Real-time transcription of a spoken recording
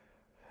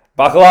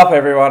Buckle up,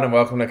 everyone, and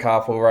welcome to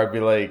Carpool Rugby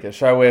League, a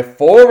show where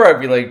four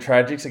rugby league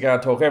tragics are going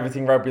to talk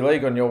everything rugby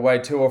league on your way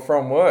to or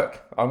from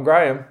work. I'm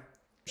Graham.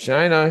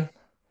 Shano.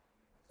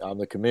 I'm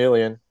the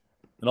Chameleon.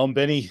 And I'm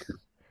Benny.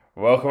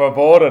 Welcome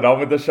aboard and on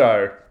with the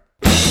show.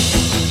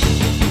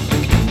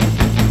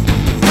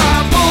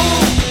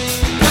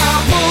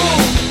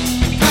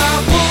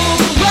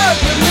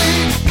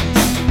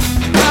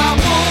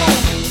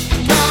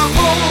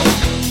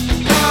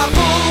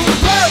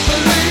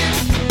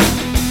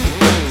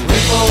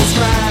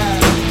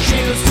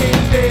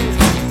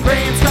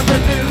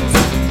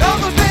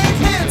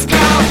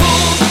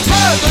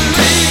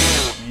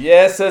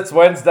 Yes, it's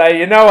Wednesday.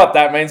 You know what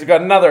that means. We've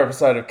got another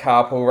episode of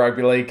Carpool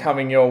Rugby League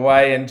coming your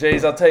way. And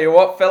geez, I'll tell you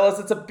what, fellas,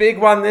 it's a big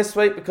one this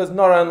week because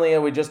not only are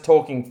we just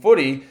talking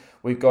footy,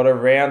 we've got a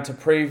round to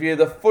preview.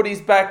 The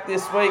footy's back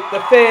this week.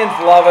 The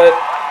fans love it.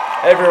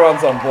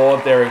 Everyone's on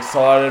board. They're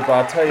excited.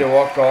 But I tell you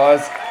what,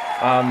 guys,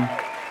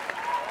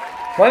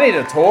 plenty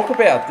to talk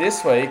about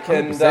this week.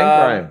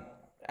 And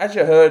as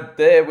you heard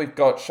there, we've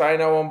got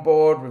Shano on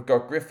board. We've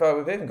got Griffo.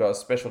 We've even got a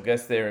special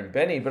guest there in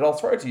Benny. But I'll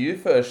throw it to you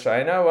first,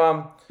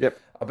 Shano. Yep.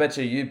 I bet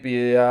you'd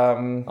be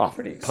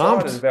pretty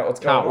excited pumped about what's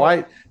going on.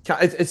 Can't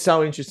wait. It's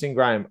so interesting,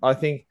 Graham. I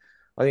think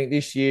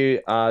this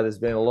year there's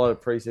been a lot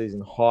of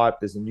preseason hype.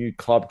 There's a new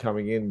club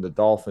coming in, the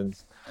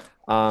Dolphins.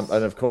 And,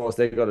 of course,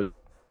 they've got a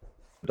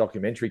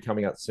documentary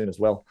coming out soon as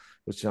well,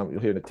 which you'll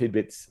hear in the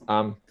tidbits.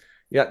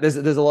 There's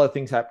a lot of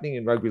things happening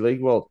in rugby league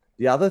world.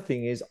 The other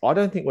thing is I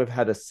don't think we've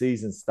had a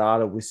season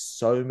starter with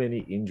so many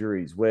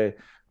injuries where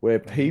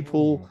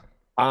people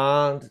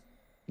aren't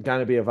going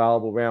to be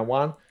available round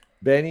one.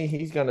 Benny,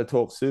 he's going to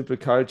talk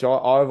supercoach.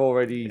 I've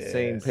already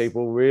seen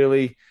people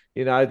really,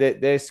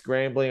 they're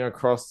scrambling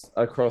across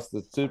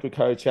the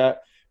supercoach app.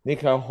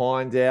 Nico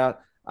Hines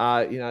out.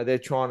 They're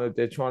trying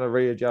to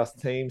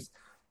readjust teams.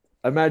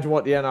 Imagine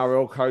what the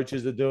NRL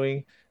coaches are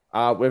doing.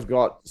 We've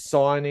got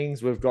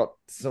signings. We've got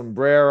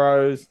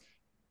sombreros.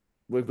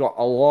 We've got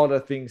a lot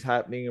of things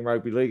happening in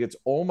rugby league. It's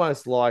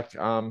almost like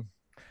post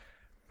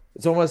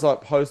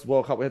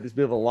World Cup. We had this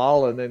bit of a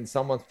lull, and then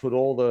someone's put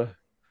all the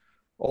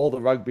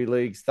rugby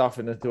league stuff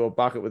into a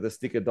bucket with a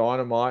stick of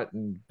dynamite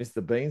and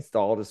Mr. Bean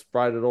style just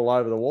sprayed it all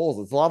over the walls.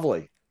 It's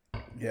lovely.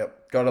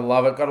 Yep, gotta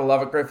love it,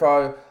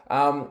 Griffo.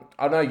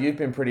 I know you've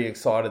been pretty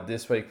excited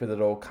this week with it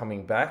all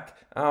coming back.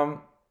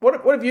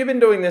 What have you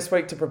been doing this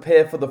week to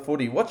prepare for the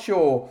footy? What's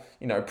your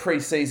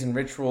pre-season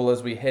ritual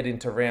as we head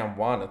into round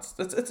one? It's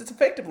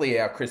effectively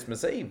our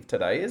Christmas Eve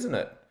today, isn't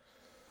it?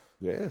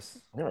 Yes.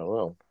 Yeah,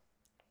 well,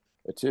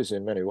 it is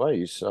in many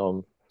ways.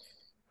 So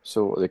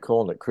they're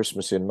calling it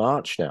Christmas in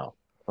March now.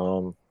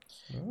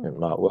 It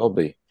might well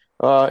be.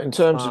 In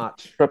terms of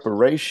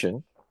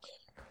preparation,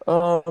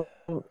 I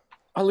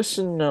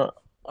listen to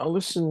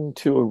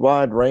a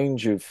wide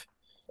range of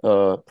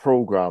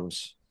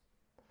programs,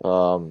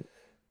 podcasts.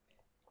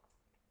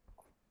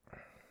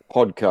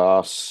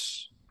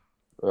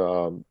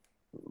 I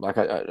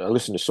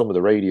listen to some of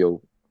the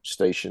radio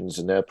stations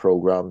and their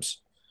programs,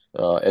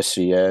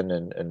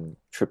 SCN and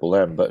Triple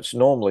M, but it's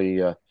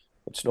normally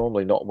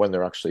not when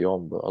they're actually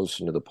on, but I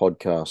listen to the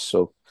podcast.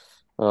 So,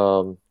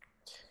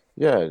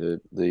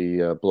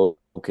 the bloke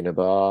in a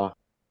bar,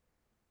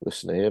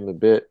 listen to him a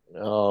bit.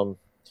 So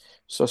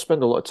I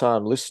spend a lot of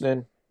time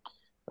listening.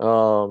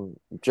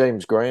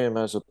 James Graham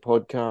has a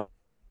podcast,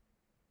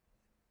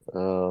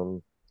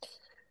 the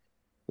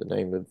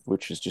name of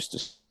which is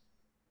just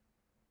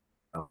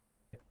so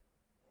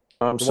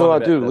I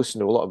do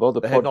listen to a lot of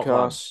other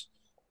podcasts.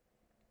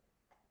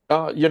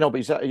 But he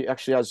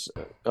actually has.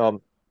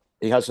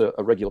 He has a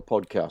regular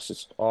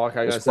podcast.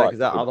 Okay, because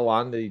that other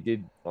one that he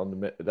did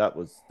on that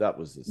was. I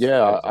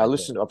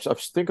listened. I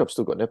think I've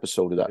still got an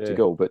episode of that to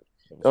go, but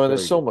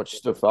there's so much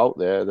stuff out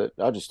there that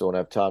I just don't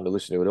have time to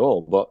listen to it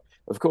all. But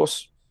of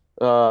course,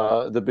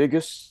 the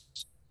biggest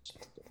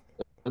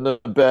and the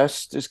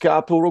best is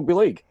Carpool Rugby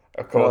League.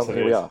 Of course,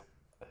 here we are.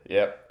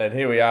 Yep, and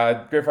here we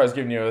are. Griffo's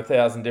giving you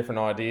 1,000 different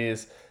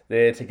ideas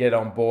there to get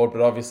on board,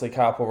 but obviously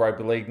Carpool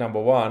Rugby League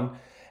 #1,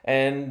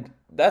 and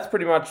that's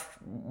pretty much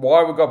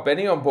why we got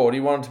Benny on board. He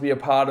wanted to be a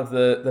part of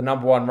the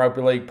 #1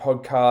 rugby league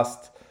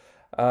podcast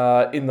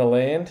in the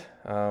land.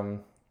 I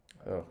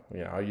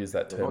use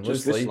that term not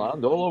just loosely. this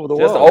land, all over the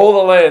world. Just all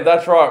the land.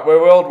 That's right.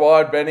 We're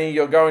worldwide, Benny.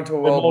 You're going to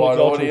a worldwide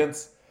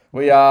audience.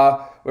 We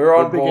are. We're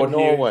on board in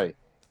Norway.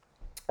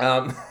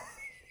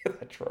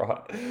 That's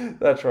right.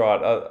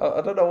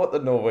 I don't know what the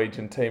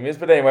Norwegian team is,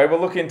 but anyway, we'll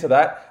look into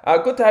that.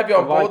 Good to have you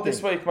on board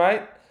this week,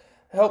 mate.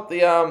 Help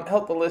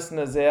the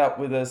listeners out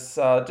with us,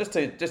 just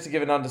to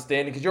give an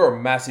understanding, because you're a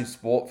massive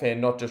sport fan,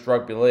 not just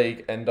rugby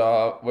league, and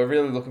we're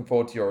really looking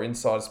forward to your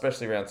insight,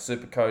 especially around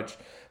Supercoach.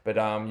 But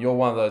you're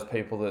one of those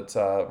people that's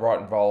right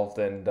involved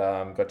and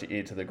got your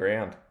ear to the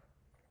ground.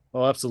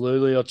 Oh,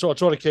 absolutely. I try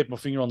to keep my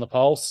finger on the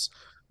pulse.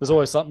 There's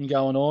always something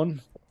going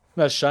on.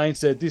 And as Shane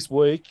said, this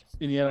week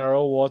in the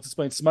NRL, it's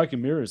been smoke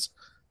and mirrors.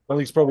 I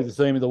think it's probably the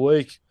theme of the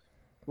week.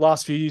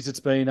 Last few years, it's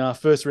been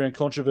first round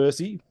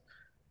controversy,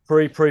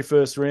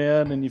 pre-first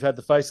round, and you've had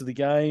the face of the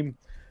game.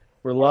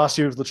 Where last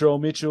year with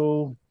Latrell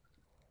Mitchell,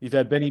 You've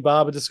had Benny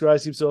Barber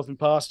disgrace himself in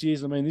past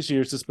years. I mean, this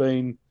year it's just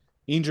been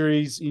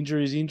injuries,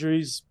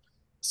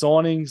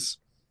 signings,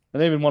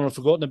 and even one I've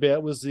forgotten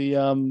about was the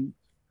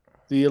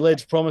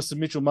alleged promise of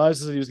Mitchell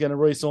Moses that he was going to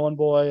re-sign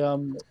by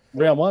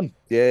round one.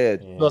 Yeah,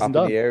 up in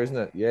the air, isn't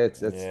it? Yeah,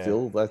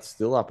 that's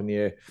still up in the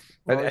air.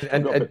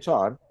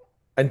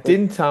 And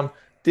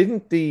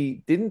didn't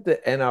the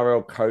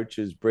NRL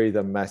coaches breathe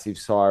a massive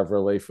sigh of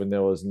relief when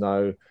there was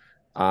no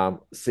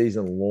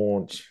season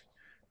launch,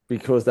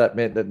 because that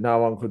meant that no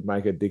one could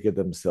make a dick of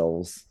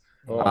themselves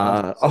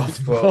off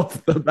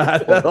the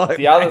bat.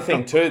 The other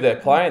thing too, they're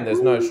playing.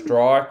 There's no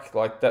strike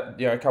like that.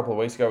 A couple of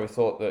weeks ago we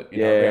thought that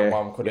round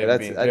one could ever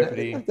be in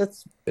jeopardy.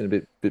 That's been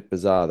a bit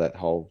bizarre, that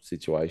whole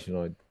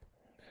situation.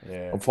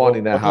 I'm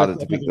finding that harder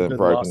to pick the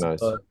broken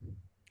nose.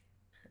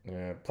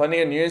 Yeah,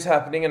 plenty of news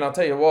happening, and I'll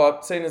tell you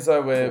what. Seeing as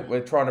though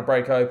we're trying to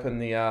break open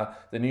the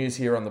news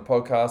here on the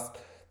podcast,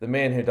 the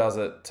man who does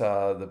it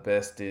the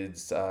best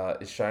is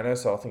Shano.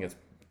 So I think it's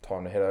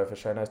time to head over for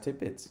Shano's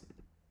tidbits.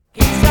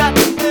 He's got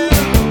the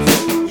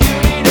news, you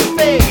need a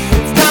fix.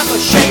 It's time for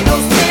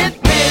Shano's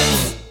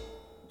tidbits.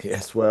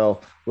 Yes,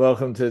 well,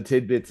 welcome to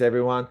Tidbits,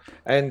 everyone.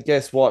 And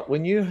guess what?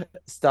 When you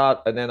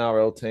start an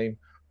NRL team,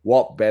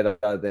 what better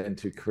than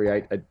to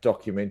create a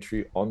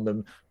documentary on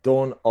them?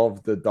 Dawn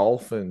of the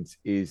Dolphins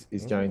is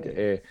going to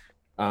air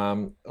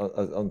on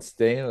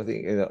Stan, I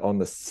think, on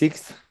the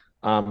 6th,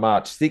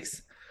 March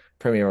 6th,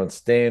 premiere on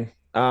Stan.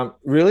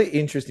 Really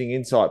interesting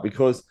insight,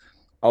 because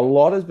a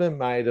lot has been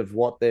made of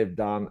what they've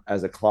done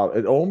as a club.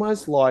 It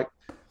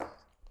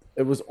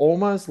was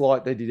almost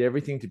like they did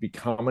everything to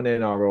become an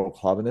NRL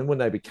club, and then when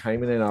they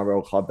became an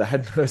NRL club, they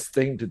had no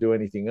steam to do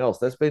anything else.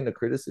 That's been the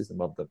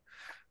criticism of them.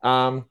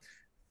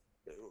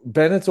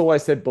 Bennett's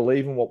always said,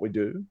 believe in what we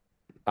do,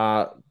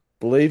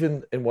 believe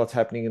in what's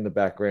happening in the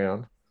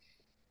background,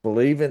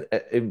 believe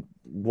in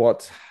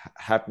what's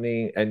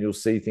happening, and you'll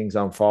see things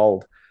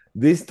unfold.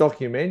 This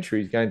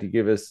documentary is going to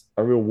give us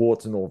a real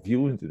warts and all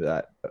view into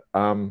that,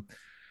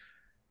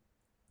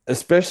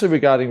 especially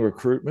regarding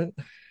recruitment.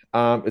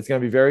 It's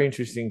going to be very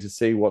interesting to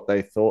see what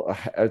they thought.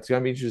 It's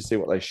going to be interesting to see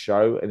what they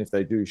show, and if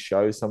they do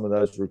show some of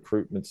those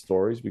recruitment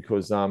stories,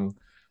 because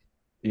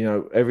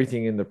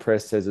everything in the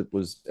press says it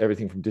was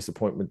everything from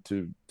disappointment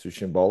to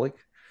symbolic.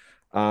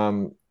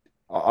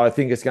 I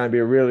think it's going to be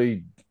a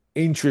really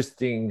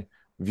interesting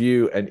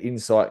view and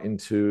insight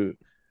into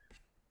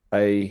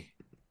a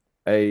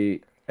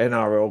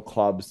NRL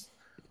club's.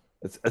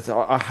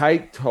 I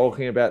hate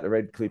talking about the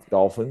Redcliffe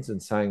Dolphins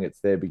and saying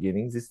it's their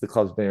beginnings. The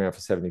club's been around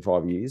for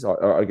 75 years.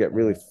 I get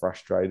really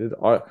frustrated.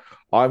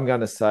 I'm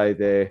going to say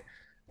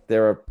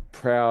they're a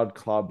proud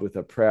club with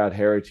a proud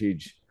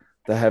heritage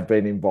that have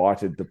been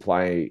invited to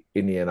play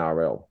in the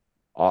NRL.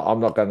 I'm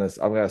going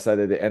to say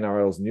they're the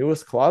NRL's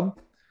newest club,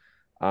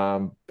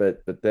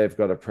 but they've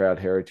got a proud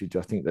heritage,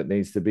 I think, that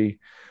needs to be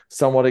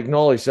somewhat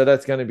acknowledged. So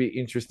that's going to be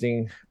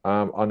interesting.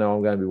 I know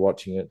I'm going to be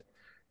watching it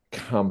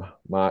come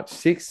March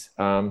 6th.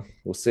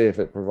 We'll see if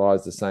it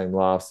provides the same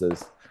laughs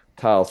as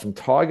Tales from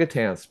Tiger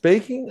Town.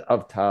 Speaking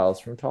of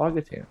Tales from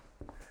Tiger Town,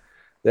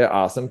 there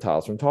are some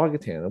Tales from Tiger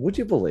Town. And would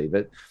you believe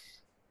it?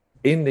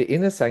 In the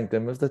inner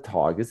sanctum of the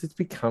Tigers, it's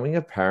becoming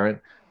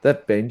apparent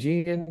that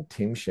Benji and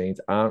Tim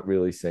Sheens aren't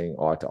really seeing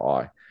eye to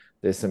eye.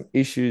 There's some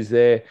issues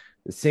there.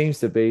 It seems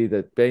to be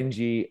that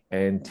Benji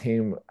and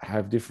Tim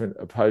have different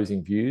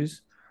opposing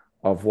views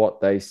of what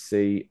they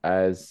see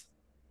as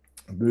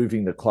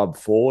moving the club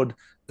forward.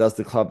 Does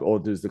the club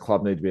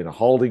need to be in a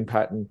holding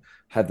pattern?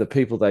 Have the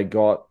people they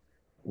got?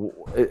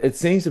 It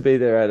seems to be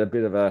they're at a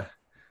bit of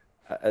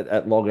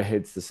at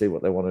loggerheads to see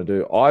what they want to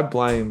do. I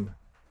blame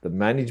the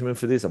management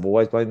for this. I've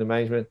always blamed the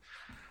management.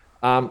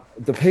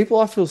 The people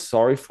I feel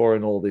sorry for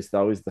in all this,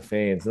 though, is the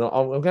fans. And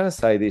I'm going to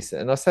say this,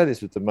 and I say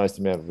this with the most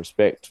amount of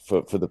respect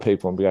for the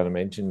people I'm going to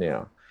mention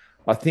now.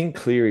 I think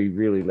Cleary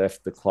really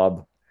left the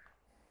club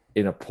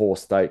in a poor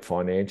state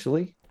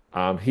financially.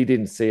 He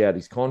didn't see out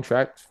his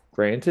contract,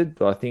 granted,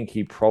 but I think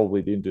he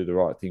probably didn't do the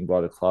right thing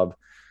by the club.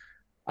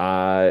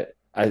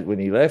 When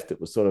he left, it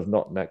was sort of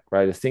not that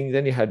greatest thing.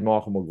 Then you had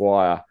Michael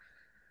Maguire,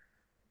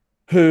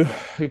 who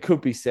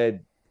could be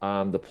said,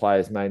 the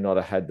players may not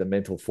have had the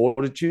mental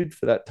fortitude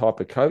for that type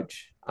of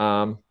coach.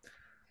 And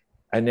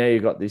now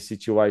you've got this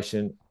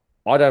situation.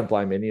 I don't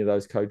blame any of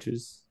those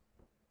coaches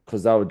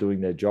because they were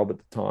doing their job at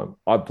the time.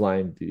 I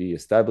blame the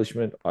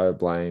establishment. I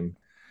blame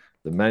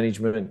the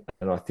management.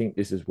 And I think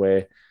this is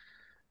where,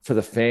 for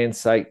the fans'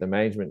 sake, the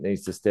management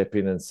needs to step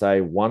in and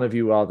say, one of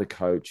you are the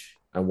coach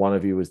and one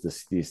of you is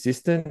the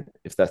assistant,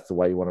 if that's the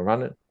way you want to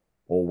run it,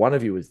 or one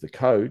of you is the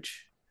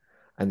coach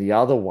and the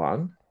other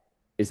one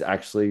is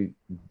actually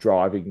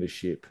driving the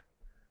ship.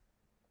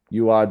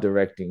 You are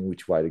directing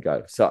which way to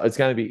go. So it's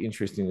going to be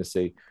interesting to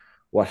see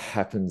what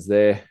happens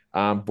there.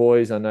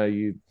 Boys, I know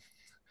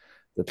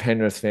the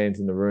Penrith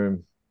fans in the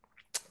room,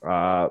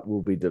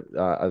 will be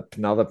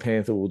another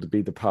Panther will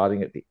be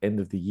departing at the end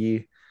of the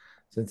year.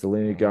 Since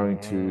Alina going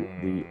to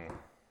the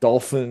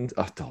Dolphins.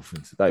 Going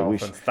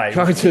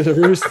to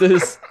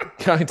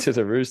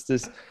the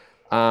Roosters.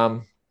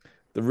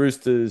 the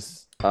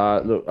Roosters,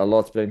 look, a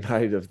lot's been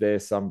made of their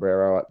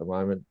sombrero at the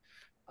moment.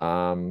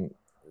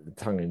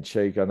 Tongue in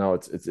cheek, I know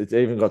it's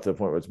even got to the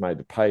point where it's made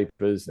the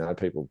papers.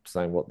 People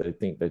saying what they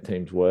think their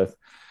team's worth.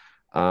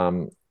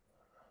 Nate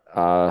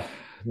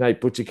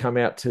Butcher come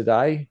out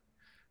today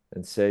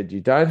and said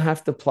you don't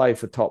have to play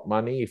for top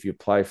money if you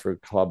play for a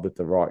club with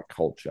the right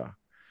culture.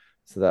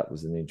 So that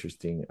was an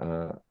interesting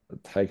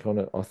take on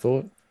it, I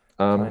thought.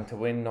 Playing to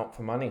win, not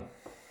for money.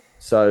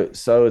 So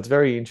it's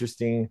very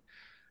interesting.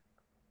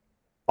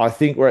 I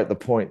think we're at the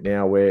point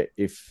now where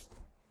if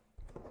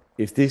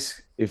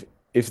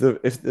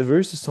the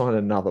Roosters sign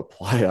another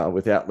player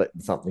without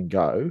letting something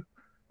go,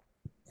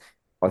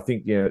 I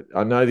think,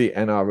 I know the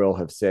NRL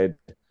have said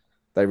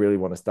they really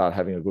want to start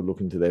having a good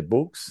look into their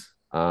books.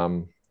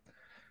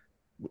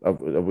 At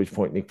which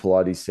point Nick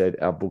Pilates said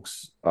our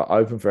books are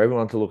open for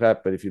everyone to look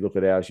at, but if you look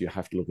at ours, you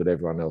have to look at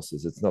everyone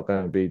else's. It's not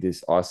going to be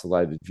this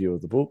isolated view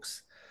of the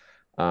books.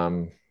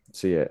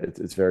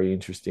 It's very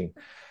interesting.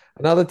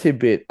 Another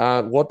tidbit,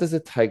 what does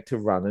it take to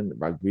run a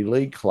rugby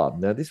league club?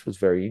 Now, this was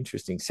very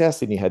interesting. South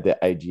Sydney had their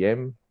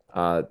AGM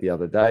the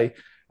other day,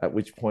 at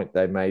which point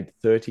they made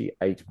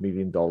 $38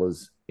 million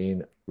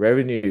in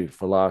revenue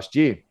for last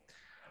year.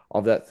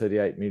 Of that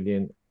 $38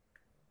 million,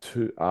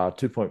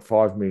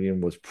 2.5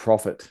 million was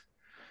profit.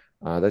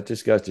 That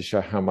just goes to show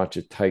how much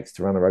it takes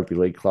to run a rugby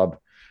league club.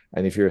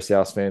 And if you're a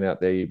South fan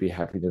out there, you'd be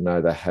happy to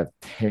know they have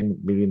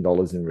 $10 million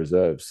in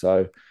reserves.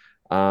 So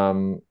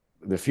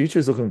the future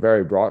is looking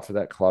very bright for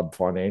that club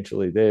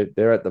financially.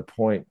 They're at the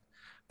point,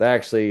 they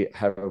actually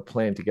have a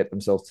plan to get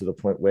themselves to the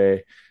point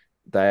where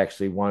they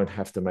actually won't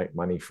have to make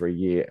money for a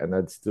year and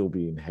they'd still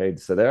be in head.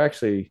 So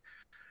they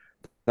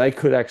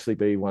could actually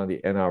be one of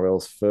the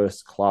NRL's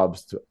first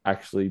clubs to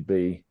actually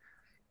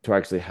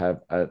have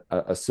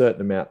a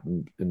certain amount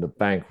in the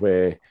bank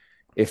where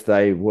if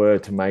they were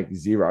to make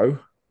zero,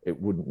 it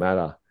wouldn't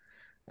matter.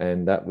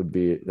 And that would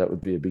be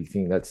a big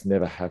thing. That's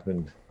never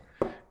happened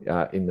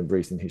in the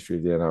recent history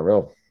of the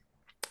NRL.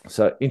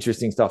 So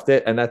interesting stuff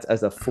there. And that's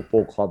as a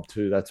football club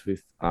too. That's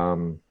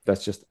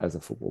just as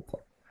a football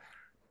club.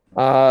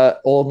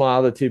 All my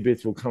other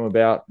tidbits will come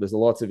about. There's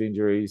lots of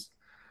injuries,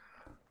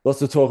 lots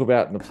to talk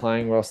about in the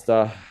playing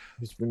roster.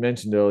 As we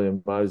mentioned earlier,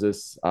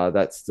 Moses,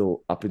 that's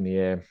still up in the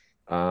air.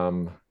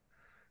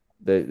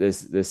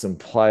 There's some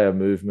player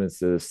movements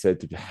that are said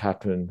to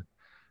happen.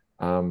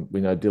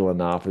 We know Dylan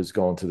Narpa's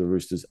gone to the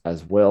Roosters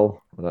as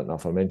well. I don't know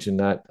if I mentioned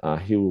that.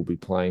 He will be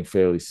playing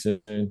fairly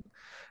soon,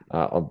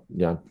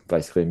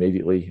 basically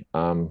immediately.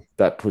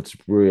 That puts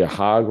Rhea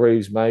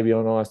Hargreaves maybe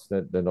on ice.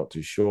 They're not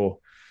too sure.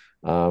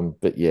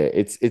 But yeah,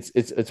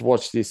 it's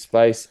watch this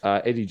space.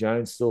 Eddie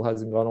Jones still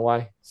hasn't gone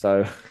away.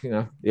 So,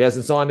 he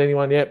hasn't signed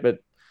anyone yet, but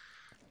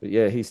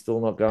yeah, he's still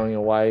not going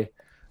away.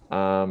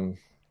 My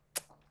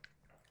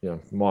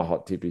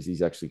hot tip is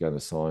he's actually going to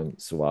sign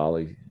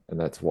Suwali, and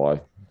that's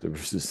why the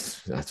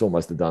Roosters, that's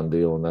almost a done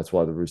deal, and that's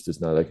why the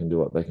Roosters know they can do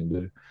what they can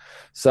do.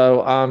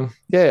 So, I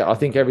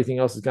think everything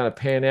else is going to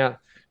pan out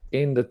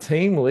in the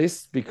team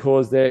list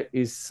because there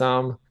is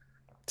some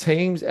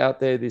teams out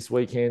there this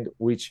weekend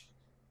which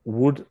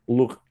would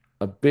look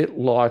a bit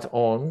light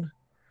on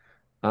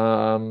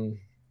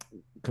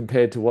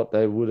compared to what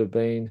they would have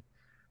been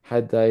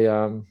had they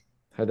done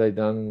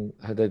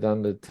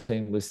the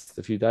team list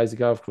a few days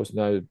ago. Of course,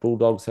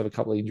 Bulldogs have a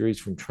couple of injuries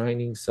from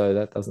training, so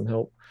that doesn't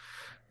help.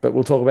 But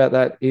we'll talk about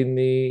that in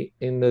the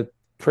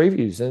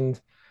previews. And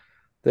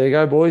there you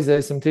go, boys.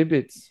 There's some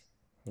tidbits.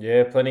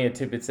 Yeah, plenty of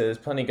tidbits. There's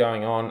plenty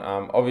going on.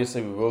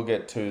 Obviously, we will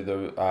get to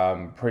the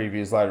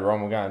previews later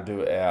on. We're going to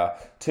do our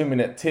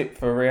 2-minute tip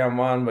for round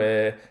one,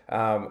 where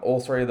all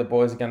three of the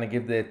boys are going to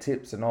give their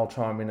tips, and I'll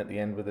chime in at the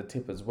end with a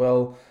tip as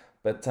well.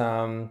 But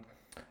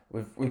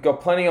we've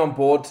got plenty on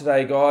board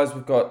today, guys.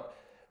 We're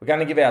going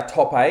to give our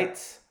top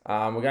 8s.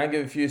 We're going to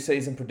give a few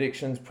season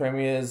predictions,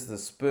 premiers, the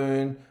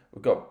spoon.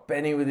 We've got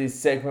Benny with his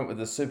segment with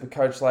the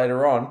supercoach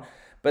later on.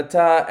 But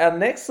our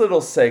next little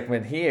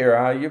segment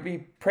here, you'll be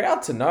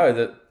proud to know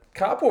that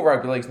Carpool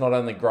Rugby League is not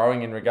only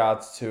growing in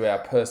regards to our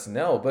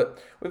personnel, but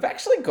we've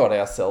actually got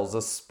ourselves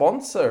a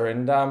sponsor,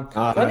 and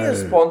plenty of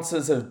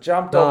sponsors have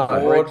jumped on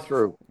board.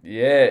 Breakthrough.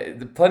 Yeah,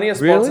 plenty of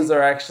sponsors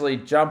are actually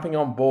jumping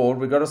on board.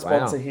 We've got a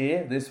sponsor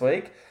here this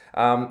week.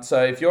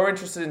 So if you're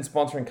interested in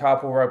sponsoring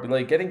Carpool Rugby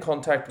League, get in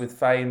contact with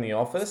Faye in the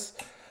office.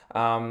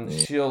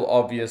 She'll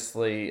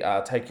obviously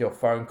take your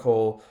phone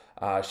call.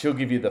 She'll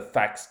give you the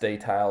fax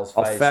details.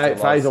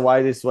 Faye's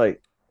away this week.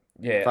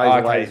 Yeah,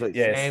 Faye's away this week.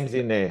 Yes. Sam's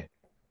in there.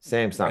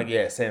 Samsung.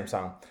 Yeah,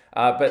 Samsung.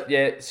 But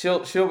yeah,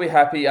 she'll be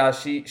happy.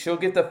 She'll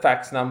get the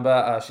fax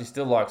number. She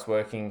still likes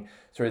working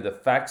through the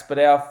fax. But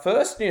our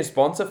first new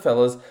sponsor,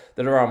 fellas,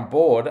 that are on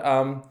board.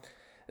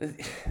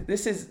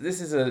 This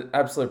is an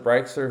absolute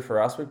breakthrough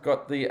for us. We've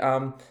got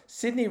the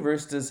Sydney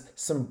Roosters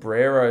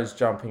sombreros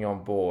jumping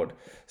on board.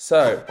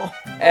 So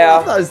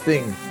those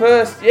things.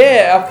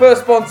 Our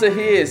first sponsor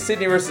here is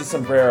Sydney Roosters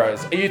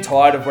sombreros. Are you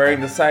tired of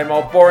wearing the same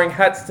old boring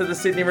hats to the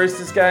Sydney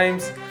Roosters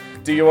games?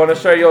 Do you want to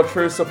show your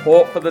true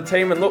support for the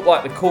team and look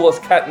like the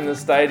coolest cat in the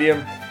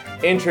stadium?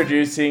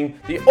 Introducing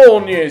the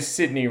all-new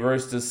Sydney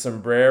Roosters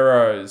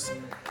sombreros.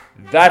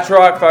 That's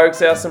right,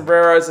 folks. Our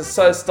sombreros are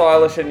so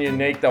stylish and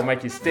unique, they'll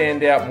make you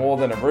stand out more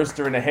than a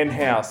rooster in a hen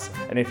house.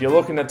 And if you're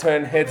looking to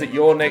turn heads at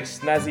your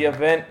next snazzy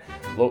event,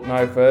 look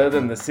no further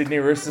than the Sydney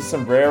Roosters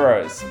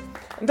sombreros.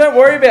 And don't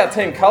worry about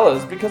team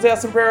colours, because our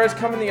sombreros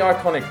come in the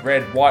iconic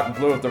red, white and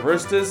blue of the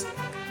Roosters.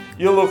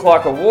 You'll look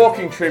like a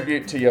walking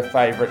tribute to your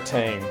favourite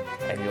team,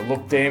 and you'll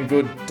look damn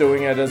good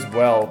doing it as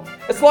well.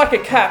 It's like a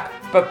cap,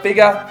 but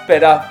bigger,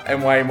 better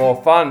and way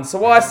more fun. So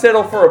why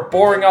settle for a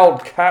boring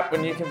old cap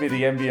when you can be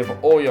the envy of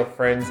all your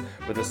friends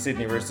with a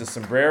Sydney Roosters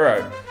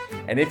sombrero?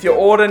 And if you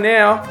order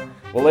now,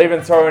 we'll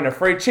even throw in a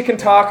free chicken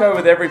taco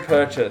with every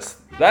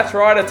purchase. That's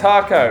right, a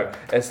taco.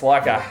 It's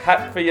like a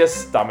hat for your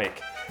stomach.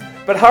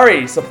 But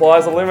hurry,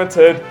 supplies are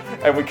limited,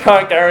 and we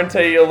can't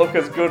guarantee you'll look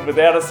as good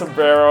without a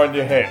sombrero on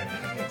your head.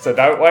 So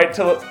don't wait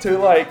till it's too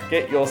late.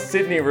 Get your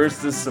Sydney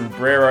Roosters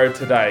sombrero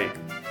today.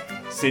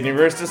 Sydney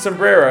Roosters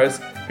sombreros,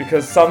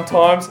 because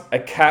sometimes a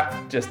cap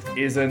just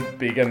isn't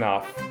big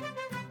enough.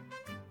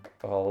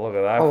 Oh, look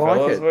at that,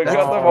 fellas. We've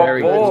got them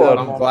on board.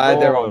 I'm glad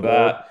they're on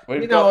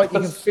board. You know what? You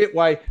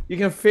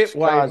can fit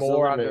way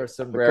more under a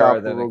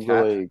sombrero than a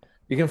cap.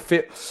 You can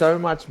fit so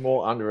much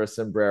more under a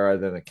sombrero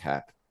than a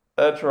cap.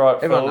 That's right,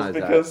 everyone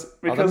fellas,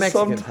 because the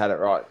Mexicans had it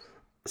right.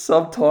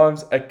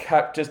 Sometimes a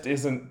cap just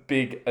isn't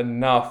big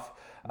enough.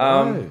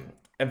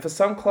 And for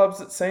some clubs,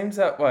 it seems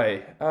that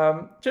way.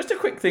 Just a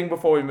quick thing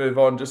before we move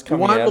on. Just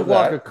coming out of that. You won't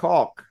look like a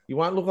cock. You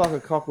won't look like a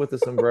cock with a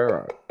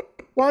sombrero.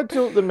 Why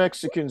don't the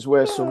Mexicans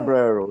wear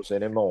sombreros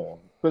anymore?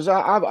 Because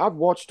I've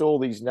watched all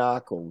these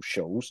narco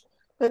shows,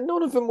 and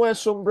none of them wear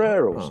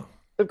sombreros. Oh.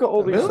 They've got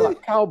all these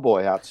like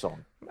cowboy hats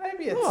on.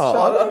 Maybe it's.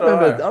 I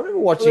remember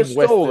watching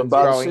Westerns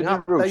growing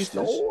up. They used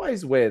to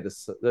always wear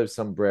the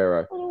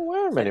sombrero. I don't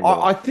wear them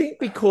anymore. I think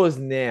because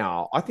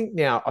now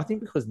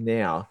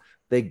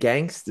they're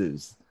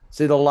gangsters.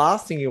 See, the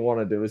last thing you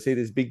want to do is see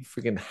this big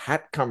freaking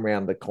hat come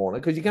round the corner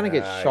because you're going to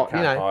get shot. You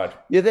know, hide.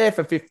 You're there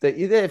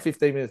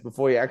 15 minutes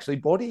before you actually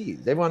body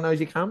is. Everyone knows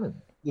you're coming.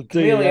 The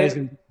DNA is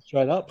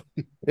straight up.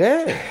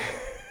 Yeah.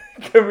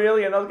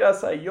 Chameleon, I was going to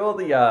say,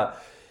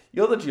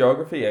 you're the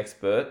geography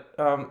expert.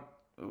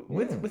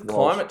 With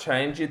climate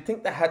change, you'd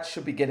think the hats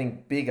should be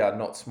getting bigger,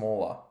 not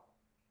smaller.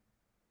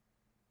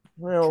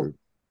 Well,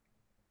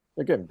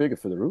 they're getting bigger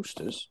for the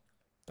Roosters.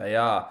 They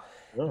are.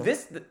 Oh.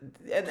 This what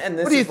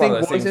do you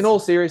think, boys? In all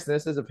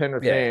seriousness, as a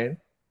Penrith fan,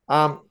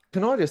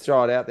 can I just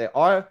throw it out there?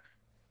 I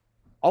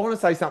want to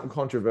say something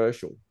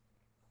controversial.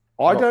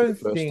 I don't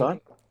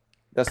think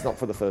that's not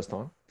for the first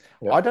time.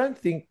 Yep.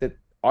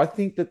 I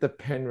think that the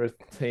Penrith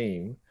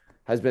team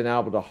has been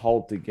able to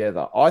hold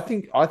together. I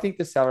think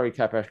the salary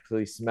cap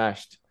actually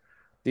smashed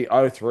the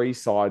 03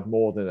 side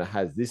more than it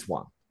has this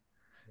one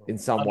in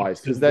some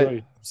ways. Because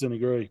they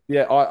agree.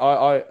 Yeah,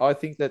 I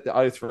think that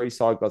the 03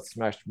 side got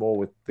smashed more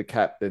with the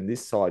cap than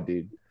this side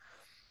did.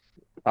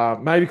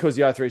 Maybe because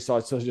the 03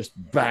 side sort of just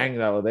bang,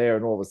 they were there,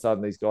 and all of a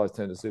sudden these guys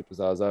turned to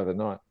superstars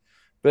overnight.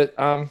 But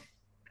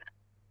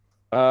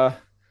I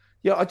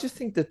just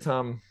think that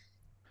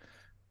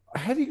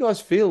how do you guys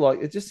feel?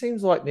 Like it just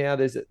seems like now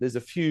there's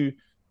a few,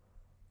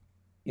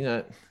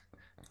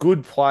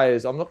 good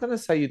players. I'm not going to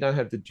say you don't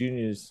have the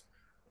juniors,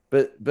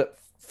 but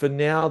for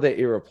now they're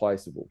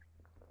irreplaceable.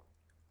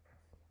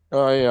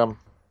 Maybe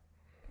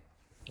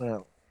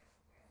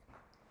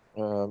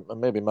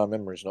my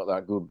memory's not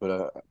that good,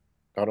 but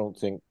I don't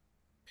think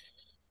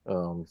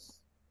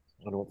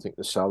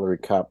the salary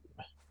cap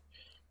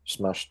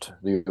smashed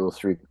the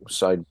 03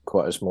 side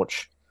quite as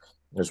much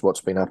as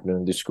what's been happening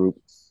in this group.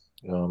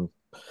 Some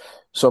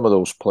of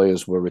those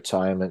players were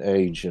retirement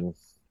age, and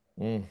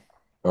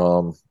I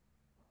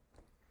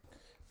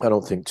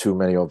don't think too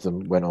many of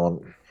them went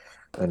on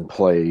and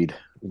played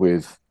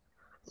with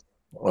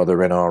other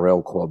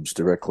NRL clubs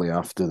directly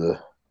after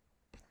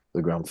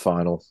the grand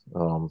final.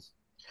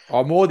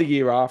 More the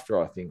year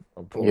after, I think.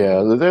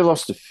 Yeah, they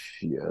lost a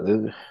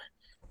few.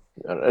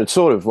 It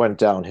sort of went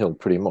downhill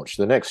pretty much.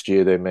 The next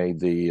year they made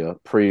the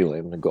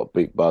prelim and got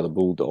beat by the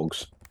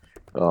Bulldogs,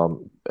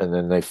 and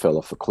then they fell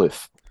off a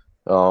cliff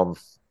for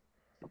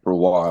a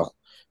while.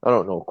 I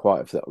don't know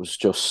quite if that was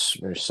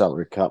just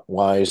salary cap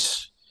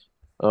wise.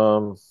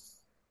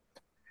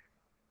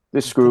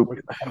 This group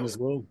as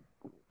well.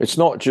 It's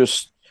not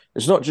just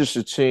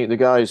the team, the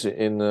guys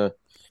in the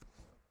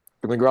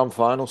grand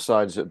final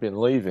sides that have been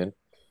leaving.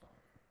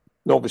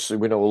 Obviously,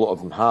 we know a lot of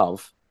them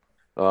have.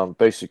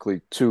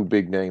 Basically, two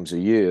big names a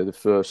year.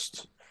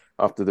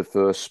 After the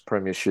first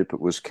premiership, it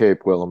was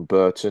Capewell and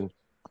Burton.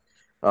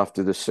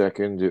 After the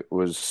second, it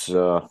was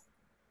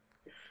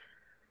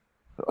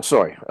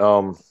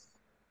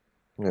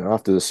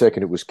after the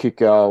second, it was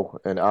Kikau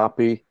and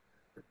Api,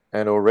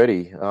 and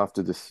already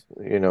after the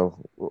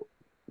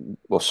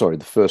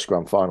first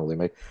grand final they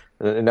made,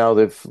 and now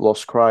they've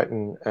lost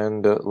Crichton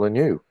and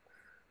Lemieux.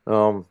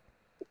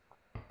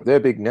 They're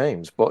big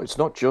names, but it's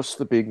not just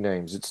the big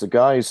names; it's the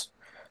guys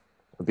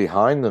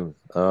behind them.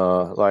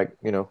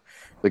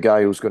 The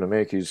guy who's going to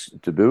make his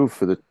debut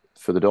for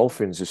the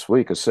Dolphins this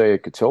week, Isaiah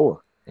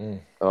Katoa.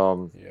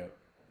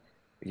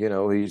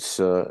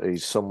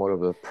 He's somewhat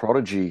of a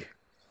prodigy.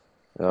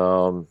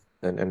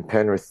 and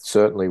Penrith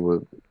certainly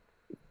were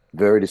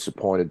very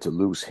disappointed to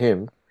lose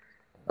him.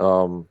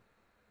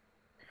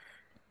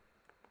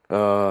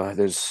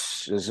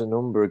 There's a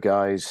number of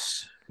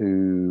guys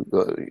who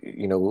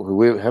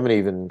who haven't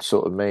even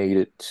sort of made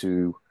it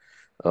to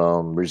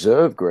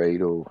reserve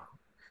grade or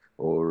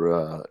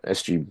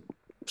SG,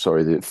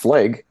 sorry, the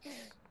flag.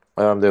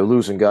 They're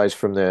losing guys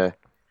from their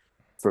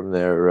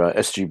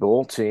SG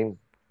ball team,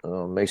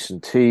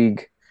 Mason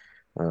Teague,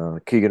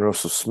 Keegan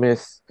Russell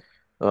Smith.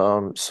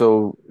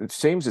 So it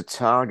seems they're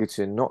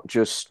targeting not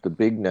just the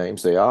big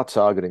names. They are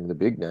targeting the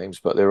big names,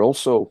 but they're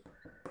also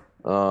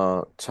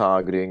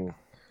targeting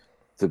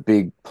the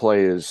big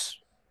players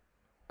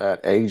at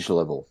age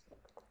level.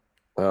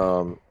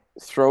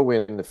 Throw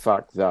in the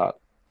fact that,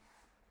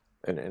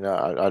 and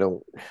I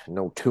don't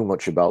know too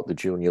much about the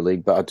junior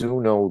league, but I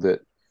do know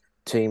that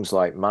teams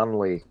like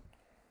Manly,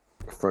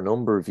 for a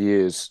number of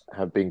years,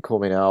 have been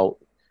coming out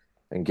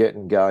and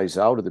getting guys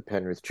out of the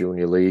Penrith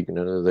Junior League, and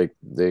they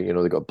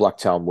got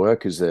Blacktown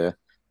workers there.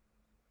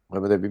 I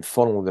mean, they've been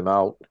funneling them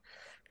out,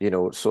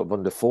 sort of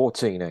under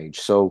 14 age.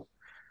 So,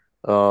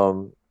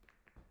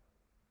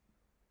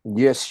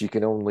 yes, you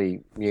can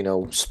only,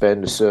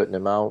 spend a certain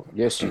amount.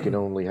 Yes, you can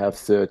only have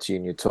 30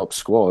 in your top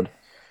squad.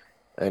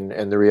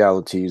 And the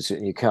reality is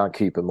that you can't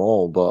keep them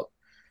all. But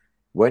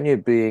when you're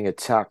being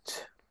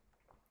attacked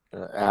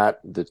at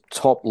the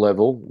top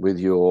level with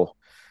your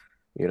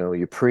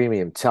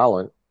premium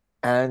talent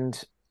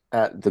and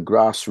at the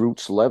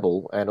grassroots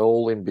level and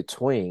all in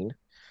between,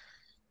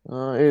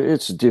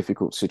 it's a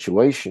difficult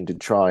situation to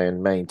try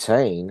and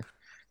maintain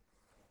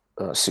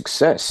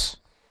success.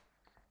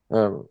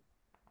 I'm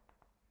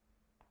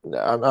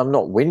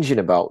not whinging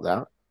about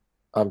that.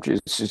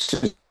 It's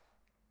just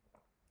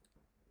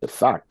a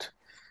fact.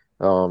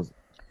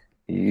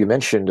 You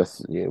mentioned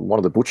one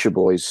of the Butcher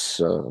boys,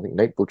 I think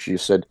Nate Butcher,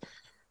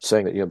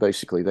 saying that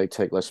basically they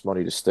take less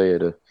money to stay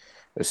at a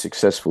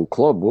successful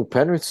club. Well,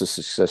 Penrith's a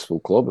successful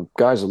club, and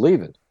guys are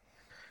leaving.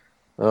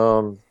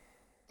 In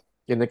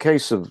the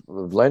case of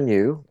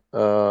Lenu,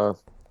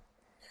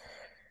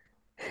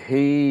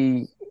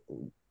 he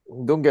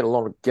don't get a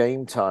lot of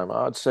game time.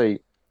 I'd say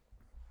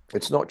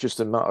it's not just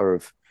a matter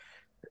of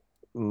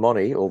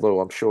money,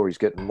 although I'm sure he's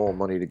getting more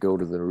money to go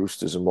to the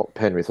Roosters than what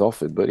Penrith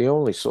offered, but he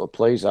only sort of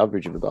plays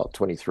average of about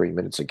 23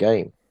 minutes a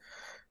game.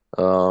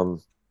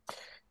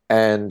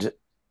 And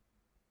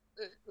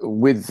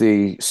with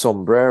the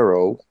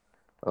sombrero,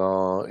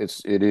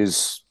 it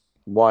is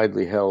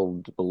widely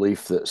held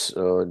belief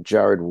that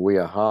Jared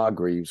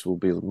Weir-Hargreaves will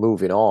be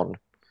moving on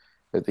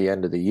at the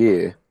end of the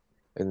year,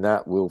 and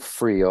that will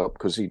free up,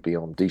 because he'd be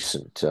on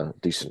decent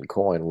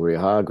coin,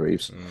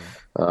 Weir-Hargreaves.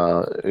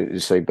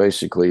 Say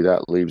basically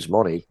that leaves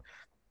money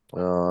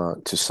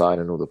to sign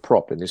another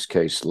prop. In this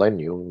case,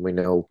 Lenu. We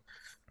know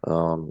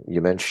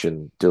you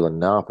mentioned Dylan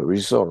Napa.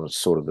 He's on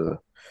sort of a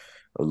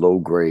low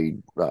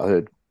grade. I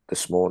heard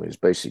this morning he's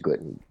basically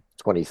getting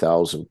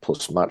 20,000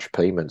 plus match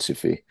payments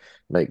if he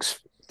makes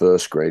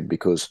first grade,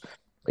 because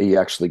he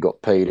actually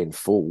got paid in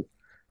full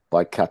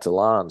by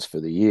Catalans for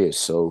the year.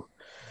 So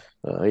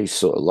he's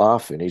sort of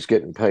laughing. He's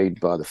getting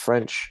paid by the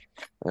French,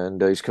 and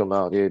he's come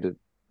out here to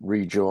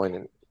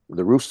rejoin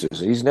the Roosters.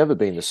 He's never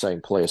been the same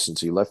player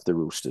since he left the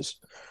Roosters.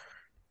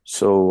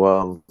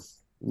 So,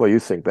 what do you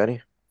think,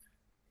 Benny?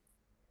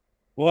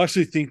 Well, I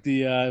actually think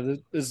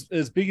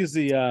as big as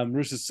the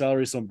Roosters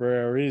salary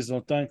sombrero is, I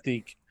don't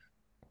think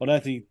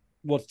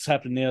what's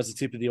happened now is the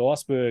tip of the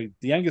iceberg.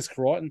 The Angus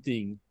Crichton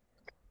thing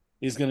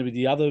is going to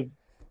be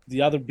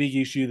the other big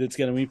issue that's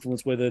going to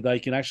influence whether they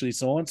can actually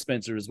sign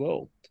Spencer as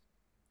well.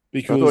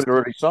 Because I thought he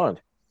already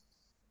signed.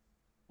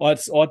 I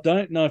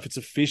don't know if it's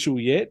official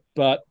yet,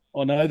 but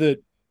I know that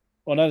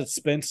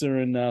Spencer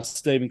and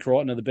Stephen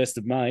Crichton are the best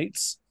of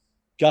mates.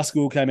 Gus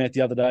Gould came out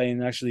the other day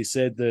and actually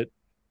said that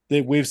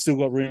we've still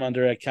got room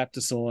under our cap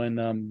to sign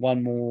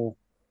one more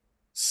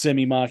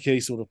semi-marquee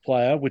sort of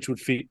player, which would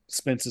fit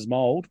Spencer's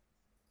mould.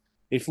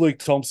 If Luke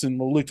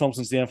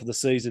Thompson's down for the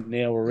season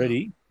now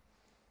already.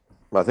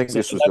 I think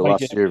this was the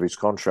last year of his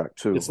contract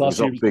too. He's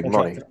on big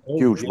money,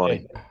 huge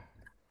money.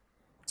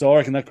 So I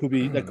reckon that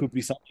could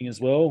be something as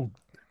well.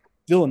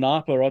 Dylan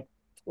Napa,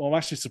 I'm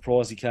actually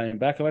surprised he came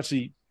back. I'm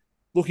actually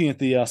looking at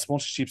the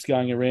sponsorships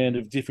going around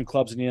of different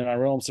clubs in the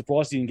NRL. I'm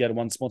surprised he didn't get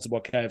one sponsored by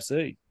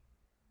KFC,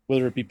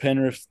 whether it be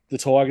Penrith, the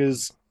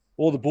Tigers,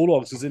 or the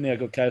Bulldogs, because then now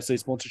got KFC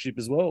sponsorship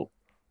as well.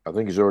 I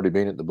think he's already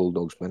been at the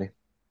Bulldogs, Benny.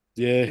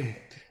 Yeah,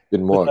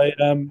 didn't work.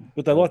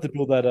 But they like to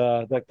build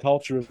that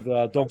culture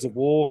of dogs of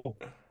war.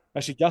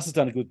 Actually, Gus has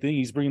done a good thing.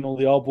 He's bringing all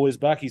the old boys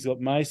back. He's got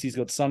Mace. He's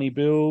got Sonny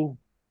Bill.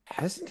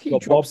 Hasn't he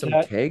dropped some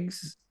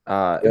kegs?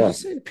 Have you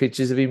seen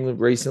pictures of him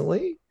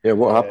recently? Yeah,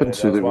 what happened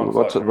to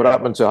what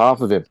happened to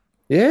half of him?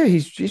 Yeah,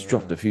 he's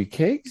dropped a few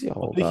kegs. I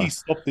think he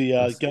stopped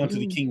the going to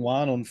the King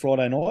One on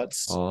Friday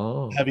nights.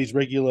 Oh, have his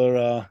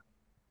regular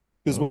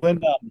because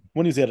when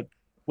he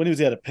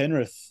was out at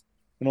Penrith,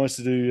 and I used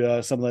to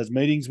do some of those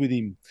meetings with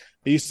him,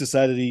 he used to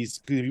say that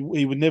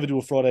he would never do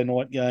a Friday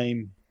night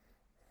game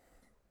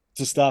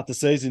to start the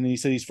season. And he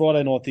said his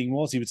Friday night thing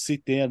was he would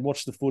sit down,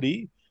 watch the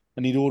footy,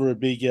 and he'd order a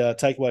big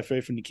takeaway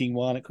food from the King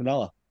Wine at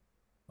Cronulla,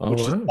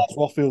 which is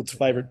Rothfield's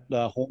favourite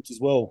haunts as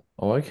well.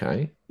 Oh,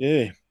 okay.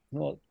 Yeah.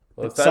 Well,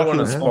 if they want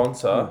to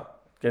sponsor,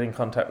 get in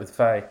contact with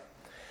Faye.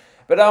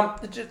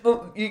 But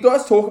look, you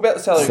guys talk about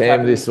the salary cap.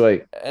 Sam this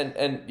week.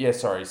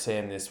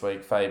 Sam this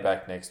week. Faye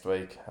back next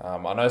week.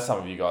 I know some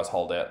of you guys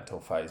hold out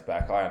until Faye's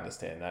back. I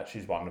understand that.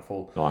 She's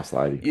wonderful. Nice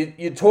lady.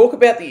 You talk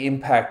about the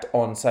impact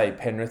on, say,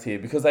 Penrith here,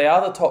 because they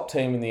are the top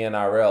team in the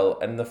NRL.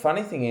 And the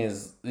funny thing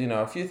is,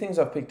 a few things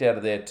I've picked out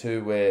of there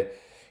too where,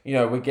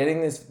 we're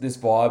getting this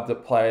vibe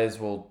that players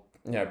will,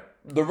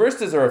 the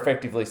Roosters are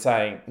effectively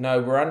saying,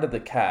 no, we're under the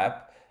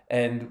cap.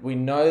 And we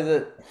know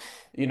that,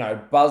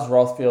 Buzz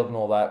Rothfield and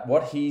all that,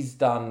 what he's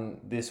done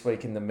this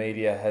week in the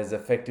media has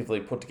effectively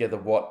put together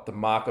what the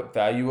market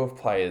value of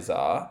players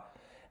are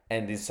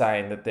and is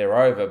saying that they're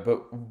over.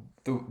 But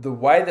the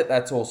way that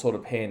that's all sort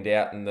of panned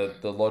out and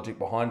the logic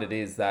behind it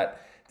is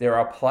that there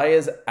are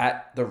players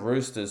at the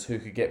Roosters who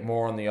could get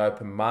more on the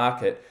open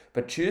market,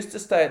 but choose to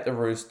stay at the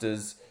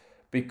Roosters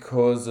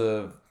because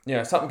of,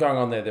 something going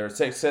on there. They're a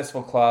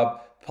successful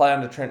club, play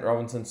under Trent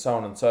Robinson, so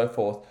on and so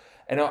forth.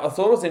 And I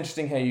thought it was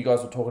interesting how you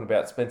guys were talking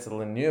about Spencer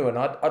Leniu, and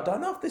I don't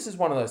know if this is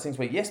one of those things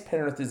where, yes,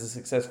 Penrith is a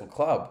successful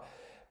club,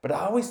 but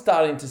are we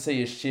starting to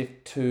see a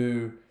shift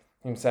to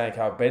him saying,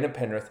 okay, I've been at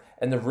Penrith,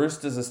 and the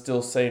Roosters are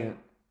still seen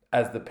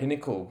as the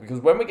pinnacle?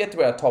 Because when we get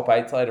to our top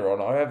 8 later on,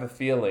 I have a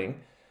feeling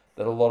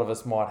that a lot of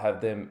us might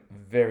have them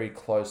very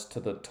close to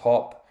the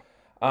top.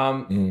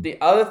 The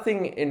other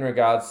thing in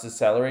regards to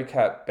salary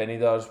cap, Benny,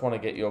 that I just want to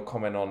get your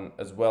comment on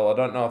as well. I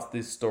don't know if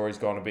this story's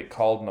gone a bit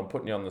cold and I'm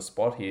putting you on the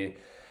spot here,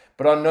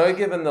 but I know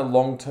given the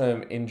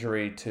long-term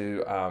injury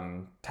to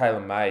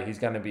Taylor May, he's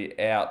going to be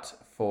out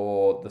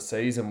for the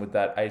season with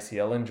that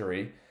ACL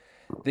injury.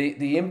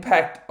 The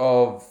impact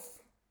of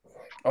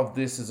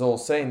this is all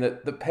seen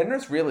that the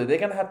Penrith really, they're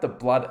going to have to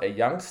blood a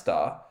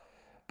youngster.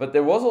 But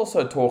there was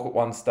also talk at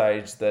one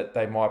stage that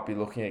they might be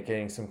looking at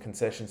getting some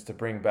concessions to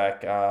bring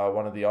back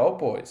one of the old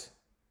boys.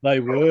 They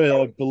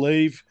were, I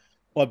believe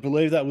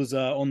that was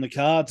on the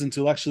cards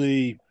until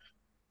actually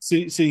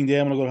sitting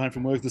down when I got home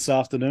from work this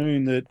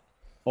afternoon that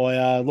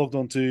I logged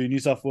on to New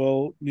South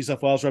Wales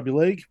Rugby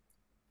League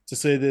to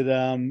see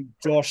that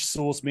Josh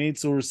Sauce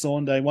Mansour has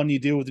signed a 1-year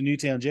deal with the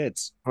Newtown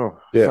Jets. Oh,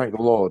 yeah. Thank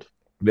the Lord.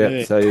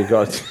 Yeah. So you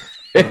got.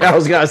 I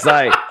was going to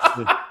say,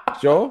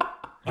 sure.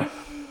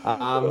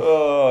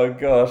 Oh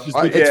gosh,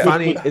 it's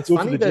funny. It's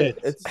funny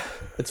that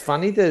it's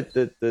funny that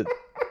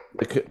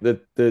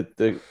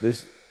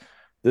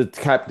the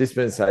cap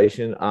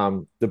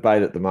dispensation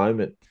debate at the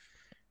moment,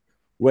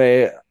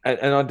 where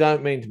and I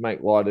don't mean to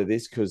make light of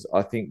this because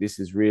I think this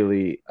is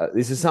really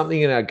this is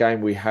something in our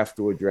game we have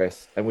to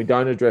address, and we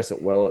don't address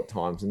it well at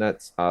times, and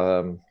that's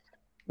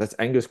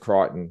Angus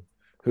Crichton,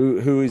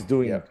 who is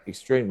doing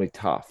extremely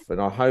tough,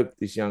 and I hope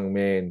this young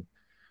man,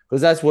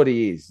 because that's what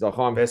he is. Like,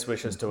 best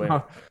wishes to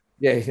him.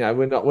 Yeah,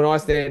 when I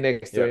stand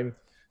next to him,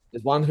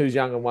 there's one who's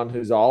young and one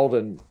who's old,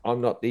 and I'm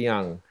not the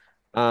young.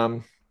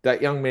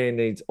 That young man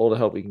needs all the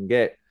help he can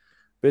get.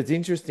 But it's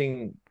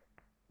interesting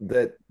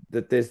that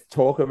there's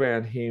talk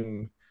around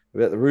him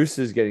about the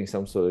Roosters getting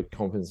some sort of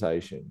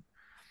compensation.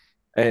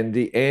 And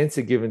the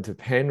answer given to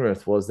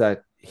Penrith was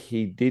that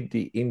he did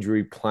the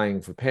injury playing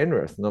for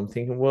Penrith. And I'm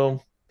thinking,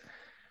 well,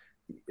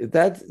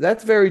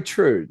 that's very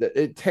true.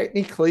 That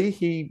technically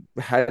he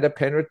had a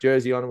Penrith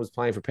jersey on and was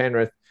playing for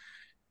Penrith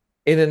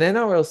in an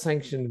NRL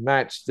sanctioned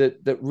match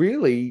that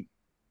really,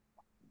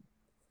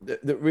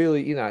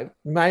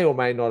 may or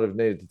may not have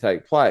needed to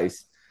take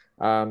place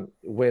when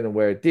and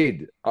where it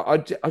did. I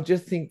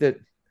just think that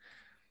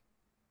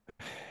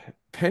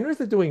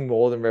Penrith are doing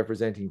more than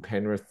representing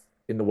Penrith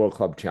in the World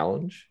Club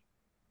Challenge.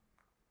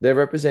 They're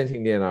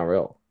representing the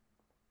NRL.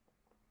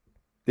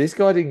 This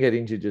guy didn't get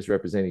injured just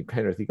representing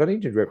Penrith. He got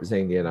injured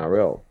representing the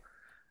NRL.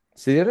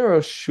 So the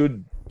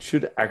NRL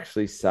should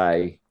actually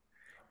say,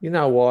 you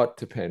know what,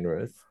 to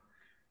Penrith,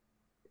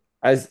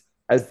 as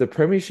the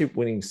premiership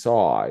winning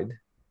side,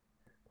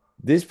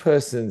 this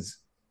person's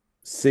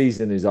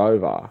season is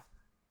over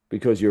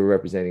because you're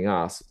representing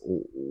us.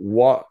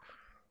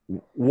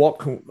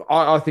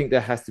 I think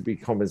there has to be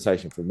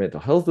compensation for mental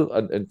health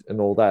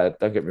and all that.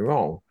 Don't get me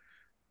wrong.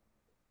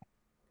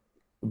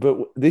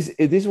 But this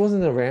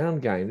wasn't a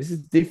round game. This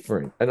is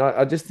different. And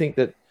I just think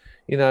that,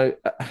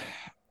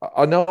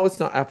 I know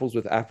it's not apples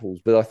with apples,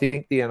 but I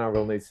think the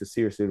NRL needs to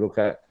seriously look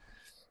at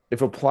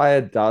if a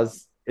player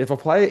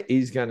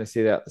is going to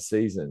sit out the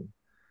season,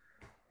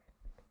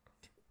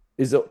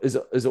 is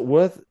it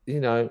worth,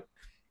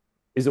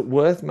 is it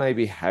worth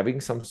maybe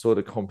having some sort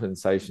of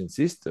compensation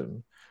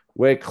system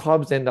where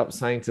clubs end up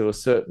saying to a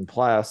certain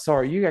player,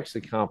 sorry, you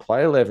actually can't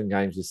play 11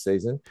 games this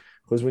season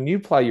because when you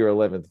play your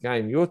 11th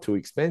game, you're too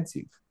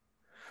expensive.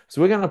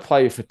 So we're going to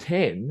play you for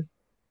 10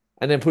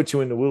 and then put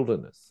you in the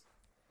wilderness,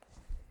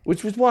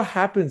 which was what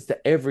happens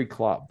to every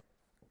club,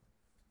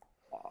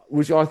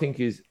 which I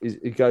think is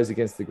it goes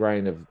against the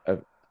grain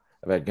of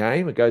our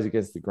game. It goes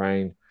against the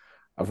grain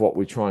of what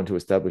we're trying to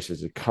establish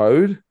as a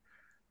code.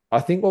 I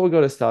think what we've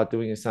got to start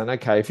doing is saying,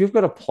 okay, if you've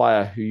got a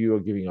player who you are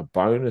giving a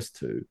bonus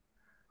to,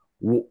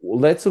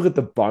 let's look at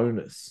the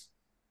bonus.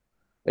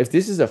 If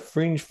this is a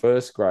fringe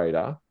first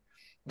grader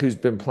who's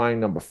been playing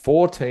number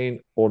 14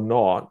 or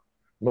not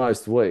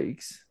most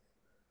weeks,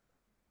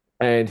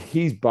 and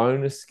his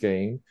bonus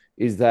scheme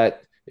is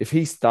that if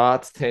he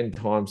starts 10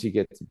 times, he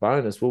gets a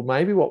bonus. Well,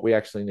 maybe what we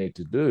actually need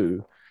to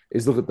do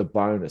is look at the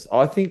bonus.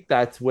 I think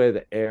that's where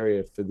the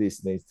area for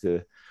this needs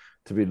to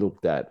be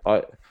looked at.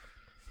 I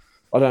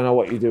don't know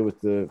what you do with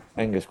the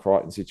Angus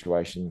Crichton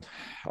situation.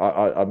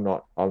 I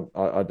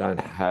don't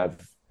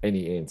have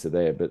any answer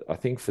there, but I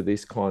think for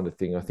this kind of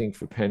thing, I think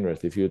for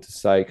Penrith, if you were to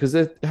say, because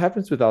it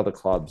happens with other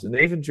clubs, and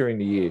even during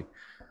the year,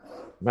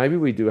 maybe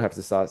we do have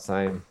to start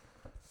saying,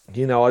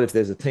 you know what, if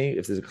there's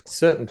a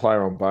certain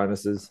player on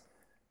bonuses,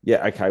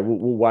 yeah, okay, we'll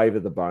waiver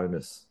the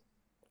bonus.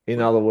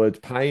 In other words,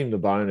 pay him the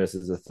bonus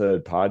as a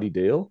third party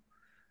deal,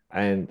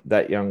 and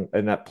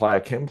that player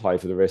can play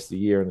for the rest of the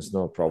year, and it's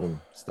not a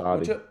problem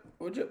starting.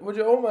 Would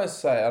you almost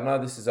say, I know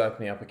this is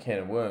opening up a can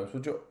of worms,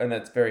 and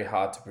it's very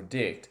hard to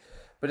predict,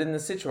 but in the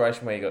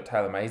situation where you got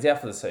Taylor May, he's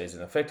out for the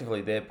season.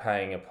 Effectively, they're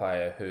paying a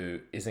player who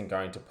isn't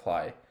going to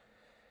play.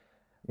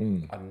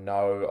 I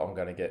know I'm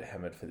going to get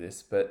hammered for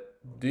this, but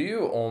do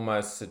you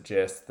almost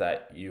suggest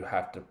that you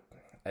have to,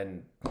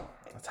 and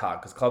it's hard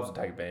because clubs will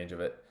take advantage of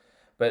it,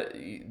 but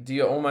do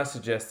you almost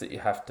suggest that you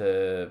have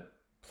to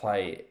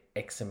play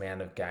X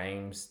amount of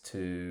games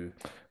to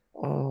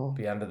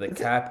be under the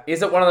cap?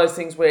 Is it one of those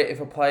things where if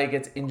a player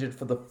gets injured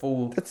for the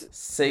full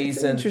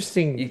season,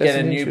 you get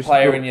a new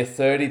player in your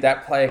 30,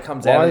 that player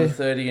comes out of the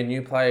 30, a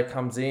new player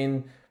comes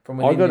in from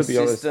within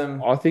your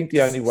system? Honest, I think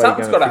the only way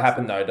something's got to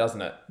happen though,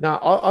 doesn't it?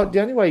 No, the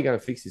only way you're going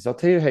to fix this, I'll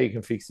tell you how you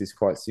can fix this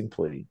quite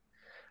simply.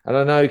 And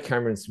I know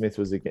Cameron Smith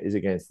is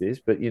against this,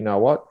 but you know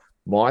what?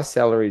 My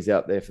salary's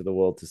out there for the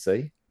world to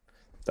see.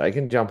 They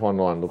can jump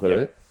online and look at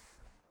it.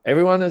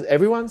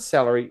 Everyone's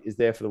salary is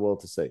there for the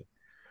world to see.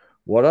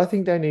 What I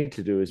think they need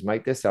to do is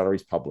make their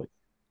salaries public.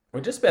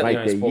 We're just about the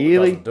only sport that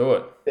doesn't do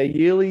it. Their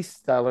yearly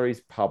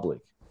salaries public.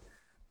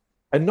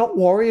 And not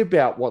worry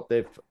about what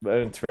they've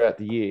earned throughout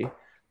the year,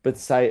 but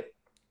say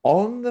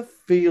on the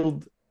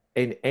field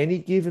in any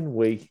given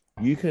week,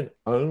 you can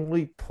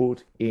only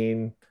put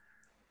in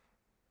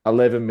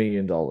 $11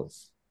 million.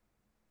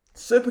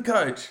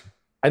 Supercoach.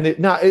 And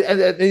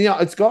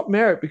it's got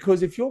merit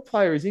because if your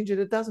player is injured,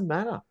 it doesn't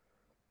matter.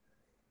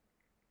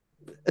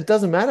 It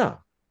doesn't matter.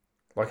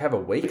 Like have a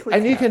weekly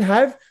and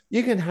cap.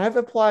 you can have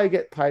a player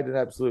get paid an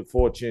absolute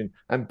fortune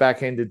and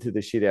back-ended to the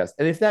shithouse.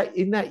 And if that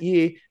in that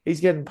year he's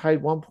getting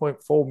paid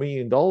 $1.4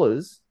 million,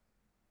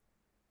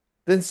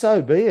 then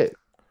so be it.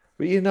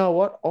 But you know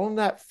what? On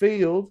that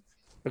field,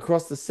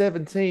 across the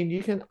 17,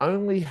 you can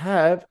only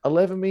have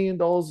 $11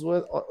 million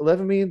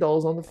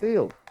on the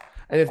field.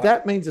 And if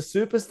that means a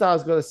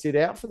superstar's got to sit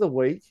out for the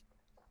week,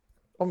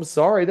 I'm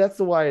sorry, that's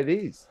the way it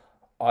is.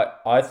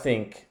 I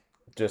think,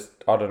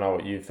 I don't know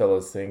what you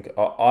fellas think.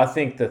 I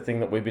think the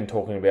thing that we've been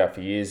talking about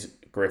for years,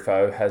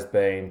 Griffo, has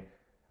been,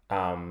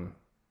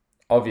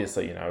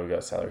 obviously, we've got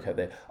a salary cut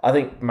there. I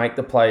think make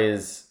the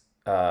players'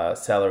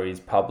 salaries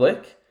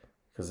public,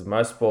 because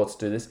most sports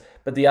do this.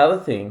 But the other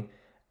thing,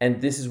 and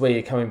this is where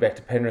you're coming back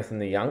to Penrith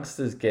and the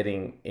youngsters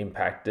getting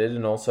impacted,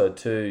 and also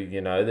too,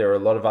 there are a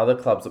lot of other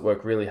clubs that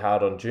work really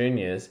hard on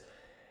juniors.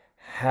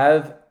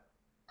 Have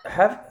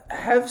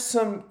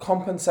some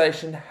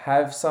compensation,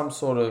 have some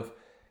sort of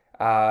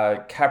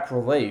cap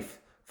relief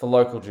for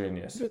local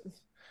juniors.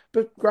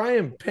 But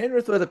Graham,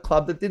 Penrith were the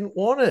club that didn't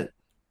want it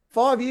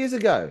 5 years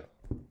ago.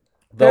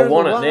 They'll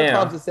want it now. One of the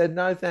clubs that said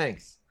no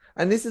thanks.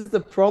 And this is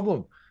the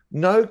problem.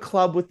 No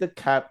club with the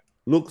cap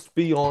looks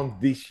beyond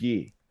this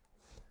year.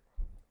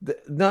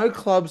 No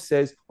club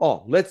says,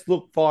 let's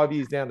look 5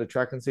 years down the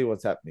track and see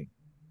what's happening.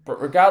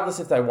 But regardless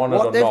if they want it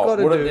or not,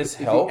 wouldn't this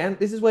help? And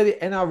this is where the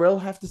NRL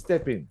have to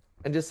step in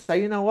and just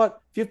say, you know what?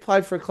 If you've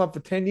played for a club for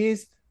 10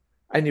 years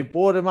and you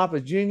brought them up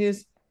as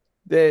juniors,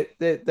 they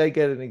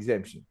get an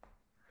exemption.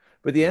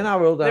 But the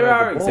NRL don't There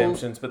have are the balls.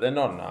 exemptions, but they're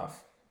not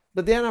enough.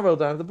 But the NRL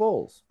don't have the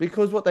balls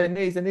because what they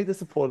need is they need the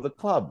support of the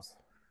clubs.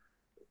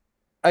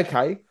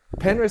 Okay,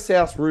 Penrith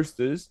South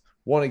Roosters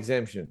want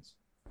exemptions.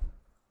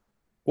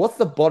 What's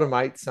the bottom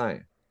 8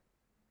 saying?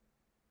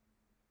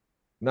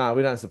 No,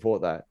 we don't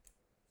support that.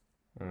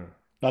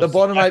 The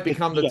bottom 8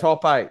 become the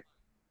top 8.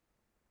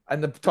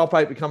 And the top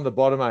 8 become the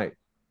bottom 8.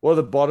 What are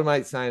the bottom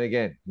 8 saying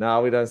again?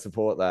 No, we don't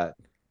support that.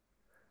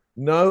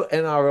 No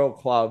NRL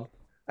club,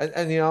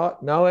 and no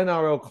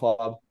NRL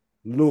club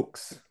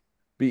looks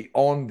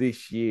beyond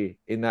this year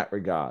in that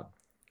regard.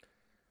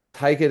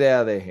 Take it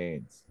out of their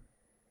hands.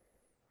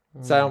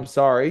 Say, I'm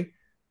sorry.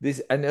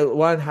 And it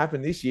won't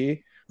happen this year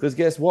because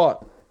guess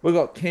what? We've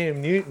got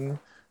Cam Newton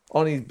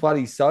on his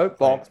bloody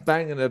soapbox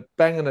banging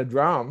a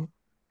drum.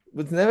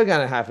 It's never going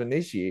to happen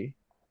this year.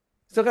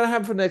 It's not going to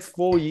happen for the next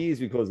 4 years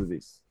because of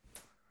this.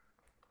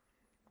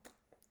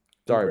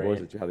 Sorry, boys,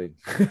 that you had in.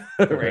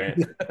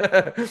 Rant.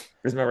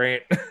 Here's my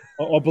rant.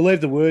 I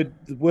believe the word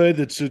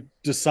that should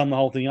just sum the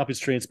whole thing up is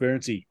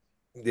transparency.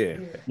 Yeah.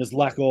 There's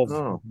lack of at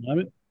the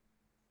moment.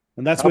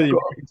 And that's where the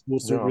Americans will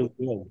suit really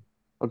well.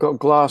 I've got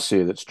glass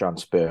here that's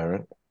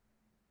transparent.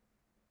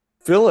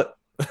 Fill it.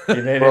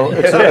 Well,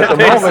 at the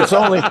moment, it's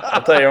only.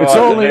 I'll tell you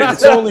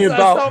It's only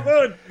about.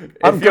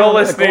 If you're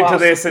listening to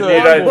this and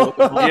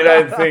you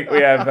don't think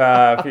we have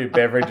a few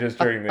beverages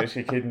during this,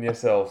 you're kidding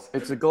yourselves.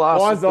 It's a glass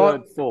of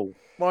third full.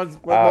 Mine's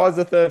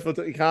a third full.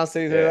 You can't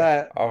see through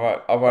that. I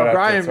might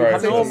have to throw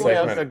it Normally in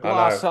I'm the a segment.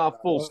 glass half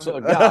full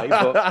sort of guy,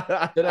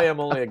 but today I'm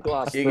only a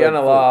glass. You're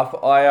gonna laugh.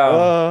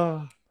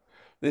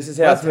 This is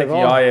how Let's move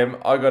techie on. I am.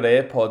 I got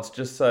AirPods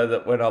just so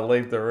that when I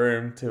leave the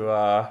room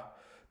to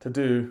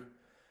do,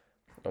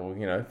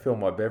 fill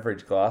my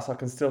beverage glass, I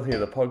can still hear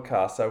the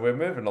podcast. So we're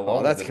moving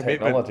along with the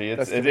technology.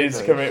 It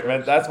is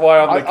commitment. That's why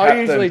I'm the captain. I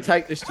usually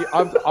take this.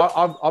 I'm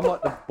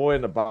like the boy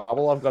in the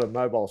bubble. I've got a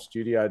mobile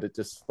studio that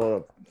just sort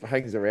of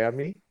hangs around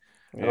me.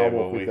 And I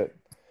walk with it.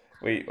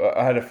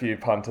 I had a few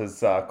punters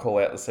call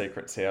out the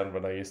secret sound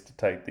when I used to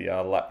take the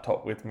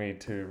laptop with me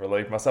to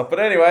relieve myself. But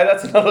anyway,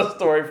 that's another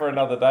story for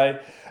another day.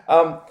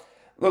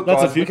 Look,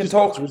 That's guys, a future we can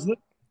talk. sponsor, isn't it?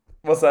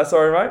 What's that?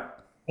 Sorry, mate.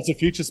 That's a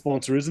future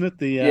sponsor, isn't it?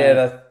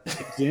 Yeah,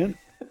 Dan?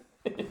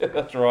 yeah,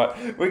 that's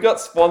right. We got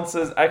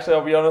sponsors. Actually,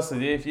 I'll be honest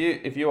with you.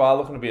 If you are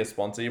looking to be a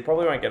sponsor, you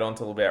probably won't get on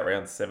till about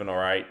round 7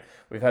 or 8.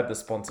 We've had the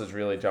sponsors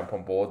really jump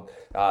on board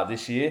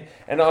this year.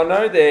 And I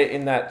know there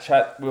in that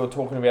chat we were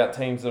talking about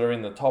teams that are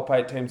in the top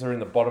 8, teams that are in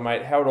the bottom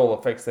 8, how it all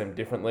affects them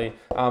differently.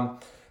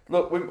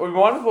 Look, we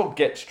might as well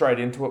get straight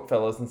into it,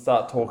 fellas, and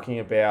start talking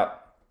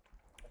about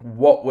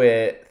what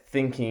we're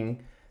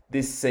thinking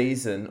this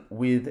season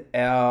with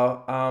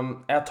our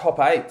top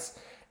 8s.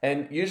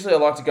 And usually I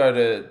like to go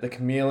to the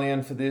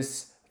Chameleon for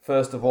this.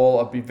 First of all,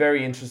 I'd be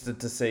very interested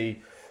to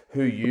see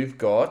who you've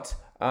got.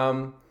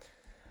 I'd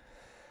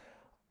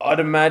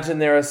imagine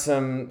there's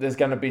going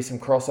to be some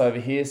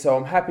crossover here. So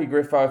I'm happy,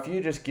 Griffo, if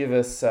you just give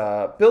us,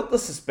 build the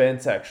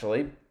suspense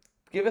actually.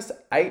 Give us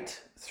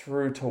 8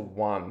 through to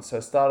 1.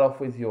 So start off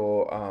with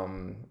your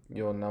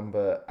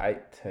number 8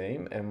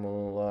 team, and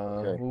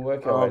we'll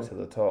work our way to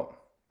the top.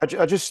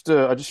 I just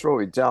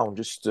wrote it down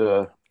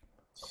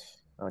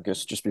I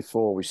guess just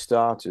before we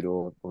started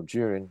or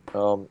during.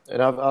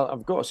 And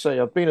I've got to say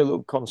I've been a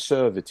little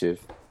conservative.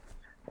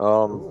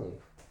 I'm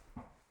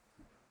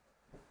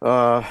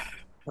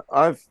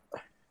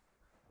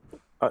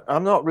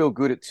not real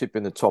good at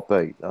tipping the top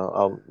 8.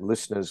 Our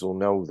listeners will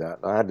know that.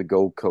 I had the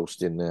Gold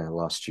Coast in there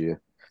last year.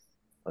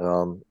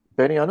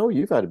 Benny, I know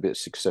you've had a bit of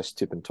success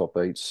tipping top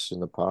 8s in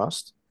the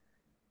past.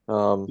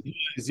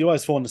 You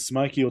always find a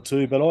smoky or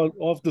two, but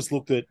I've just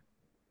looked at.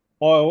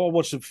 I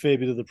watched a fair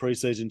bit of the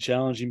preseason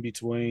challenge in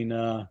between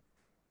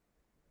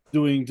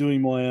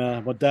doing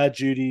my dad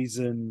duties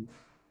and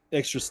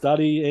extra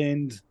study,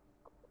 and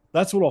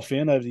that's what I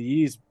found over the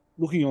years.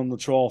 Looking on the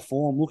trial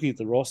form, looking at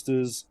the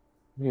rosters.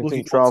 You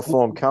think trial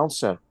form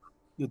counts then?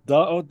 It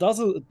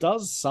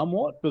does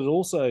somewhat, but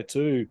also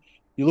too,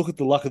 you look at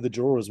the luck of the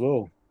draw as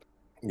well.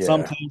 Yeah.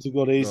 Some teams have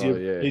got easier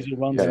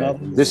runs than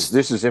others.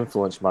 This has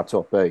influenced my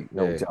top 8,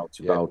 no doubt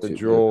about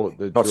it.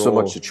 Not so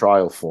much the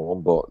trial form,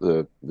 but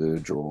the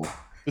draw.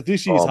 But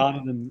this year's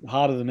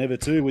harder than ever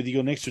too, with you got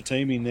an extra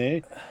team in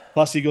there,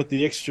 plus you got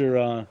the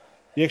extra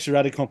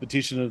added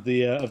competition of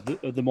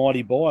the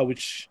mighty bye,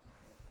 which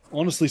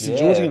honestly St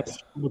George are going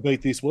to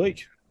beat this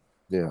week.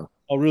 Yeah,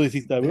 I really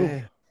think they will.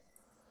 Yeah.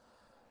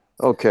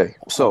 Okay,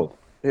 so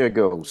here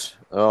goes.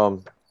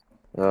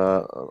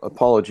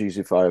 Apologies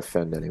if I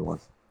offend anyone.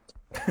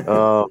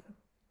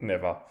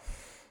 Never.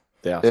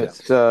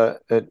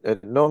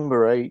 At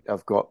number 8,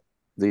 I've got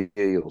the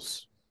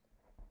Eels.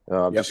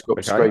 I've just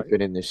got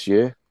scraping in this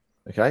year.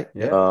 Okay.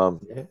 Yeah.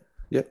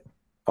 Yep.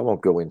 I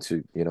won't go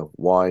into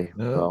why.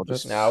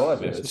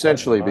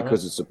 Essentially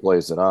because it's the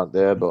players that aren't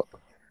there. But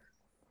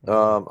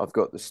I've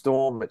got the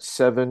Storm at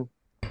 7.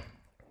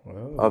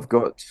 Whoa. I've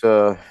got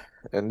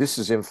and this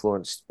is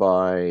influenced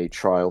by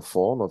trial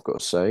form, I've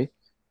got to say.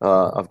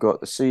 I've got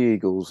the Sea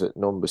Eagles at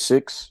number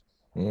 6.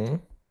 Mm-hmm.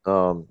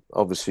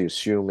 Obviously,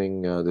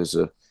 assuming there's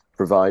a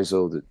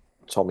proviso that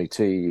Tommy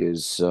T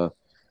is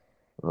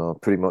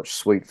pretty much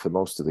sweet for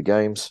most of the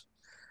games.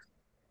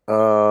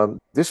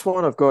 This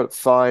one I've got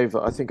 5.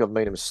 I think I've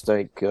made a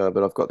mistake,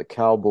 but I've got the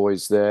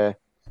Cowboys there.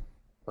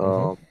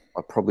 I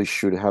probably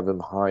should have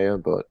them higher,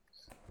 but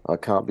I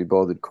can't be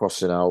bothered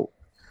crossing out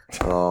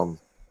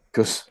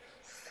because,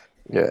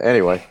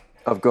 Anyway,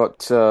 I've got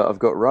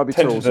Rabbitohs.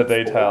 Attention to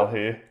detail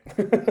here.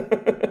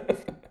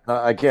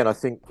 Again, I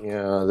think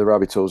the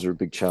Rabbitohs are a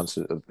big chance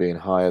of being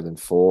higher than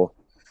 4.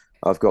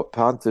 I've got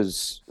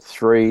Panthers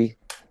 3.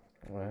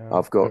 Wow.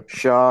 I've got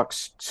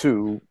Sharks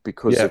 2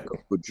 because they've got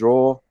a good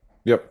draw.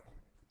 Yep.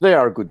 They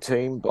are a good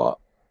team, but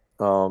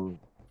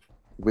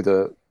with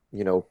a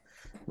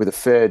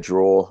fair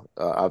draw,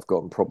 I've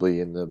got them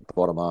probably in the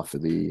bottom half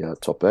of the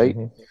top 8.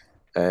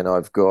 And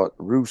I've got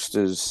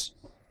Roosters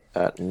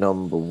at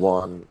number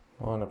 1.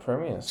 On a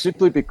Premiers.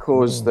 Simply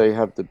because they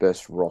have the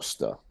best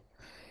roster.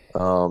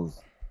 But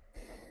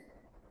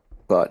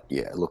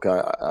yeah, look,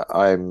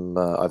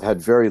 I've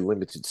had very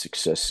limited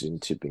success in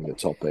tipping the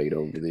top 8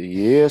 over the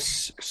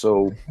years,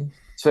 so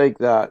take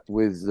that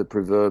with the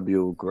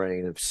proverbial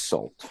grain of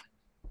salt.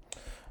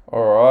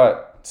 All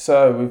right,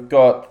 So we've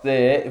got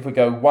there, if we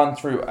go 1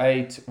 through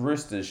 8,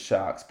 Roosters,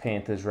 Sharks,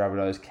 Panthers,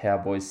 Rabbitohs,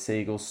 Cowboys,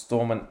 Seagulls,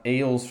 Storm and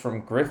Eels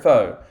from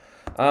Griffo.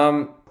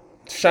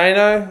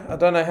 Shano, I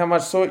don't know how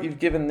much thought you've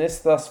given this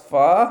thus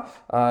far.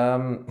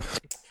 My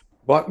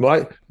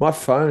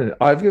phone,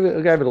 I gave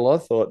it a lot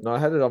of thought, and I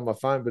had it on my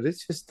phone, but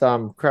it's just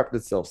crapped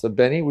itself. So,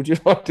 Benny, would you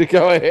like to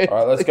go ahead? All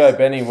right, let's go,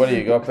 Benny. What do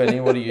you got, Benny?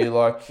 What do you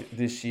like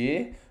this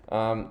year?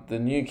 The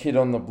new kid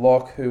on the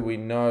block who we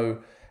know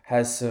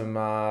has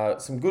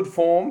some good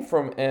form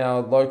from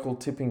our local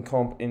tipping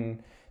comp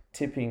in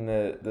tipping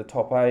the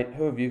top 8.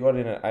 Who have you got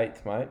in at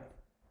 8th, mate?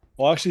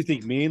 I actually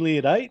think Manly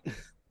at 8.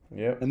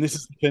 Yep. And this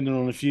is dependent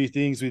on a few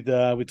things with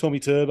Tommy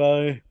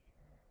Turbo,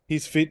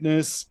 his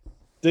fitness,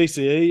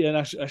 DCE, and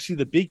actually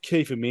the big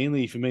key for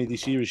Manly for me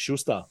this year is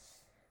Schuster.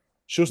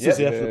 Schuster's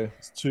out for the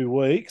next 2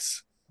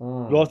 weeks.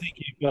 But I think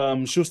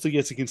if Schuster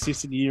gets a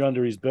consistent year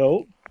under his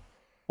belt,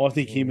 I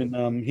think him and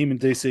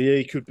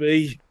DCE could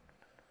be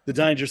the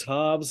dangerous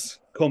halves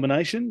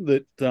combination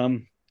that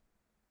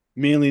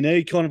Manly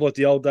need, kind of like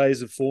the old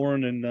days of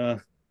Foran and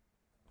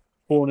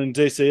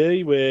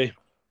DCE, where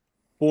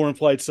Foran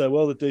played so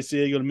well that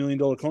DCE got $1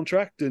 million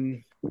contract,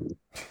 and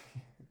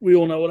we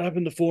all know what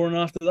happened to Foran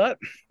after that.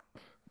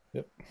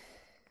 Yep.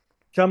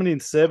 Coming in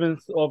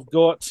 7th,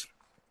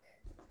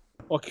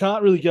 I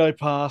can't really go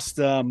past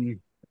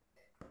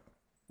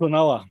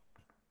Cronulla.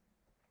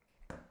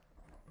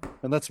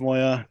 And that's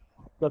my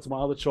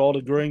other child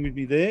agreeing with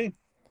me there.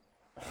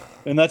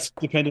 And that's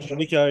dependent on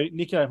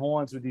Nico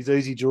Hines with his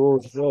easy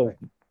draws as well.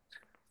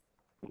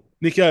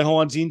 Nico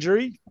Hines'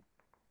 injury,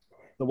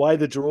 the way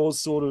the draws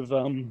sort of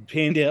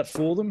panned out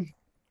for them.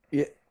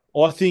 Yeah,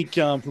 I think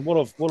from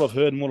what I've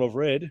heard and what I've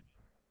read,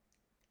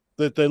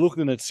 that they're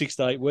looking at 6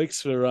 to 8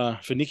 weeks for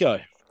Nico.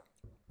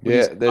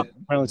 Yeah,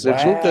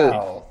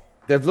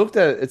 they've looked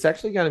at it. It's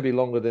actually going to be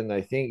longer than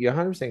they think. You're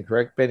 100%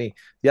 correct, Benny.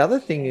 The other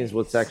thing is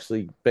what's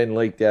actually been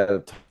leaked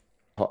out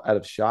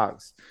of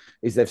Sharks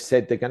is they've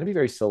said they're going to be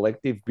very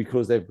selective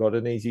because they've got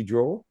an easy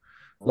draw.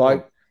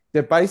 Like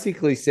they've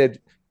basically said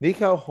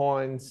Nico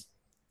Hines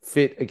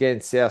fit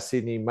against South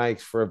Sydney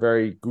makes for a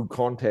very good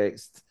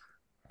context,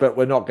 but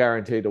we're not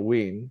guaranteed to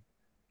win.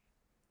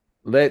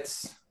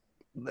 Let's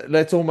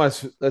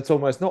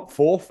almost not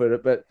forfeit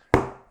it, but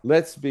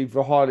let's be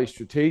highly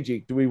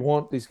strategic. Do we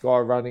want this guy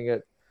running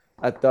it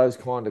at those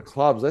kind of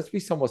clubs? Let's be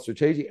somewhat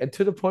strategic, and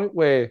to the point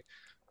where,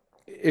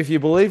 if you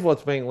believe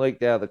what's being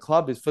leaked out of the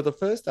club, is for the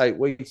first 8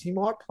 weeks he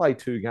might play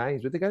 2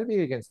 games, but they're going to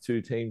be against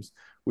 2 teams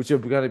which are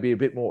going to be a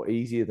bit more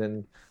easier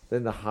than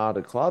the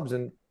harder clubs,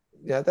 and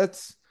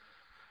that's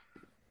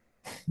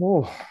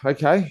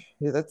okay.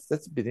 Yeah,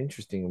 that's a bit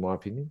interesting in my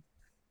opinion.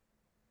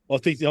 I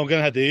think I'm going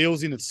to have the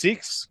Eels in at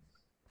 6.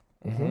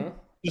 Mm-hmm.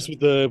 Just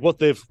with what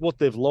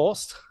they've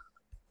lost.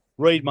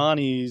 Reid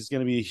Marnie is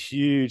going to be a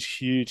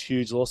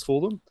huge loss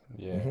for them.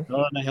 Yeah. I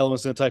don't know how long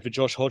it's going to take for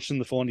Josh Hodgson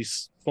to find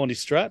his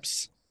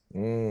straps.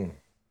 Mm.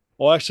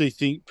 I actually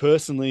think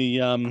personally,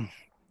 I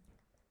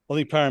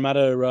think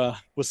Parramatta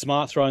was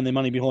smart throwing their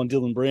money behind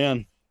Dylan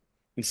Brown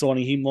and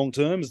signing him long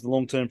term as the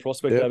long term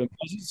prospect over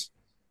Moses.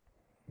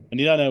 And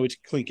you don't know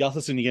which Clint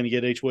Gutherson you're going to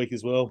get each week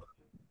as well.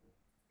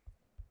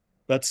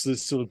 That's the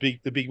sort of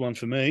the big one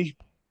for me.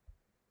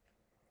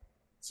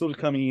 Sort of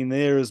coming in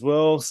there as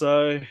well.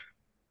 So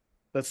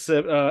that's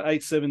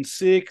 8, 7,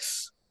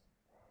 6,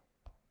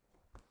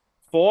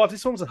 5.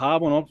 This one's a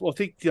hard one. I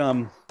think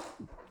the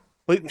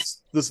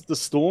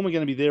Storm are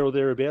going to be there or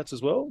thereabouts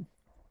as well.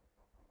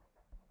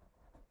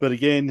 But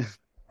again,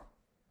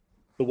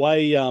 the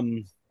way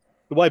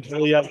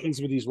Brilliant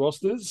is with his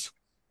rosters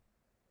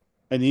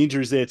and the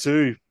injuries there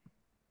too.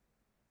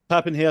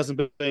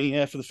 Pappenhausen being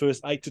out for the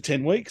first 8 to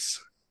 10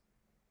 weeks.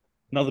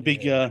 Another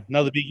big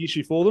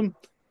issue for them.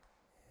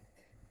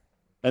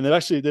 And they've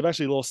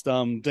actually lost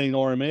Dean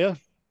Oromia,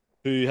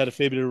 who had a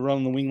fair bit of a run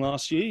on the wing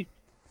last year.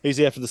 He's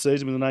out for the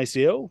season with an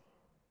ACL.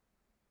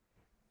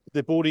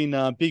 They brought in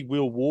Big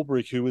Will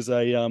Warbrick, who was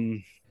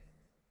a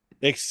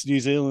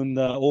ex-New Zealand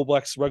All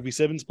Blacks Rugby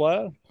Sevens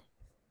player,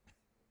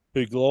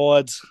 who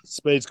glides,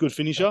 speed's good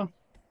finisher.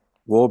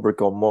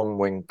 Warbrick on one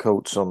wing,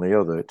 Coates on the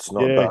other. It's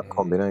not a bad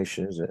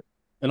combination, is it?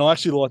 And I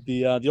actually like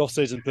the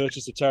off-season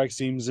purchase of Tarek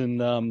Sims and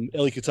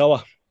Eli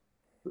Katoa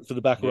for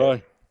the back row,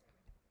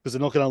 because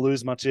they're not going to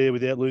lose much air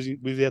without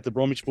the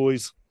Bromwich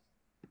boys.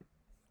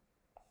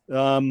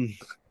 Coming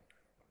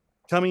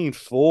in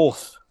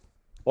 4th,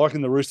 I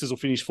reckon the Roosters will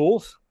finish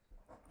 4th.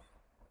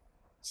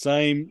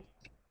 Same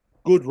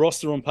good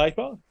roster on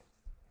paper.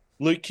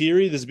 Luke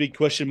Keary, there's a big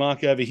question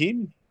mark over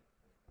him,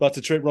 but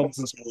to Trent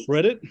Robinson's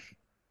credit,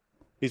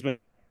 he's been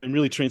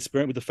really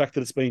transparent with the fact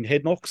that it's been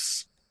head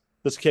knocks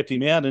that's kept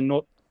him out and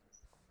not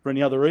for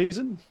any other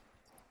reason.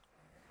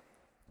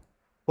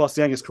 Plus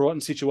the Angus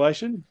Crichton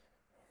situation.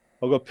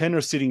 I've got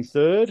Penrith sitting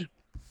 3rd.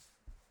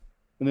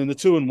 And then the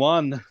 2 and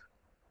 1,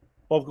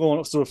 I've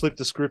gone sort of flipped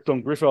the script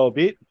on Griffo a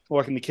bit. I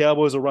reckon the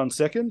Cowboys will run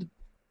 2nd.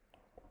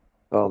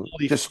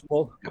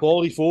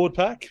 Quality forward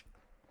pack.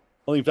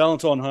 I think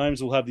Valentine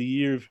Holmes will have the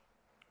year of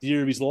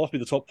his life, be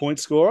the top point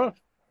scorer.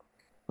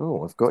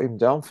 Oh, I've got him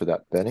down for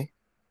that, Benny.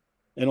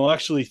 and I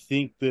actually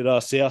think that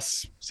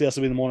South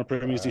will be the minor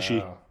premiers this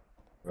year.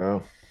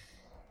 Well,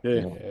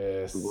 Yeah.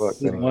 Yes. Good work,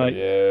 then. Mate.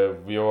 Yeah,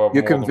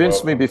 you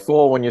convinced me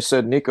before when you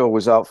said Nico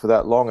was out for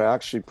that long. I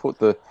actually put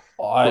the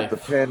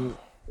pen,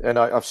 and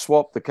I've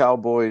swapped the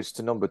Cowboys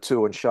to number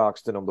 2 and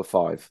Sharks to number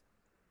 5.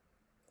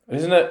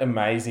 Isn't it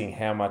amazing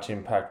how much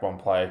impact one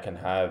player can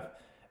have?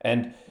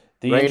 And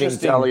the Reigning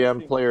interesting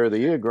Dally-M Player of the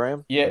Year,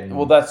 Graham. Yeah,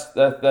 well,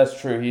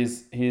 that's true.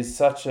 He's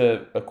such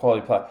a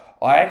quality player.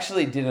 I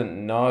actually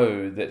didn't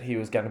know that he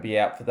was going to be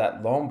out for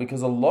that long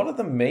because a lot of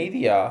the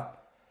media,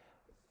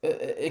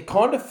 it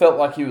kind of felt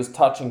like he was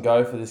touch and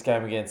go for this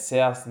game against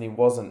South and he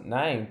wasn't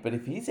named. But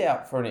if he's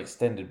out for an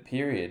extended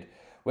period,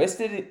 we're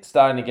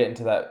starting to get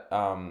into that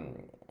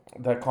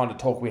that kind of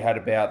talk we had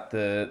about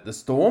the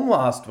Storm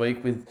last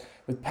week with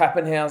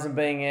Pappenhausen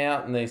being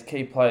out and these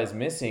key players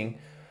missing.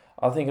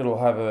 I think it'll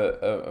have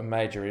a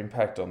major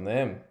impact on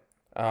them.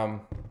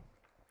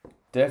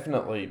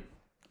 Definitely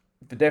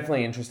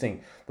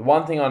interesting. The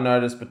one thing I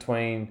noticed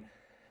between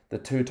the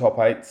 2 top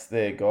 8s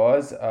there,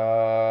 guys,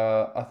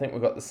 I think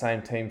we've got the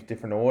same teams,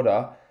 different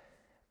order,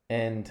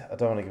 and I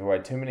don't want to give away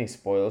too many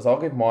spoilers. I'll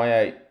give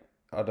my 8.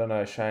 I don't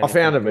know, Shane. I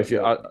found them. I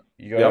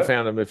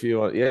found them. If you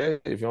want,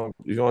 if you want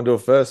to do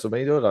it first, or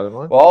me do it, I don't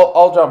mind. Well,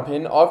 I'll jump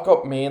in. I've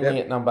got Manly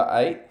at number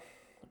 8.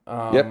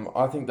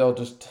 I think they'll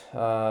just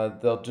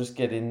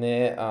get in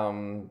there,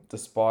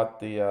 despite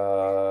the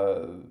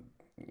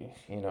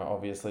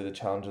obviously the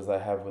challenges they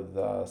have with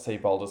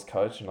Seabold as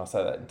coach, and I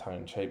say that in tongue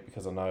in cheek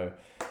because I know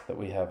that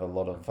we have a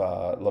lot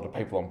of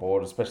people on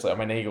board, especially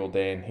Eagle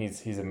Dan.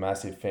 He's a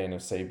massive fan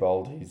of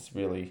Seabold. He's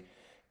really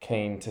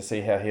keen to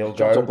see how he'll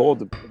go. On board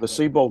the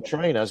Seabold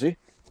train, has he?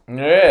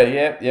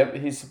 Yeah.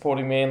 He's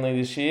supporting Manly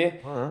this year.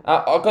 Right.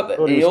 I've got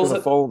the Eels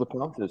at follow the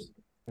Panthers.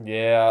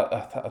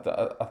 Yeah,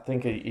 I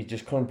think he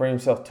just couldn't bring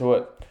himself to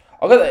it.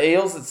 I've got the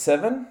Eels at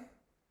 7.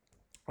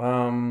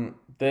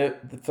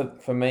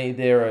 For me,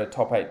 they're a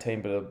top 8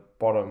 team, but a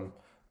bottom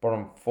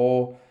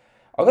 4.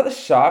 I've got the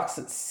Sharks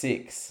at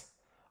 6.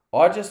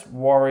 I just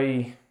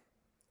worry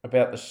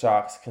about the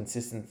Sharks'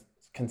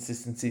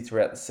 consistency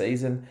throughout the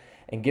season,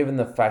 and given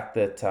the fact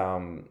that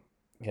I've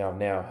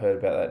now heard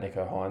about that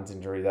Nico Hines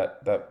injury,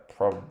 that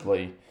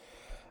probably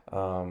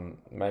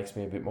makes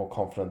me a bit more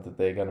confident that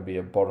they're going to be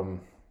a bottom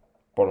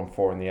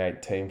 4 in the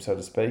 8 team, so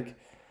to speak.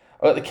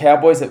 I've got the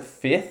Cowboys at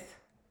 5th.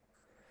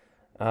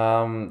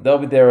 They'll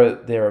be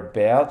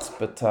thereabouts,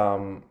 but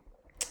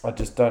I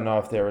just don't know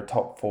if they're a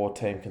top 4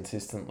 team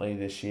consistently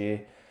this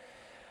year.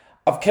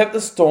 I've kept the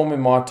Storm in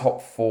my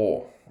top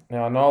 4.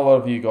 Now I know a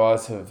lot of you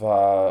guys have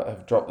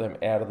dropped them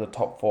out of the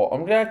top 4.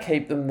 I'm going to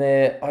keep them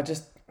there. I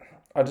just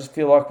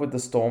feel like with the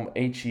Storm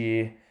each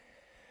year,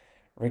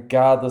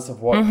 regardless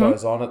of what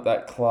goes on at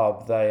that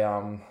club,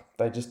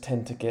 they just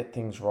tend to get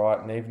things right.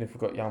 And even if we've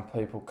got young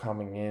people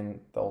coming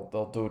in,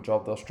 they'll do a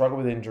job. They'll struggle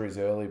with injuries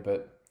early,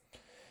 but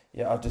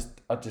yeah, I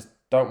just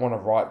don't want to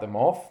write them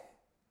off.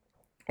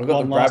 I've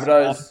got the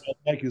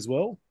Rabbitohs as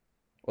well.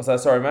 What's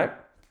that? Sorry, mate.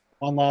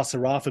 One last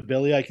hurrah for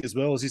Bellyache as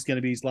well. Is this going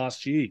to be his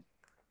last year?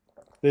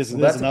 There's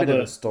that's another a bit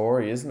of a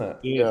story, isn't it?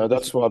 Yeah,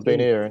 that's what I've been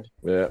hearing.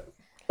 Yeah.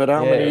 But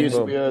how many years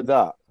have we heard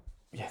that?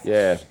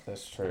 Yeah,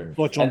 that's true.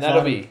 And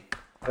that'll be...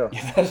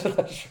 Yeah, that's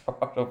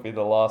right. It'll be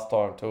the last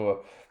time tour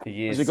for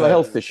years. Has he got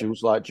health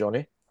issues like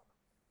Johnny?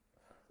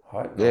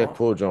 Yeah,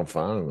 poor John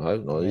Farnham. I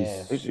hope not.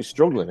 He's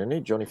struggling, isn't he,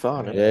 Johnny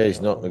Farnham? Yeah,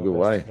 he's not in a good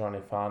way. Johnny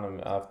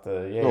Farnham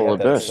after all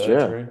the best,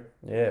 surgery.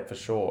 Yeah, for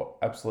sure.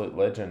 Absolute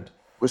legend.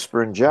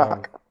 Whispering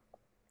Jack.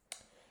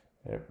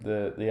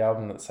 The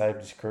album that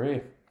saved his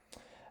career.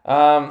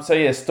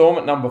 Storm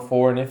at number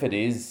 4, and if it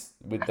is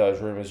with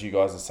those rumours you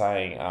guys are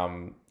saying,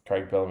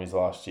 Craig Bellamy's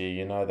last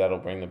year, that'll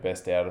bring the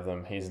best out of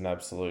them. He's an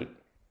absolute...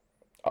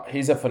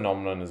 he's a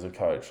phenomenon as a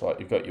coach. Like,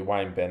 you've got your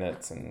Wayne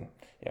Bennett's, and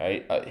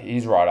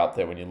he's right up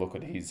there when you look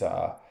at his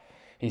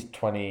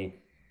 20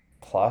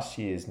 plus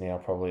years now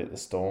probably at the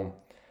Storm.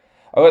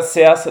 I've got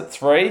South at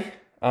 3.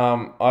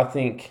 I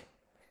think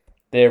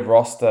their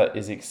roster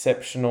is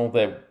exceptional.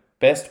 Their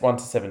best 1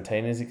 to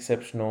 17 is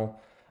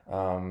exceptional.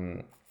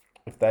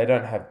 If they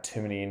don't have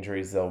too many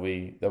injuries, they'll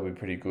be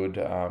pretty good.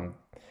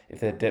 If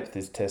their depth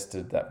is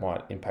tested, that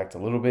might impact a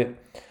little bit.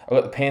 I've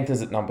got the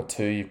Panthers at number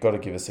 2. You've got to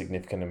give a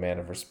significant amount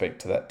of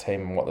respect to that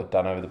team and what they've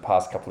done over the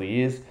past couple of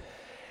years.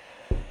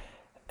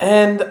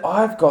 And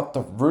I've got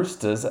the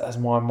Roosters as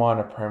my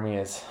minor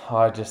premiers.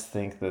 I just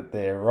think that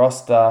their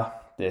roster,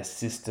 their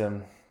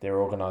system,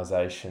 their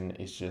organisation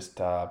is just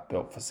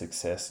built for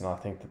success. And I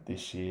think that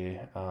this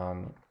year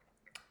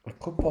it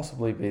could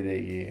possibly be their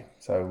year.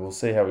 So we'll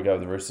see how we go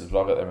with the Roosters,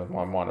 but I've got them as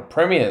my minor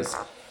premiers.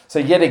 So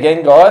yet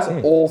again, guys,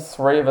 all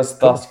 3 of us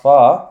thus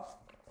far,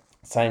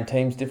 same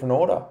teams, different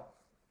order.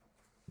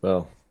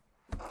 Well,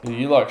 who do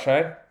you like,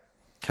 Shane?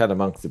 Cat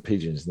amongst the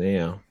pigeons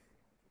now.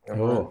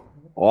 Oh.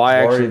 I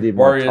actually did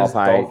my top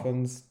 8.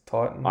 Dolphins,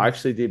 Titans. I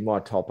actually did my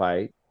top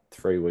 8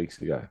 3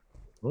 weeks ago.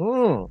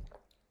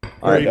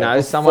 I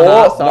know someone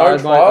asked. No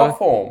trial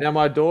form. Now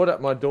my daughter,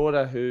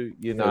 who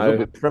a little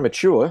bit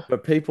premature,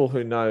 but people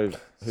who know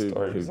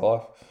story of his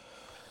life.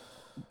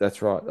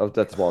 That's right.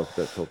 That's why I was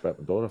about to talk about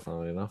my daughter.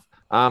 Funnily enough,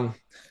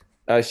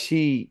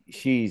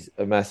 She's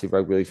a massive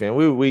rugby league fan.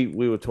 We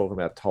were talking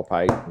about top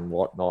 8 and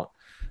whatnot.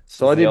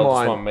 So I the did eldest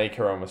mine. one,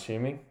 Mika, I'm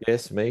assuming.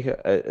 Yes, Mika.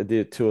 I did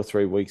it 2 or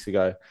 3 weeks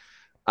ago.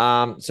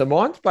 So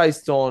mine's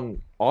based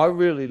on. I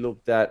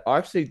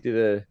actually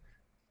did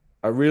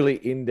a really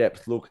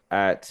in-depth look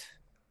at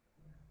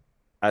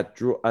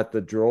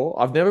the draw.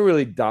 I've never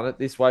really done it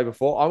this way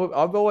before.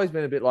 I've always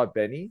been a bit like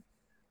Benny.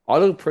 I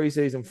look at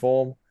preseason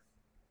form,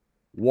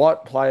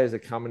 what players are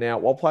coming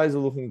out, what players are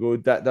looking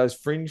good. That those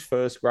fringe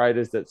first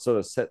graders that sort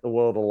of set the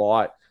world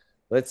alight.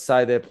 Let's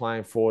say they're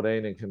playing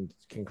 14 and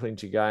can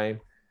clinch a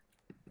game.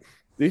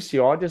 This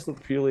year, I just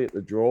looked purely at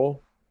the draw.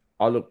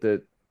 I looked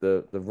at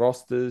the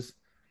rosters.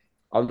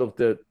 I looked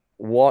at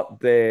what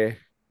they're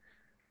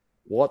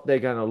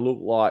going to look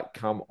like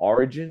come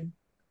Origin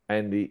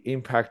and the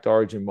impact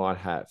Origin might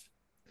have.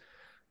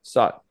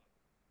 So,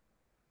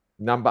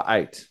 number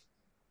 8,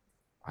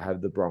 I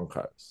have the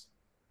Broncos.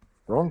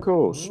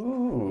 Broncos.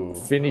 Ooh.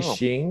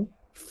 Finishing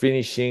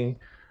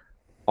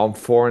on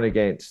for and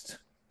against.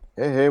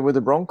 Hey, with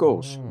the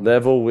Broncos.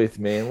 Level with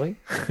Manly.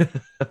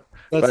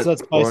 That's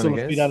based on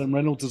a fit Adam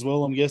Reynolds as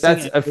well, I'm guessing.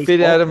 That's a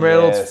fit Adam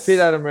Reynolds. Yes. Fit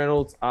Adam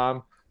Reynolds.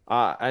 And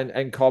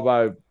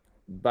Cobbo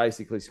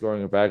basically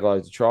scoring a bag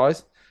loads of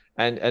tries.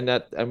 And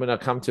when I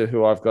come to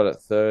who I've got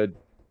at third,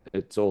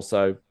 it's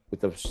also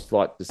with a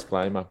slight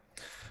disclaimer.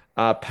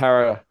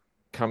 Para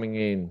coming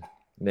in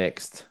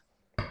next.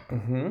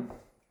 Mm-hmm.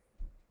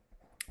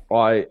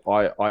 I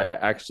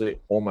actually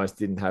almost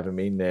didn't have him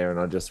in there, and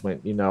I just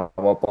went,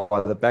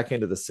 by the back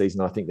end of the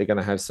season, I think they're going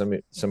to have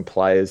some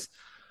players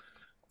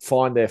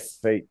find their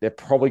feet. They're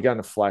probably going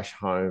to flash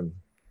home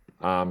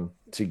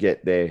to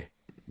get there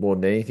more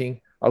than anything.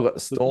 I've got the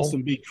Storm.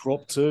 Some big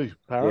crop too,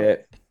 Para.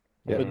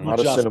 Yeah. But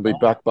Madison will be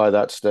back by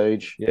that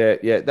stage.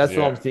 Yeah. That's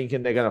what I'm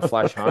thinking. They're going to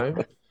flash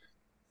home.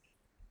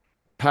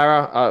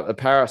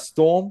 Para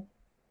Storm.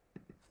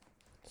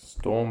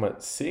 Storm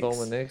at 6.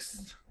 Storm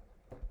next.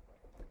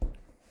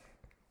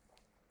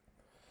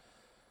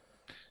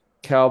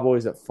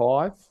 Cowboys at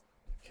 5.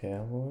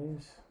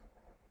 Cowboys.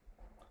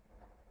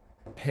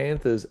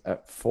 Panthers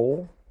at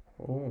 4.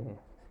 Ooh.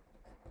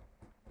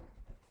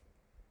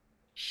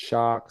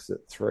 Sharks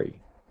at 3.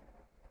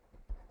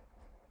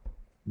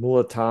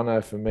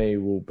 Mulatano for me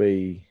will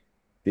be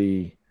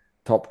the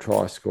top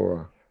try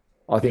scorer.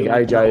 I think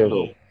AJ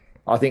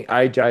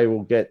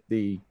will get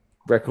the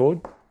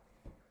record.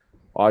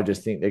 I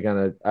just think they're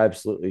going to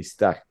absolutely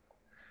stack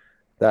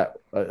that.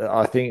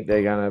 I think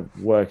they're going to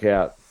work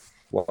out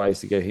ways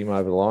to get him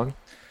over the line.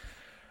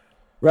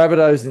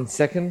 Rabbitohs in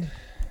second.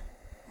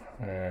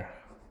 Yeah.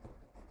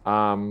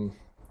 I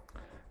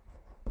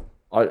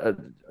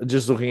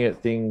just looking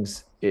at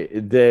things.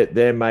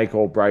 Their make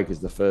or break is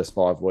the first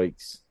 5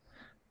 weeks,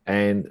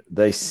 and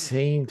they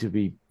seem to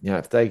be.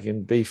 If they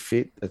can be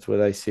fit, that's where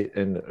they sit.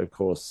 And of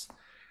course,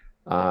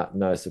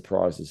 no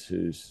surprises.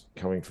 Who's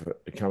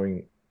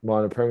coming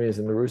minor premiers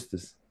and the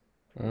Roosters.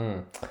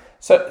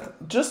 So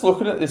just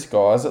looking at this,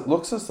 guys, it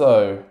looks as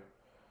though,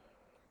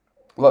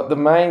 like, the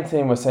main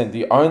thing we're saying,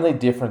 the only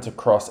difference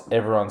across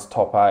everyone's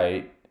top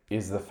 8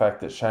 is the fact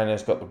that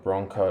Shana's got the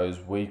Broncos,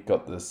 we've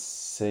got the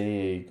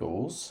Sea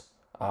Eagles.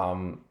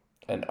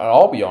 And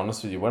I'll be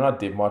honest with you, when I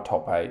did my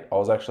top 8, I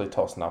was actually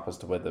tossing up as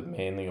to whether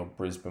Manly or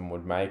Brisbane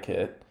would make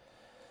it.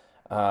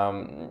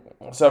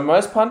 So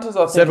most punters,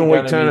 I think,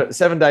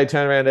 7-day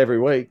turnaround every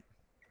week.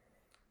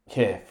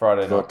 Yeah,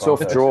 Friday night.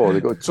 Tough draw. They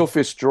got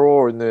toughest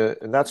draw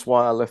and that's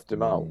why I left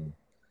them out.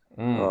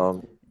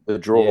 The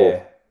draw.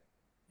 Yeah.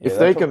 If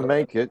they can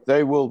make it,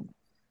 they will.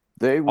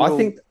 I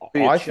think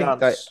they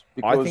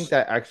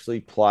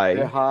actually play.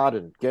 They're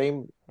hardened.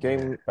 Game.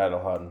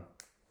 Battle hardened.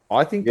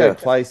 I think they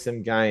play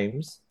some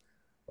games.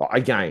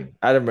 Again,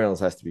 Adam Reynolds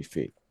has to be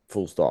fit.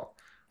 Full stop.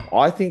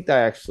 I think they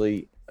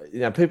actually.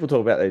 People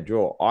talk about their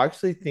draw. I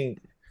actually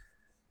think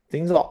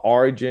things like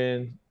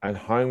Origin and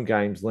home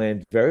games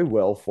land very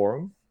well for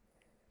them.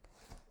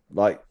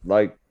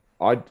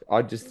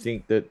 I just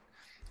think that,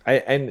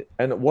 and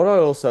what I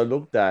also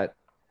looked at,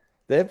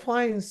 they're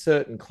playing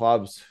certain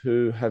clubs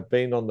who have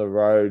been on the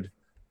road,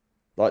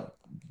 like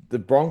the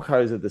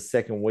Broncos are the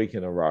second week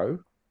in a row.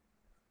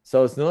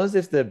 So it's not as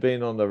if they've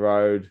been on the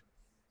road.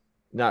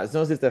 No, it's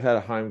not as if they've had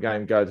a home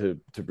game go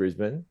to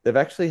Brisbane. They've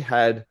actually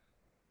had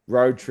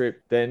road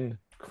trip, then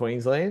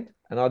Queensland.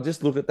 And I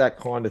just look at that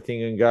kind of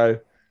thing and go,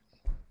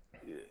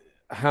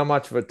 how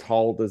much of a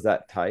toll does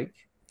that take?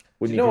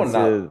 When you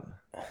consider...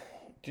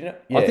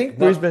 I think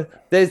Brisbane,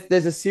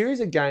 there's a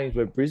series of games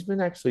where Brisbane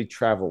actually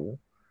travel.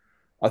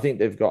 I think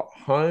they've got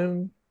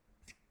home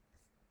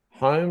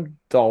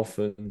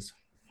Dolphins,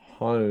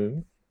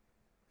 home,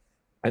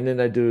 and then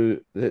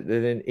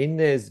then in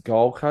there's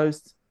Gold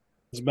Coast,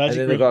 and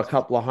then they've got a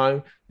couple of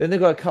home. Then they've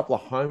got a couple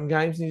of home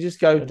games, and you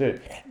just go, these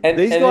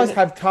guys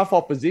have tough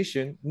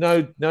opposition,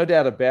 no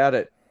doubt about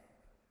it.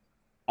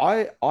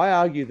 I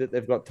argue that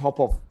they've got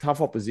tough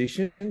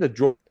opposition. The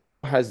draw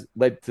has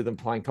led to them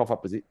playing tough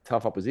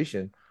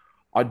opposition.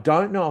 I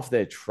don't know if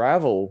their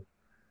travel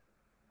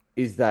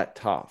is that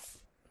tough.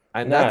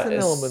 And that's an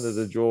element of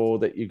the draw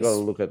that you've got to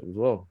look at as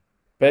well.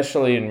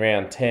 especially in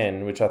round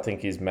 10, which I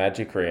think is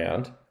Magic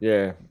Round,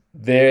 Yeah.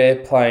 they're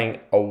playing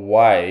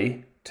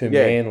away to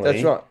Manly.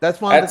 That's right. That's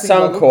one of at the things I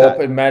looked Suncorp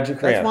at. in Magic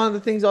That's Round. one of the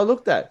things I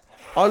looked at.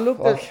 I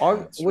looked at. I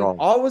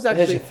was There's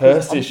actually your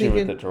first I'm issue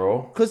thinking, with the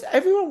draw. because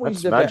everyone That's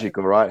was about magic,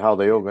 all right, how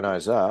they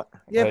organise that.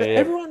 Yeah, Oh, but yeah.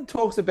 everyone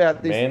talks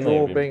about this Manly draw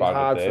have been being buggered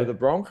hard there. for the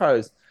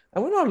Broncos.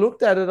 And when I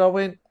looked at it, I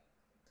went,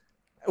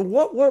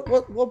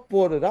 what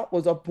brought it up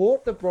was I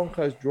brought the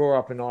Broncos draw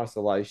up in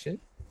isolation.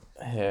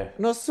 Yeah.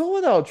 And I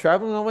saw they were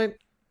traveling. And I went,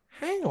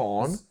 hang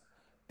on.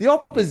 The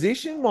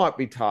opposition might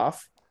be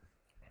tough,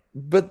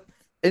 but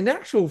in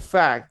actual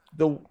fact,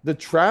 the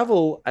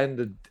travel and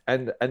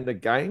the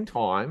game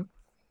time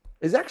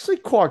is actually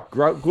quite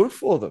good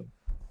for them.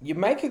 You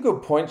make a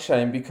good point,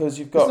 Shane, because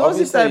you've got It's not as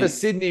if they have a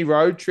obviously Sydney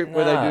road trip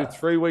where they Nah. do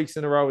 3 weeks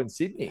in a row in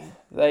Sydney.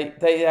 they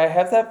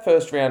have that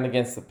first round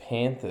against the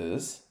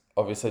Panthers,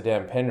 obviously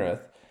down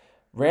Penrith.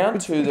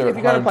 Round 2, they're If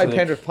at you're going home to play to the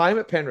Penrith, play them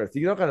at Penrith.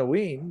 You're not going to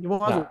win. You might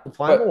as No, well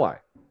play them but- away.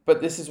 But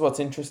this is what's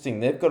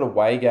interesting. They've got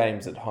away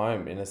games at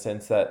home in a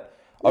sense that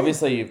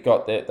obviously you've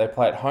got they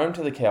play at home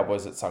to the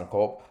Cowboys at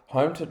Suncorp,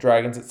 home to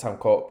Dragons at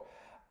Suncorp,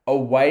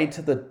 away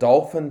to the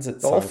Dolphins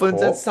at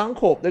Dolphins Suncorp. at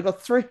Suncorp. They've got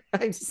 3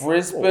 games. at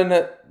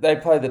Brisbane, they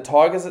play the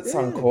Tigers at Yeah.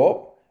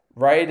 Suncorp,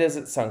 Raiders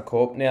at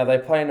Suncorp. Now they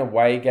play an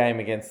away game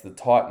against the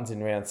Titans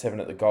in round 7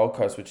 at the Gold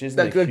Coast, which isn't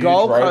The a huge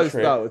Gold road Coast,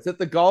 trip. though. It's at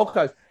the Gold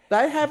Coast.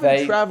 They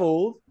haven't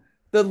travelled.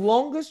 The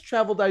longest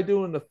travel they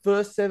do in the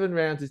first 7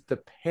 rounds is to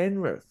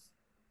Penrith.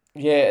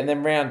 Yeah, and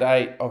then round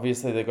 8,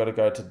 obviously they've got to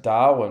go to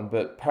Darwin,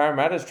 but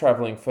Parramatta's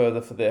travelling further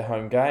for their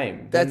home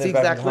game. Then That's they're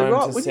back exactly home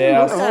right. to When you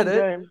South. look at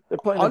it, They're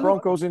playing I the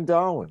look- Broncos in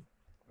Darwin.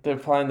 They're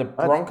playing the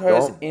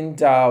Broncos dumb. in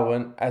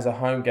Darwin as a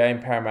home game,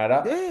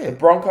 Parramatta. Yeah. The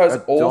Broncos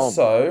That's dumb.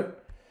 also,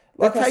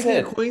 like they're I taking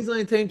said, a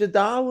Queensland team to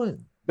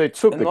Darwin. They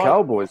took And the like-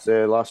 Cowboys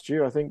there last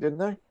year, I think, didn't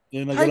they?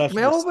 Yeah, no, Take They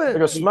Melbourne.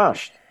 got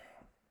smashed.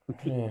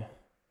 yeah,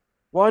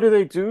 Why do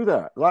they do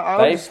that? Like, I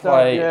they understand,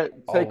 play yeah,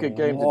 take a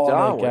game to lot of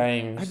Darwin.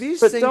 games. Have you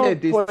But seen don't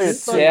their play distance?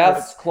 it South-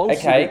 it's closer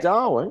okay. to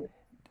Darwin.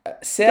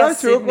 South Go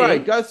through Sydney. it,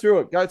 mate. Go through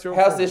it. Go through it.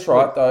 How's this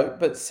right though?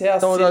 But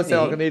South Someone don't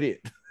sound like an Sydney,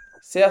 idiot.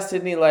 South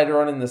Sydney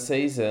later on in the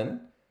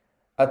season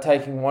are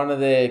taking one of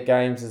their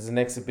games as an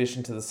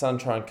exhibition to the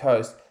Sunshine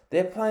Coast.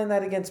 They're playing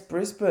that against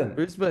Brisbane.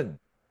 Brisbane.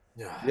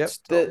 Yep.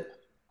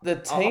 The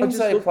teams just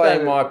they looked play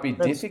at it. might be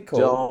That's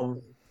difficult.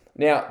 dumb.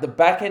 Now, the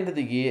back end of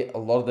the year, a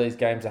lot of these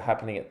games are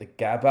happening at the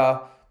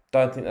Gabba.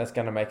 Don't think that's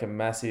going to make a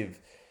massive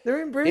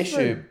They're in Brisbane.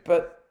 issue.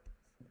 But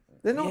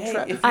They're not.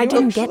 yeah, if I you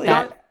didn't get actually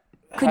that.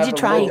 Could have you a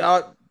try? look-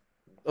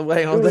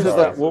 Hang on. Who is There's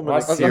that woman? My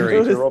that's Siri.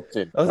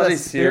 interrupting? Oh, Bloody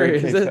that's Siri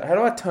serious. keeps- How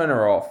do I turn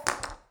her off?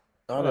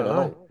 I don't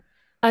know.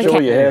 Okay. Show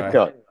your Anyway.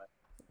 haircut.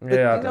 Yeah,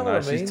 I you don't know know. what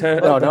I She's mean?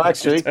 turned. No, no,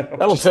 actually,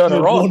 that'll turn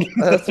her on.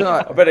 That's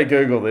right. I better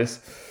Google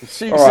this.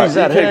 She All right, sees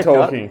that you keep haircut.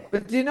 talking.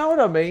 But do you know what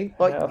I mean?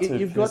 How Like to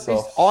you've got piss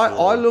this. off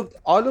I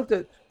Siri. looked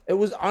at. It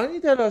was only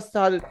that I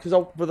started because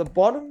for the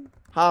bottom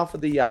half of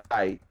the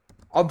 8,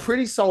 I'm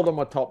pretty sold on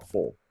my top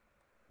 4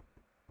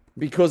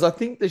 because I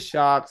think the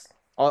Sharks.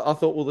 I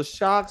thought, well, the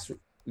Sharks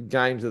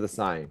games are the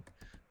same.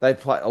 They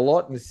play a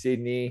lot in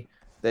Sydney.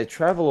 Their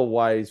travel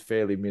away is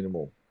fairly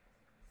minimal.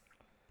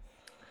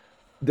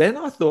 Then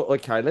I thought,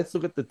 okay, let's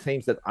look at the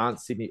teams that aren't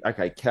Sydney.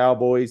 Okay,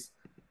 Cowboys.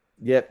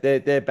 Yep,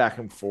 they're back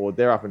and forward.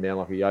 They're up and down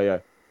like a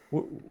yo-yo.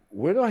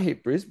 When I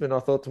hit Brisbane, I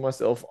thought to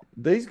myself,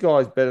 these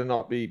guys better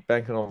not be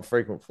banking on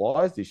frequent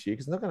flyers this year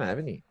because they're not going to have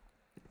any.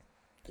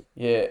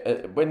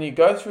 Yeah, when you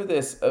go through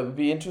this, it would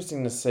be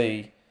interesting to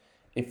see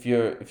if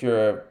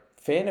you're a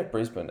fan of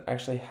Brisbane,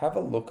 actually have a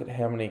look at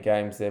how many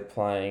games they're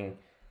playing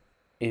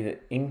either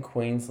in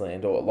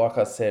Queensland or, like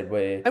I said,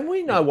 where And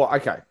we know what.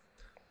 Okay,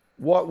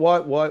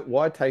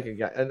 why take a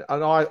game?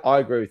 And I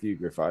agree with you,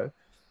 Griffo.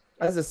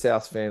 As a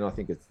South fan, I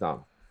think it's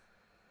dumb.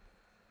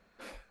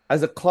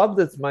 As a club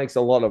that makes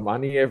a lot of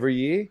money every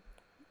year,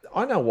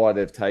 I know why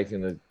they've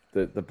taken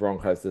the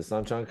Broncos to the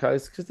Sunshine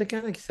Coast because they're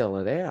going to sell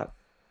it out.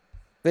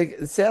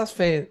 The South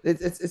fan,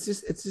 it's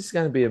just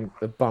going to be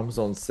a bums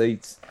on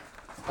seats,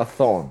 a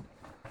thon,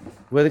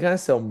 where they're going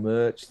to sell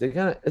merch. They're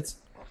going to Did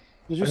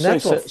you And say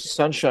that's what-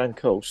 Sunshine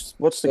Coast?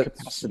 What's the That's-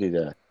 capacity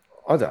there?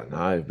 I don't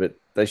know, but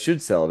they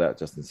should sell it out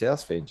just in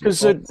South Fiji.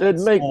 Because it'd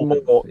make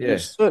more. Yeah.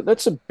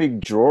 That's a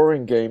big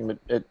drawing game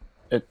at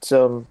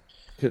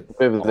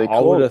whatever they I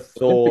call would it, have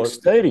thought. Olympic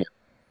Stadium.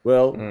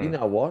 Well, Mm. you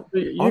know what,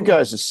 You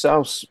guys are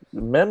South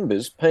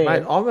members paying.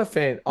 mate? I'm a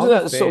fan. Isn't I'm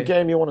that a the sort of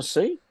fan. game you want to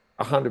see?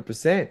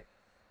 100%.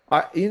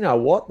 You know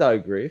what though,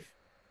 Griff?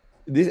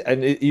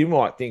 You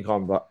might think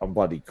I'm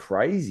bloody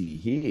crazy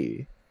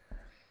here.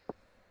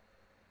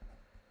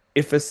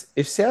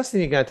 If South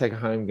Sydney are going to take a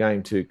home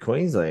game to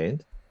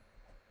Queensland,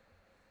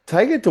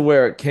 take it to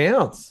where it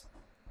counts.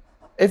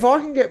 If I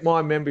can get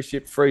my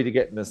membership free to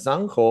get in the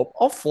Suncorp,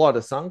 I'll fly to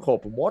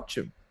Suncorp and watch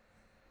them.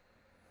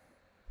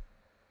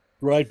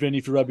 Great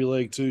venue for rugby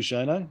league too,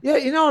 Shano. Yeah,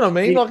 you know what I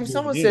mean? Yeah, Like if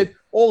someone yeah. said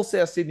all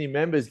South Sydney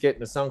members get in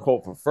the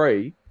Suncorp for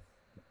free,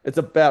 it's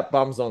about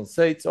bums on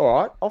seats. All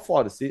right, I'll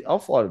fly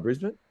to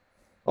Brisbane.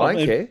 I don't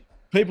mean,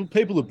 care.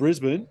 People of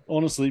Brisbane,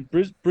 honestly,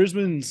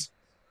 Brisbane's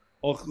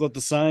got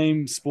the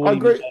same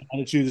sporting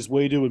attitude as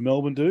we do and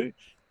Melbourne do.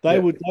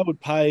 They'd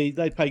pay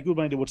good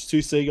money to watch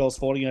two seagulls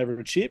fighting over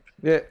a chip.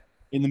 Yeah.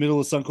 In the middle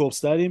of Suncorp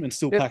Stadium and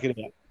still pack it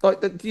out.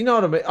 Like, do you know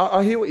what I mean?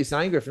 I hear what you're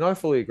saying, Griffin. I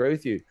fully agree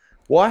with you.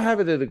 Why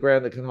have it at a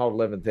ground that can hold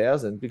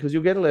 11,000? Because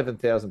you'll get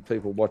 11,000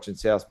 people watching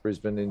South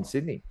Brisbane in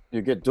Sydney.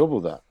 You get double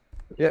that.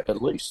 Yeah,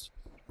 at least.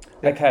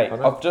 Okay,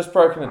 I've just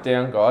broken it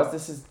down, guys.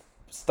 This is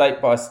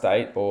state by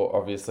state, or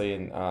obviously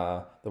in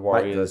the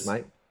Warriors.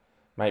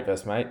 Mate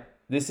versus mate.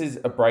 This is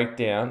a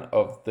breakdown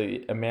of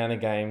the amount of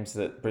games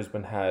that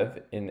Brisbane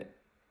have in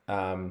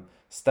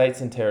states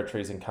and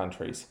territories and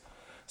countries.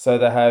 So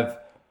they have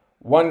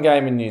one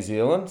game in New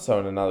Zealand, so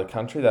in another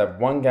country. They have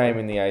one game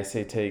in the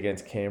ACT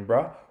against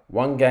Canberra,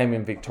 one game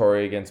in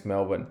Victoria against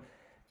Melbourne.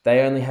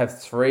 They only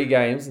have 3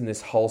 games in this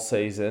whole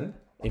season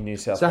in New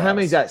South Wales. So how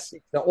many is that?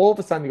 6? So all of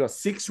a sudden you've got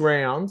 6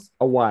 rounds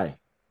away.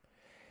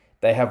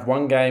 They have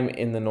one game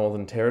in the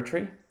Northern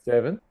Territory.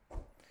 7.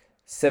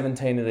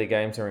 17 of their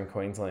games are in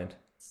Queensland.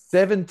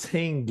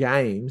 17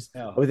 games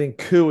within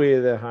Cooey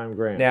of their home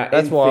ground. Now,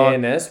 in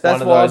fairness,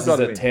 one of those is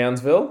at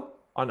Townsville.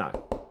 I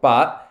know.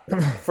 But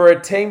for a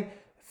team...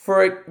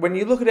 when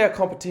you look at our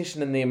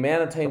competition and the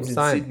amount of teams in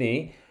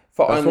Sydney,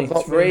 for only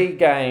 3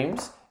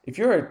 games, if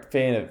you're a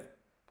fan of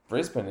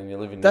Brisbane and you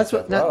live in New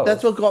South Wales,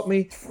 that's what got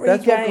me. 3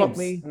 games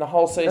in the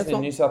whole season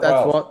in New South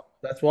Wales.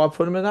 That's why I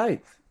put them at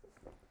 8th.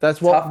 That's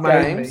what tough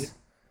made games. Me.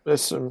 They're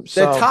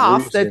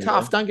tough. They're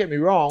tough. Don't get me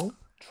wrong.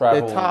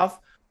 Travel, they're tough.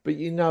 But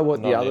you know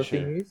what the other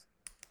thing is?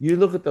 You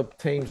look at the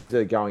teams that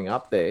are going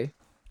up there.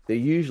 They're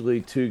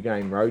usually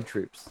 2-game road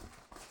trips,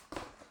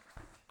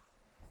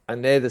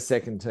 and they're the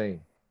second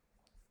team.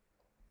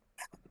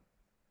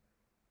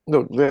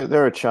 Look,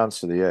 they're a chance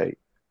for the 8.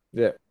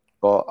 Yeah.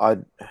 But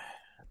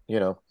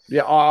Yeah,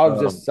 I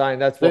was just saying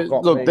that's what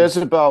got me. Look, there's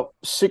about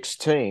 6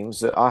 teams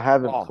that I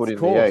haven't put in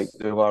the 8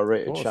 who I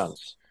rate a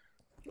chance.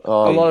 A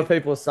lot of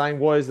people are saying,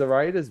 "Where's the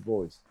Raiders,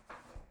 boys?"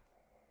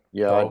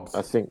 Yeah,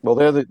 I think. Well,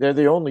 they're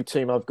the only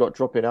team I've got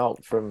dropping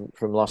out from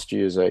last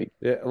year's 8.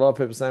 Yeah, a lot of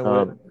people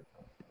saying,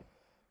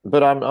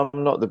 but I'm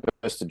not the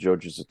best of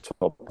judges at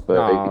top. But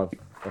I'll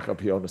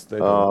be honest.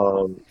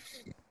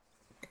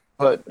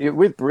 But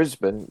with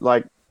Brisbane,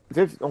 like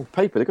on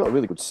paper, they've got a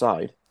really good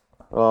side.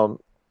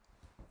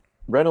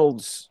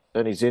 Reynolds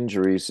and his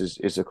injuries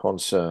is a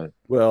concern.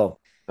 Well,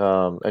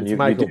 and you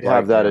did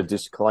have that a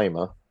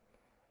disclaimer.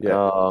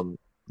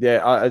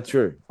 Yeah.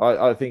 True.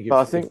 I think.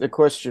 I think the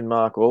question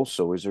mark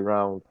also is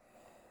around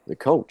the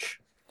coach.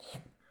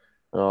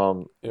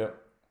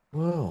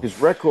 His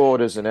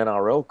record as an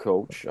NRL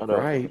coach.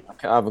 I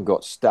haven't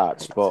got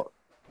stats, but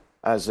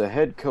as a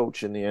head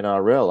coach in the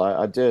NRL,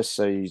 I dare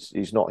say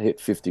he's not hit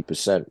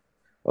 50%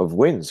 of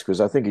wins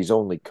because I think he's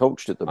only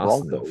coached at the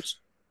Broncos,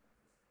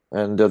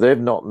 and they've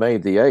not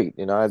made the 8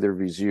 in either of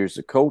his years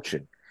of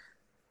coaching.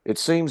 It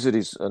seems that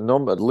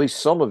at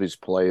least some of his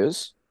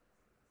players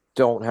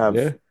don't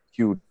have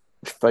huge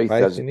faith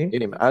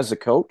in him as a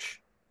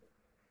coach,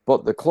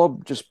 but the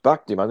club just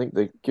backed him. I think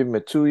they give him a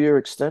 2-year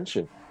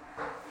extension.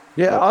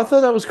 Yeah, I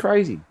thought that was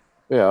crazy.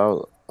 Yeah,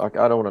 I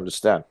don't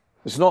understand.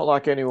 It's not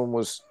like anyone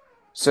was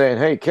saying,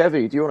 "Hey,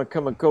 Kevy, do you want to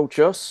come and coach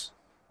us?"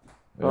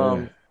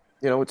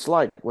 It's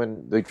like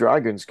when the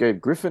Dragons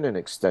gave Griffin an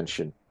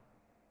extension.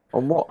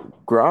 On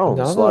what grounds?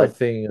 Another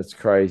thing that's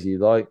crazy,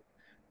 and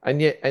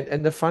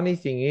the funny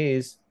thing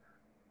is,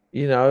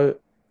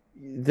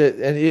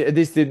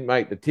 this didn't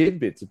make the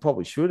tidbits. It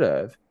probably should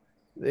have.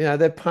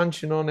 They're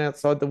punching on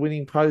outside the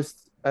winning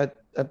post at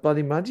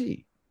bloody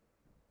Mudgee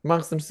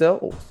amongst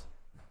themselves.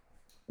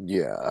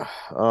 Yeah.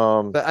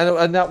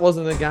 And that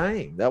wasn't a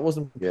game. That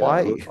wasn't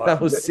play. That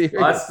was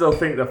serious. I still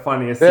think the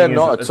funniest thing is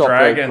that the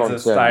Dragons are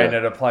staying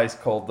at a place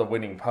called the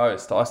Winning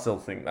Post. I still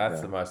think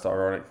that's the most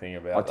ironic thing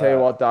about I'll tell you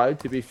what, though,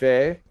 to be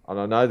fair, and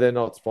I know they're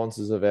not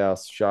sponsors of our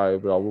show,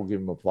 but I will give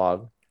them a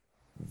plug.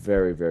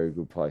 Very, very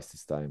good place to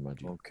stay in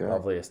Mudgee. Okay.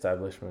 Lovely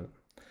establishment.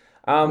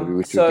 Maybe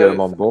we should get them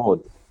on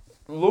board.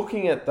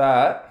 Looking at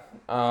that,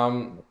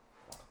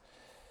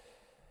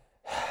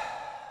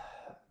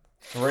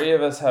 3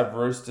 of us have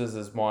Roosters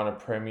as minor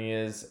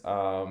premiers.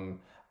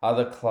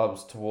 Other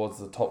clubs towards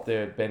the top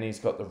there. Benny's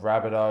got the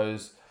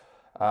Rabbitohs.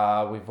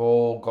 We've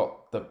all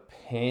got the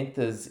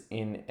Panthers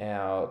in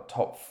our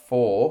top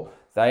 4.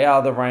 They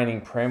are the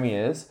reigning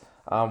premiers.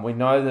 We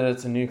know that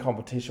it's a new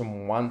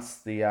competition once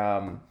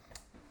the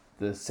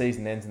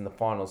season ends and the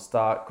finals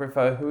start.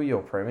 Griffo, who are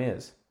your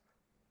premiers?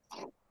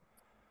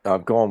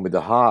 I've gone with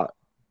the heart,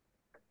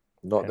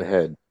 not the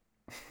head.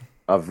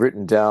 I've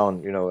written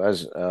down,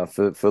 as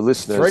for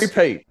listeners.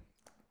 Repeat.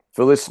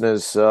 For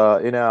listeners,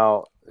 in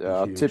our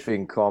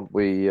tipping comp,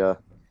 we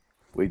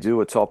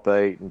do a top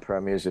 8 and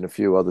premiers and a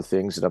few other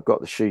things, and I've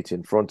got the sheet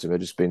in front of me.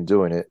 I've just been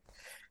doing it.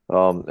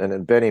 And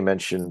then Benny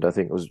mentioned, I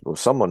think it was, or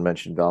someone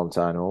mentioned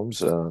Valentine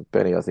Holmes.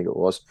 Benny, I think it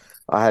was.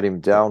 I had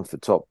him down for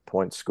top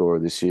point scorer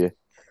this year.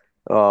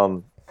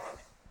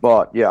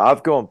 But yeah,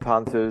 I've gone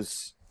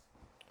Panthers,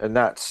 and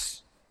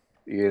that's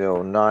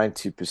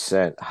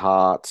 90%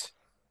 heart,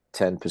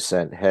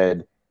 10%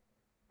 head.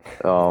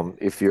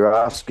 If you're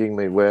asking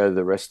me where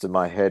the rest of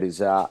my head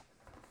is at,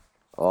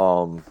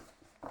 I'd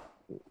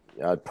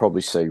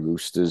probably say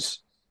Roosters.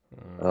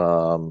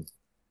 I'm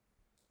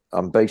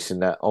basing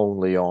that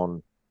only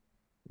on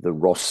the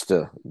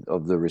roster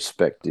of the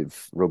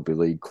respective rugby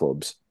league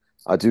clubs.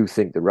 I do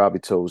think the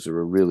Rabbitohs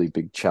are a really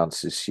big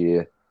chance this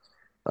year.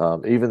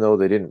 Even though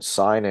they didn't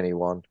sign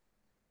anyone,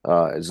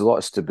 there's a lot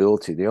of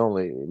stability. They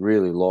only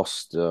really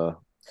lost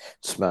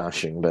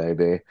Smashing,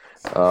 baby.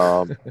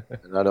 And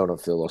I don't know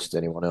if they lost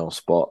anyone else,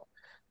 but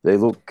they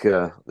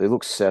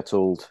look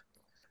settled.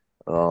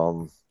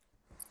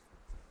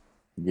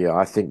 Yeah,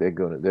 I think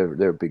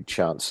they're a big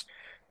chance.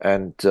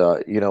 And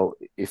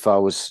if I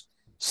was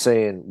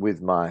saying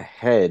with my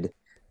head,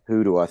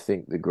 who do I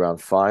think the grand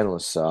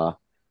finalists are?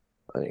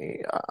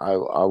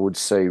 I would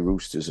say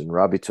Roosters and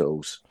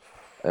Rabbitohs.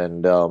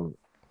 And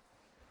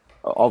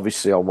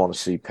obviously I want to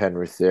see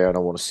Penrith there and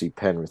I want to see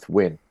Penrith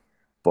win.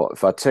 But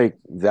if I take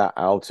that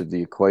out of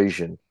the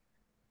equation,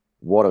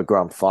 what a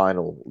grand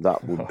final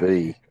that would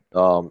be.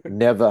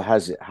 Never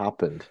has it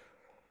happened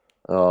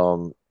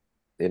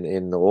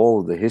in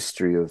all of the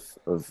history of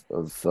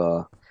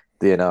the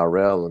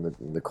NRL and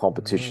the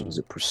competitions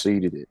that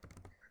preceded it.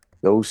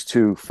 Those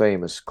two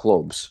famous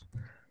clubs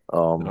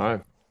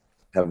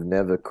have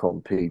never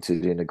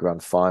competed in a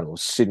grand final.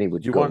 Sydney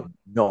would go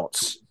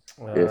nuts.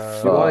 Do you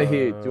want to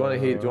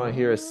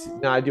hear a story?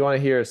 Do you want to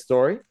hear a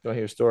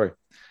story?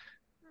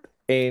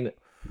 In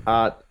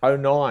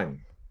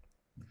 2009,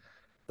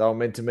 they were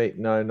meant to meet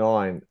in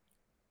 2009.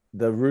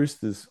 The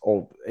Roosters,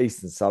 or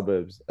Eastern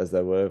Suburbs as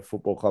they were,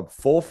 football club,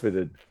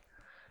 forfeited.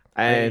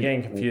 And you're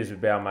getting confused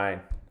with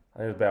Balmain. I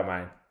think it was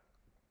Balmain.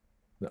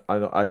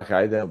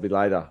 Okay, that'll be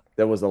later.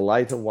 There was a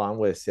later one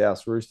where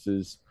South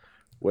Roosters,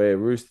 where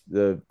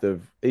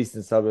the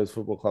Eastern Suburbs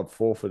Football Club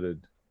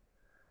forfeited,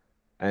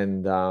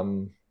 and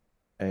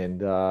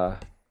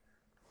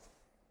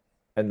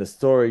the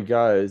story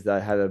goes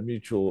they had a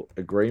mutual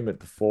agreement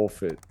to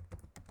forfeit,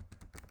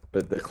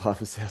 but the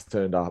club of South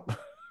turned up.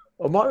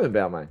 It might have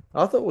been Balmain.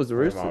 I thought it was the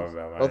Roosters. I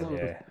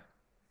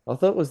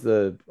thought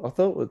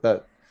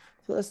that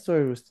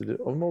story was to do.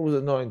 Or what was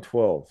it?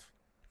 1912.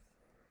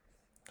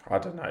 I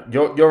don't know.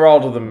 You're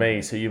older than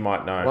me, so you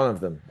might know. One of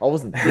them. I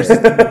wasn't there.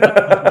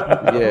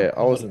 Yeah,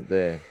 I wasn't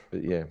there.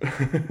 But yeah,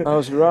 I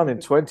was around in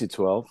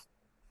 2012.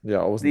 Yeah,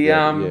 I wasn't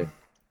there.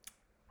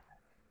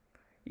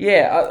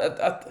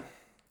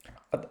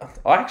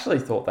 I actually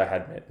thought they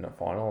had met in a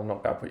final. I'm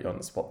not going to put you on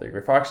the spot there,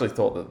 Griff. I actually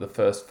thought that the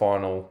first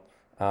final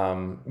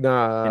in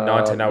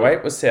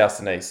 1908 was South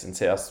and East, and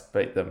South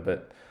beat them,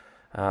 but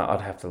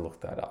I'd have to look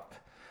that up.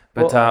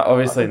 But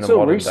obviously, in the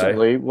modern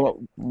recently, day,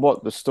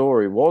 what the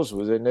story was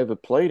they never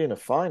played in a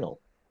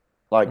final,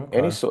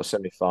 any sort of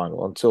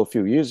semi-final, until a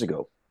few years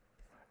ago.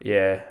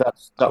 Yeah,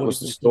 that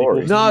was the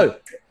story. No,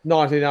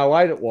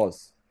 1908 it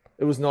was.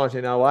 It was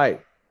 1908.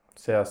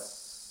 South.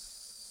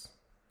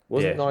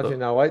 Wasn't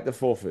 1908 the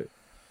forfeit?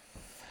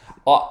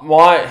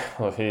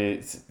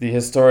 The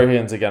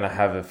historians are going to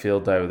have a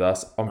field day with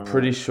us. I'm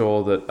pretty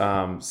sure that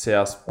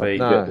South beat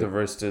the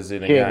Roosters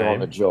in a game. On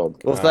the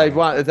job. Well, if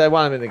they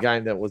won them in the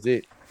game, that was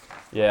it.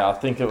 Yeah, I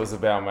think it was the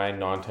Balmain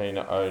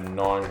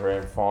 1909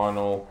 grand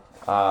final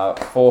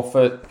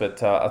forfeit,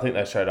 but I think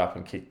they showed up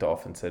and kicked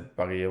off and said,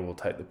 "Bugger you, we'll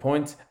take the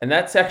points," and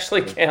that's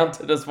actually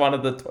counted as one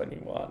of the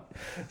 21.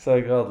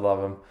 So God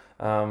love them.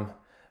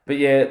 But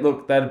yeah,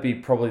 look, that'd be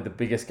probably the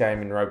biggest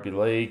game in rugby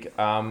league.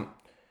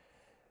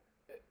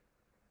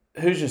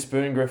 Who's your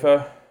spoon,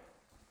 Griffo?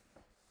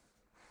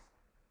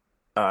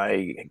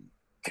 I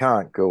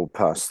can't go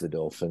past the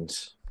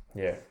Dolphins.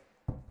 Yeah.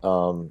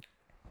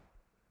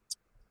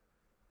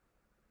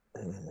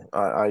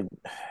 I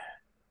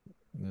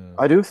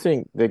do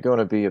think they're going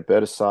to be a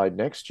better side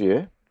next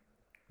year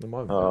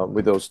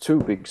with those two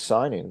big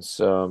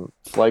signings,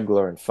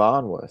 Flegler and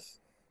Farnworth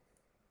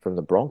from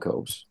the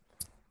Broncos.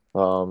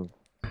 And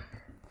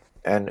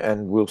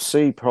we'll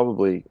see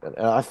probably, and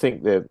I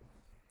think they've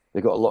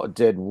got a lot of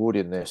dead wood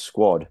in their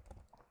squad.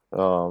 I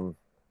don't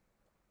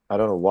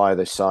know why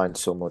they signed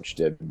so much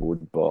dead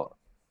wood, but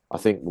I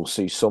think we'll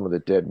see some of the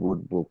dead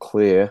wood will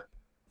clear,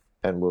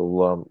 and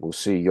we'll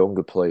see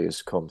younger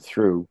players come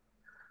through,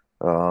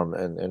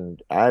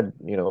 and add.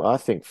 I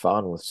think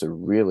Farnworth's a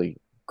really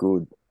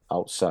good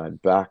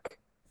outside back,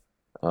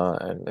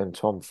 and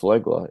Tom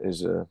Flegler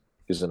is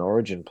an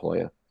Origin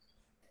player.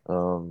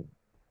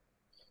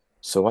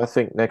 So I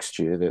think next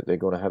year they're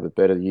going to have a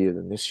better year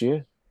than this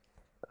year.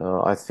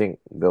 I think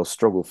they'll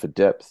struggle for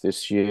depth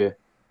this year,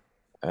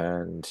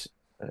 and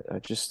I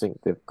just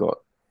think they've got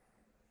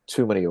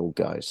too many old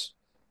guys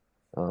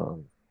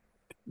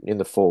in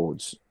the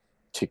forwards,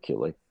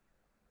 particularly.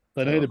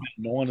 They need a bit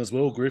 9 as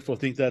well, Griff. I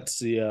think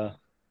that's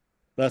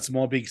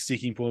my big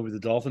sticking point with the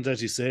Dolphins.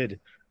 As you said,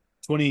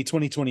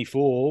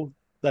 2024,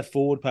 that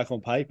forward pack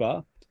on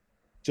paper,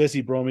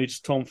 Jesse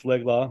Bromwich, Tom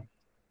Flegler,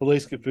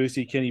 Felice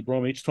Kafusi, Kenny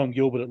Bromwich, Tom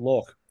Gilbert at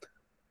lock.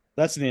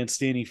 That's an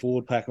outstanding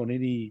forward pack on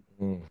any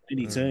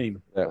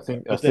team. Yeah,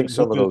 I think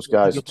some of those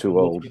guys are too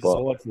old,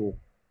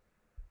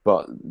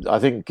 but I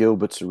think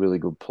Gilbert's a really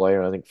good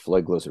player. I think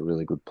Flegler's a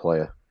really good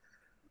player.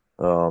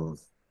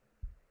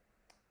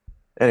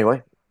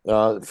 Anyway,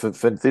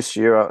 For this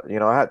year,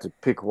 I had to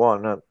pick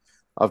one.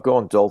 I've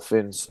gone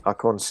Dolphins. I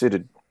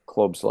considered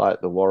clubs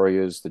like the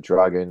Warriors, the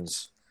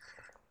Dragons.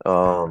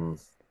 I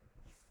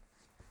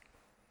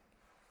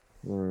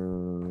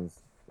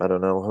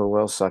don't know who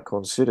else I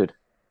considered.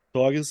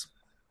 Tigers?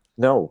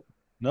 No,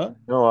 No?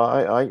 no.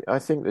 I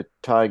think the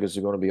Tigers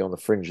are going to be on the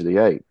fringe of the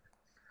eight.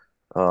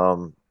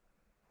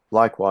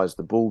 Likewise,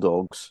 the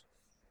Bulldogs.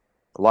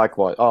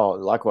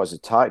 Likewise the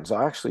Titans.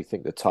 I actually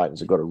think the Titans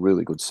have got a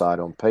really good side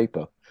on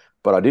paper,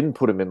 but I didn't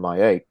put them in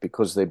my eight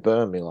because they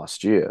burned me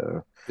last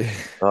year.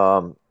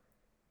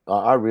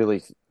 I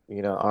really,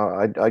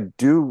 I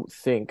do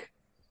think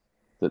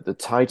that the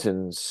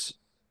Titans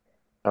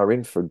are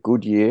in for a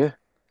good year,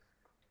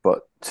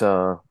 but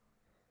I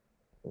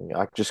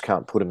just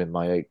can't put them in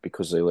my eight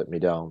because they let me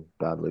down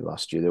badly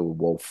last year. They were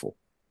woeful.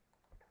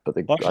 But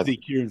I actually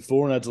think Kieran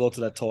Foran adds a lot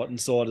to that Titan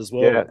side as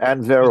well. Yeah,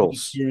 and Verrills.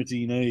 Experience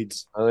he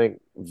needs. I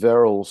think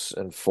Verrills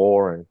and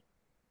Foran.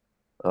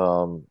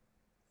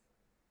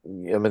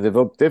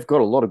 They've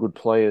got a lot of good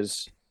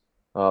players.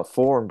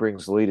 Foran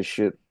brings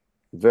leadership.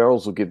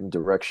 Verrills will give them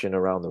direction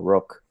around the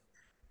ruck.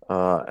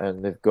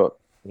 And they've got,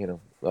 I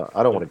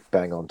don't want to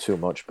bang on too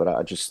much, but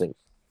I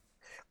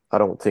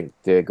don't think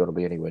they're going to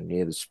be anywhere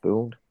near the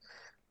spoon.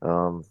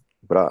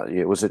 But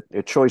it was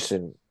a choice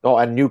and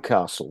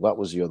Newcastle. That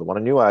was the other one. I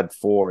knew I had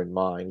 4 in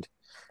mind.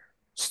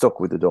 Stuck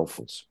with the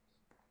Dolphins.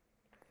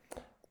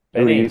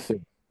 Who do you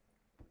think?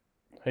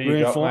 Who you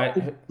got,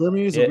 mate?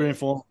 Premiers or grand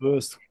final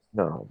first?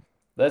 No.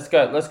 Let's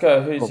go. Let's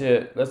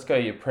go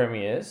your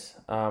premiers.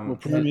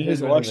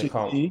 Premiers. I actually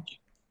think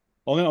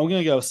I'm going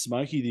to go with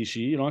Smokey this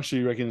year, and I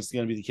actually reckon it's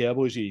going to be the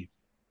Cowboys year.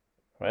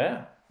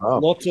 Yeah.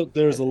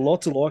 There's a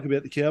lot to like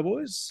about the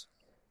Cowboys,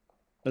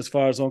 as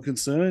far as I'm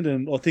concerned,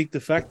 and I think the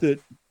fact that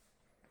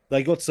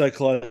they got so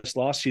close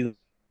last year,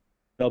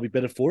 they'll be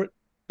better for it.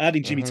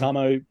 Adding Jimmy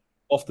Tamo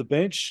off the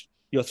bench,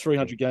 you got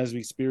 300 games of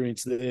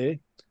experience there.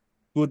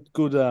 Good,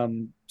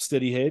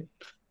 steady head.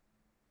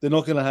 They're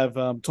not going to have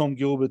Tom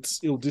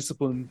Gilbert's ill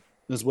discipline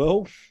as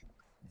well.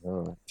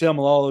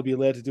 Taumalolo will be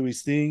allowed to do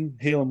his thing.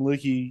 Helam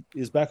Lukey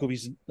is back with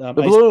his the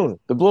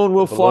balloon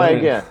will fly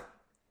again.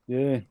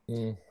 Yeah.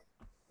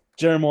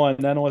 Jeremiah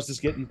Nanai's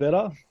just getting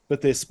better,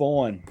 but their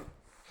spine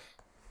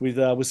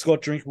with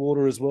Scott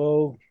Drinkwater as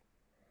well.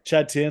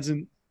 Chad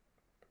Townsend.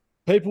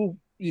 People,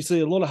 you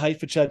see a lot of hate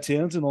for Chad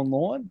Townsend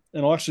online,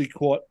 and I think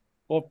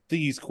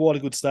he's quite a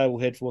good stable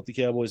head for what the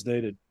Cowboys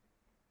needed.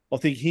 I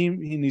think him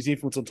and his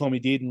influence on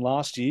Tommy Dearden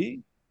last year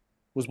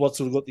was what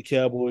sort of got the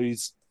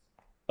Cowboys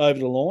over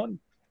the line.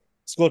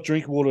 Scott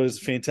Drinkwater is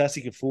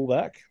fantastic at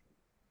fullback.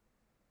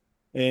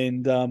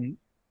 And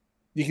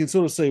you can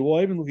sort of see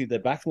why, even looking at their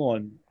back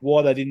line,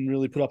 why they didn't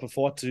really put up a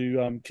fight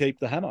to keep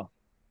the hammer.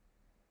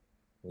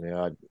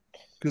 Yeah.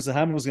 Because the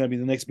hammer was going to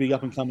be the next big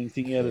up-and-coming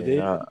thing out of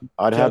there.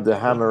 I'd have the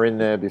hammer in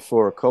there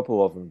before a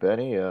couple of them,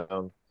 Benny.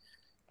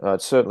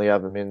 I'd certainly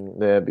have him in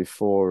there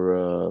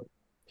before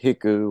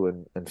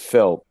Hiku and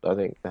Felt. I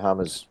think the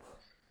hammer's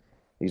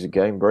he's a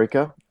game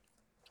breaker.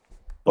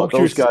 But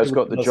those guys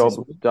got the job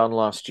done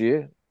last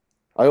year.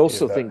 I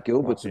also think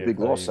Gilbert's a big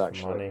loss,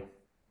 actually.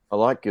 I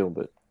like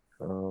Gilbert.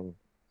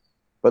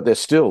 But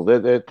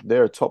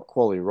they're a top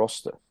quality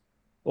roster.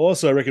 I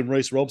also reckon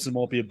Reece Robson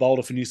might be a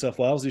bowler for New South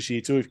Wales this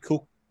year too if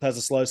Cook has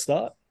a slow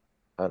start.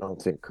 I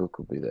don't think Cook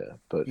will be there,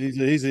 but I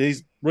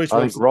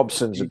think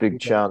Robson's a big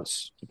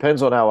chance.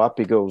 Depends on how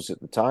Appy goes at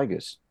the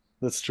Tigers.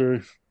 That's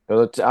true.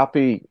 But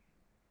Appy,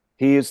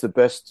 he is the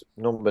best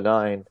number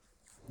 9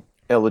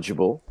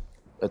 eligible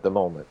at the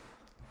moment.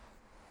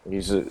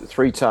 He's a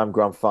 3-time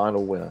grand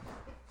final winner.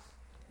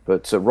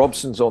 But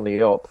Robson's on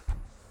the up,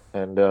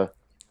 and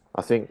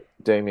I think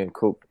Damien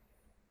Cook,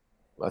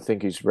 I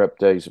think his rep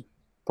days are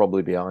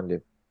probably behind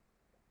him.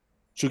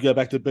 Should go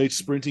back to beach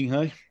sprinting,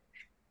 hey?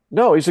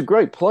 No, he's a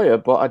great player,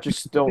 but I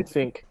just don't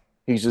think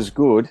he's as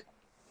good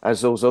as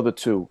those other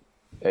two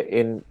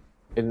in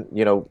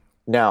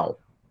now.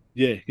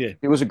 Yeah.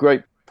 He was a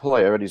great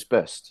player at his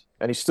best,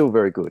 and he's still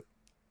very good.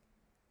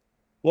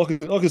 Well, I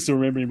can still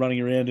remember him running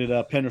around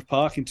at Penrith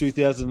Park in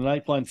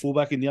 2008 playing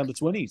fullback in the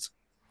under-20s.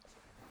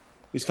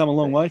 He's come a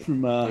long way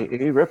from...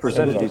 he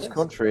represented his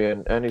country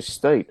and his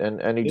state,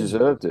 and he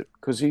deserved it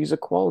because he's a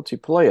quality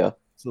player.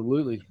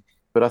 Absolutely.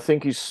 But I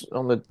think he's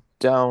on the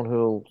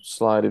downhill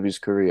slide of his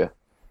career.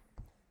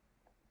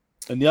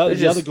 And the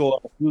other guy I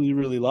really,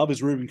 really love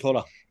is Reuben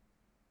Cotter.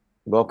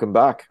 Welcome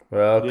back.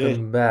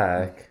 Welcome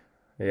back.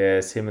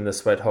 Yes, him and the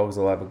Sweat Hogs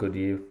will have a good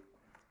year.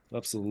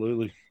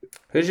 Absolutely.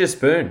 Who's your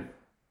spoon?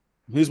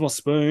 Who's my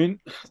spoon?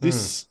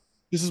 This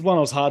is one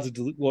I was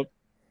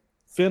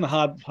found a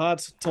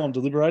hard time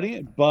deliberating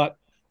it, but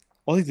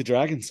I think the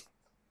Dragons.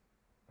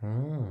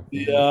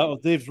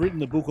 They've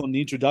written a book on the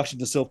introduction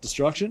to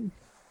self-destruction.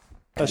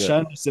 As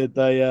Shane said,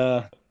 they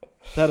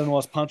had a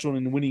nice punch on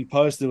in the winning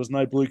post. There was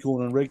no blue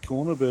corner and red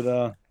corner,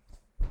 but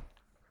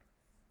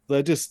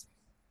I just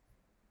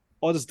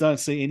don't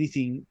see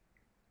anything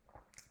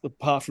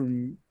apart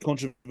from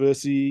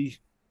controversy.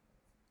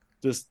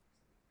 Just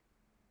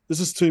this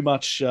is too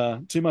much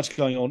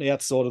going on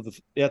outside of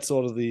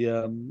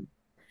the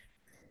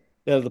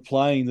out of the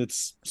playing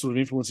that's sort of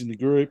influencing the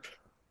group.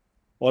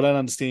 I don't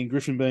understand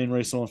Griffin being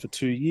re-signed for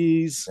 2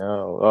 years.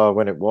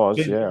 When it was,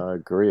 I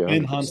agree.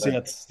 Ben Hunt's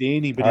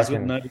outstanding, but he's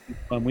got no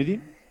fun with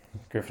him.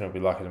 Griffin will be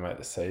lucky to make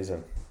the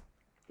season.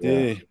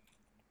 Yeah.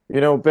 You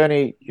know,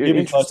 Benny,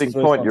 interesting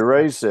point you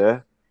raised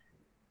there,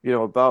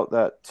 about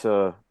that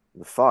the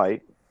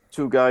fight.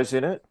 2 guys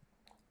in it.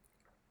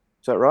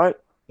 Is that right?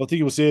 I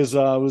think it was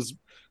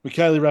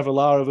Michaeli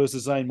Ravalawa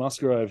versus Zane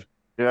Musgrove.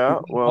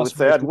 Yeah, well, if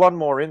they had one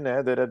more in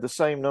there, they'd have the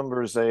same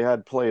number as they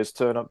had players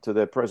turn up to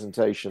their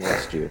presentation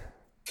last year.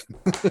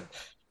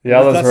 The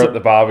others were at the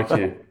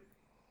barbecue.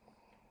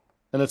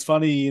 And it's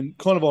funny and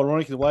kind of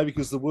ironic in a way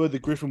because the word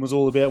that Griffin was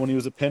all about when he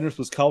was at Penrith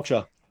was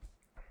culture.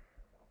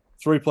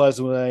 3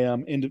 players with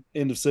a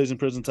end of season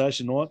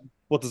presentation, right?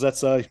 What does that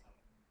say?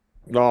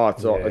 No,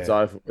 it's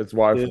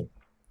woeful.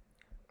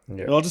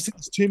 Yeah. And I just think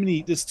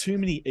there's too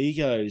many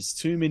egos,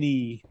 too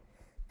many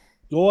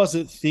guys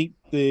that think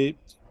that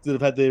have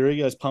had their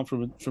egos pumped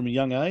from a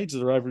young age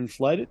that are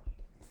overinflated.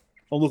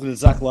 I'm looking at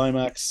Zach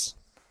Lomax,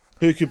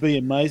 who could be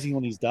amazing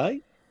on his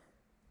day,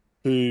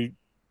 who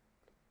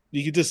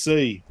you could just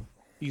see.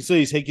 You can see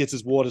his head gets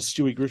as wide as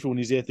Stewie Griffin when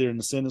he's out there in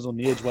the centres on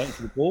the edge waiting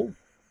for the ball.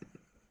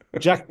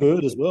 Jack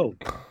Bird as well.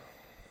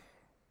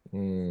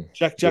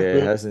 Jack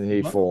Bird. Hasn't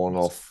he fallen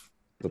off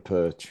the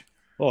perch?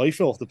 Oh, he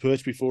fell off the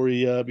perch before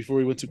he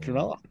went to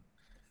Cronulla.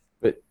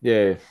 But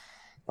yeah,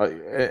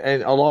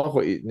 and I like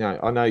what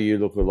I know you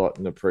look a lot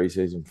in the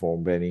preseason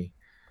form, Benny.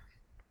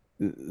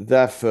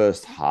 That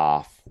first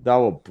half, they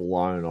were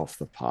blown off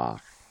the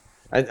park,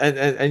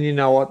 and you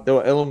know what? There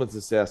were elements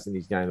of South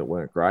Sydney's game that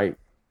weren't great.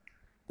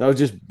 They were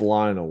just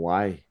blown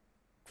away.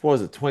 What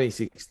was it,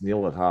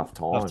 26-0 at half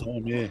time?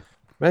 Yeah.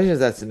 Imagine if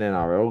that's an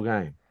NRL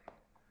game.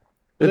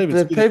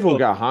 The people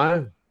go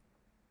home.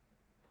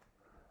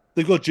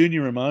 They've got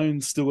Junior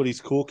Ramon, still got his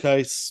court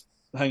case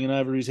hanging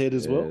over his head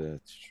as well. Yeah,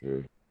 that's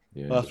true.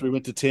 Yeah. After he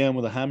went to town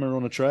with a hammer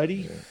on a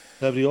tradie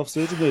over the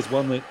off-season. There's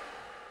one that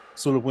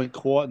sort of went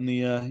quiet in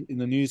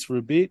the news for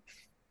a bit.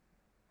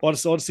 I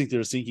just think they're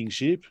a sinking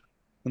ship.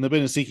 And they've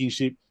been a sinking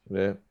ship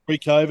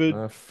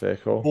pre-COVID. Fair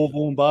call.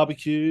 Ballborn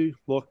barbecue.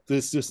 Like,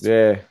 there's just...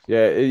 Yeah,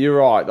 you're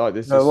right. Like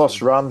this. They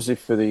lost Ramsey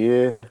for the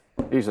year.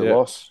 He's a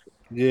loss.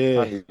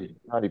 Yeah.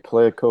 Handy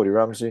player, Cody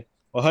Ramsey.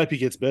 I hope he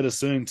gets better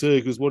soon too,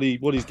 because what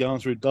he's going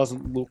through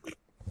doesn't look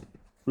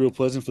real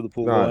pleasant for the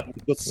poor guy.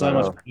 He's got so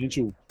much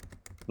potential.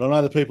 But I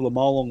know the people at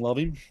Molong love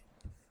him.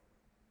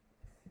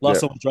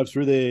 Last time I drove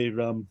through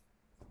there,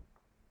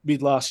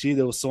 mid last year,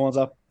 there were signs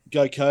up,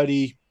 "Go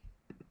Cody,"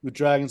 with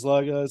Dragons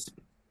logos.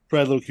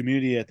 Proud little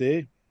community out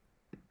there.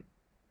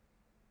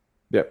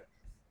 Yep,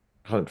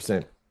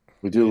 100%.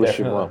 We do wish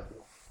him well.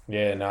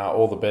 Yeah,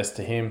 all the best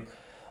to him.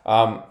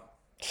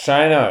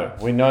 Shano,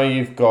 we know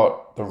you've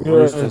got the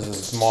Roosters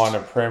as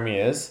minor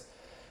premiers.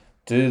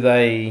 Do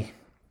they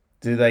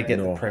get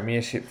the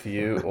premiership for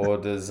you, or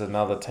does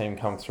another team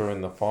come through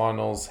in the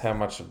finals? How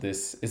much of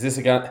this is this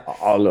a gun?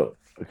 Oh, look.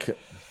 Okay.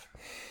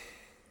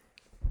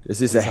 Is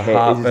this a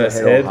head? Is this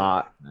a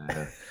heart?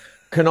 No.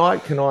 Can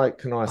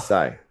I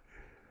say?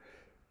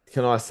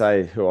 Can I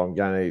say who I'm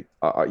going to?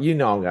 I'm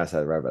going to say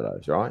the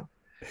Rabbitohs, right?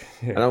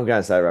 Yeah. And I'm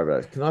going to say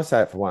Rabbitohs. Can I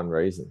say it for one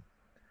reason?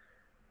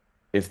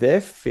 If they're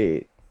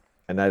fit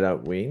and they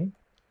don't win,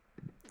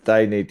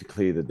 they need to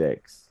clear the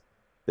decks.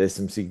 There's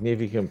some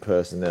significant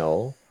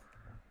personnel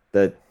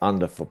that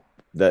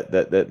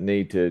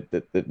need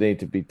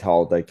to be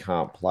told they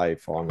can't play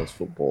finals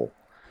football.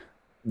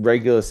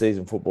 Regular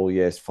season football,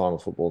 yes. Final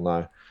football,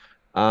 no.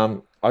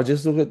 I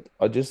just look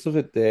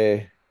at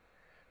their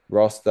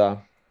roster.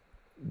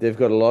 They've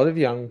got a lot of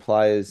young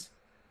players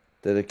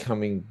that are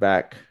coming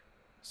back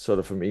sort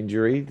of from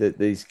injury, that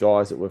these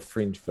guys that were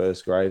fringe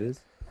first graders.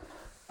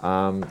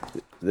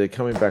 They're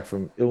coming back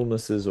from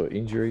illnesses or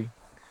injury.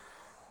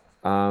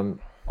 I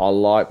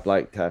like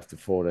Blake Taft to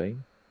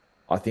 14.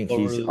 I think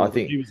he's going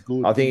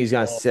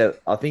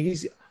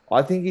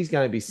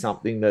to be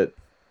something that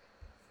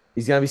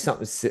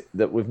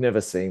we've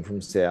never seen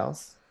from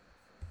South.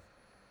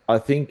 I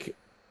think,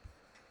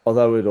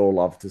 although we'd all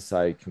love to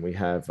say, can we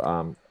have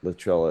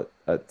Latrell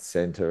at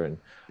centre? And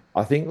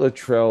I think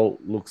Latrell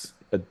looks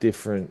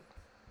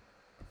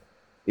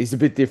he's a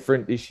bit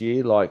different this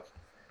year. Like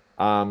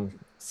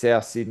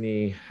South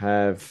Sydney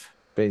have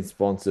been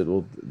sponsored,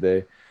 or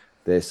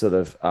their sort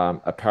of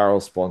apparel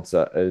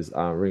sponsor is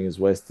Ringers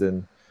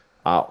Western,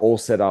 all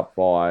set up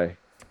by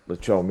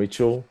Latrell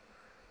Mitchell.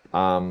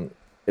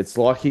 It's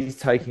like he's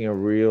taking a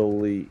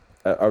real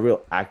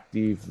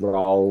active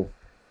role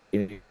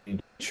in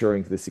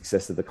ensuring the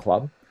success of the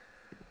club.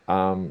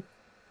 I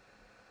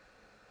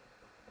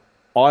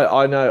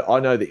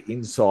know the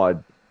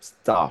inside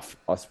stuff,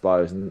 I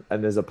suppose, and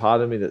there's a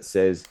part of me that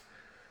says,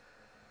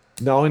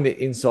 knowing the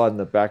inside and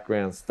the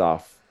background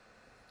stuff,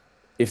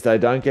 if they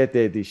don't get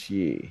there this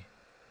year,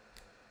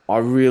 I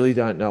really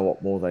don't know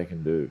what more they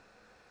can do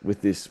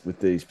with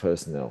these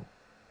personnel.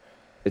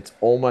 It's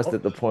almost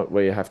at the point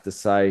where you have to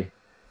say,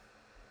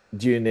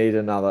 do you need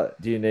another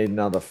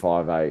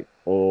 5'8",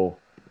 or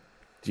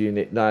do you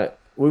need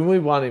when we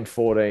won in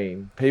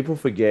 14, people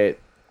forget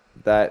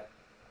that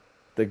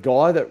the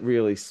guy that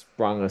really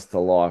sprung us to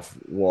life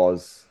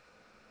was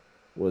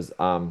Luke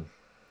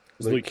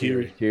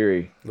Keary.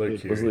 Keary. Luke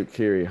Was Keary. Luke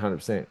Keary,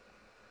 100%.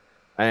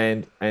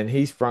 And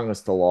he sprung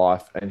us to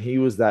life, and he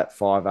was that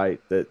 5'8"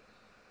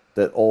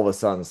 that all of a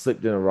sudden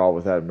slipped in a role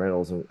with Adam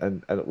Reynolds,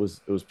 and it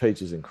was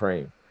peaches and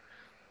cream.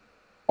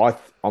 I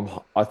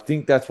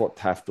think that's what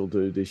Taft will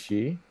do this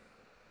year.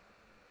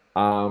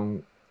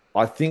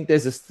 I think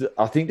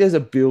there's a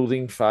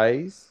building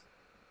phase,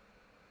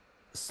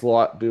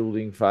 slight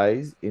building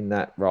phase in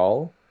that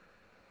role,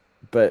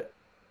 but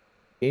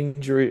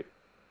injury.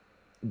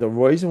 The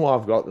reason why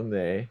I've got them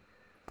there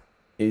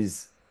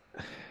is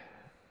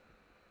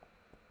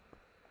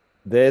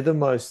they're the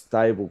most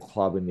stable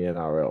club in the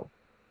NRL.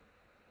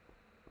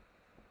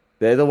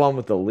 They're the one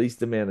with the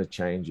least amount of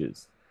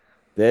changes.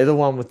 They're the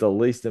one with the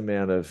least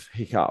amount of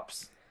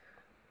hiccups,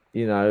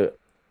 you know.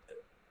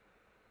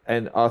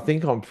 And I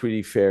think I'm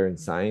pretty fair in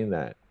saying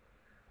that.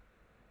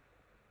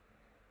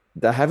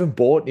 They haven't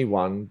bought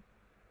anyone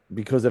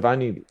because they've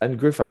only, and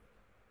Griffo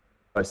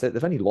said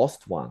they've only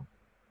lost one.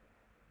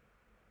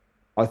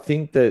 I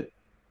think that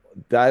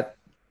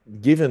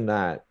given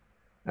that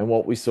and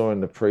what we saw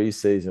in the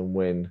preseason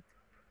when,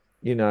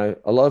 you know,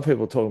 a lot of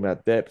people talking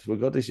about depth.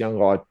 We've got this young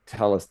guy,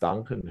 Tallis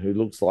Duncan, who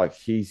looks like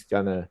he's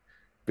going to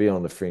be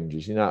on the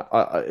fringes. You know,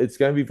 it's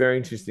going to be very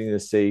interesting to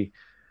see.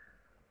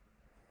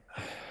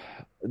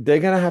 They're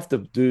going to have to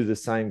do the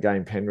same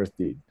game Penrith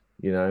did,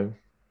 you know.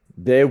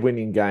 They're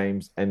winning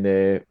games and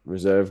their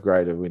reserve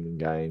grade are winning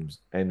games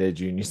and their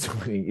juniors are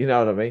winning. You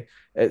know what I mean?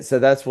 So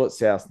that's what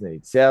South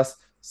needs.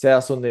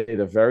 South will need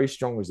a very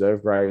strong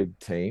reserve grade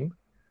team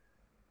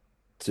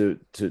to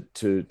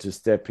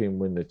step in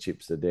when the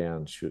chips are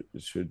down,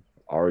 should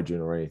Origin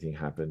or anything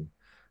happen.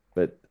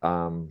 But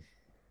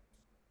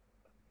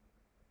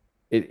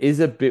it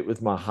is a bit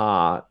with my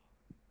heart,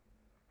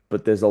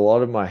 but there's a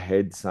lot of my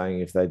head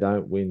saying if they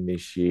don't win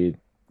this year,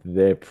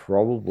 they're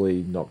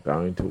probably not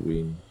going to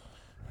win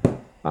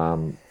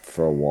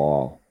for a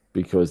while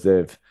because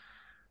they've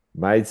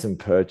made some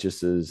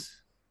purchases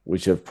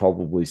which have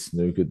probably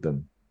snookered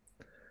them.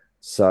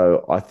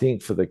 So I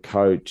think for the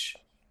coach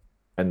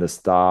and the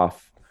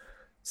staff,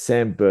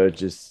 Sam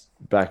Burgess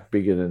back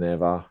bigger than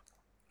ever,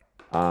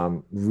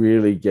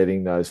 really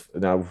getting those.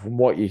 Now, from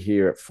what you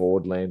hear at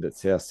Fordland at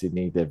South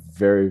Sydney, they're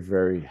very,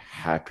 very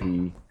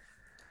happy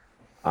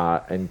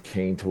and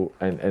keen to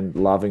and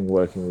loving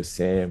working with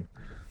Sam.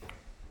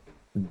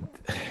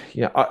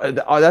 You know,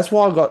 that's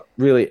why I got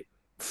really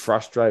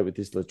frustrated with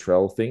this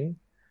Latrell thing,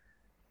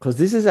 because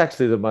this is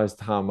actually the most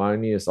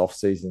harmonious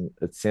off-season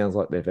it sounds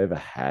like they've ever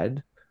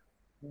had.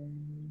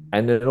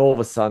 And then all of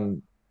a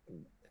sudden,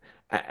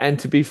 and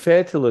to be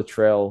fair to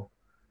Latrell,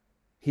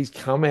 he's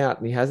come out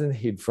and he hasn't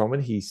hid from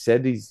it. He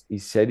said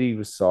he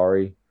was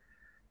sorry.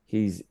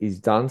 He's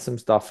done some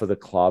stuff for the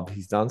club.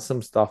 He's done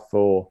some stuff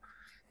for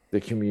the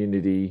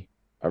community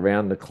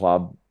around the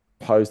club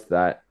post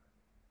that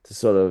to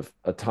sort of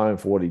atone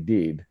for what he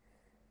did.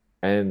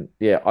 And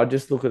yeah, I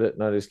just look at it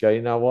and I just go,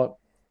 you know what?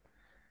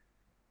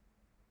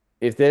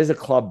 If there's a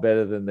club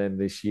better than them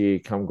this year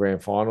come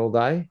grand final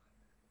day,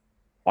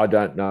 I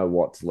don't know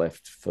what's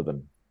left for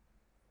them.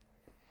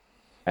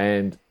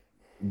 And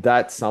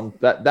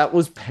that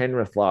was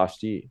Penrith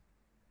last year.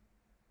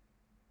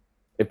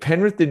 If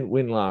Penrith didn't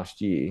win last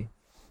year,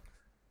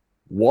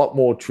 what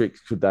more tricks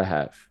could they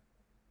have?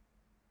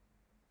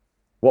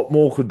 What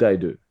more could they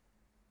do?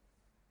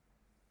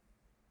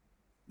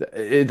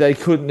 They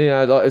couldn't, you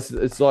know.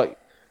 It's like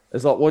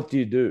what do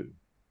you do?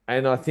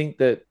 And I think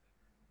that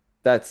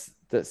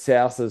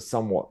South is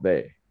somewhat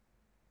there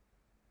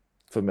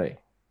for me.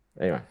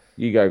 Anyway,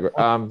 you go,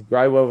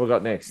 Gray. What have we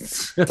got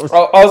next?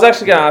 I was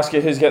actually going to ask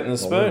you who's getting the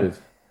spoon.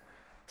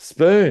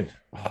 Spoon.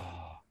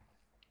 Oh,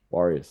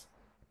 Warriors.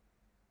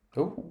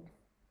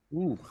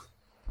 Ooh.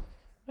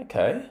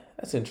 Okay,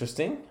 that's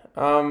interesting.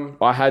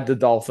 I had the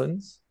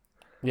Dolphins.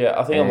 Yeah,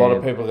 I think a lot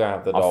of people are going to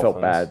have the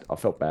Dolphins. I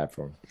felt bad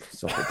for them.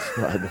 Sorry,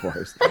 the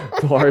Warriors.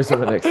 The Warriors are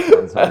the next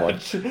ones.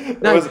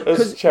 No, it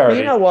was charity.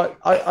 You know what?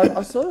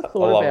 I sort of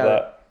thought about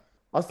that. it.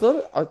 I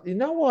thought, you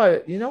know why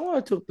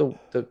I took I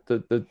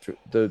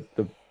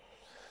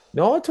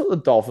took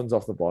the Dolphins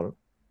off the bottom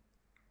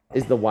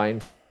is the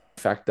Wayne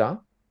factor.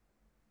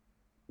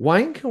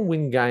 Wayne can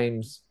win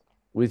games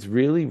with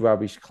really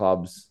rubbish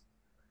clubs,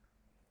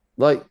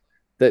 like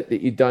that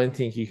you don't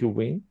think he could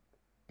win.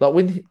 Like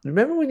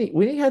remember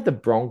when he had the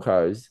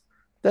Broncos,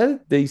 they had a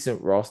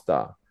decent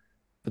roster,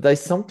 but they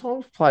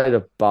sometimes played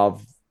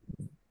above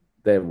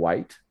their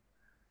weight.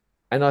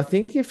 And I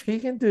think if he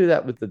can do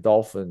that with the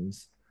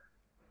Dolphins,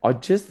 I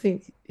just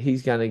think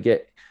he's going to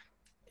get.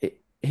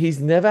 He's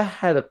never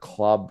had a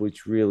club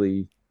which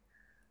really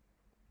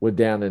were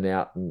down and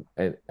out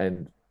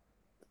and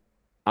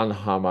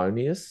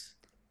unharmonious.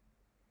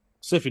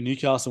 Except for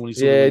Newcastle when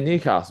he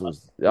Newcastle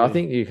was. Yeah. I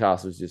think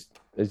Newcastle was just.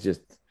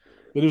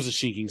 But it was a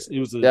sinking.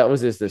 That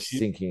was just a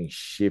sinking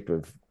ship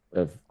of.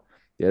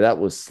 That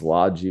was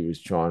sludge. He was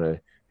trying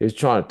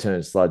to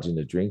turn sludge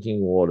into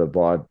drinking water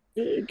by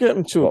Get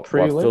him to a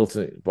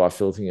prelim by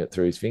filtering it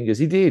through his fingers.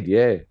 He did,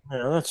 yeah.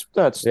 Yeah,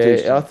 that's yeah.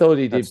 decent. I thought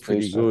he did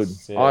pretty good.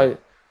 Yeah.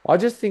 I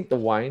just think the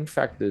Wayne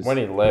factor's When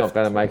he left, not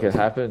going to make it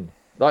happen.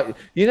 Like,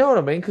 you know what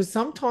I mean? Because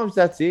sometimes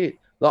that's it.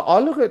 Like I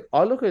look at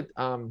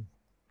I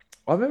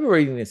remember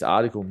reading this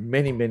article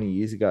many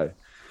years ago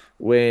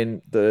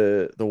when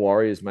the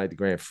Warriors made the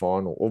grand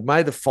final or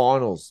made the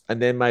finals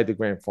and then made the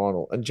grand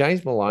final. And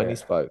James Maloney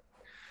spoke.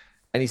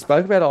 And he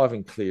spoke about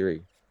Ivan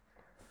Cleary.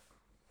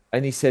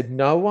 And he said,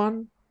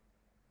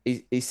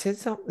 he said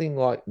something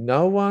like,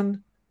 no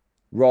one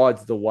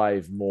rides the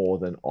wave more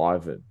than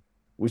Ivan,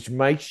 which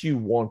makes you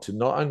want to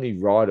not only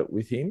ride it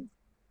with him.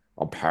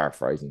 I'm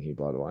paraphrasing here,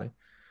 by the way.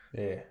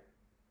 Yeah.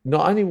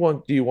 Not only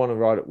do you want to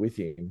ride it with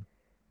him,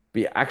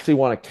 but you actually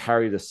want to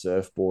carry the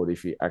surfboard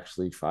if he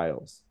actually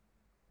fails.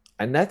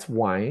 And that's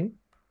Wayne.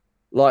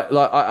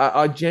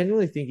 I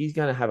genuinely think he's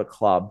going to have a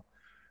club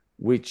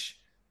which,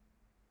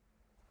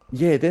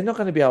 they're not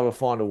going to be able to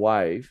find a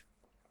wave,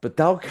 but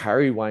they'll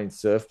carry Wayne's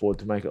surfboard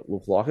to make it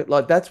look like it.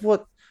 Like that's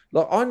what,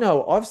 like I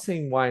know I've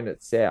seen Wayne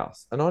at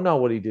South and I know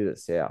what he did at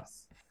South.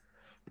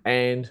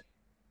 And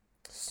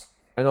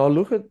I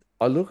look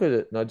at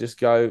it and I just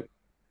go,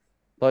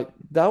 like,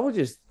 they were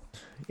just,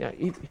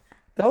 they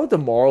were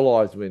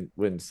demoralised when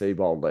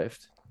Seabold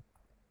left.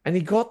 And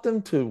he got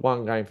them to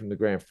one game from the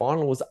grand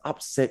final, was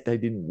upset they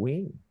didn't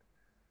win.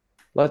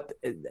 Like,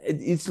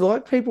 it's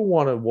like people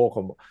want to walk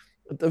on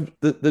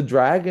the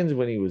Dragons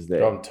when he was there.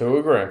 Got him to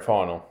a grand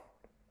final.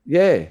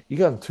 Yeah, you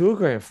got him to a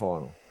grand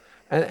final.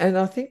 And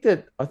I think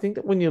that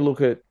when you look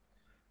at,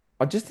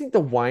 I just think the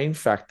Wayne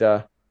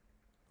factor,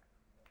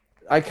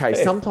 okay,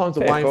 sometimes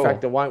the Wayne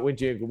factor won't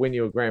win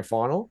you a grand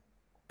final,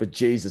 but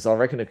Jesus, I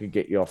reckon it could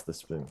get you off the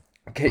spoon.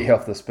 Get you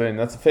off the spoon.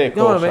 That's a fair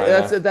call. No, I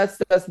mean, that's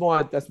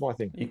my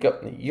thing. You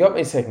got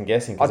me second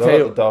guessing because I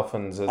got the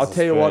Dolphins. I'll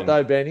tell you what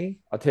though, Benny.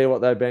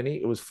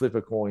 It was flip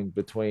a coin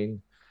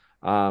between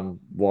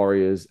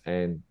Warriors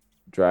and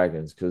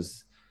Dragons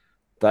because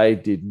they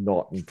did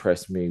not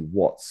impress me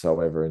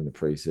whatsoever in the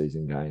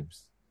preseason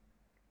games.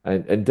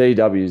 And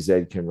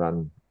DWZ can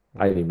run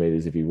 80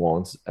 meters if he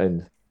wants,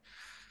 and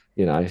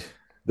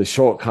the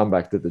short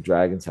comeback that the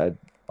Dragons had,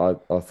 I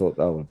thought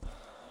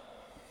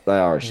they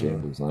are a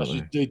shambles,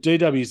 aren't they?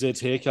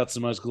 DWZ's haircut's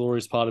the most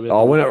glorious part of it.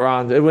 Oh, when it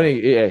runs,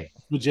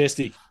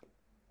 majestic.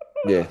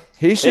 Yeah,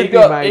 he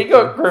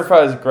got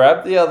Griffo's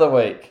grab the other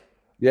week.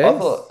 Yes,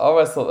 I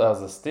always thought that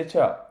was a stitch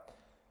up.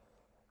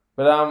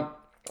 But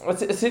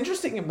it's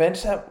interesting you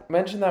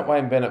mentioned that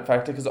Wayne Bennett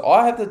factor because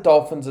I had the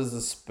Dolphins as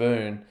a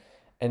spoon,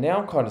 and now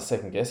I'm kind of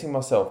second guessing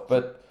myself.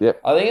 But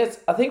I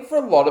think for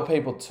a lot of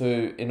people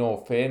too, in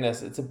all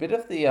fairness, it's a bit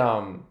of the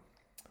unknown.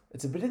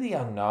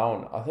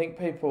 I think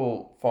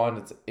people find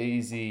it's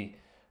easy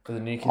for the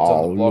new kids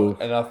on the block,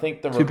 and I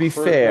think to be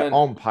fair,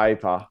 on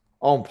paper,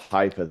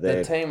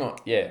 the team,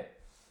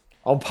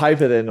 on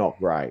paper they're not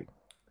great.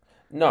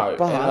 No,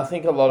 but and I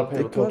think a lot of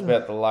people talk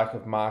about the lack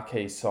of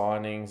marquee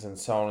signings and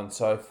so on and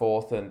so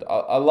forth. And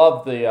I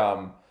love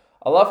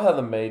I love how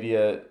the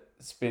media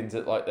spins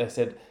it. Like they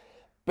said,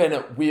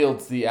 Bennett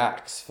wields the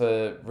axe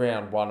for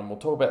round one, and we'll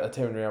talk about the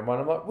team in round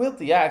one. I'm like, wield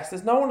the axe?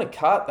 There's no one to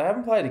cut. They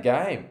haven't played a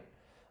game.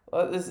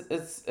 Like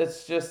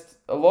it's just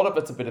a lot of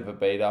it's a bit of a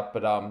beat up.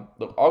 But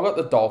look, I got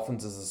the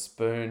Dolphins as a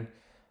spoon,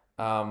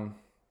 and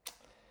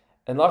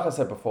like I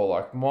said before,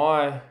 like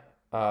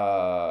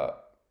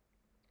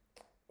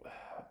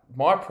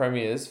my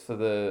premiers for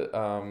the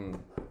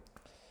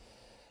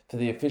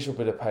official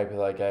bit of paper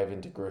they gave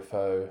into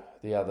Griffo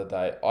the other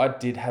day, I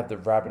did have the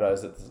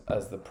Rabbitohs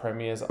as the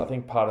premiers. I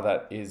think part of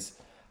that is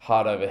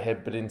hard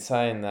overhead, but in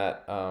saying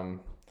that, I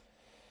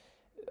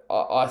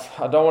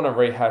don't want to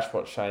rehash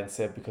what Shane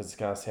said because it's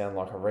going to sound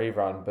like a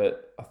rerun,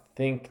 but I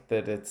think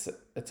that it's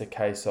a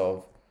case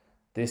of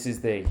this is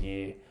their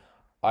year.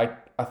 I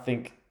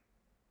think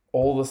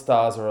all the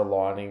stars are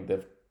aligning.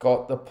 They've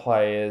got the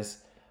players.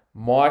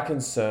 My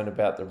concern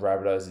about the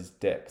Rabbitohs is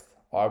depth.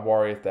 I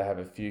worry if they have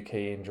a few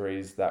key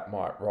injuries that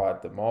might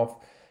write them off.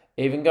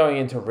 Even going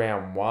into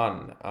round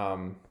one,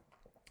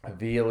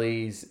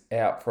 Veely's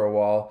out for a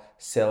while.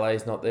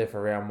 Sele's not there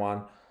for round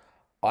one.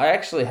 I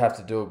actually have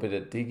to do a bit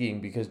of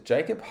digging because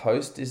Jacob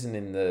Host isn't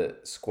in the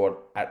squad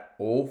at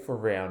all for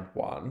round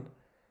one,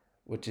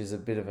 which is a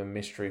bit of a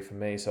mystery for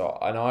me. So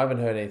I know I haven't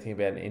heard anything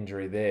about an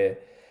injury there,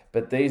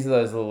 but these are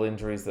those little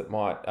injuries that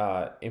might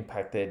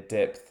impact their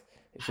depth.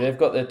 If they've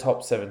got their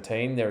top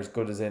 17, they're as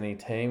good as any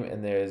team,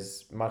 and they're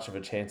as much of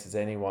a chance as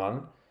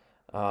anyone.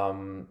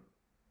 I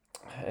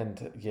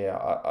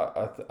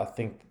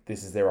think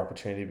this is their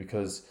opportunity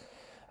because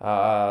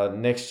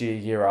next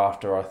year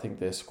after, I think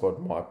their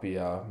squad might be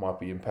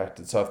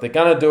impacted. So if they're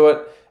going to do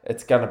it,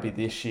 it's going to be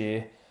this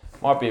year.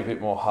 Might be a bit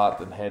more heart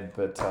than head,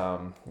 but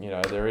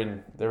they're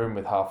in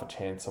with half a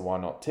chance, so why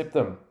not tip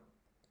them?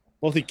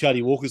 I think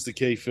Cody Walker's the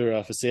key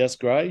for South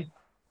Grey.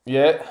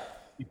 Yeah.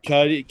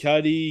 Cody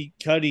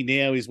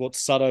now is what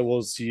Sutto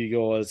was to you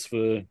guys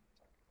for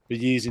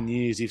years and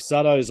years. If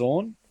Sutto's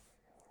on,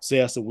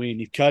 South's a win.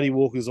 If Cody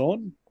Walker's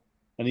on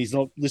and he's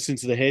not listening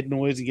to the head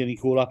noise and getting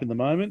caught up in the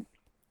moment,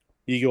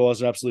 you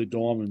guys are absolute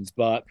diamonds.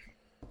 But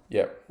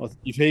Yep.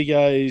 If he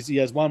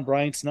has one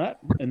brain snap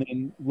and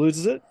then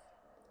loses it,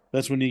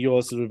 that's when you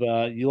guys sort of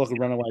you're like a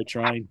runaway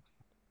train.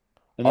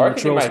 And I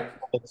then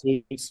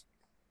reckon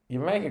you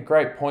make a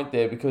great point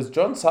there, because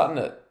John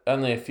Sutton,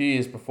 only a few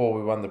years before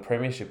we won the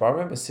premiership, I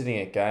remember sitting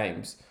at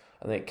games,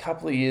 I think a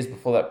couple of years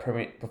before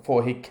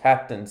before he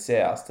captained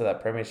South to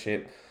that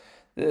premiership.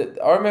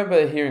 I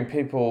remember hearing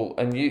people,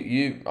 and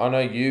I know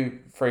you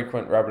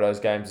frequent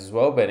Rabbitohs games as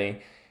well, Benny.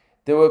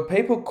 There were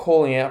people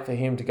calling out for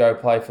him to go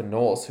play for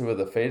Norths, who were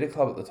the feeder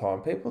club at the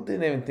time. People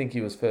didn't even think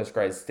he was first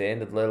grade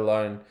standard, let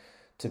alone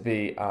to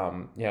be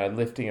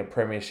lifting a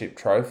premiership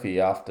trophy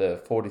after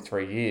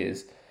 43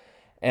 years.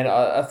 And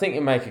I think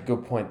you make a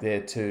good point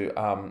there too.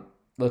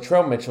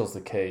 Latrell Mitchell's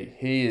the key.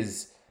 He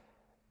is,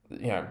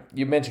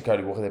 you mentioned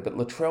Cody Walker there, but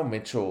Latrell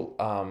Mitchell,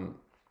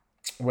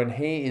 when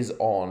he is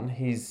on,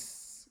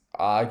 he's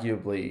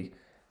arguably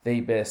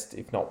the best,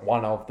 if not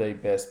one of the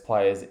best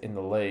players in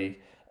the league.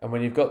 And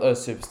when you've got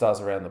those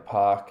superstars around the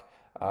park,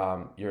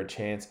 you're a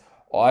chance.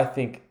 I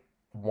think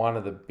one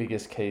of the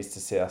biggest keys to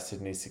South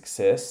Sydney's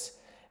success,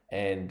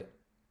 and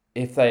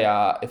if they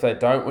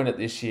don't win it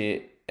this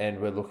year,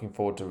 and we're looking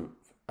forward to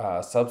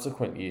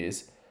subsequent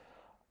years,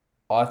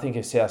 I think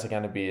if South are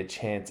going to be a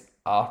chance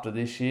after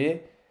this year,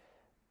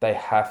 they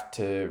have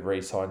to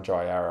re-sign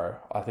Jai Arrow.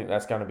 I think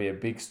that's going to be a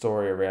big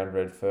story around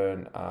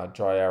Redfern.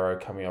 Jai Arrow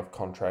coming off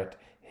contract.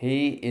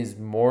 He is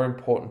more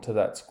important to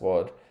that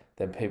squad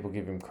than people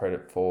give him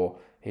credit for.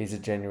 He's a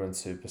genuine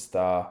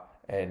superstar,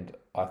 and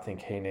I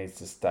think he needs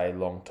to stay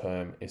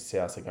long-term if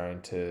South are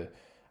going to...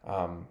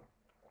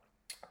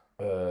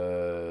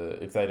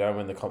 if they don't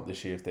win the comp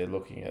this year, if they're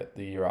looking at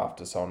the year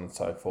after, so on and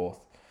so forth.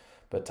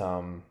 But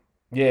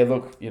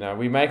look,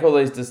 we make all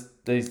these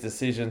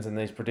decisions and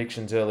these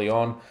predictions early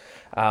on.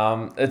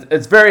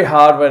 It's very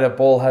hard when a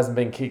ball hasn't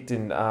been kicked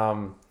in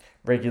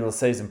regular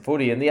season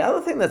footy. And the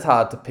other thing that's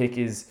hard to pick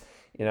is,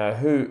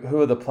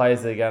 who are the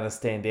players that are going to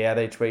stand out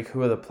each week?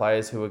 Who are the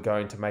players who are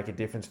going to make a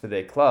difference for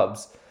their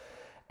clubs?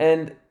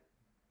 And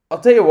I'll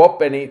tell you what,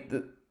 Benny,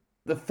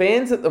 the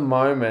fans at the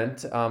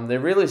moment, they're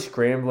really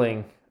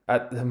scrambling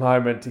at the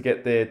moment to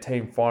get their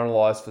team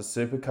finalised for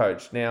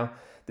Supercoach. Now,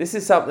 this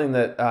is something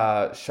that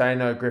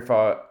Shano,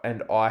 Griffo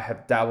and I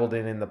have dabbled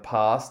in the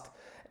past.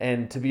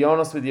 And to be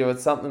honest with you,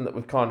 it's something that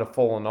we've kind of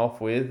fallen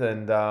off with.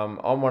 And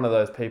I'm one of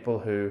those people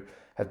who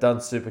have done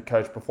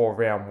Supercoach before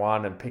round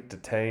one and picked a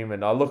team.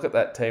 And I look at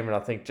that team and I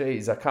think,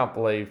 geez, I can't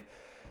believe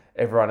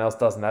everyone else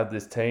doesn't have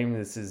this team.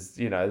 This is,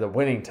 the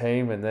winning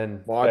team. And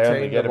then they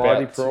only get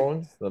about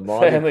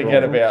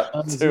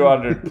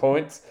 200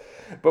 points.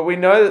 But we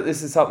know that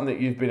this is something that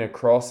you've been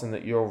across and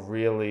that you're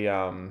really...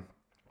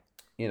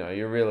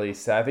 you're really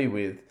savvy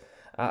with.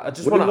 I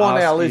just want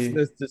our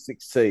listeners to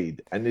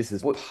succeed, and this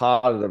is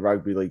part of the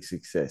rugby league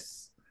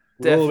success.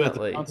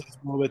 Definitely. It's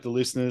all about the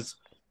listeners,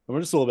 and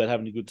we're just all about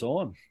having a good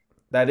time.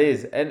 That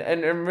is.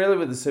 And really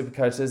with the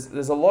Supercoach,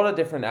 there's a lot of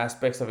different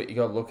aspects of it you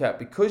got to look at.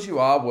 Because you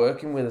are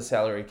working with a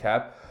salary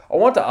cap, I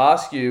want to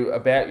ask you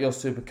about your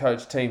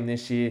Supercoach team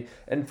this year.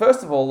 And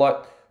first of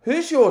all,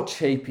 who's your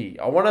cheapie?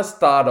 I want to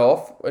start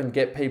off and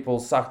get people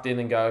sucked in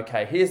and go,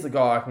 okay, here's the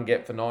guy I can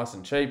get for nice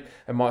and cheap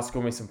and might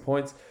score me some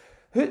points.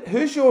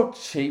 Who's your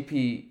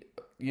cheapie,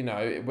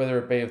 whether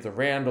it be of the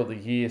round or the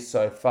year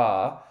so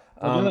far,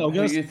 who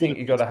do you think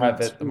you got to have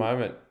at the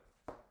moment?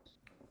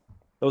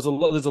 There's a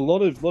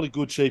lot of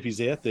good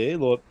cheapies out there.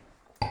 Like,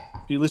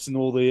 if you listen to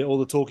all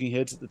the talking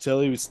heads at the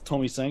telly with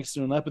Tommy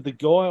Sangster and that, but the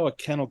guy I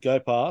cannot go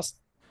past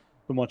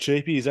for my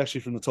cheapie is actually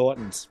from the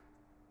Titans.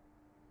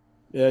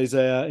 Yeah,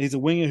 he's a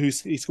winger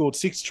he scored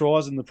 6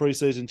 tries in the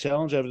preseason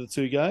challenge over the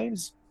 2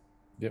 games.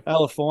 Yep.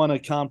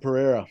 Alafina Khan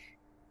Pereira.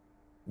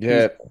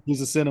 Yeah,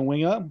 he's a centre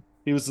winger.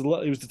 He was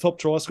the top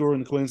try scorer in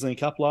the Queensland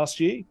Cup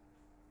last year.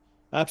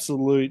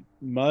 Absolute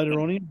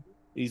motor on him.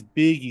 He's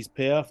big, he's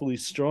powerful,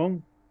 he's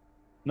strong.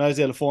 Knows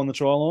how to find the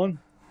try line.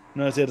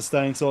 Knows how to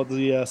stay inside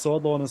the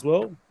sideline as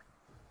well.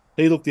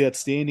 He looked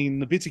outstanding. In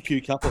the bits of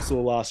Q Cup I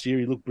saw last year,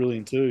 he looked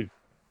brilliant too.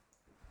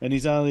 And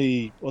he's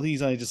only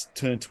just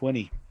turned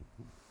 20.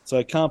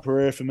 So Khan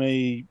Pereira for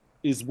me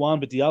is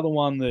one, but the other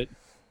one that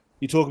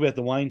you talk about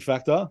the Wayne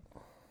factor,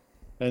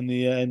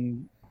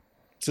 and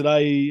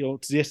today or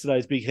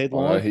yesterday's big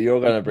headline. You're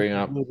going to bring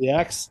up the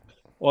axe,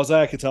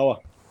 Isaiah Katoa.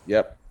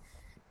 Yep,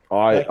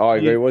 I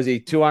agree. Was he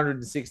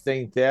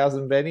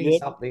 216,000, Benny?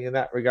 Yep. Something in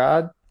that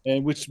regard,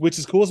 and which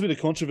has caused a bit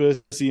of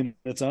controversy in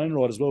its own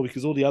right as well,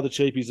 because all the other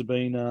cheapies have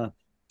been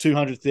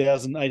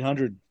 200,000,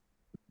 800.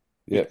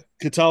 Yeah,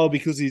 Katoa,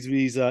 because of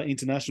his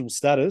international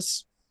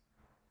status,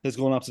 has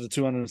gone up to the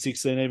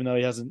 216, even though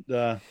he hasn't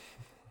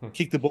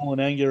kicked the ball in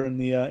anger in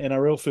the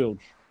NRL field.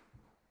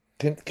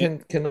 Can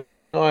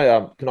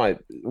I?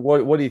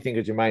 What do you think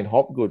of Jermaine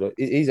Hopgood?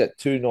 He's at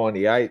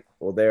 298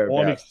 or thereabouts.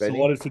 I'm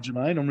excited for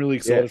Jermaine. I'm really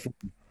excited for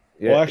him.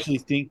 Yeah. I actually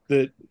think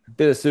that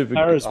bit of super.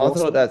 I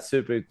thought that's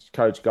super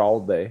coach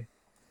gold there.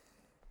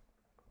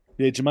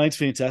 Yeah, Jermaine's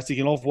fantastic,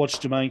 and I've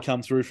watched Jermaine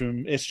come through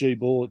from SG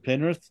ball at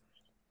Penrith.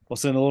 I've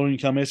seen a lot of him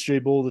come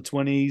SG ball the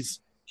 20s,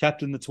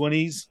 captain the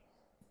 20s.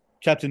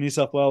 Captain New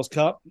South Wales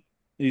Cup.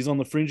 He's on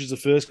the fringes of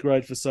first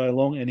grade for so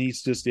long, and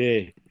he's just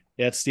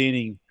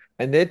outstanding.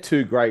 And they're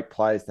two great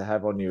players to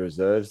have on your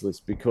reserves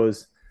list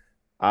because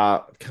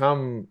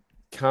come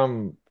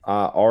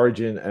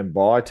Origin and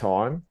bye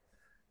time,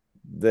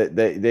 they're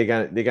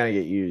going to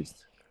get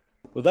used.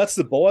 Well, that's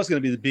the buy's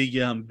going to be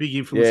the big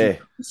influence in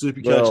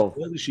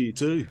Supercoach this year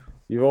too.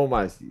 You've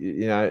almost,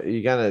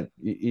 you're going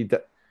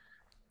to.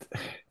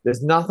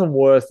 There's nothing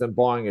worse than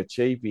buying a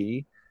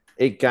cheapie.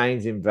 It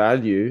gains in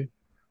value,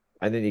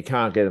 and then you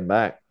can't get them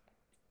back.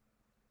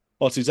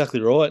 Oh, that's exactly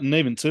right. And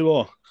even too,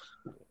 I'm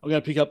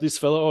going to pick up this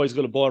fella. Oh, he's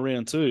got to buy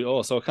round 2.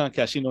 Oh, so I can't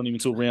cash in on him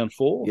until round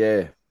 4.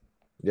 Yeah.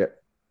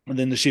 Yep. And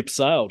then the ship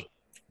sailed.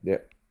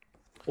 Yep.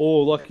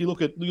 Or like you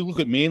look at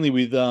Manly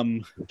with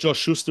Josh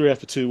Schuster out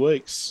for 2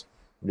 weeks.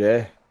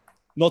 Yeah.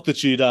 Not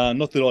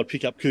that I'd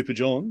pick up Cooper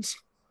Johns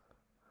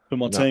for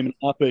my team in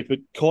heartbeat, but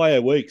Kyo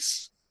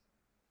Weeks,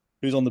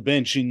 who's on the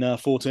bench in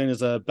 14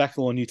 as a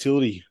backline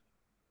utility.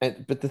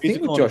 But the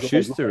thing with Josh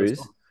Schuster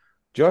is,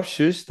 Josh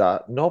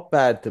Schuster, not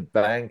bad to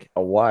bank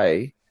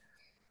away.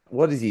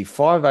 What is he?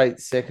 5'8"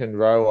 second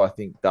row, I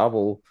think,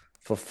 double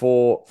for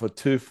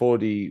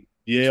 240.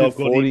 Yeah,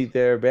 240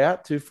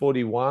 thereabout,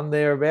 241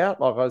 thereabout.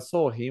 Like I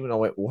saw him and I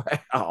went,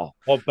 wow.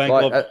 I've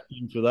banked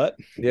him for that.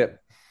 Yep.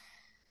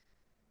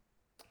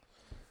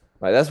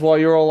 Mate, that's why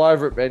you're all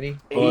over it, Benny.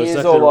 He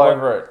is all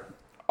over it.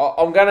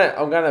 I'm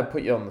gonna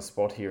put you on the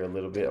spot here a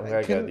little bit. I'm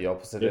gonna go the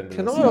opposite end of the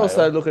scale. Can I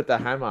also look at the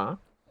hammer?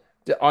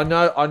 I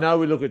know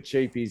we look at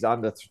cheapies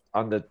under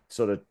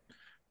sort of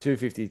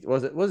 250.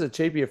 Was it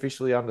cheapie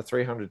officially under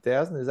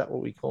 300,000? Is that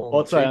what we call them?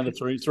 I'd say under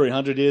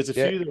 300. There's a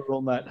few that are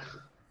on that.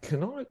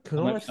 Can I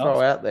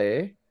throw out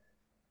there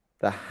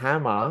the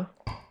hammer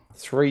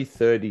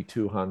 330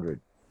 200?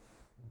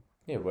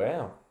 Yeah,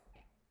 wow.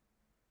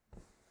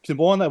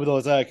 Combine that with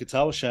Isaiah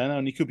Katoa, Shana,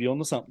 and he could be on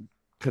to something.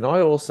 Can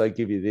I also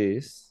give you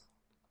this?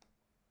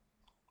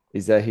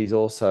 Is that he's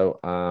also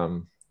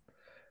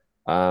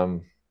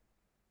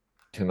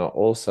can I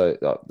also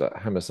the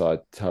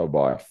Hammerside toe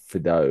by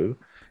Fido?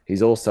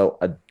 He's also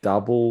a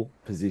double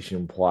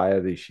position player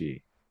this year,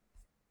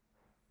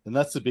 and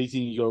that's the big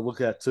thing you got to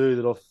look at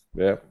too.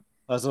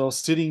 As I was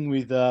sitting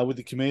with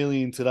the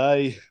Chameleon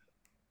today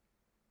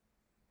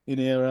in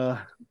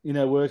our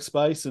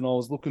workspace, and I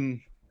was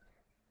looking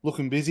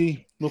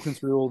busy, looking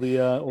through all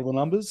the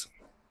numbers.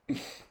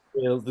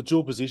 Yeah, the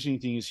dual positioning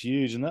thing is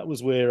huge, and that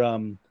was where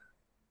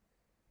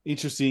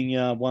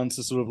interesting ones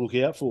to sort of look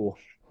out for.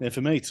 And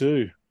for me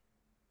too,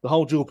 the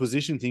whole dual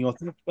position thing. I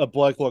think a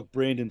bloke like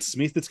Brandon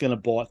Smith that's going to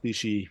bite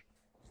this year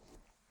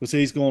because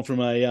he's gone from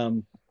a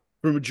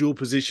dual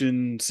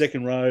position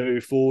second row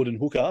forward and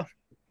hooker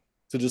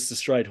to just a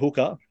straight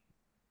hooker.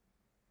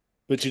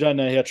 But you don't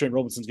know how Trent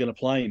Robinson's going to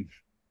play him.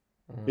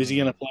 Is he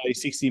going to play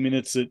 60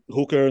 minutes at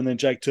hooker and then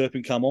Jake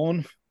Turpin come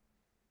on,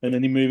 and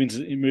then he move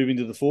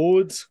into the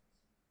forwards?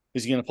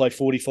 Is he going to play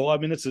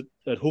 45 minutes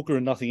at hooker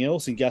and nothing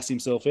else and gas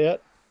himself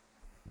out?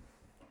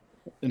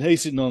 And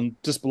he's sitting on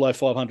just below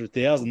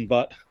 500,000,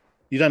 but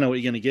you don't know what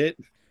you're going to get.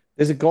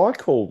 There's a guy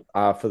called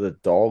for the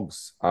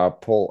Dogs,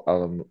 Paul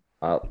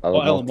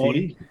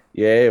Alamotti.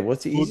 Yeah,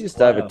 what's he? He's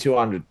just over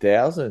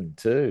 200,000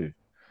 too.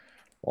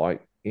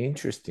 Like,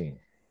 interesting.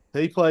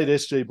 He played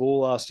SG ball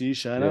last year,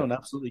 Shano, and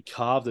absolutely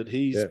carved it.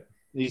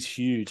 He's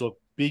huge, like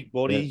big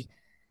body.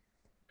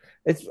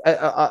 Yeah. It's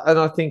and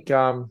I think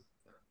and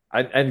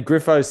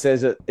Griffo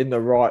says it in the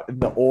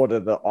order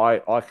that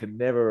I can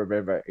never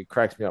remember. It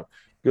cracks me up.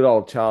 Good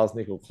old Charles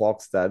Nickel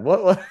Clockstad. What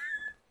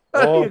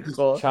do you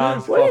call it?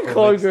 What do you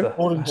call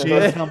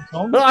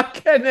it? I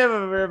can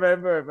never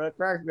remember it, but it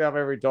cracks me up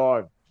every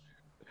time.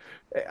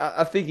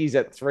 I think he's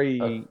at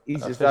 3.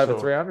 He's just over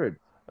 300.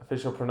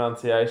 Official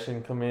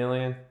pronunciation,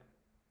 Chameleon.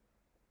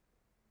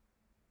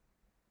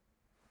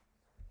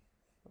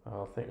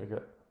 Oh, I think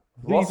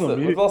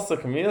we've lost the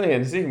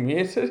Chameleon. Is he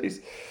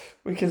muted?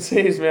 We can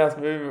see his mouth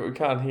moving, but we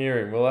can't hear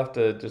him. We'll have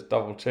to just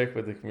double check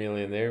with the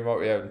Chameleon there. He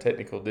might be having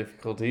technical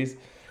difficulties.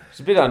 It's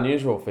a bit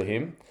unusual for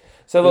him.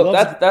 So look,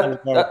 that's a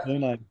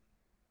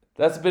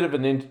bit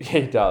of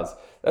he does.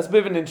 That's a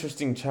bit of an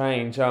interesting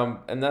change.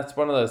 And that's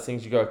one of those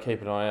things you got to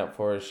keep an eye out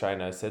for, as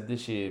Shano said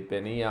this year,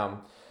 Benny.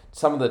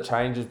 Some of the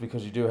changes,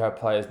 because you do have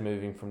players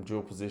moving from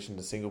dual position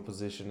to single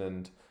position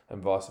and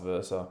vice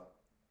versa.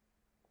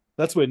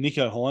 That's where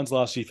Nico Hines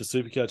last year for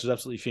Supercoach was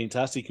absolutely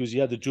fantastic, because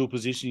you had the dual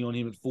positioning on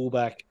him at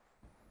fullback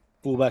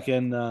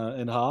and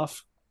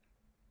half,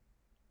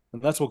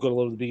 and that's what got a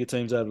lot of the bigger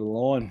teams over the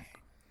line.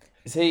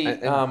 Is he?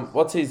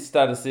 What's his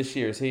status this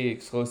year? Is he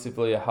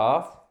exclusively a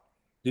half?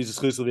 He's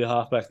exclusively a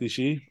halfback this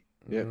year.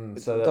 Yeah,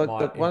 so that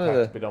might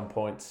impact a bit on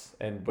points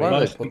and where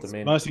they put them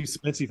in. Most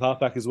expensive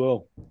halfback as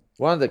well.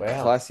 One of the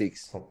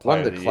classics. One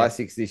of the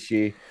classics this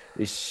year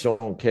is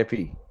Sean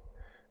Kepi.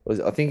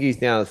 I think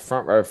he's now the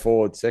front row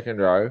forward, second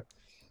row,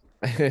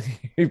 and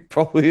he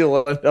probably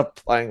will end up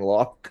playing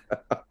lock.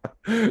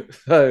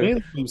 So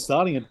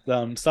starting at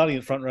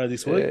front row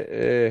this week.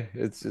 Yeah,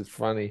 it's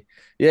funny.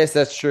 Yes,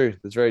 that's true.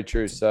 That's very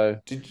true. So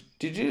did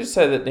you just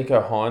say that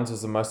Nico Hines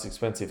was the most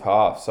expensive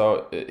half?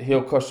 So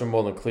he'll cost you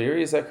more than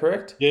Cleary. Is that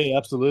correct? Yeah,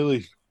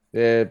 absolutely.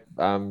 Yeah.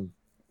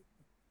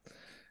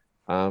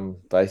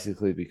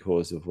 basically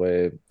because of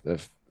what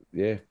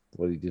he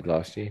did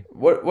last year.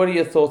 What are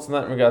your thoughts on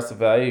that in regards to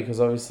value? Because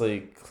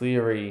obviously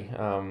Cleary,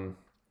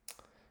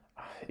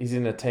 he's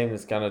in a team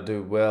that's going to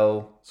do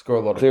well, score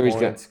a lot of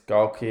points,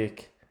 goal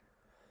kick.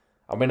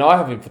 I mean, I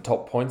have him for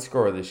top point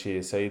scorer this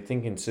year, so you'd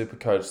think in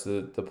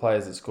Supercoach the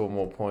players that score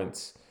more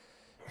points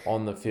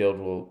on the field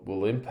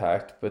will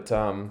impact. But,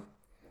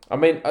 I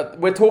mean,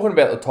 we're talking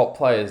about the top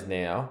players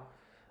now.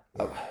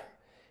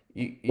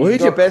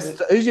 Who's your best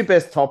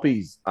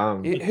toppies?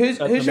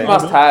 Who's your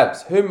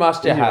must-haves? Who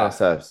must you have?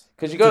 Must-haves?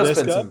 Because you got to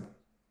spend some...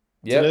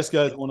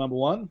 Tedesco's my number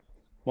one.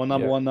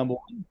 Number one.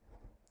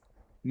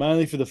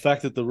 Mainly for the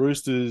fact that the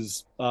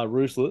Roosters are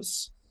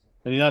ruthless.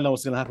 And you don't know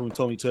what's going to happen with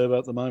Tommy Turbo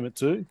at the moment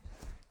too.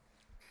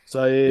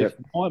 So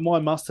my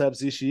must-haves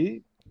this year,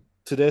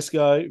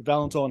 Tedesco,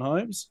 Valentine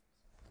Holmes,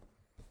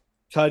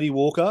 Cody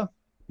Walker,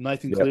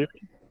 Nathan Cleary,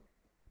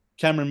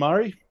 Cameron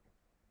Murray,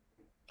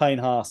 Payne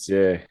Haas.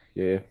 Yeah.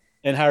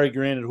 And Harry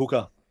Grant at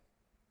hooker.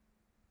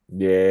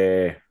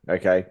 Yeah.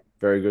 Okay.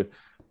 Very good.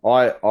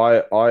 I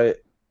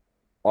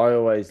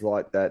always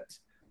like that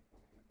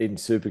in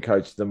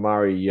Supercoach, the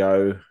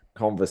Murray-Yo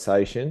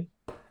conversation.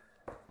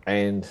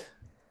 And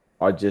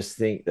I just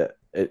think that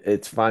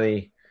it's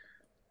funny.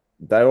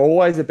 They're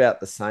always about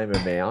the same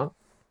amount.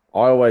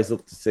 I always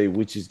look to see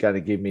which is going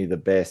to give me the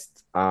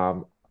best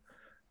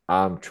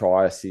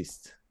try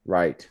assist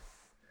rate.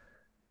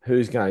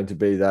 Who's going to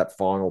be that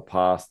final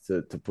pass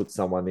to put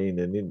someone in?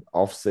 And in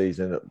off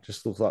season, it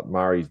just looks like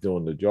Murray's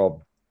doing the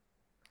job.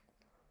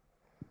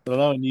 But I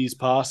know in years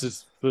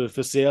past for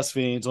South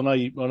fans. I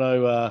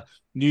know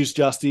News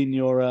Justin,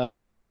 your other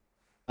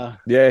show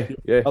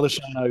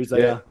knows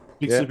they are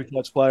big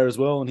Supercoach player as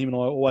well, and him and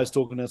I are always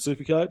talking about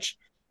Supercoach.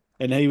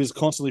 And he was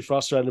constantly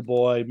frustrated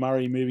by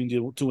Murray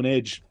moving to an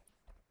edge.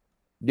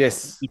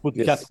 Yes. He put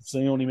the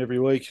captaincy on him every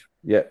week.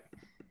 Yeah,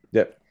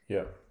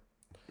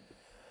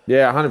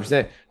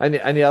 100%. And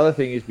the other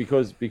thing is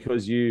because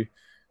you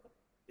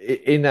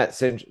in that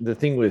sense, the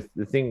thing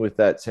with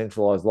that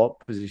centralized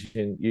lock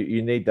position,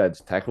 you need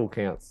those tackle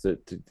counts to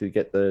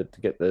get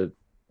the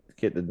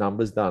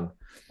numbers done.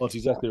 That's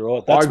exactly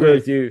right. I agree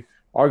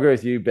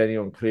with you, Benny,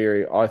 on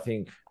Cleary. I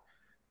think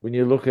when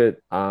you look at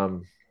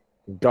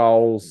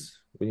goals,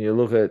 when you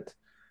look at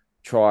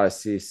try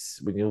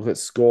assists, when you look at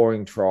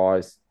scoring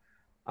tries,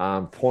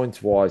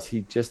 points wise,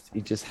 he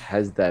just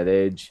has that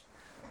edge.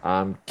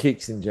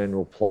 Kicks in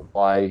general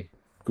play,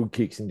 good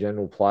kicks in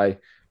general play.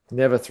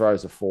 Never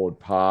throws a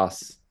forward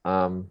pass.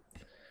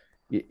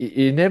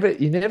 You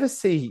never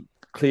see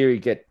Cleary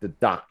get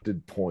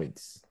deducted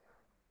points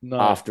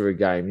after a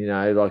game. You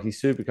know, like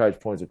his Supercoach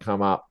points will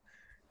come up,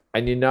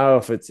 and you know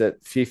if it's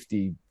at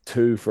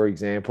 52, for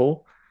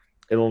example,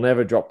 it'll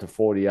never drop to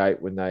 48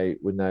 when they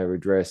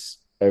redress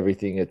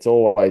everything. It's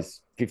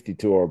always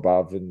 52 or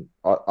above, and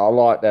I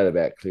like that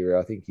about Cleary.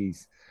 I think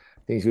he's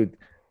good.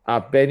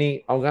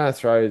 Benny, I'm going to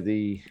throw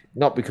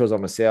not because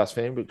I'm a South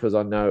fan, but because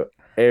I know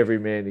every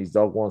man his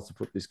dog wants to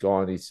put this guy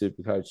on his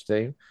Supercoach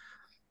team.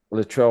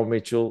 Latrell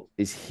Mitchell,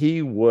 is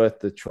he worth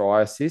the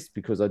try assist?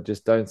 Because I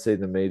just don't see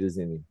the meters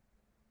in him.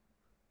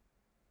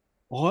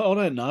 I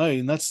don't know,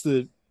 and that's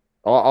the.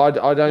 I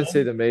don't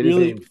see the meters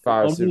in him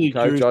far as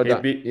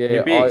Supercoach.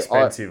 He'd be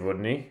expensive,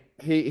 wouldn't he?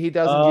 He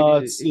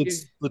doesn't.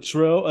 It's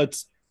Latrell.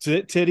 It's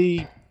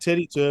Teddy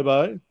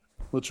Turbo.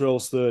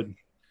 Latrell's third.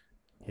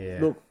 Yeah.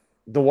 Look,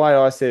 the way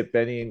I see it,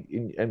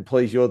 Benny, and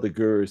please, you're the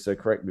guru, so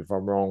correct me if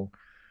I'm wrong.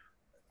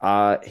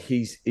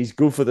 He's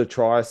good for the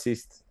try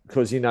assist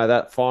because, you know,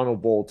 that final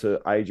ball to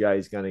AJ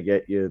is going to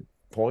get you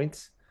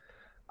points.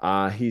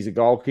 He's a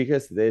goal kicker,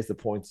 so there's the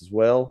points as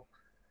well.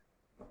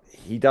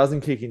 He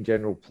doesn't kick in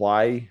general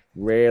play,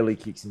 rarely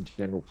kicks in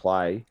general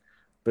play,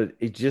 but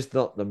it's just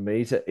not the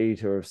meter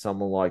eater of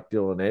someone like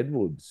Dylan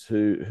Edwards,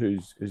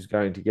 who's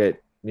going to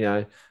get, you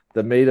know,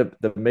 the meter.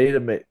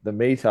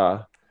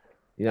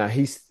 You know,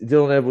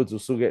 Dylan Edwards will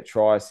still get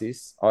try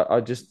assists. I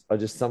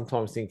just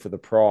sometimes think for the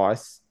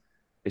price,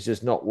 it's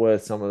just not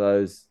worth some of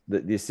those.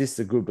 The assists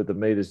are good, but the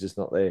meter's just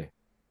not there.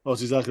 Oh,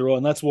 that's exactly right,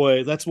 and that's why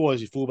as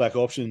your fullback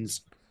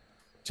options,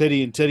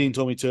 Teddy and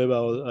Tommy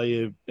Turbo are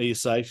your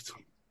safe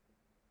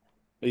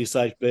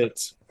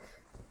bets.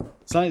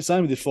 Same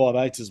with the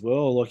 5'8" as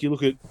well. Like you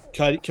look at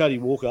Cody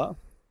Walker,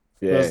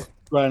 great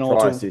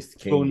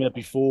talking about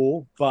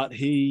before, but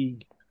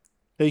he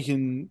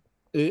can.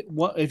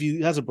 If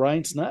he has a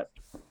brain snap,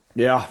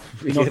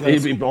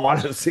 he'd be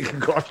buying a sick of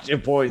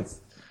question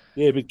points.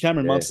 Yeah, but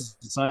Cameron Munster's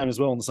the same as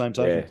well on the same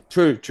token.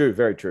 Yeah, true,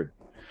 very true.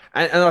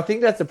 And I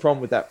think that's the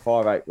problem with that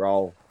 5'8"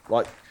 role.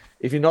 Like,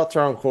 if you're not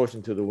throwing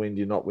caution to the wind,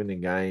 you're not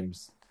winning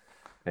games,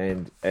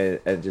 and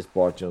just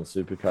bite you on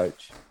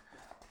Supercoach.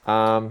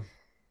 The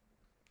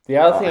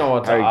other thing I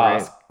want to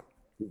ask.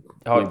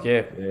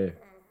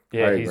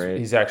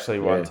 He's actually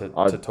one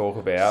to talk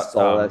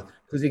about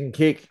because he can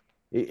kick.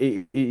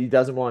 He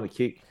doesn't mind a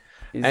kick,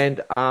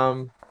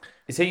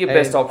 is he your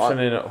best option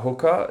in a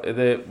hooker?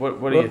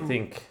 What do you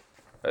think?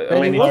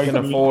 I mean, if you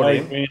can afford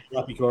him.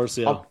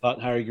 But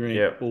Harry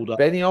Green all day.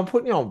 Benny, I'm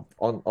putting you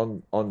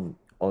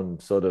on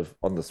sort of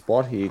on the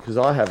spot here because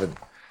I haven't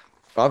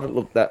I haven't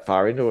looked that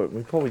far into it.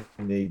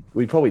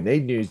 We probably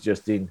need news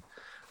just in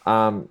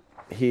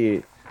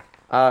here.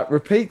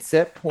 Repeat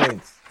set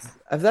points.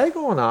 Have they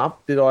gone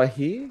up? Did I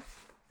hear?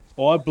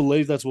 I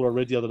believe that's what I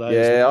read the other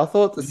day. Yeah, I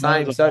thought the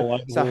same.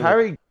 So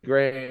Harry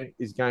Grant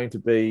is going to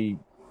be.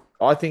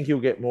 I think he'll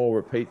get more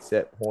repeat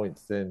set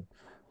points than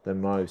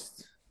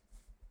most.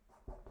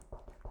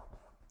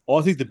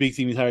 I think the big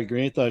thing with Harry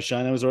Grant, though,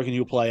 Shane, I reckon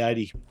he'll play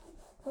 80.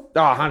 Oh,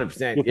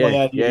 100%.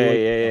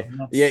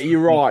 Yeah, you're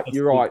right.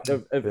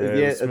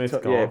 Smith's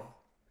gone.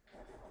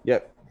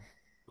 Yep.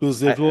 Because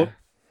they've got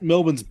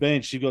Melbourne's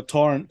bench, you've got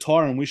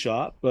Tyron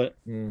Wishart, but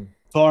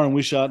Tyron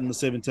Wishart in the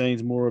 17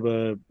 is more of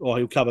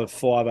he'll cover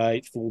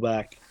 5'8",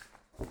 fullback.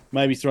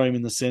 Maybe throw him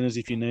in the centres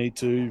if you need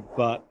to,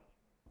 but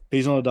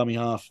he's not a dummy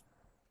half.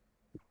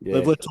 Yeah.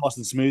 They've let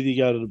Tyson Smoothie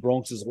go to the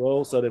Bronx as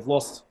well, so they've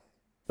lost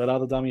that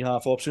other dummy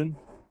half option.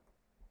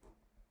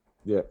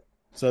 Yeah.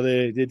 So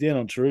they're down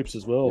on troops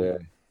as well. Yeah.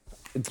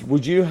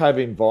 Would you have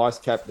him vice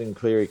captain,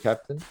 Cleary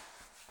captain?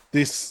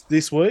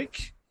 This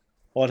week,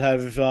 I'd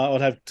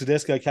have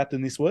Tedesco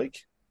captain this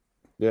week.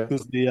 Yeah.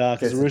 Because the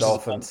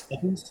Dolphins.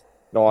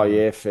 Oh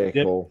yeah, fair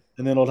call.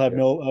 And then I'd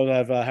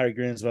have Harry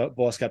Grant as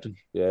vice captain.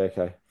 Yeah,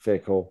 okay, fair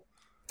call.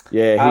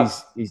 Yeah,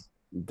 he's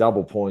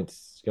double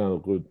points. It's going to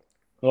look good.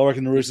 I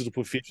reckon the Roosters will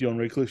put 50 on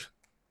Redcliffe.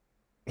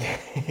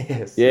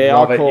 Yes. Yeah,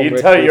 I'll call you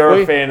tell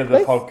you're a fan of the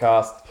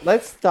podcast.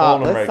 Let's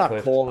start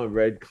calling him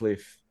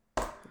Redcliffe.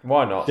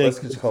 Why not? Let's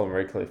just call him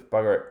Redcliffe.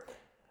 Bugger it.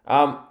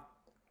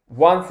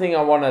 One thing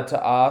I wanted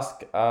to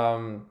ask,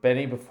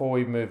 Benny, before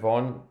we move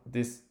on,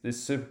 this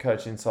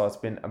Supercoach Insight's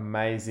been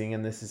amazing,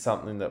 and this is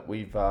something that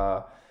we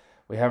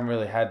haven't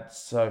really had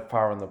so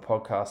far on the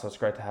podcast, so it's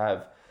great to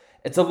have.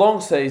 It's a long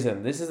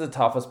season. This is the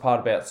toughest part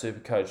about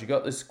Supercoach. You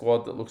got this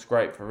squad that looks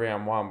great for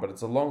round one, but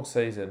it's a long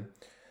season.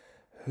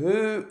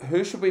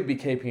 Who should we be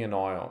keeping an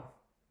eye on?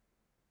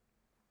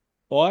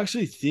 I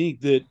actually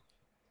think that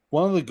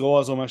one of the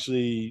guys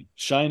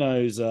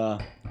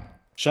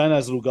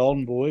Shano's little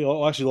golden boy.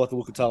 I actually like to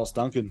look at Talis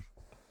Duncan.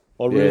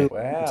 I really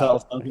like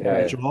Talis Duncan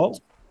in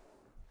trials.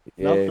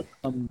 Yeah.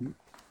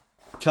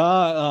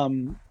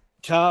 Carl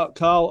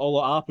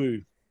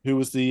Olaapu, who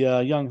was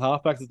the young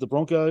halfback that the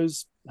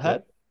Broncos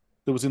had,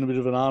 that was in a bit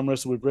of an arm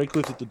wrestle with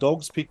Redcliffe that the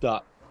Dogs picked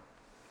up.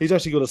 He's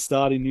actually got a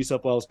start in New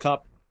South Wales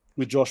Cup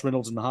with Josh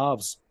Reynolds in the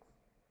halves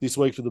this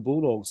week for the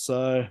Bulldogs.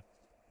 So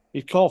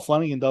if Kyle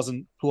Flanagan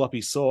doesn't pull up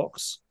his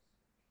socks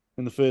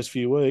in the first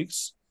few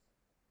weeks,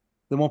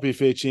 there might be a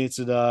fair chance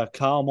that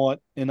Carl might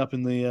end up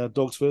in the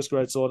Dogs' first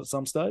grade side at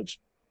some stage,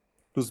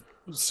 because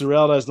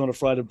Ciraldo's not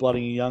afraid of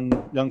blooding a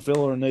young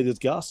fella, and neither is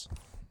Gus.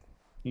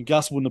 And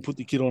Gus wouldn't have put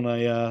the kid on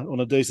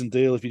a decent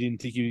deal if he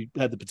didn't think he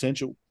had the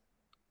potential.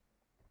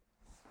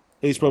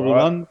 He's probably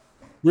one.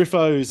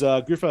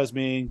 Griffo's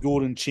man,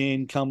 Gordon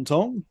Chan Kum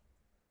Tong.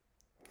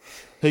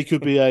 He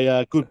could be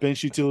a good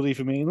bench utility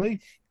for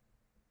Manly.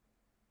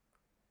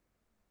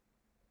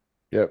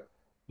 Yep.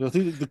 I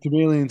think the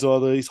Chameleon's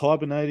either he's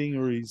hibernating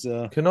or he's.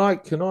 Can I? I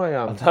don't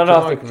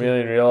know if the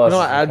Chameleon realises.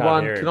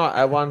 Can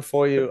I add one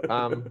for you,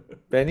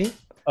 Benny?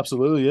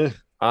 Absolutely, yeah.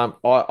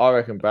 I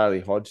reckon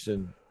Bailey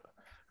Hodgson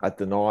at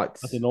the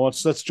Knights.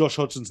 That's Josh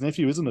Hodgson's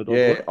nephew, isn't it?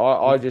 Yeah,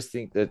 I just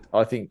think that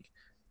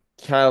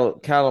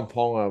Callum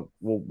Ponga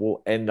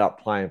will end up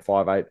playing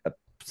 5'8" at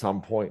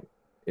some point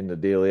in the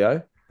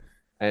dealio,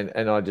 and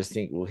I just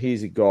think, well,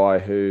 he's a guy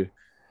who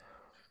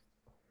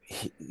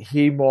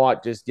he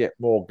might just get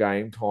more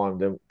game time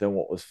than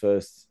what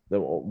first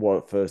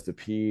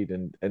appeared,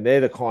 and they're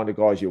the kind of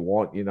guys you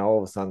want. All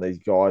of a sudden these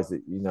guys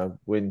that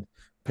when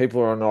people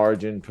are on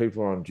Origin,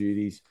 people are on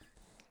duties,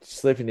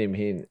 slipping him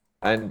in.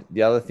 And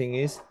the other thing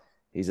is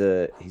he's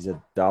a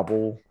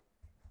double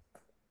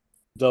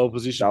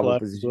position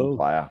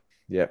player.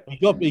 Yeah,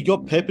 he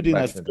got peppered in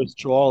that first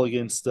trial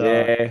against South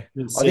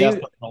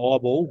the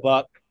eyeball,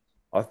 but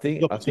I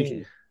think a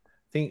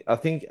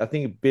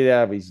bit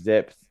out of his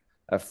depth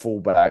at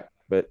fullback,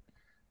 but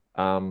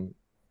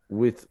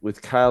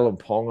with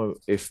Caleb Ponga,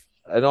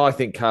 I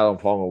think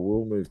Caleb Ponga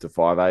will move to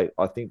 5'8".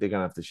 I think they're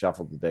going to have to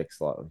shuffle the deck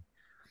slightly.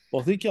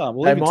 Well, I think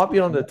they might be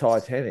on the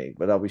Titanic,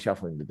 but they'll be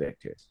shuffling the deck.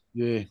 Yes.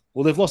 Yeah.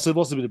 Well, they've lost a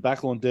bit of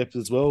backline depth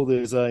as well.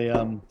 There's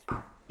a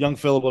young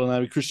fellow by the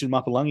name of Christian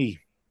Mapalungi.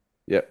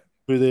 Yep.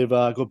 Who they've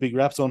got big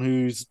raps on,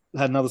 who's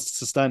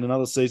sustained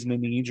another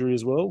season-ending injury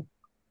as well.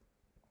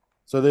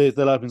 So that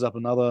opens up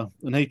another,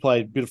 and he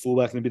played a bit of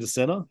fullback and a bit of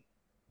centre.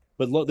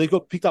 But they've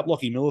got picked up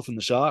Lockie Miller from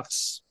the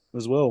Sharks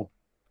as well.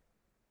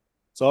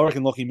 So I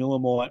reckon Lockie Miller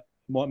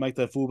might make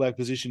that fullback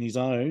position his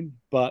own.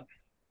 But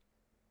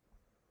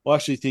I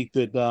actually think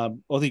that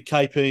I think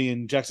KP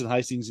and Jackson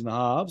Hastings in the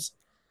halves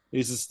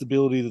is the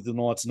stability that the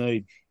Knights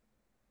need,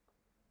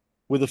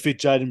 with a fit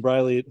Jaden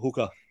Brayley at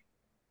hooker.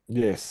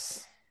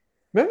 Yes.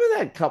 Remember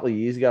that couple of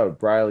years ago,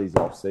 Brayley's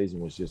off season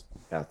was just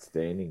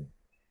outstanding.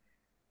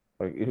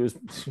 Like it was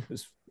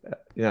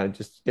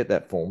just get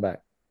that form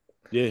back.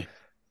 Yeah.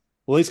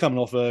 Well, he's coming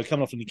off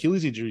an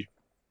Achilles injury.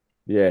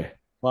 Yeah.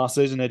 Last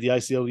season had the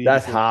ACL.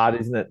 That's hard,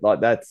 isn't it? Like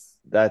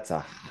that's a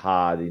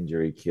hard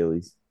injury,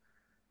 Achilles,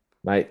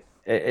 mate.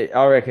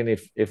 I reckon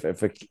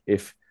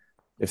if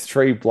if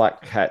 3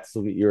 black cats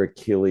look at your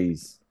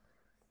Achilles,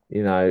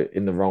 in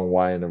the wrong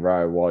way in a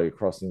row while you're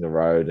crossing the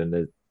road, and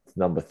it's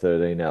number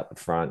 13 out the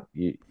front,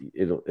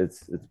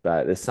 it's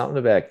bad. There's something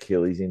about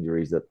Achilles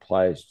injuries that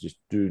players just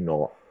do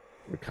not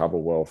recover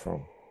well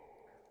from.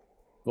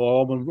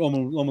 Well,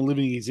 I'm a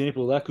living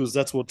example of that because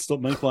that's what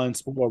stopped me playing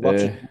sport. I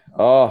ruptured. Yeah.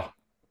 Oh,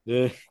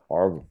 yeah,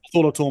 horrible. I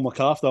thought I tore my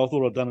calf though. I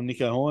thought I'd done a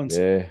Nico Hines.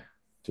 Yeah,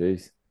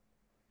 jeez.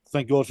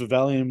 Thank God for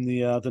Valium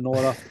the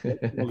night after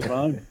I got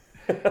home.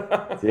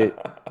 That's it.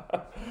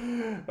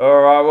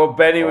 All right, well,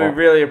 Benny, we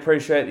really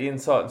appreciate the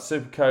insight and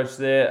Supercoach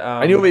there.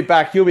 And you'll be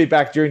back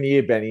during the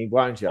year, Benny,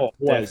 won't you? Oh,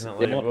 always.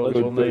 Definitely. Yeah,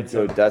 We'll need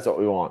some, good. That's what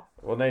we want.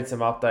 We'll need some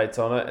updates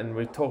on it, and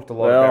we've talked a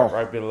lot about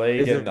rugby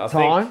league. Is it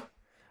time?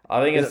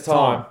 I think it's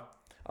time.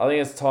 I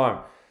think it's time.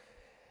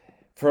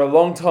 For a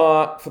long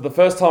time, for the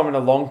first time in a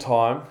long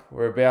time,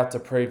 we're about to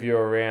preview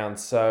a round.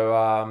 So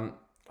I'll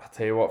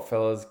tell you what,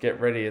 fellas, get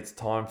ready. It's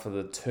time for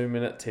the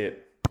 2-minute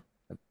tip.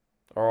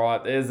 All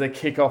right, there's the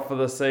kickoff for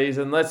the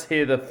season. Let's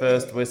hear the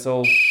first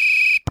whistle.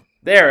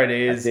 There it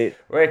is. That's it.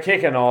 We're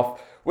kicking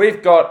off.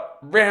 We've got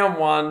round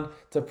 1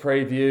 to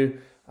preview.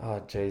 Oh,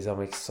 geez,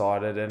 I'm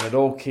excited. And it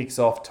all kicks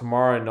off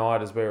tomorrow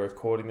night as we're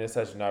recording this.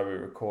 As you know, we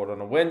record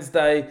on a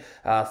Wednesday.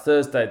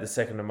 Thursday, the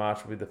 2nd of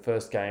March, will be the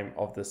first game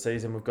of the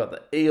season. We've got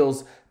the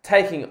Eels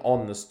taking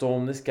on the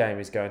Storm. This game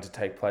is going to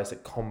take place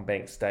at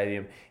CommBank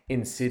Stadium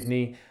in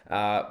Sydney.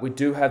 We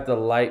do have the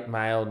late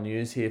mail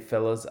news here,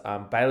 fellas.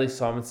 Bailey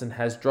Simonson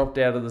has dropped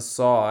out of the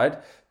side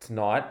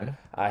tonight.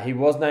 He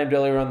was named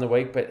earlier on the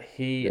week, but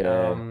he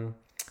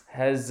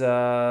has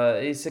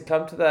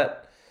succumbed to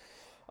that,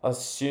 I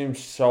assume,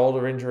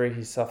 shoulder injury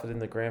he suffered in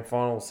the grand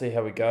final. We'll see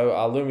how we go.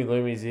 Lumi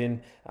Lumi's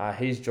in.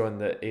 He's joined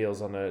the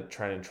Eels on a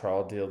training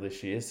trial deal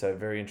this year, so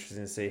very interesting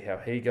to see how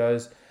he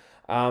goes.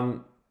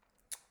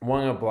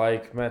 Wanga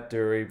Blake, Matt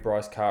Dury,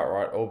 Bryce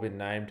Cartwright, all been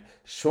named.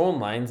 Sean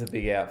Lane's a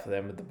big out for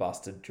them with the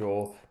busted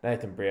jaw.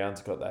 Nathan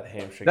Brown's got that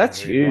hamstring That's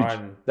injury. huge.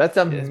 That's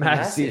a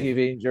massive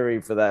injury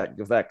for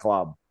that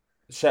club.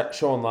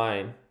 Sean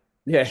Lane.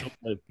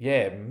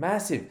 Yeah,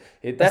 Massive.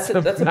 That's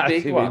a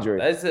big one.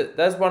 Injury.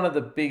 That's one of the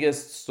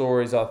biggest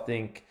stories, I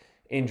think,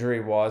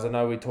 injury-wise. I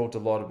know we talked a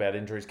lot about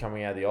injuries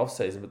coming out of the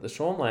off-season, but the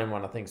Sean Lane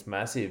one I think is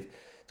massive.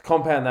 To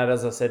compound that,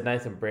 as I said,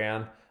 Nathan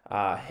Brown,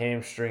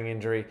 hamstring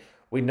injury.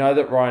 We know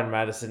that Ryan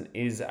Madison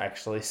is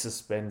actually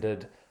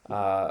suspended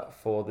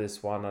for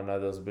this one. I know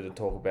there was a bit of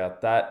talk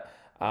about that.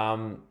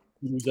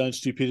 His own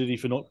stupidity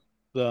for not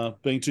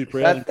being too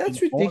proud.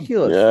 That's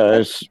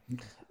ridiculous.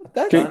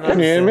 Yes. Can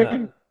you hear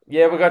me?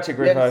 Yeah, we got you,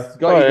 Griffo. Yes,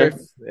 got you,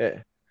 Griff.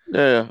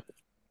 Yeah.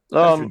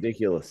 That's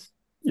ridiculous.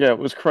 Yeah, it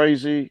was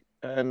crazy,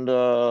 and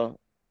there's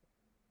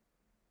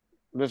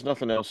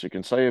nothing else you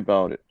can say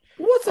about it.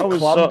 What's the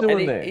club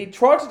doing there? He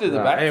tried to do the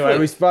backflip. Anyway,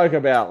 we spoke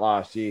about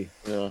last year.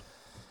 Yeah.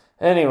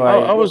 Anyway,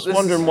 I was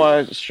wondering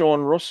why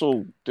Sean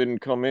Russell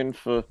didn't come in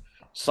for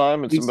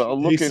Simonson, but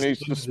looking,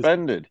 he's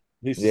suspended.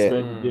 He's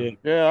suspended,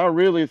 Yeah, I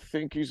really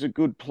think he's a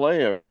good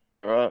player.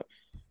 Right?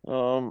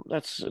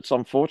 It's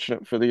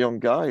unfortunate for the young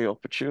guy.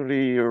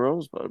 Opportunity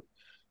arose, but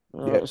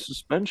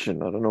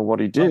suspension. I don't know what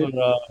he did.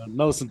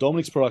 Another St.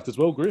 Dominic's product as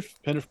well, Griff.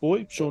 Penrith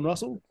boy, Sean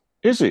Russell.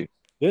 Is he?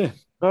 Yeah.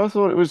 I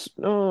thought it was.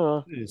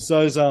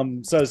 So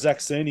Zach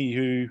Seni,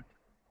 who.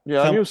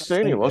 Yeah, I knew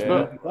Seni was,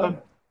 but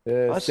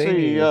I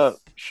see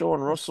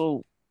Sean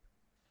Russell,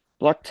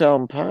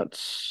 Blacktown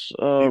Pats,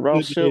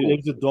 Ralph Silver. He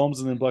was at Doms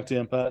and then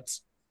Blacktown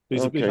Pats.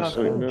 He's a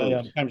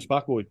Cambridge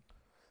Park boy.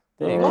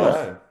 There you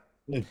go.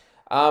 Yeah.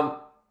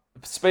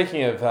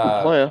 Speaking of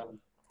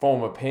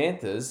former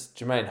Panthers,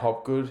 Jermaine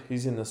Hopgood,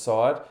 he's in the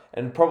side,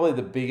 and probably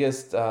the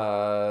biggest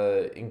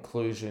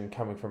inclusion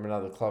coming from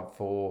another club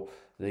for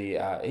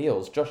the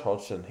Eels, Josh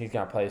Hodgson. He's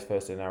going to play his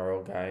first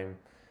NRL game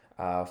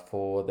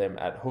for them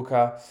at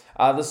hooker.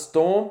 The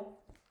Storm,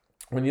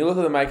 when you look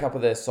at the makeup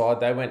of their side,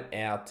 they went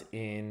out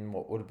in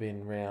what would have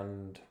been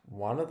round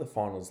 1 of the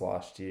finals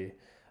last year.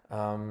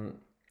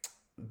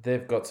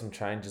 They've got some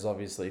changes,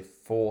 obviously,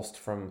 forced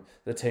from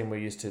the team we're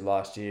used to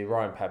last year.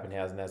 Ryan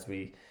Pappenhausen, as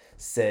we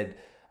said,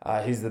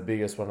 he's the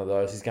biggest one of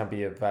those. He's going to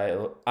be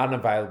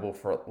unavailable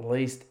for at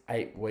least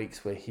 8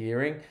 weeks, we're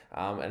hearing.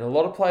 And a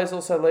lot of players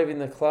also leaving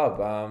the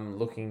club,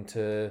 looking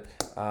to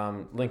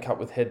link up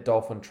with head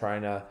Dolphin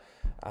trainer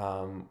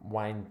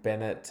Wayne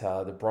Bennett,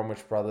 the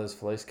Bromwich brothers,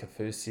 Felice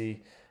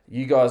Kafusi.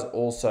 You guys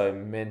also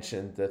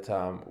mentioned that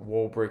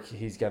Warbrick,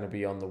 he's going to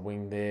be on the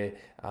wing there.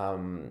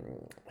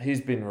 He's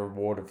been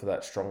rewarded for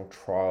that strong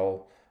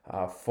trial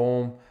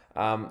form.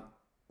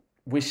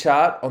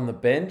 Wishart on the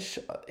bench,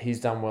 he's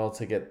done well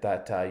to get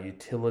that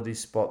utility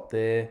spot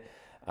there.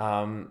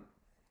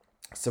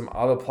 Some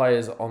other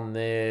players on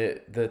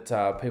there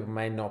that people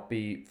may not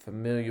be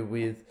familiar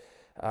with,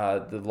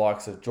 the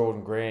likes of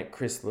Jordan Grant,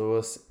 Chris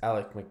Lewis,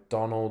 Alec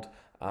McDonald,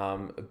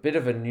 a bit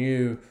of a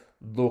new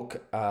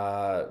look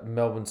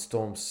Melbourne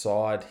Storm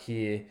side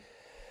here.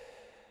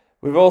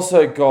 We've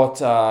also got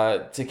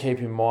to keep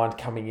in mind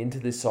coming into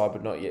this side,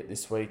 but not yet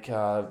this week.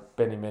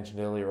 Benny mentioned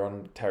earlier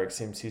on Tarek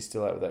Sims, he's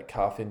still out with that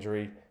calf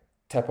injury.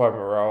 Tapo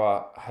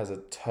Maroa has a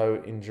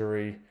toe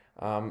injury.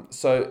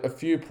 So a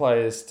few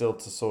players still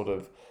to sort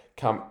of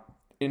come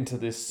into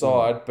this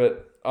side,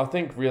 but I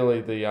think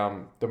really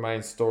the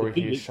main story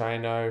here,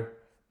 Shano,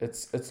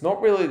 it's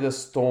not really the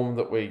Storm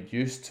that we're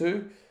used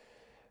to.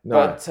 No.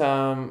 But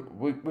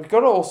we've got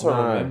to also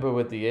remember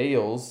with the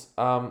Eels,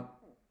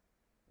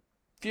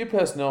 few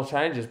personnel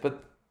changes,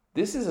 but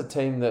this is a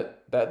team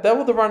that they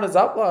were the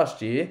runners-up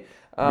last year.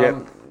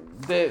 I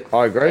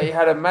agree. They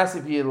had a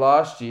massive year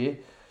last year.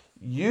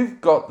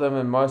 You've got them,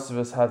 and most of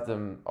us have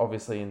them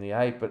obviously in the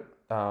 8, but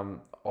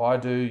I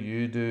do,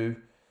 you do.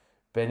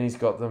 Benny's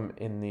got them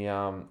in the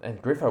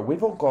and Griffo.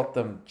 We've all got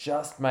them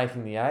just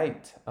making the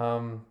 8.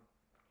 I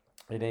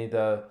think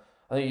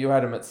you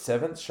had them at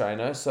 7th,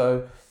 Shano.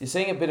 So you're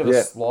seeing a bit of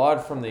a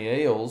slide from the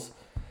Eels.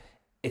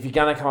 If you're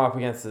going to come up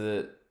against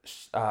the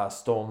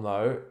Storm,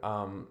 though,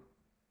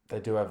 they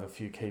do have a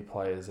few key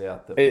players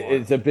out there.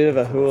 It's a bit of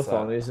a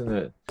hoof-on, isn't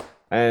it?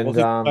 And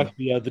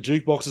the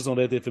jukebox is not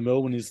out there for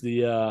Melbourne is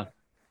the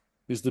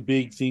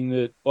big thing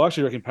that I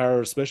actually reckon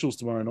Para specials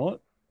tomorrow night.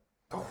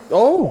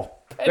 Oh,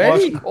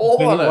 Benny's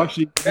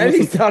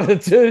done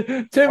it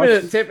 2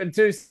 minute tip in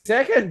 2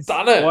 seconds.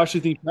 Done it. I actually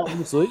think,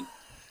 honestly,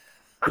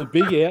 the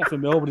big out for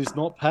Melbourne is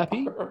not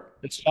Pappy,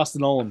 it's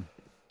Justin Olam.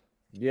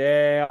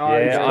 Yeah,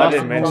 I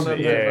didn't mention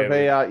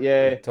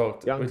it. We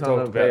talked about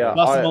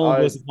Justin Olam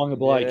versus Bunga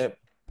Blake.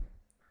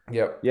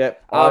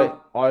 Yep. I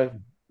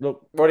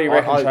look. What do you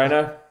reckon,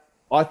 Shano?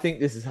 I think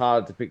this is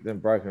hard to pick them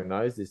broken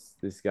nose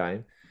this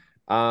game.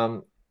 I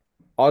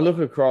look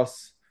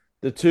across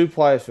the 2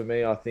 players for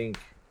me. I think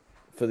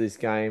for this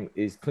game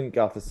is Clint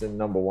Gutherson,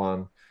 number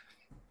 1,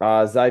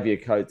 Xavier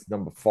Coates,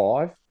 number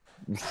 5.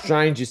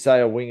 Strange you say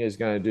a winger is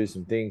going to do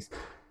some things.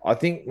 I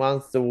think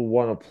Munster will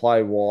want to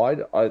play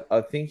wide.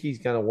 I think he's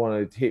going to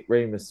want to hit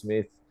Remus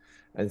Smith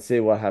and see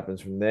what happens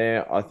from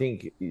there. I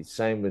think it's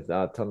same with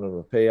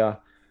Tonamapia.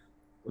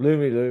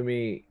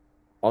 Lumi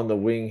on the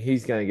wing,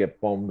 he's going to get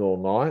bombed all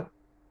night.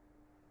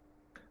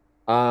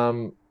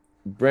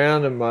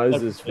 Brown and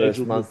Moses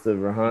versus Munster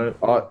Rahone.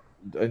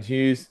 And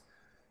Hughes.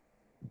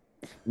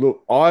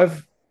 Look,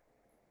 I've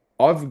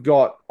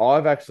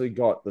actually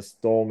got the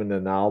Storm and the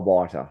nail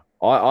biter.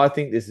 I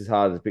think this is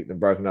hard to pick the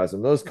broken nose.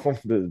 I'm not as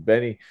confident as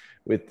Benny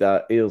with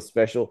the Eels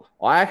special.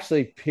 I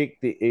actually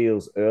picked the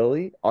Eels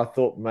early. I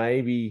thought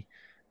maybe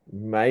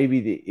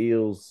the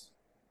Eels.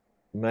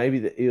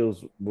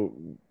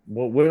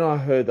 When I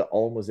heard that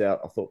Olm was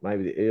out, I thought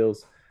maybe the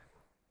Eels.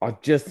 I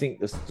just think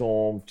the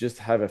Storm just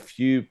have a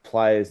few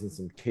players in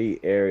some key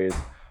areas.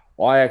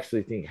 I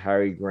actually think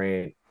Harry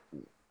Grant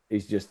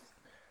is just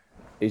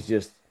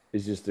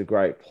a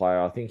great player.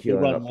 I think he'll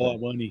run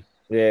wide, won't he?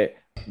 Yeah.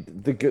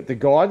 The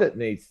guy that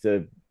needs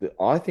to,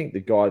 I think the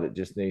guy that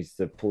just needs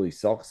to pull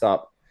his socks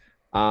up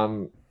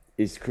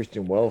is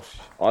Christian Welsh.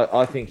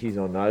 I think he's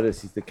on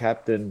notice. He's the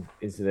captain,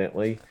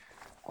 incidentally.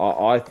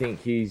 I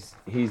think he's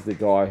the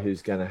guy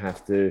who's going to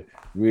have to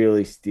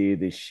really steer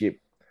this ship.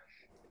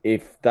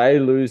 If they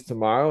lose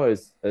tomorrow,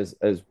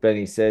 as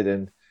Benny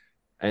said,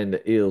 and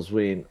the Eels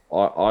win,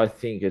 I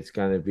think it's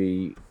going to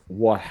be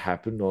what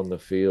happened on the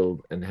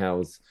field and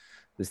how's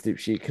the slip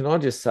sheet. Can I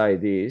just say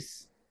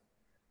this?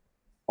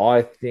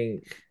 I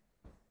think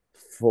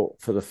for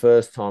the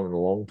first time in a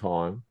long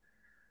time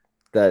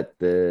that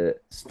the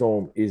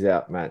Storm is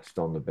outmatched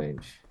on the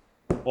bench.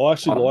 I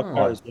actually like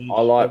Para's bench.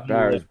 I like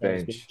Para's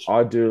bench.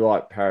 I do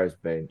like Para's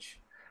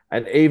bench.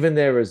 And even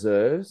their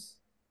reserves,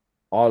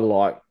 I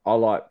like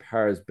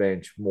Para's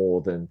bench more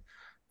than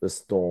the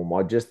Storm.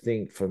 I just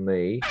think for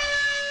me,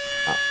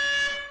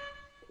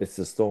 it's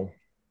the Storm.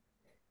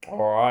 All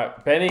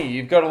right, Benny,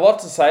 you've got a lot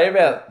to say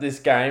about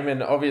this game,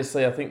 and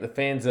obviously I think the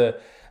fans are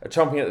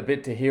chomping at the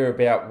bit to hear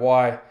about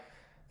why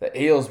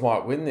the Eels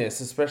might win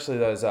this, especially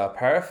those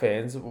Para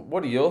fans.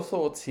 What are your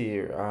thoughts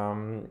here?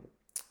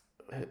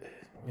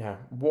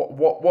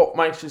 What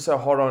makes you so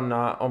hot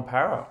on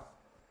Para?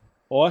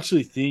 I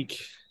actually think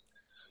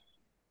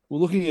we're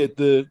looking at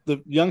the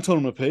young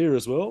Tonamapia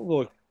as well.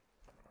 Like,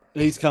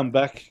 he's come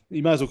back.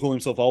 He may as well call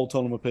himself old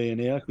Tonamapia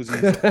now because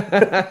he's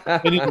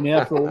been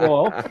out for a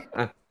while.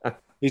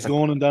 He's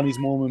gone and done his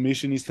Mormon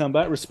mission. He's come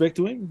back. Respect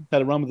to him.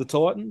 Had a run with the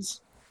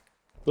Titans.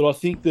 But I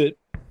think that,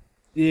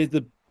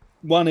 the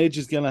one edge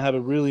is going to have a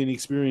really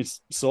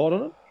inexperienced side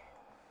on it,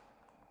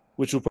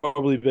 which will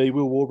probably be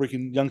Will Warbrick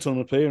and young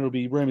Tonamapia, and it'll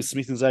be Remus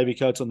Smith and Xavier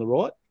Coates on the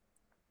right.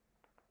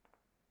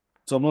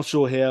 So I'm not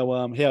sure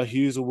how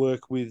Hughes will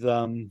work with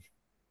sort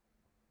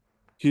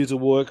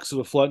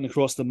of floating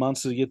across the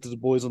Munster to get to the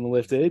boys on the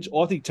left edge.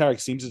 I think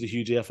Tarek Sims is a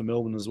huge out for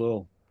Melbourne as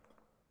well.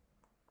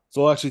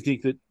 So I actually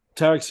think that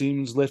Tarek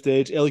Sims, left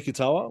edge, Eli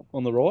Katoa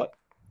on the right.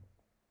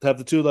 To have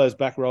the two of those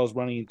back rows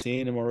running in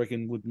tandem, I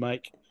reckon, would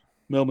make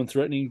Melbourne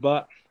threatening.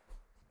 But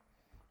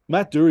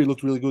Matt Dury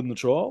looked really good in the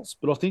trials.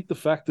 But I think the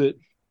fact that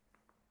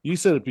you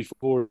said it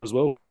before as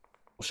well,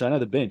 Shane,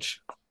 the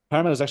bench.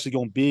 Parramatta's actually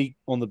gone big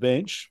on the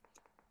bench.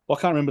 I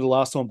can't remember the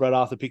last time Brad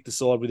Arthur picked the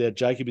side without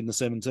Jacob in the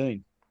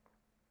 17.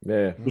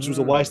 Yeah. Which was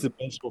a wasted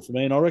bench spot for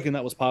me. And I reckon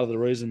that was part of the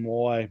reason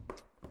why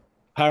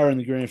Para in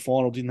the grand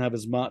final didn't have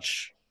as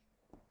much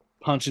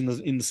punch in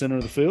the centre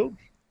of the field.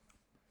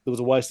 there was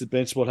a wasted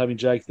bench spot having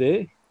Jake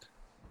there.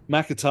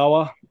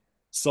 Makatoa,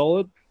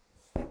 solid.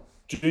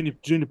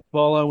 Junior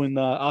Polo and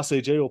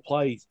RCG will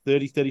play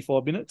 30,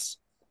 35 minutes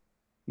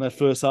in that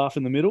first half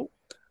in the middle.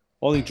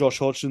 I think Josh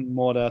Hodgson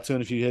might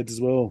turn a few heads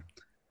as well,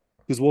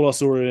 because what I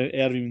saw out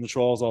of him in the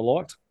trials I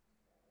liked.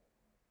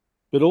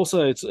 But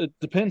also, it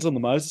depends on the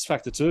Moses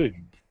factor too.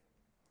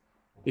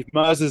 If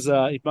Moses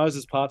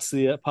parts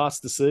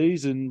the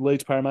seas and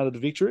leads Parramatta to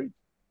victory,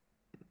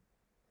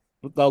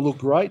 they'll look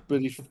great.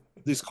 But if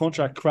this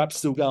contract crap's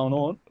still going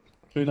on,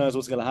 who knows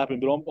what's going to happen?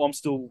 But I'm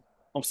still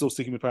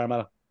sticking with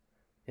Parramatta.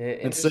 Yeah,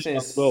 interesting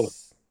to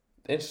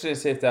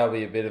see if that'll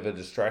be a bit of a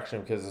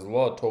distraction, because there's a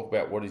lot of talk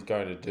about what he's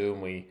going to do,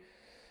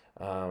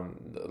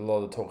 and a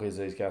lot of the talk is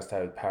that he's going to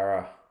stay with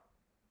Para.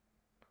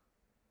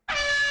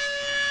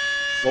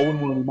 I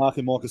wouldn't want to be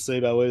marking Mike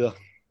Acebo either.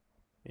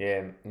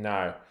 Yeah,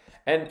 no.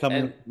 And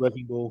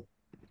wrecking ball.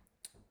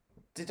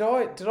 Did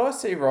I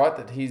see right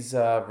that he's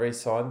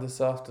re-signed this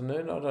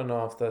afternoon? I don't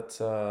know if that's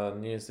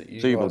news that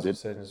you guys have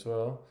seen as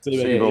well.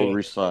 Sebo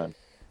re-signed.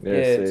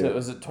 Yeah, so it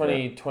was at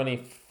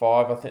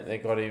 2025, I think they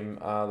got him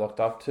locked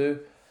up to.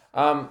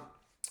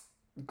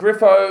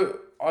 Griffo,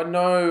 I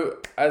know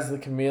as the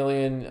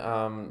Chameleon,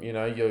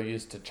 you're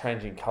used to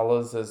changing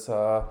colours. There's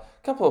a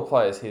couple of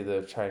players here that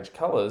have changed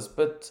colours,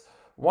 but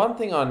one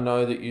thing I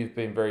know that you've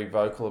been very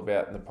vocal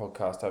about in the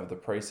podcast over the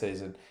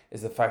preseason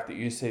is the fact that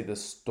you see the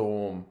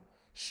Storm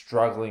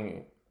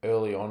struggling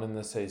early on in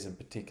the season,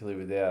 particularly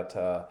without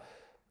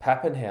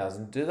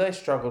Pappenhausen. Do they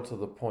struggle to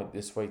the point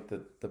this week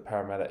that the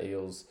Parramatta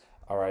Eels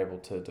are able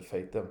to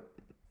defeat them?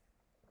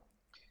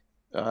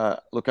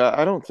 Look,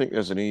 I don't think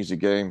there's an easy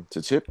game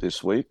to tip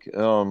this week.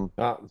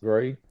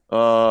 Agree.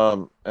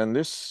 And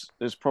this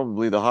is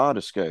probably the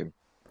hardest game.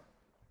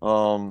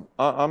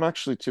 I'm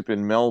actually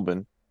tipping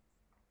Melbourne,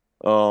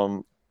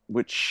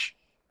 which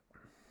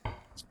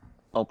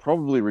I'll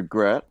probably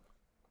regret.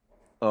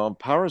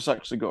 Para's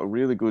actually got a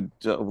really good,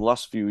 over the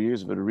last few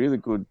years, but a really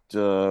good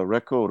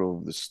record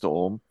over the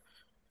Storm.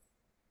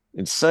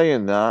 In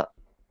saying that,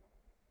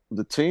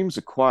 the teams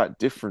are quite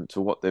different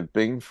to what they've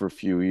been for a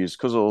few years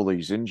because of all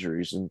these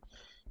injuries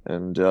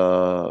and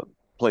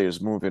players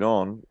moving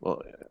on.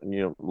 Well,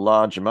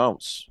 large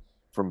amounts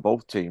from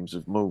both teams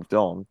have moved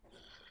on.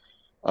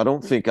 I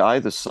don't think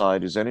either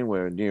side is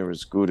anywhere near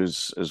as good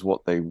as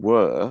what they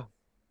were.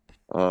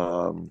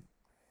 A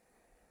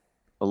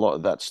lot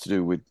of that's to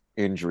do with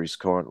injuries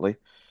currently.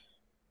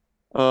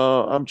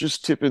 I'm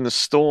just tipping the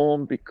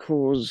Storm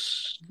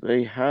because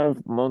they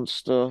have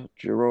Munster,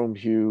 Jerome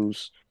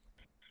Hughes,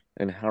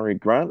 and Harry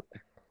Grant,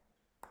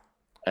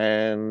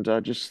 and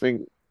I just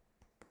think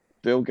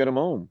they'll get them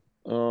home.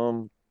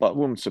 But it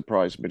wouldn't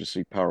surprise me to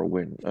see Para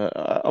win.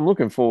 I'm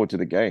looking forward to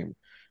the game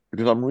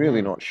because I'm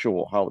really not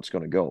sure how it's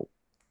going to go,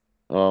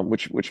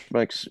 which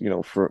makes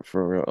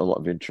for a lot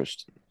of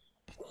interest.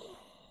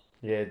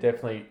 Yeah,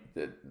 definitely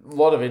a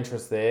lot of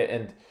interest there.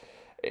 And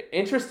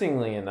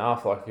interestingly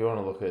enough, like if you want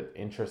to look at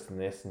interest in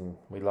this, and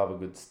we love a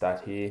good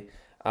stat here,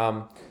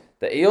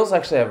 the Eels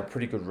actually have a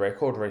pretty good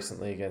record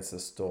recently against the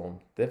Storm.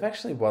 They've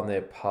actually won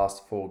their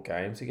past 4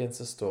 games against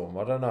the Storm.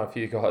 I don't know if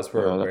you guys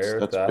were aware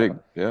of that. That's big,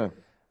 yeah.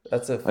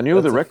 I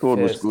knew the record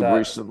was good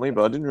recently,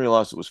 but I didn't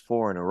realise it was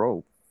 4 in a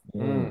row.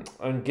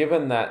 And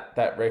given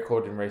that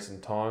record in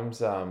recent times,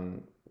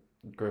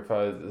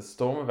 Griffo, the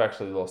Storm have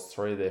actually lost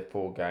 3 of their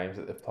 4 games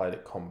that they've played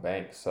at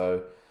CommBank.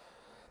 So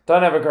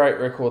don't have a great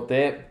record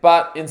there.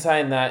 But in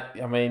saying that,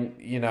 I mean,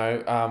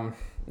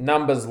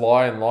 numbers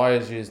lie and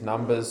liars use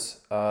numbers.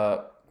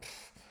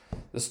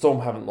 The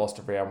Storm haven't lost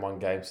a round 1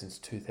 game since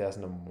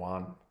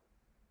 2001.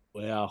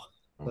 Wow.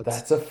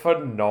 That's a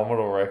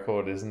phenomenal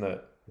record, isn't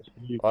it?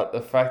 Like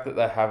the fact that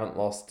they haven't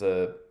lost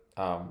a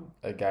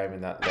game in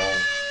that long.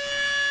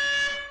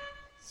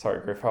 Sorry,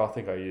 Griffo, I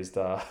think I used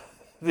the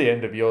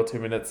end of your 2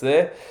 minutes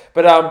there.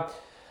 But I'm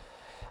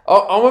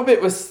a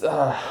bit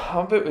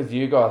with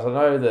you guys. I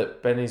know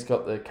that Benny's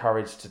got the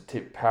courage to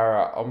tip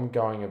Para. I'm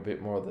going a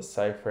bit more of the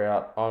safe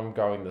route. I'm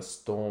going the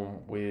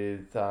Storm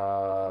with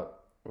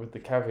the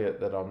caveat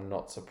that I'm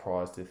not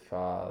surprised if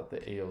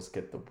the Eels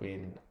get the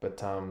win.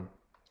 But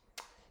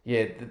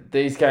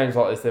these games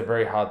like this, they're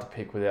very hard to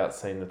pick without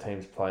seeing the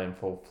teams play in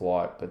full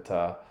flight. But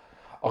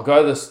I'll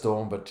go the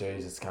Storm. But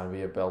geez, it's going to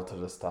be a belter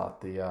to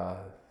start the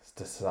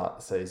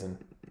season.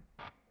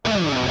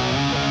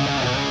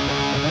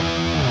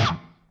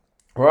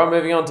 All right,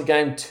 moving on to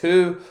game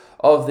 2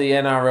 of the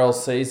NRL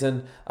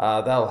season.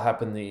 That'll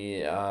happen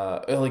the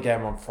early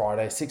game on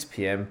Friday, 6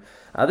 p.m.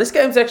 This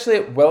game's actually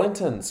at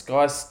Wellington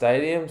Sky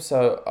Stadium,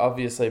 so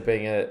obviously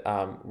being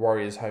a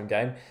Warriors home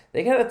game,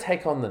 they're going to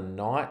take on the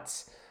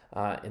Knights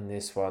in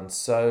this one.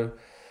 So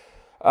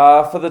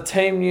for the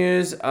team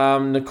news,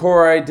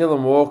 Nakore,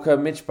 Dylan Walker,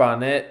 Mitch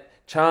Barnett,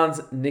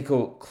 Chance,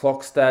 Nickel,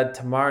 Clockstad,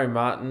 Tamari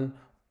Martin,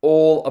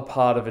 all a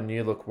part of a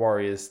new look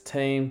Warriors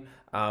team.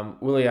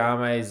 Willie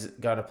Ame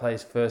going to play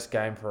his first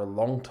game for a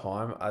long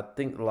time. I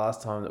think the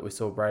last time that we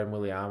saw Braden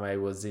Willie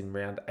Ame was in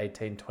round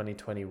 18,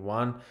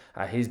 2021.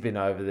 He's been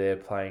over there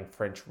playing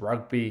French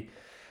rugby.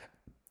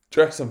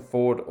 Jackson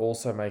Ford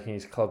also making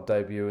his club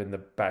debut in the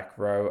back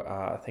row.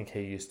 I think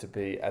he used to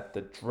be at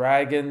the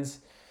Dragons.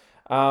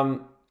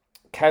 Kalen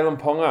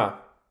Ponga,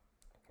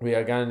 we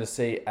are going to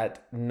see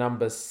at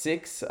number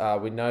 6.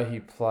 We know he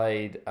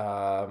played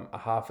a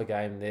half a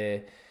game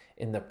there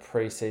in the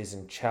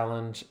preseason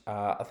challenge.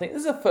 I think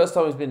this is the first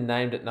time he's been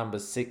named at number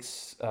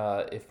 6,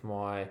 if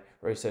my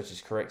research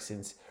is correct,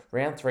 since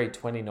round 3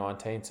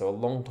 2019. So a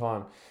long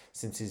time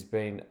since he's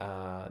been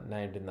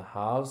named in the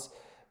halves.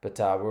 But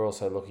we're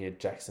also looking at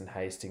Jackson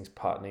Hastings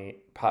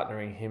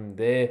partnering him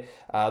there.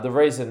 The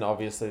reason,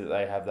 obviously, that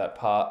they have that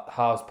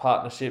halves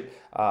partnership,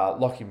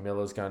 Lockie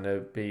Miller's going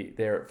to be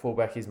there at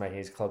fullback. He's making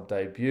his club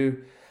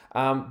debut.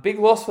 Big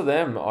loss for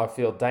them, I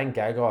feel. Dane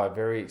Gagai, a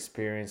very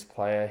experienced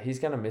player. He's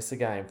going to miss a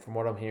game. From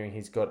what I'm hearing,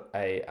 he's got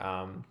a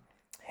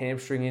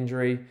hamstring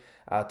injury.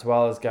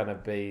 Tuala's going to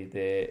be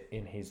there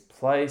in his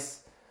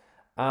place.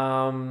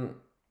 Adam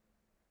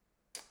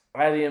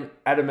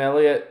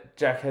Elliott,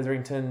 Jack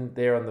Hetherington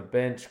there on the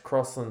bench.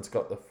 Crossland's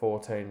got the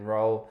 14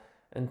 role.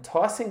 And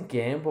Tyson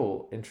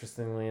Gamble,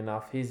 interestingly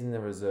enough, he's in the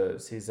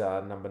reserves. He's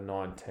number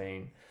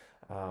 19.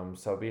 So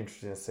it'll be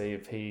interesting to see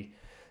if he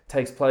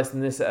takes place in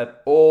this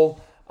at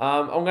all.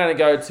 I'm going to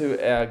go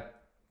to our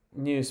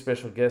new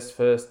special guest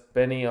first.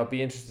 Benny, I'll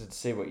be interested to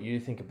see what you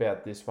think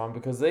about this one,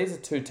 because these are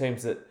two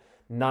teams that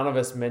none of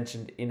us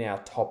mentioned in our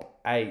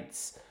top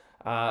 8s.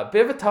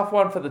 Bit of a tough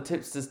one for the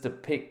tipsters to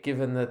pick,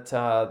 given that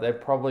they're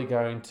probably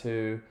going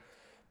to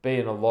be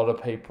in a lot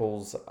of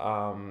people's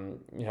 1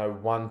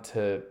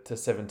 to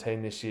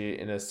 17 this year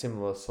in a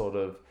similar sort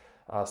of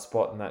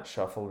spot in that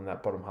shuffle in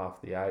that bottom half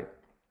of the 8.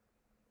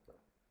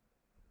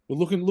 Well,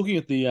 looking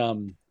at the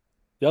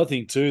other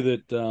thing too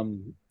that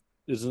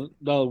is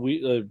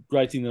another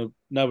great thing that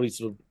nobody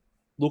sort of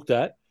looked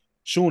at,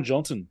 Sean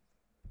Johnson.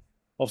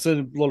 I've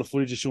seen a lot of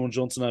footage of Sean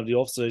Johnson over the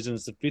off-season.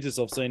 It's the fittest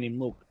I've seen him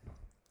look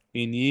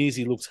in years.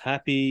 He looks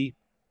happy,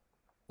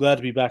 glad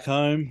to be back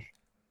home.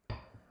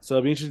 So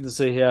it'll be interesting to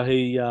see how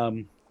he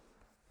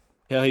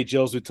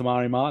gels with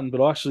Tamari Martin. But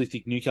I actually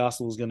think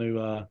Newcastle is going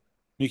to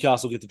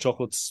get the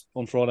chocolates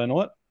on Friday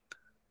night.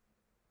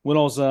 When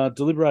I was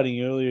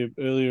deliberating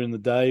earlier in the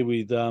day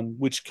with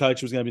which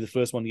coach was going to be the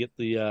first one to get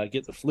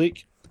the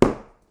flick,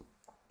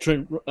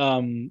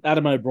 Adam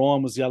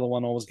O'Brien was the other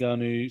one I was going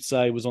to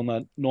say was on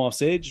that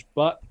knife's edge.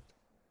 But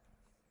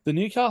the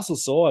Newcastle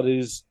side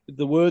is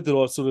the word that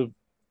I sort of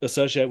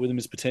associate with him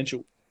is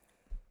potential.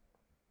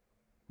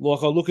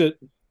 Like, I look at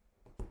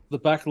the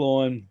back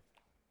line,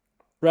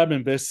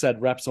 Bradman Best's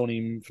had raps on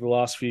him for the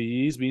last few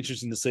years. It'll be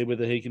interesting to see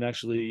whether he can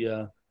actually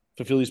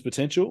fulfill his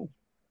potential.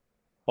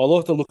 I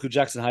like the look of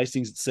Jackson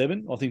Hastings at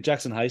 7. I think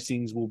Jackson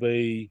Hastings will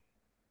be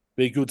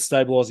a good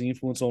stabilising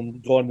influence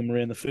on guiding them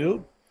around the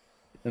field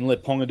and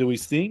let Ponga do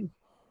his thing.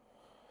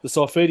 The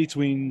Saifidi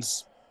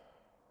twins,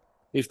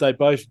 if they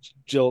both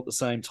gel at the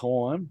same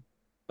time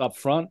up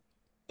front,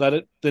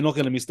 they're not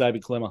going to miss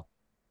David Clemmer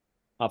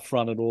up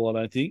front at all, I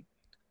don't think.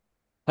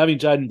 Having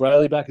Jaden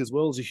Brayley back as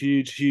well is a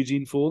huge, huge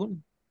in for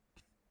them.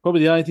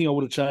 Probably the only thing I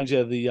would have changed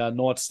out of the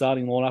Knights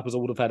starting lineup is I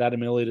would have had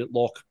Adam Elliott at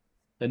lock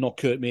and not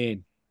Kurt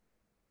Mann.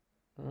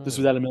 Just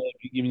with Adam Elliott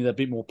giving you that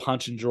bit more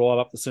punch and drive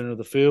up the centre of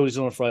the field. He's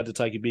not afraid to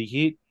take a big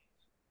hit.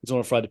 He's not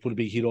afraid to put a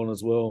big hit on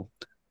as well.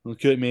 And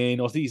Kurt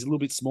Mann, I think he's a little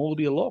bit small to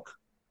be a lock.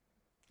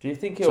 Do you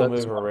think he'll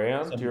move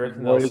around? Do you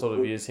reckon they'll sort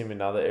of use him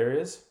in other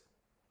areas?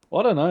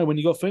 I don't know. When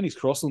you got Phoenix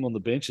Crossland on the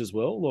bench as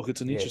well, like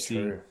it's an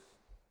interesting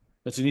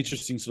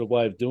sort of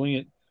way of doing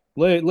it.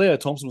 Leo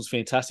Thompson was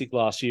fantastic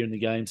last year in the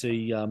games.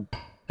 He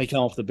came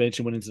off the bench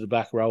and went into the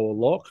back row or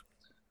lock.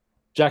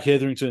 Jack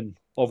Hetherington,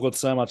 I've got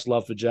so much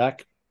love for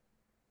Jack,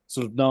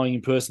 sort of knowing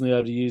him personally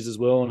over the years as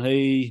well. And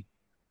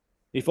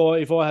if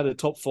I had a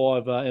top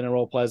 5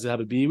 NRL players to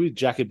have a beer with,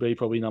 Jack would be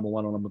probably number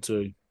 1 or number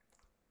 2.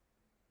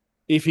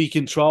 If he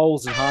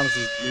controls and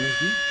harnesses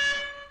energy,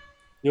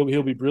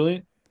 he'll be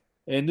brilliant.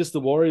 And just the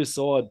Warriors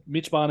side,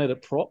 Mitch Barnett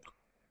at prop.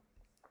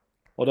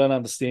 I don't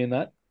understand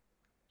that.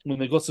 When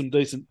they've got some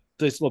decent,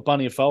 like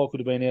Bunny and Fowl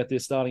could have been out there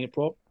starting at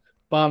prop.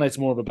 Barnett's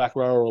more of a back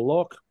row or a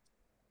lock.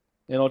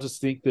 And I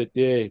just think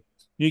that,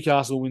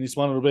 Newcastle will win this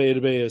one.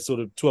 It'll be a sort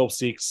of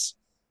 12-6,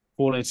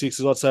 14-6.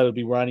 As I'd say, it'll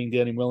be raining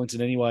down in Wellington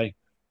anyway,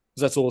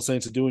 because that's all it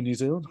seems to do in New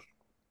Zealand.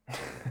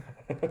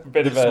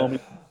 Bit of a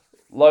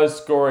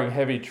low-scoring,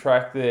 heavy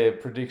track there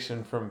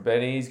prediction from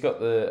Benny. He's got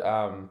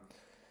the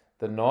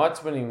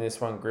Knights winning this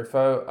one,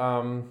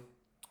 Griffo.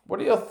 What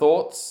are your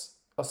thoughts,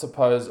 I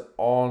suppose,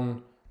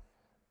 on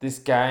this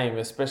game,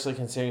 especially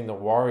considering the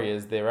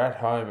Warriors, they're at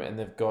home and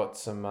they've got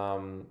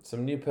some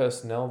new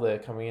personnel there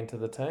coming into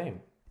the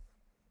team?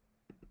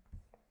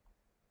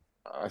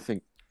 I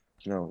think,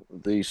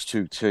 these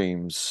two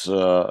teams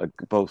are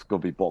both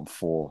going to be bottom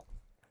 4.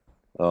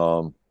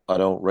 I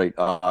don't rate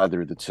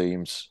either of the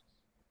teams.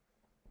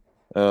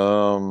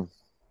 In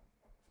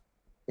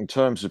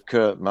terms of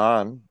Kurt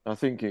Mann, I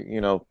think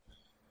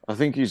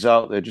he's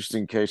out there just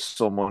in case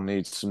someone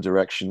needs some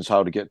directions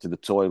how to get to the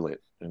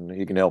toilet, and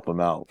he can help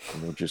them out.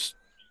 And he'll just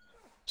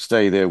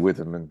stay there with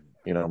them and,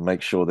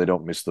 make sure they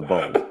don't miss the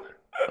boat.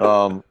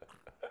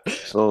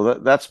 So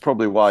that's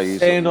probably why he's.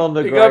 Stand on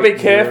the You got to be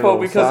great careful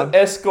urinal, because son.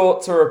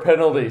 escorts are a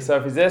penalty. So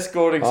if he's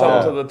escorting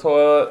someone to the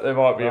toilet, there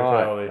might be a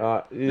penalty.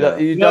 Right. Yeah.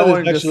 You don't want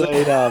him to actually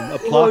slip. a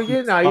Well,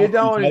 you don't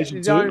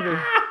application to it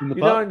in the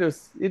pub.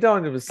 you don't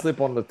want him to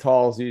slip on the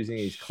tiles using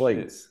his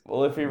cleats.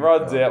 Well, if he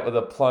runs out with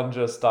a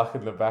plunger stuck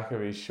in the back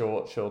of his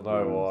shorts, you'll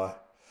know why.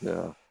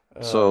 Yeah.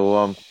 Oh,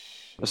 So shit.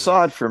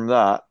 aside from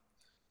that,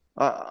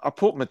 I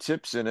put my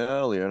tips in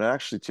earlier, and I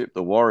actually tipped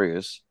the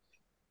Warriors.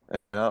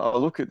 I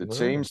look at the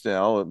teams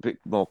now a bit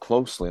more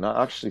closely, and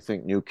I actually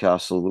think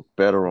Newcastle look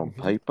better on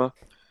paper.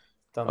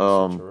 Done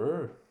this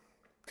true.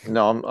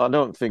 No, I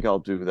don't think I'll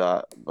do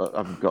that, but I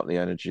haven't got the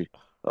energy.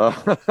 No,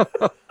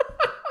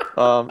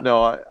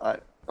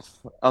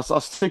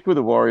 I'll stick with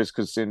the Warriors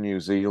because it's in New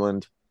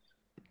Zealand.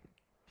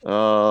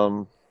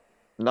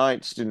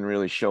 Knights didn't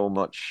really show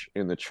much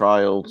in the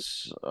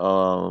trials.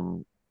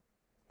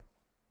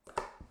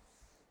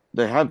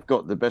 They have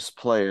got the best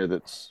player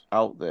that's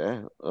out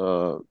there.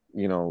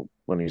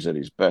 When he's at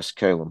his best,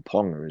 Kalen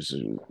Ponga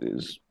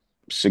is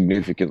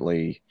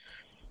significantly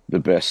the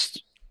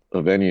best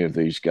of any of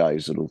these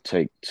guys that'll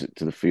take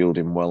to the field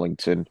in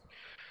Wellington.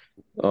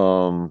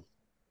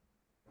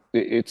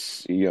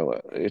 It's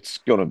a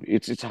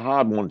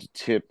hard one to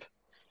tip.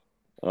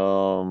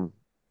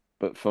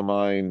 But for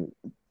mine,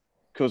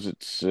 because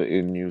it's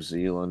in New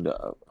Zealand,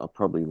 I'll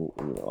probably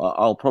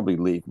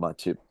leave my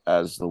tip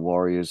as the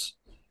Warriors.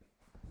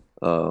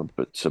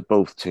 But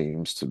both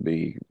teams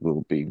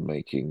will be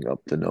making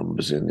up the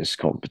numbers in this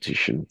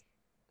competition.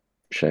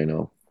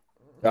 Shano.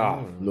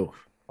 Look,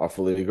 I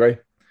fully agree.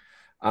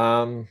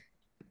 I've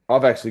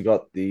actually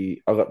got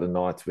the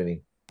Knights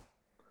winning.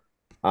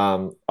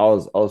 I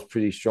was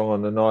pretty strong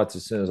on the Knights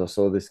as soon as I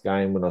saw this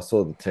game. When I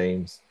saw the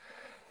teams,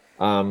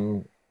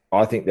 I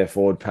think their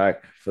forward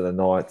pack for the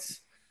Knights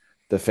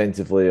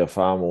defensively are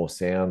far more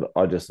sound.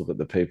 I just look at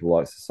the people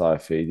like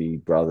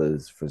Saifidi,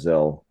 Brothers,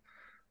 Frizzell,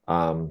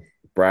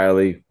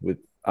 Brayley with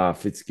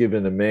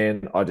Fitzgibbon and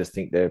Mann. I just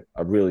think they're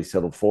a really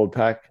settled forward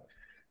pack.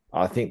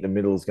 I think the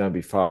middle is going to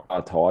be far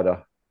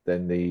tighter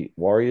than the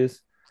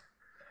Warriors.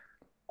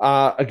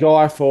 A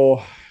guy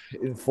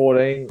in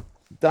 14.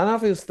 Don't know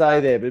if he'll stay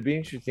there, but it'd be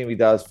interesting if he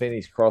does.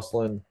 Finney's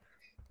Crossland.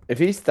 If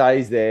he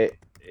stays there,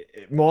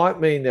 it might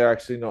mean they're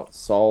actually not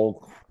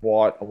sold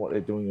quite on what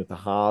they're doing with the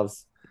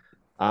halves.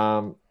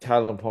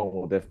 Callum Pong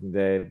will definitely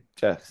there.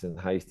 Jackson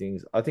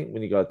Hastings. I think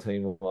when you got a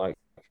team like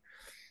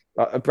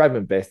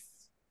Bradman Best,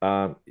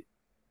 I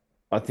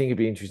think it'd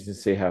be interesting to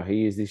see how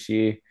he is this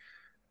year.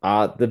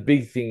 The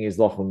big thing is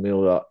Lachlan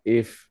Miller.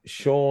 If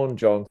Sean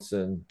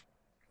Johnson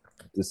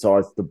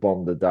decides to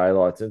bomb the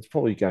daylights, and it's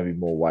probably going to be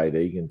more Wade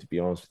Egan, to be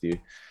honest with you,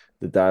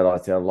 the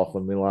daylights out of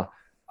Lachlan Miller.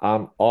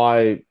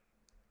 I'll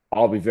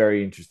be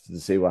very interested to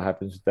see what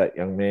happens with that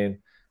young man.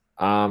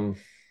 I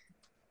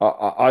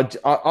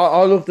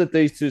looked at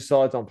these two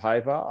sides on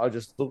paper. I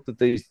just looked at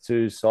these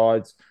two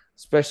sides,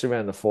 especially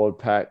around the forward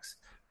packs,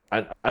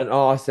 and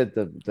I said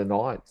the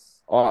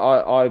Knights.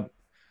 I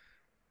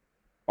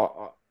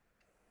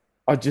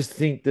just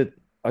think that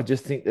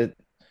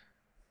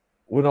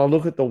when I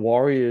look at the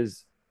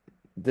Warriors,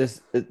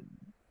 the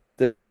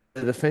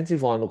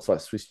defensive line looks like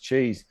Swiss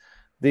cheese.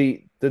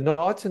 The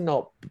Knights are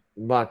not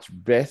much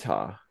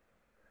better,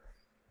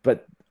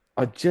 but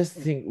I just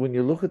think when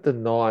you look at the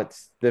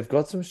Knights, they've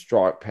got some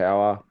strike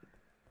power.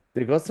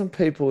 They've got some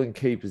people in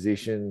key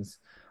positions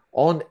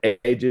on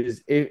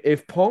edges.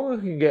 If Ponga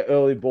can get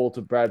early ball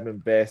to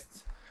Bradman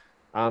Best,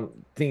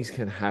 things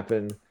can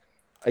happen.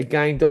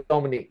 Again,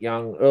 Dominic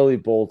Young, early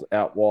ball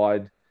out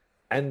wide.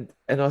 And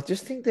I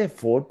just think their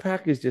forward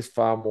pack is just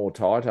far more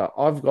tighter.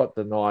 I've got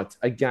the Knights.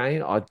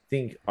 Again, I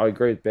think I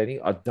agree with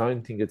Benny. I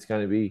don't think it's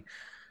going to be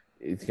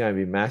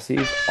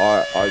massive.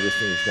 I just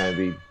think it's going to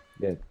be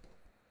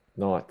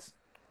Knights.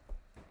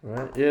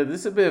 Right. Yeah, this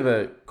is a bit of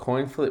a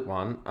coin flip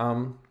one.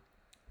 I'll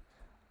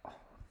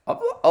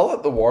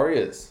let the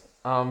Warriors.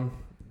 And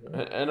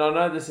I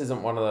know this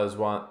isn't one of those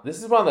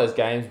This is one of those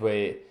games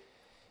where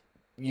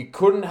you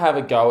couldn't have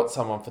a go at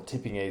someone for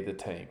tipping either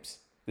teams.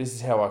 This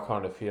is how I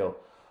kind of feel.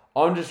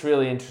 I'm just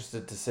really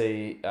interested to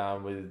see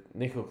with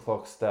Nickel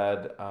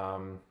Klokstad.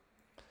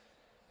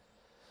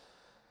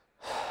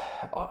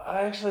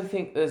 I actually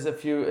think there's a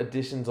few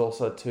additions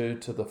also to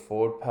the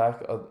forward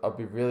pack. I'd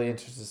be really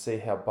interested to see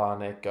how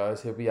Barnett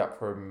goes. He'll be up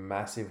for a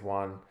massive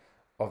one,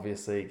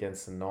 obviously,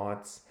 against the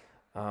Knights.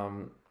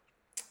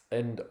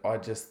 And I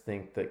just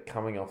think that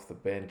coming off the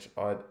bench,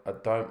 I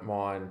don't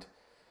mind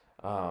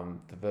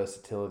the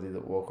versatility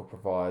that Walker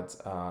provides.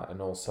 And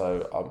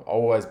also, I've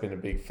always been a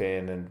big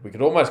fan, and we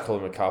could almost call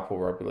him a Carpool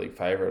Rugby League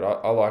favourite.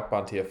 I like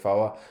Bunty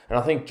Afoa, and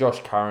I think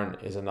Josh Curran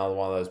is another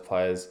one of those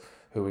players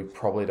who we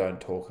probably don't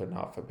talk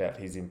enough about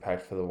his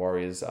impact for the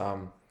Warriors. I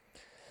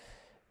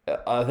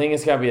think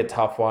it's going to be a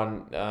tough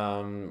one.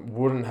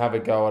 Wouldn't have a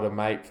go at a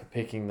mate for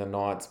picking the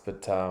Knights,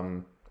 but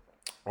I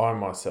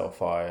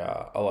myself,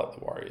 I like the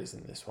Warriors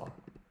in this one.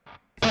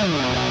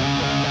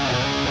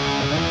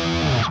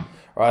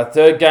 All right,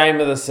 third game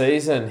of the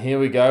season. Here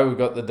we go. We've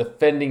got the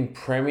defending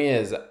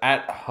premiers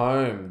at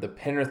home. The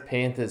Penrith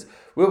Panthers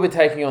will be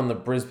taking on the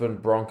Brisbane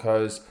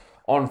Broncos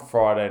on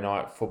Friday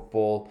Night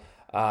Football.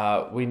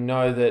 We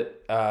know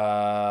that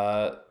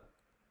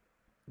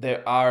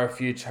there are a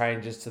few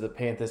changes to the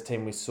Panthers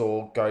team we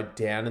saw go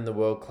down in the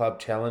World Club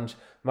Challenge.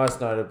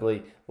 Most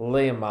notably,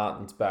 Liam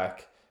Martin's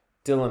back.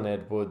 Dylan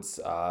Edwards,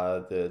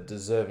 the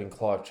deserving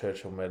Clive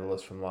Churchill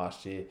medalist from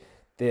last year,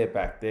 they're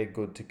back. They're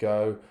good to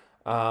go.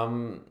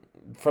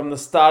 From the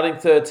starting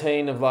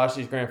 13 of last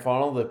year's grand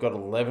final, they've got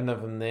 11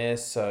 of them there,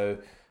 so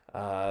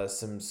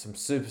some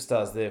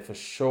superstars there for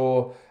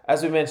sure.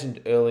 As we mentioned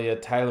earlier,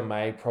 Taylor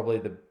May, probably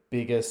the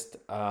biggest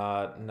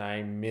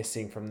name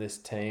missing from this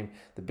team,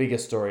 the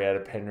biggest story out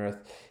of Penrith.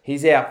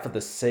 He's out for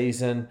the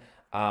season.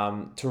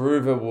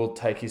 Taruva will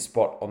take his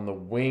spot on the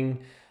wing.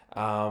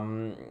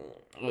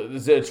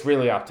 It's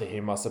really up to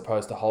him, I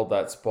suppose, to hold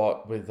that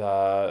spot with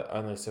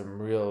only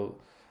some real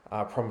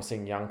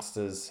promising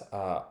youngsters,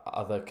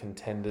 other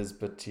contenders,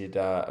 but you'd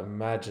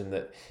imagine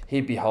that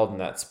he'd be holding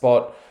that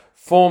spot.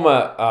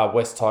 Former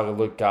West Tiger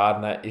Luke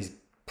Gardner is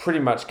pretty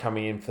much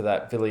coming in for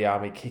that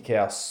Viliami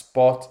kick-out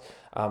spot.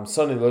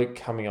 Sonny Luke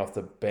coming off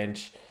the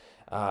bench.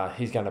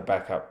 He's going to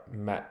back up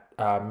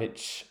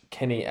Mitch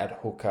Kenny at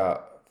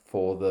hooker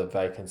for the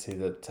vacancy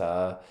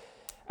that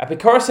Api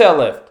Coruscant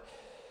left.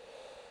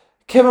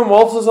 Kevin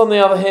Walters, on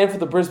the other hand, for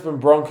the Brisbane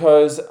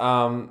Broncos,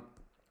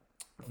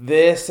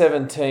 their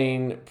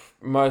 17,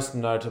 most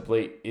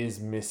notably, is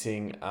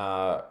missing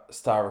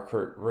star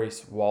recruit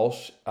Reece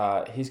Walsh.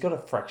 He's got a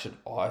fractured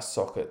eye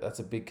socket. That's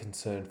a big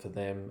concern for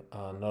them,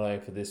 not only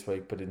for this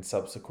week, but in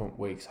subsequent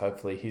weeks.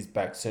 Hopefully he's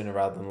back sooner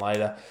rather than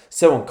later.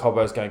 Selwyn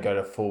Cobbo's going to go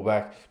to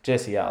fullback.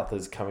 Jesse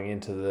Arthur's coming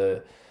into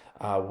the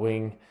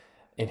wing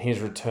in his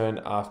return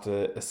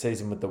after a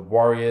season with the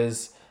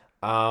Warriors.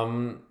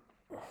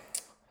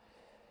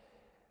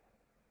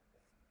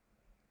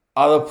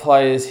 Other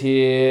players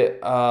here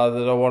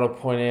that I want to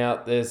point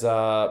out, there's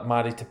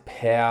Marty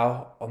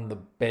Tapau on the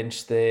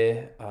bench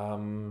there.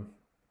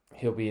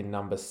 He'll be in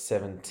number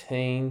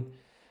 17.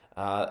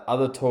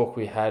 Other talk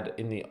we had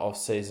in the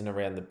off-season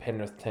around the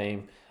Penrith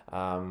team.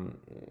 I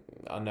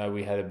know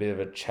we had a bit of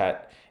a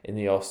chat in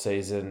the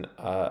off-season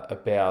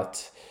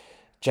about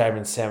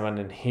Jamin Salmon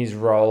and his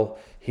role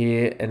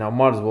here, and I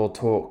might as well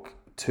talk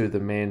to the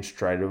man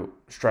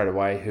straight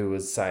away who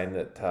was saying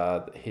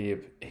that he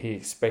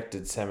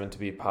expected Salmon to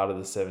be part of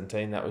the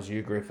 17. That was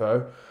you,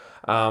 Griffo.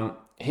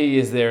 He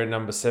is there in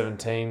number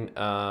 17.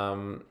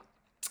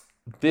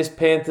 This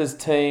Panthers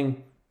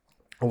team,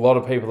 a lot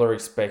of people are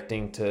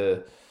expecting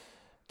to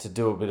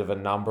do a bit of a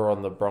number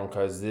on the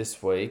Broncos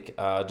this week.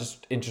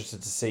 Just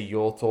interested to see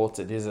your thoughts.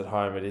 It is at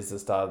home. It is the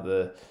start of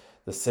the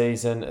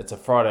season. It's a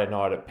Friday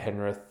night at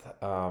Penrith.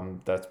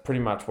 That's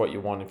pretty much what you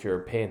want if you're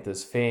a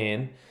Panthers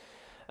fan.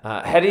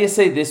 How do you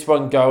see this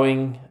one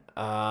going?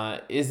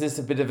 Is this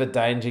a bit of a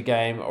danger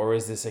game, or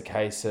is this a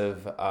case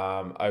of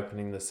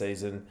opening the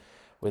season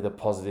with a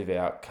positive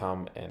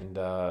outcome and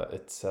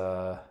it's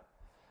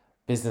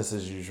business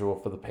as usual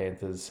for the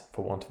Panthers,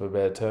 for want of a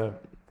better term?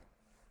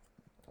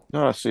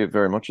 No, I see it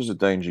very much as a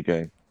danger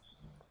game.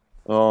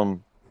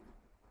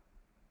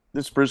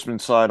 This Brisbane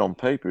side on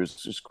paper is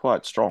just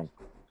quite strong,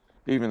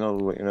 even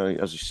though,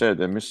 as you said,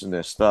 they're missing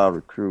their star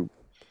recruit,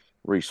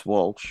 Reece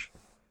Walsh.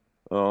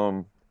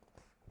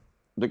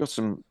 They got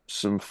some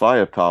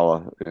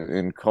firepower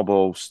in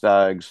Cobbo,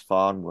 Staggs,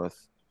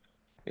 Farnworth,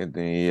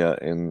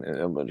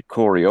 in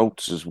Corey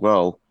Oates as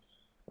well.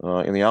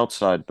 In the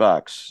outside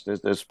backs,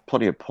 there's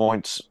plenty of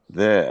points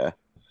there.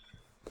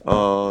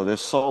 They're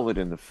solid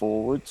in the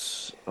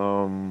forwards.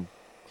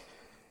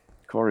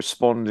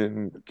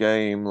 Corresponding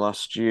game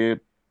last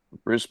year,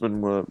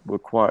 Brisbane were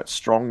quite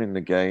strong in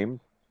the game,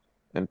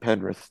 and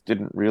Penrith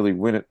didn't really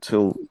win it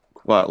till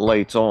quite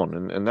late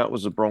on, and that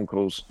was the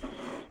Broncos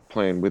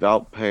playing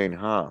without Payne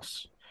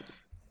Haas.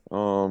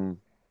 I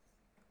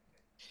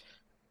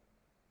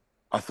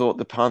thought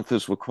the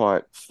Panthers were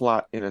quite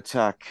flat in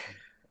attack.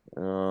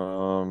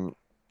 Very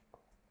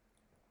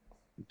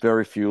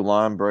few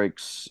line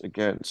breaks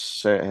against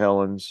St.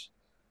 Helens.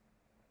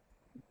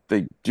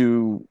 They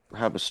do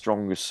have a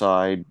stronger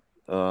side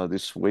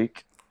this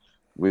week,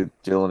 with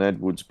Dylan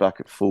Edwards back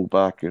at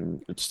fullback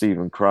and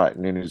Stephen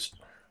Crichton in his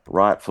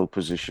rightful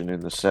position in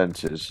the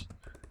centres.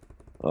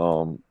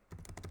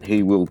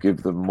 He will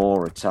give them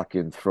more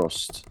attacking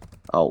thrust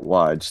out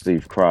wide,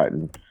 Steve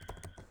Crichton.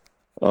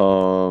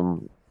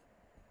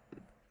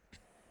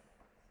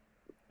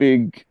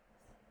 Big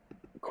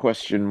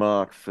question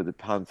mark for the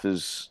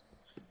Panthers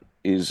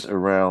is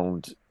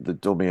around the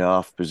dummy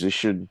half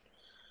position.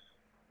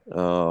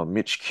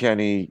 Mitch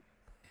Kenny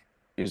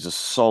is a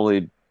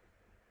solid,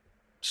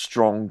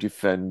 strong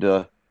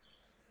defender,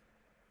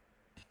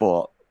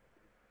 but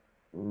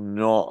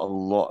not a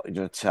lot in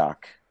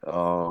attack.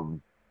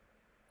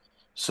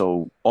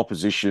 So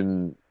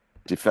opposition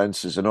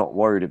defenses are not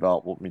worried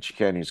about what Mitch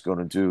Kenny is going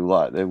to do,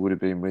 like they would have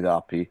been with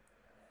Appy.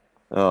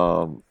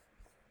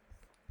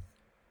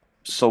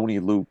 Sonny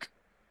Luke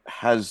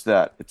has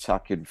that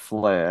attacking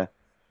flair,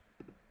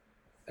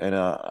 and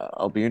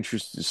I'll be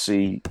interested to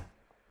see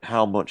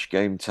how much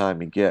game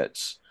time he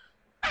gets.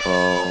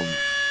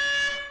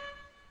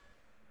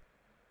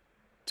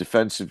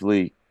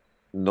 Defensively,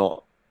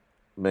 not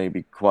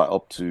maybe quite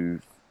up to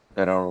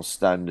NRL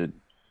standard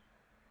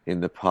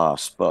in the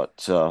past,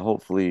 but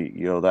hopefully,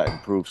 that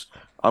improves.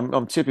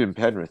 I'm tipping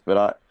Penrith,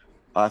 but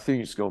I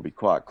think it's going to be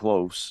quite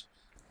close,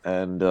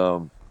 and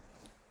I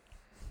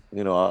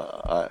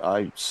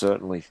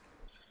certainly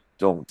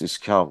don't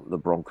discount the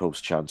Broncos'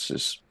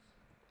 chances.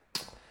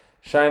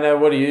 Shana,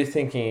 what are you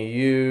thinking? Are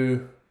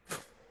you?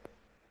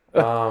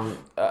 I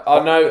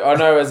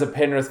know. As a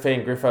Penrith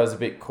fan, Griffo's a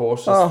bit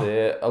cautious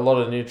there. A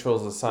lot of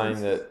neutrals are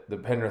saying that the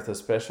Penrith are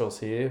specials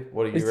here.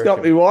 What do you reckon? It's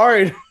got me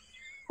worried.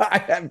 I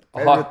have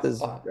Penrith as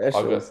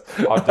specials.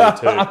 I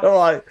do too. I'm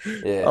like,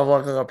 I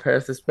got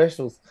Penrith as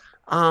specials.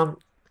 I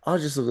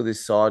just look at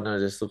this side and I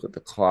just look at the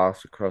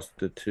class across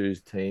the two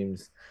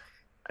teams,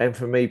 and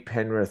for me,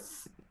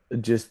 Penrith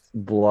just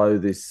blow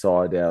this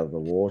side out of the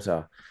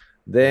water.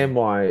 They're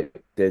my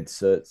dead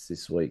certs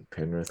this week,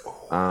 Penrith.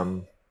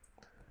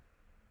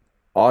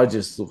 I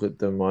just look at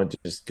them. I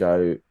just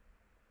go,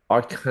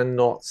 I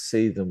cannot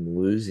see them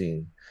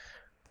losing.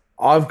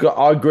 I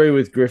agree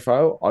with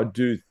Griffo. I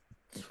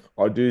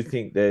do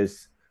think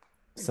there's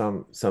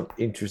some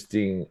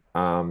interesting.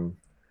 I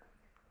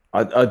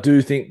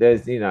do think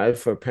there's,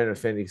 for Penrith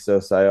fans,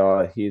 they'll say,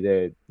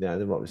 here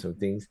there might be some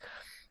things.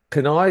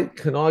 Can I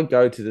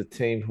go to the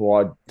team who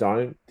I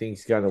don't think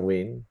is going to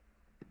win?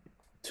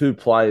 Two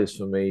players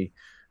for me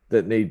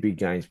that need big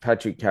games.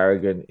 Patrick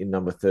Carrigan in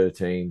number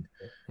 13.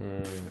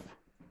 Kurt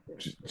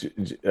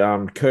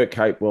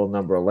Capewell,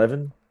 number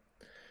 11.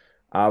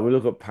 We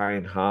look at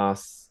Payne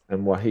Haas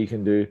and what he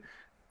can do.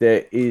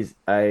 There is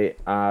a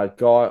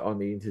guy on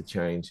the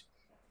interchange,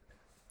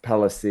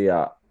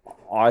 Palacia.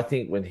 I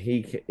think when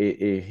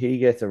if he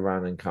gets a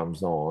run and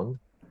comes on,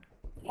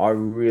 I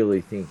really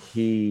think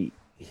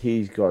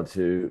he's got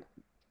to,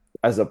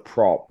 as a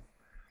prop,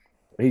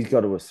 he's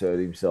got to assert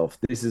himself.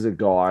 This is a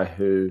guy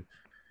who,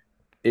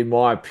 in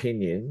my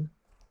opinion,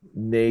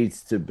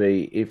 needs to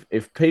be,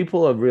 if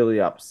people are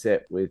really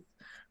upset with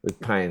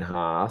Payne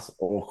Haas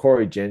or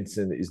Corey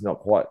Jensen is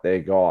not quite their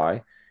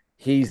guy,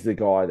 he's the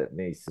guy that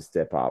needs to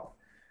step up.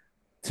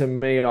 To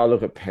me, I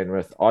look at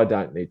Penrith. I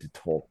don't need to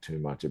talk too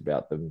much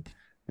about them.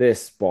 Their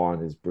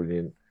spine is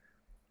brilliant.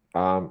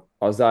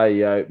 Isaiah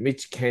Yeo,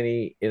 Mitch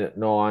Kenny in at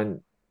 9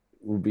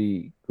 would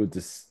be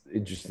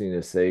interesting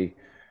to see.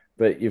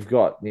 But you've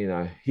got,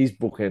 he's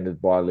bookended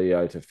by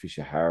Leo to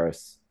Fisher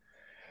Harris.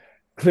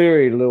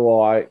 Cleary,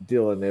 Luai,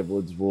 Dylan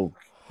Edwards will,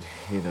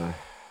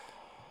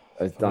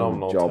 has done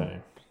the job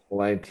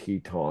plenty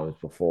times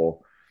before.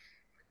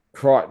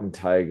 Crichton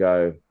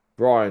Tago,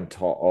 Brian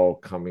To'o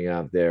coming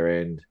out their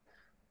end,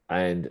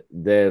 and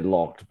they're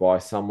locked by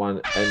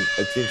someone. And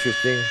it's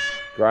interesting,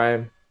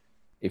 Graham,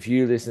 if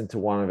you listen to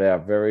one of our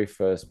very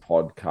first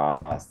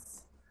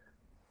podcasts,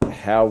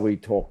 how we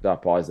talked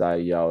up Isaiah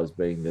Yeo as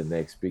being the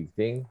next big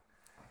thing.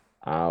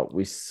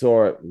 We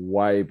saw it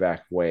way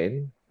back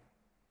when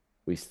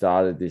we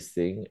started this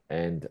thing,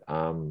 and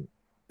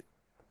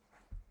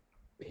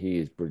he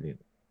is brilliant.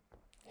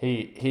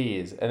 He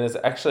is, and it's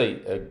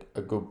actually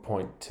a good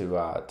point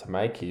to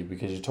make here,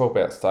 because you talk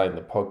about starting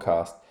the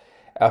podcast.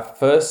 Our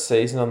first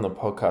season on the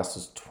podcast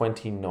was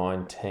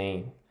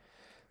 2019.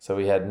 So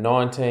we had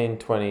 19,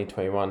 20,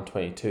 21,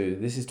 22.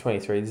 This is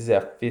 23. This is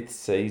our 5th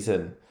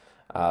season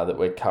that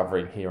we're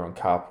covering here on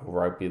Carpool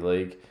Rugby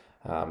League.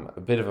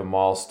 A bit of a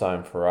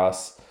milestone for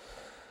us.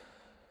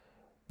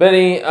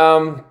 Benny,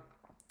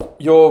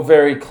 you're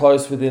very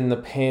close within the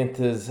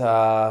Panthers,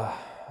 I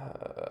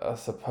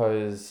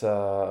suppose,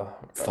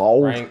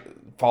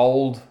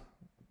 fold,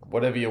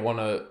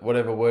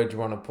 whatever word you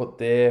want to put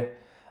there.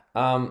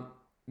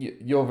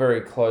 You're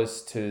very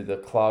close to the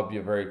club.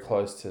 You're very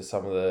close to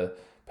some of the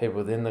people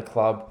within the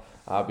club.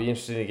 Be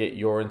interesting to get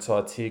your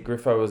insights here.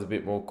 Griffo was a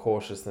bit more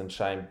cautious than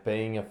Shane,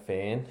 being a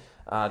fan.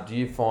 Do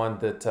you find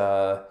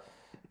that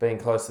being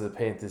close to the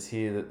Panthers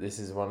here, that this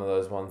is one of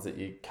those ones that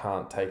you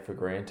can't take for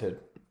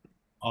granted?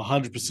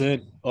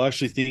 100%. I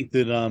actually think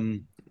that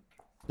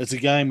it's a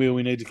game where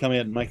we need to come out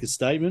and make a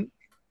statement.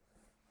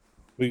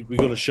 We've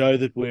got to show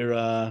that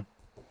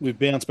we've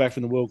bounced back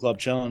from the World Club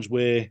Challenge,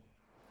 where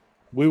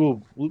we were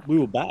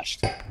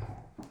bashed.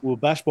 We were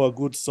bashed by a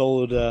good,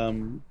 solid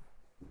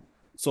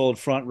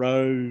front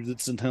row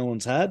that St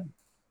Helens had.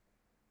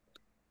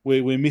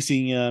 We're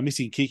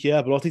missing kick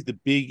out, but I think the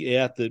big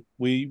out that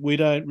we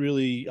don't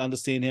really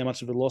understand how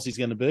much of a loss he's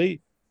going to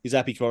be is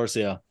Api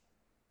Coruscant.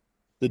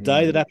 The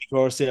day that Api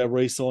Coruscant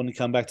re-signed and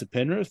come back to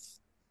Penrith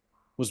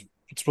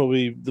it's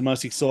probably the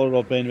most excited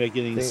I've been about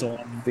getting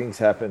signed. Things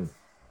happen.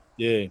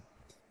 Yeah.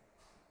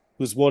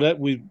 Because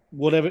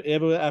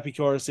whatever Api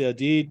Coruscant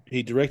did,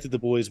 he directed the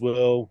boys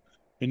well.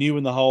 He knew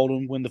when to hold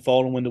them, when to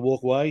fold them, when to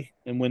walk away,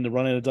 and when to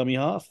run out of dummy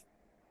half.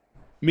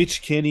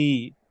 Mitch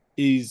Kenny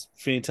is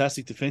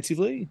fantastic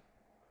defensively,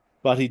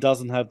 but he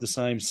doesn't have the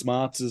same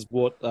smarts as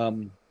what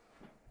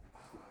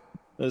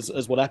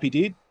what Appy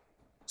did.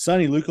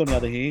 Sonny Luke, on the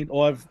other hand,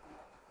 I've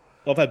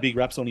had big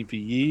raps on him for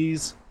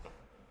years,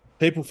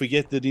 people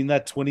forget that in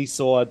that 20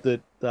 side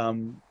that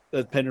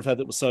Penrith had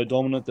that was so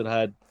dominant, that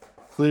had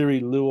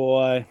Cleary,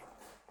 Luai,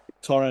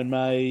 Tyrone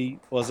May,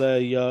 Isaiah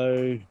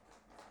Yeo,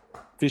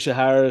 Fisher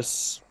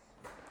Harris.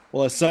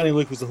 Well, Sonny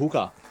Luke was the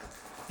hooker.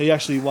 He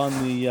actually won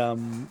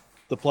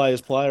the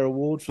Players Player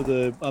Award for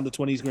the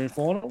under-20s grand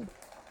final.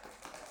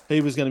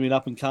 He was going to be an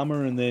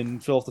up-and-comer and then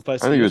fell off the face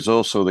of the earth. I think he was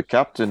also the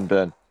captain,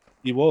 Ben.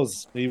 He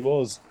was.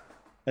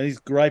 And he's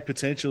great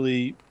potential.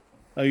 He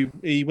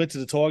went to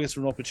the Tigers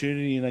for an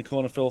opportunity and they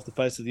kind of fell off the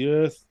face of the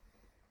earth.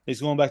 He's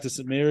gone back to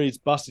St Mary's,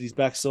 busted his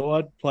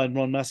backside, played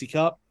Ron Massey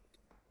Cup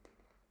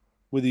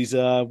with his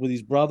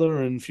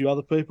brother and a few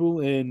other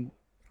people. And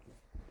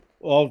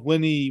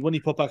when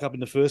he popped back up in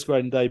the first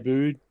grade and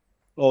debuted,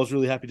 I was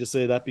really happy to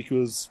see that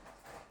because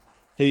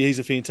he's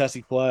a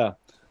fantastic player.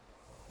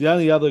 The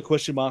only other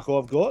question mark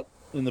I've got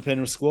in the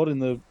Penrith squad in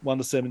the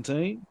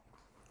 1-17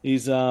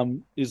 is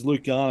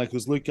Luke Garner,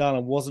 because Luke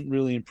Garner wasn't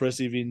really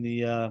impressive in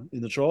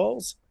the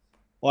trials.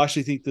 I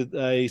actually think that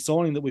a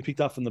signing that we picked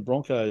up from the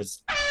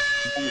Broncos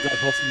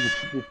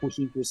will push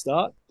him to a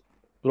start,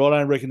 but I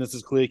don't reckon it's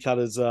as clear cut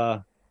as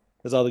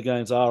other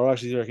games are. I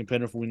actually reckon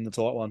Penrith will win the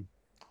tight one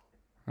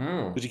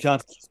because you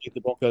can't get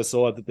the Broncos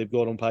side that they've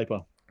got on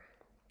paper.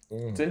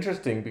 It's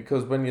interesting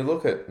because when you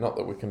look at, not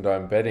that we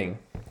condone betting,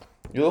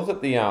 you look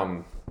at the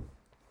odds,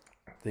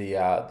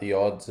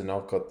 and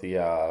I've got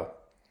the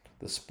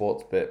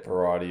sports bet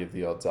variety of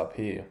the odds up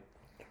here.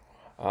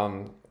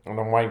 And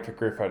I'm waiting for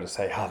Griffo to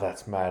say,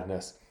 that's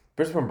madness.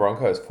 Brisbane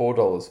Broncos,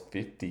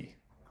 $4.50.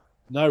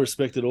 No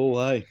respect at all,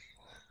 hey?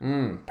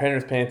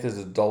 Penrith Panthers,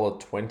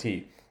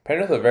 $1.20.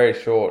 Penrith are very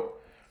short.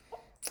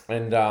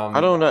 And I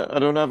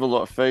don't have a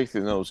lot of faith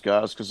in those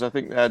guys because I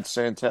think they had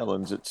St.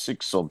 Helens at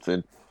 6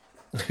 something.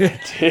 Did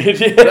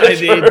they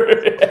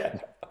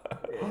did?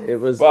 It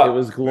was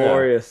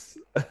glorious.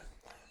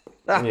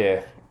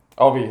 Yeah.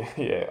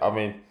 I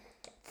mean,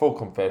 full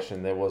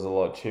confession, there was a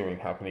lot of cheering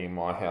happening in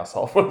my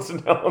household when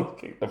St. Helens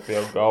kicked the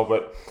field goal,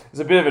 but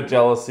it's a bit of a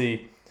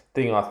jealousy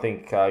thing, I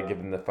think,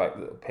 given the fact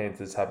that the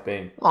Panthers have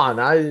been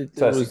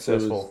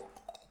successful.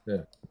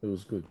 It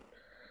was good.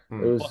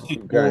 I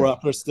think more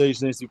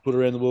prestige needs to be put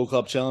around the World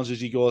Club Challenge,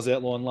 as you guys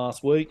outlined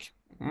last week.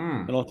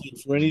 And I think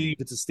if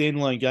it's a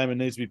standalone game, it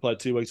needs to be played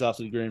 2 weeks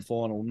after the grand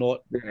final,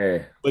 not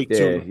week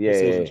 2.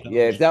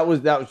 Yeah. That was.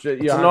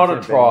 It's not a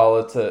trial.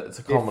 It's a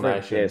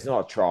combination. Yeah, it's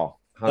not a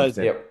trial.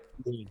 100%. Yep.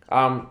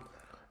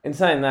 In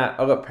saying that,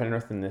 I got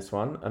Penrith in this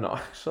one, and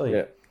I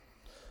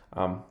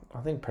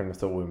think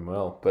Penrith will win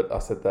well. But I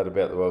said that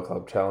about the World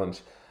Club Challenge.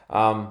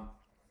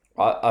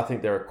 I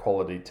think they're a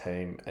quality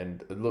team,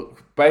 and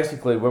look,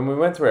 basically, when we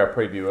went through our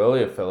preview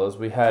earlier, fellas,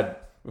 we've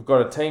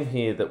got a team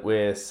here that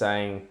we're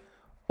saying.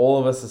 All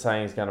of us are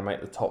saying is going to make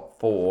the top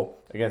 4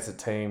 against a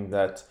team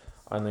that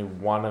only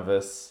one of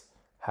us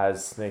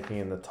has sneaking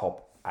in the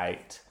top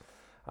 8.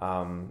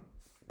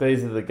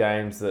 These are the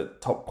games that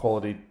top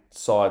quality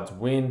sides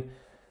win.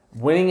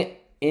 Winning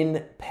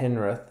in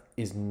Penrith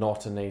is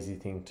not an easy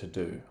thing to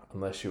do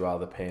unless you are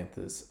the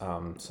Panthers.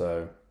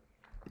 So,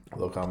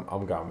 look,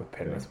 I'm going with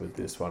Penrith with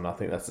this one. I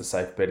think that's a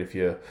safe bet if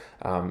you're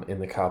in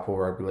the Carpool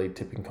Rugby League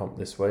tipping comp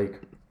this week.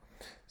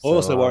 I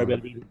also worry about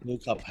a bit of a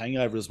World Cup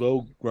hangover as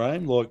well,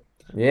 Graham.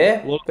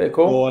 Yeah, they're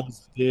cool.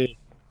 Guys, yeah,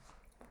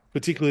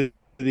 particularly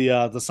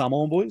the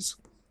Samoan boys.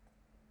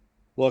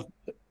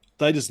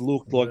 They just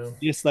looked like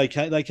yes, they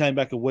came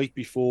back a week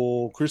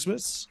before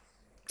Christmas,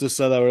 just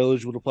so they were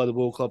eligible to play the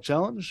World Club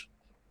Challenge,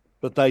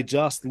 but they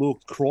just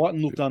looked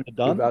Crichton looked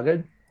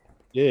underdone.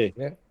 Yeah.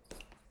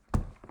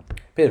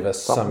 Bit of a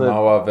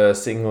Samoa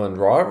versus England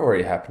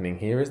rivalry happening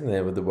here, isn't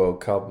there, with the World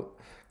Cup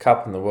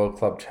and the World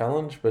Club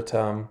Challenge? But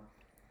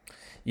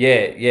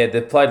Yeah,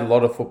 they've played a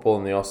lot of football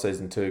in the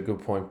off-season too.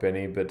 Good point,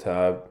 Benny. But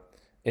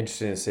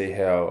interesting to see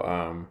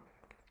how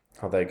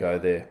they go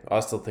there.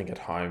 I still think at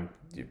home,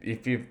 you've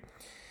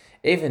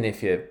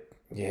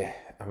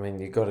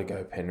got to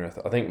go Penrith.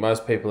 I think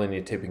most people in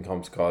your tipping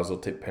comps, guys, will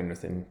tip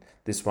Penrith in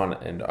this one,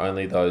 and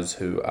only those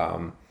who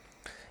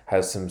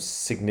has some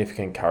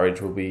significant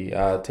courage will be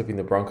tipping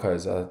the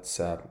Broncos. It's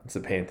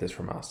the Panthers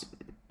from us.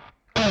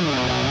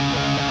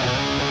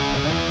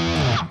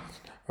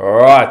 All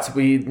right,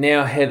 we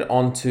now head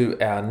on to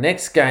our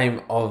next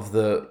game of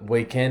the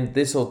weekend.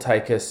 This will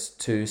take us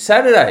to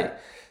Saturday.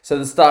 So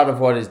the start of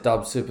what is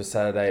dubbed Super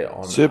Saturday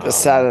on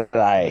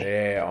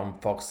Saturday. Yeah, on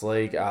Fox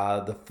League.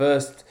 The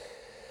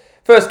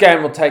first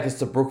game will take us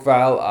to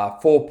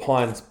Brookvale, 4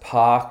 Pines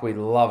Park. We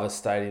love a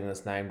stadium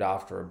that's named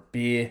after a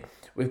beer.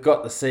 We've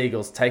got the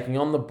Seagulls taking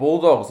on the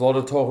Bulldogs. A lot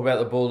of talk about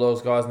the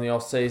Bulldogs, guys, in the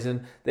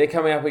off-season. They're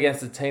coming up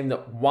against a team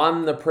that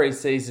won the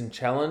pre-season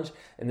challenge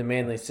in the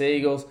Manly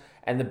Seagulls.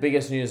 And the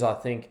biggest news, I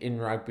think, in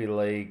rugby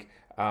league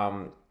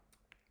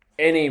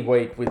any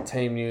week with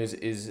team news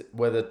is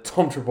whether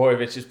Tom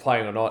Trbojevic is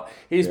playing or not.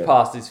 He's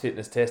passed his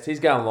fitness test.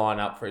 He's going to line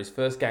up for his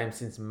first game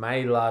since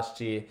May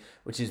last year,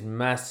 which is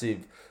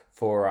massive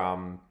for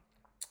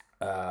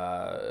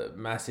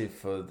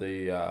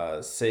the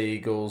Sea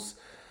Eagles.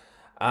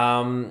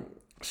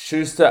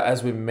 Schuster,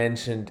 as we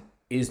mentioned,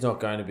 is not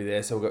going to be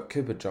there. So we've got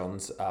Cooper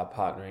Johns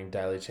partnering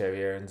Daly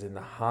Cherry-Aarons in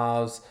the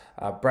halves.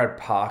 Brad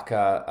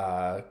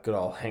Parker, good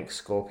old Hank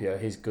Scorpio,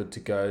 he's good to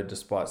go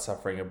despite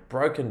suffering a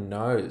broken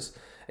nose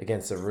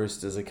against the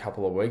Roosters a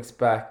couple of weeks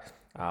back.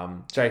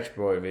 Jake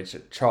Boyovich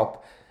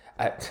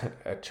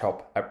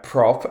at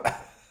prop.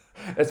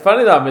 It's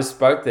funny that I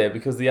misspoke there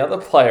because the other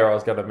player I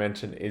was going to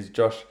mention is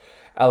Josh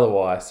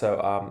Alawai.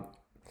 So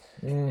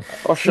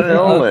O'Shea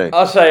Ole.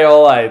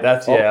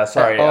 That's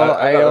sorry.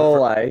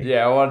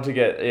 I wanted to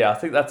get. I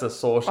think that's a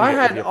sauce. I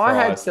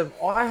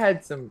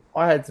had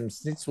some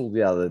schnitzel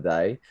the other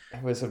day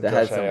with some that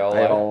Josh had some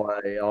Ole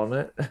on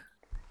it.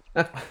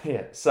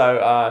 Yeah.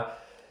 So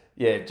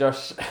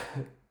Josh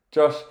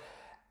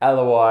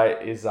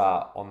Alawai is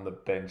on the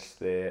bench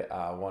there.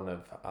 One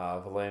of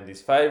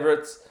Volandi's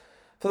favourites.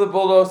 For the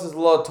Bulldogs, there's a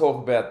lot of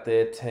talk about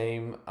their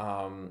team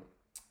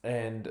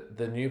and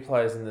the new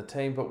players in the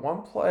team, but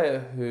one player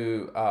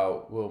who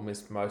will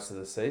miss most of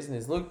the season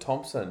is Luke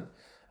Thompson.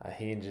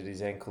 He injured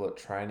his ankle at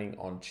training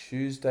on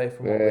Tuesday,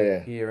 from what we're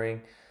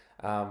hearing.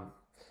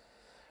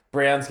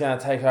 Brown's going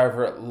to take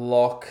over at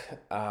lock.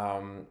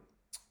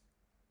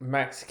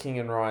 Max King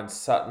and Ryan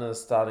Sutton are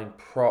starting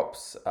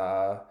props.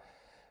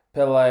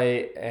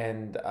 Pele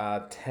and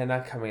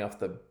Tanner coming off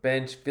the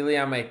bench.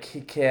 Viliame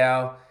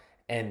Kikau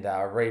and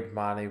Reid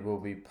Marnie will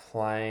be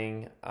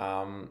playing.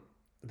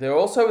 They're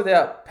also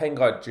without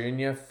Pengai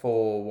Jr.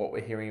 for what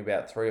we're hearing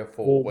about 3 or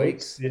 4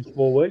 weeks. Yeah,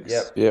 4 weeks.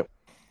 Yep.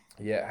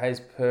 Yeah,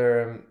 Hayes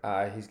Perham,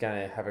 he's going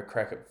to have a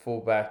crack at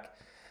fullback.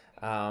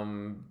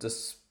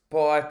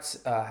 Despite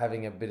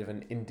having a bit of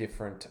an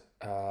indifferent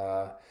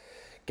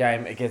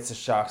game against the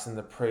Sharks in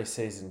the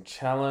pre-season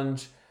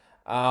challenge.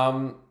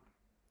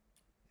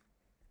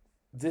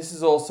 This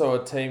is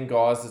also a team,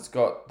 guys, that's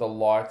got the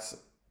likes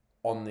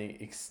on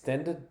the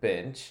extended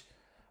bench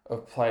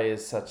of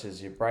players such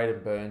as your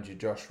Braden Burns, your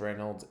Josh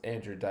Reynolds,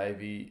 Andrew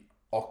Davey,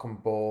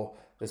 Ockenbaugh.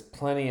 There's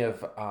plenty of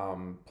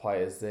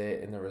players there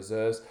in the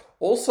reserves.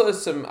 Also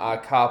some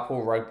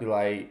Carpool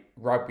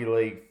Rugby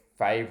League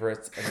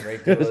favourites and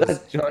regulars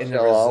in the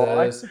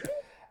reserves.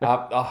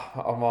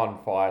 I'm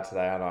on fire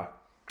today, aren't I?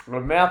 I'm a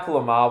mouthful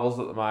of marbles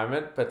at the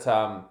moment, but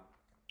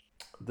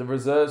the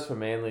reserves for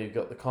Manly, you've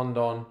got the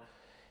Condon,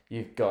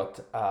 you've got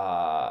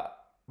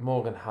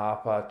Morgan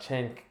Harper,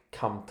 Chen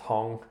Kum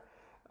Tong,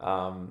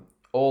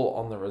 all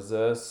on the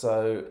reserves.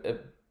 So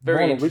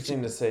very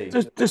interesting to see.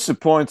 Just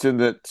disappointing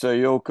that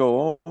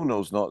Yoko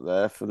Ono's not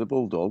there for the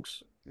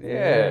Bulldogs.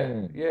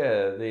 Yeah.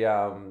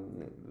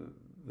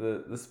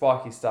 The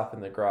spiky stuff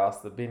in the grass,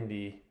 the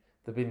Bindi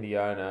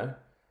Ono.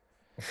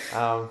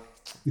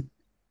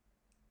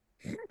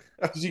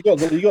 You got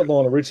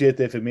Lionel Richie out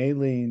there for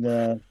Manly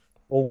in,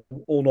 all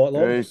night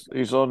long. Yeah,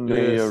 he's on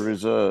the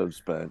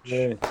reserves bench.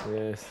 Yeah.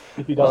 Yes.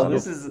 If he doesn't,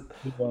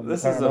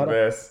 this is a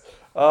mess.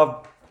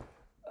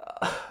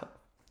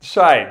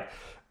 Shane,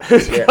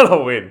 who's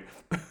gonna win?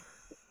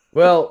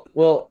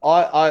 Well,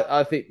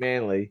 I think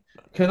Manly.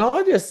 Can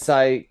I just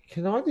say,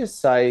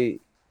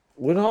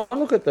 when I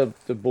look at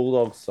the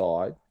Bulldogs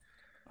side,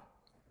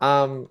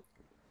 I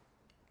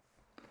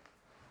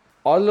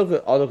look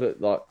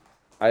at like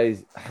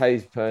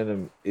Hayes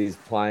Purnham is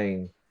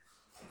playing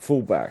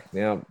fullback.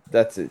 Now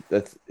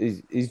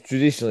he's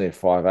traditionally a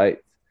 5'8",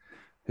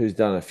 who's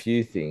done a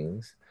few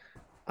things.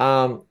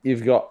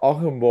 You've got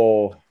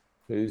Ockenbaugh,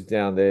 who's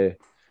down there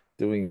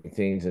doing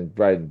things, and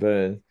Braden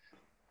Burns.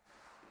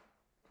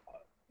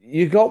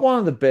 You got one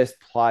of the best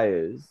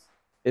players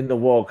in the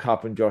World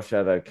Cup in Josh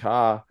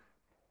Addo-Carr.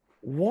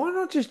 Why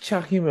not just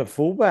chuck him at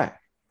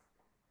fullback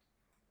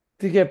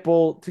to get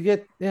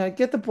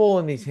the ball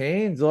in his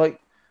hands?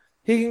 Like,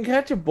 he can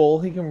catch a ball,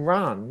 he can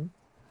run.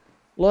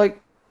 Like,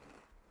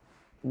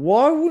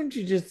 why wouldn't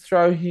you just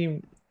throw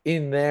him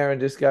in there and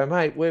just go,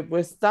 mate,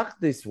 we're stuck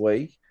this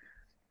week.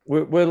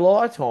 We're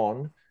light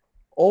on.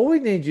 All we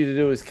need you to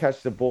do is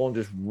catch the ball and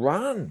just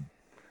run.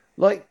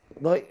 Like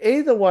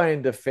either way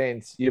in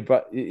defense, you're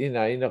not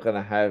going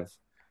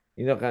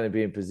to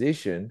be in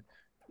position.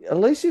 At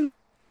least you've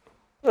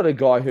got a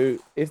guy who,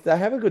 if they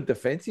have a good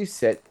defensive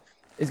set,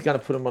 is going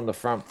to put them on the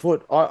front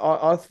foot.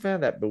 I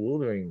found that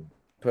bewildering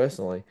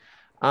personally.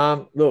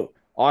 Look,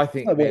 I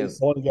think he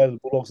decided to go to the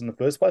Bulldogs in the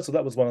first place, so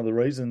that was one of the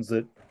reasons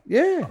that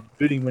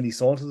booting when he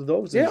signed to the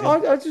Dogs. Yeah,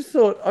 I just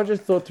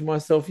thought to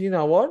myself, you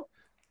know what?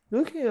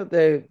 Looking at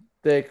their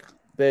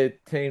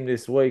team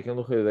this week and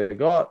look who they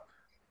got,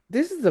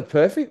 this is the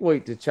perfect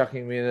week to chuck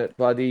him in at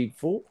bloody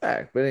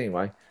fullback. But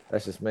anyway,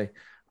 that's just me.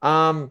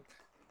 Look,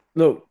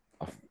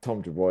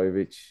 Tom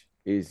Trbojevic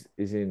is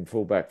in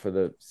fullback for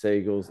the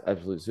Seagulls,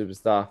 absolute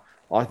superstar.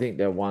 I think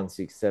their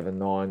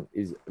 1-6-7-9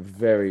 is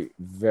very,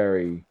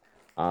 very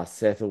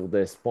settled.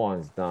 Their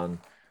spine's done.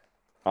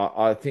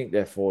 I think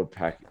their forward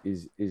pack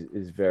is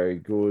very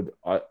good.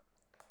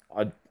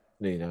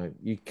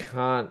 You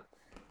can't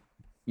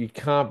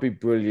be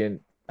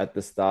brilliant at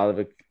the start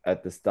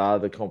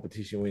of the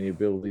competition when you're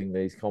building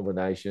these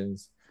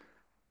combinations.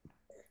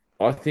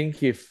 I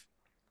think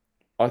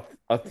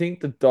I think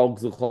the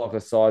Dogs look like a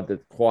side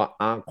that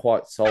aren't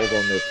quite sold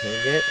on their team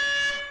yet.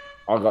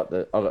 I got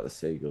the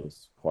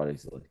Seagulls quite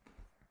easily.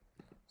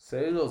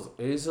 Seagulls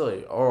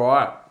easily. All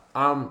right.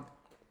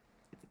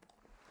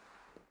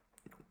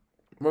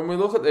 When we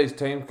look at these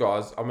teams,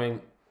 guys, I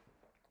mean,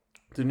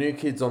 the new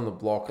kids on the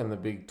block and the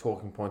big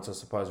talking points, I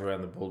suppose,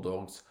 around the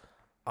Bulldogs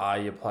are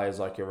your players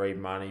like your Reid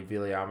Money,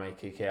 Viliame,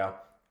 Kikau,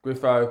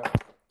 Griffo.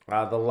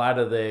 The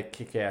latter there,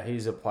 Kikau,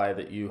 he's a player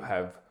that you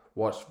have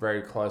watched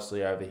very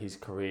closely over his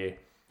career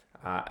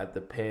at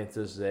the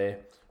Panthers there.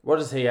 What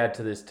does he add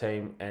to this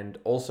team? And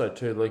also,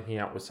 too, linking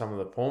up with some of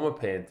the former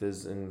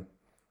Panthers and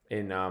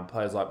in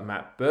players like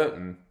Matt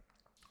Burton,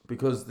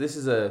 because this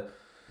is a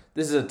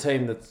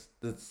team that's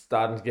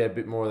starting to get a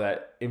bit more of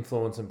that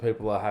influence, and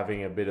people are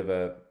having a bit of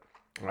a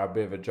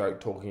joke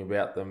talking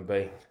about them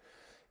being,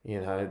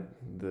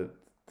 the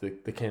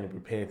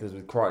Canterbury Panthers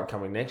with Crichton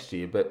coming next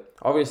year. But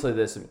obviously,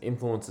 there's some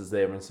influences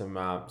there and some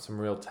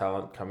real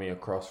talent coming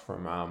across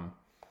from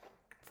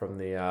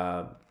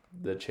the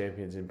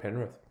champions in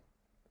Penrith.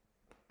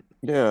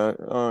 Yeah,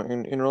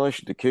 in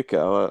relation to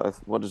Kikau,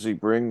 what does he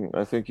bring?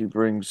 I think he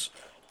brings,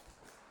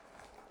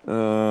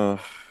 one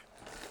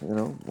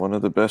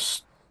of the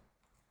best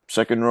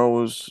second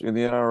rowers in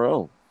the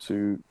NRL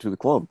to the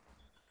club.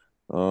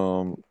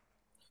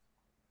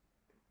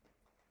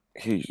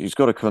 He's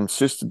got a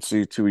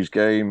consistency to his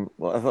game.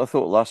 Well, I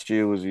thought last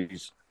year was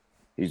his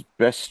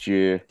best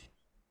year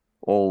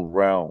all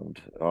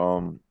round.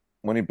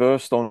 When he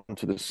burst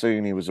onto the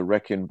scene, he was a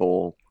wrecking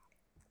ball.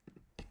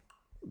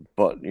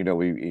 But,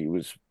 he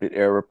was a bit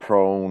error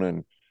prone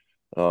and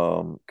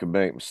could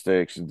make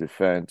mistakes in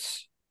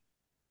defense.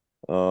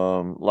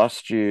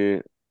 Last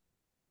year,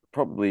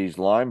 probably his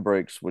line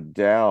breaks were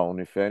down,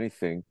 if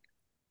anything.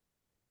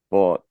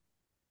 But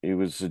he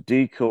was a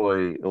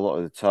decoy a lot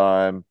of the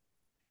time.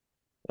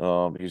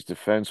 His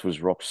defense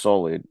was rock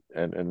solid,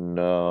 and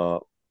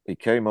he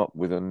came up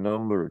with a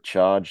number of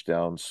charge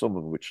downs, some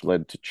of which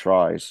led to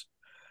tries.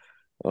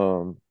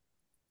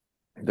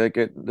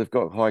 They've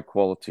got high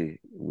quality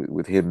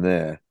with him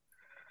there.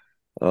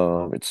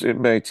 It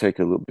may take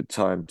a little bit of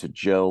time to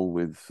gel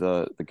with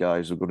the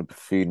guys who are going to be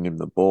feeding him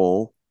the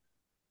ball.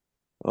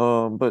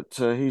 But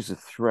he's a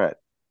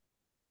threat.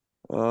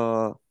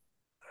 I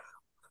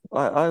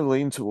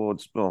lean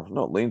towards, well,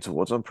 not lean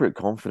towards, I'm pretty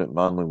confident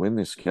Manly win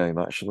this game,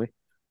 actually.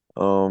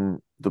 The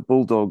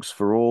Bulldogs,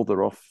 for all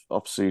their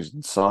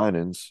off-season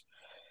signings,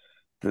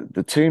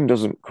 the team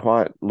doesn't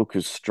quite look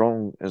as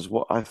strong as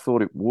what I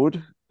thought it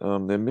would.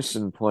 They're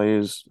missing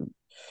players.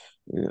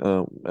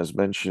 As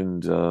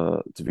mentioned,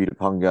 Tavita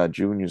Pangai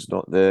Jr. is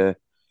not there.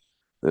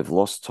 They've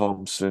lost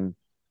Thompson.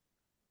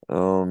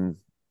 New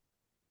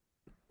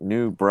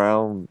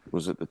Brown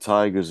was at the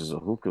Tigers as a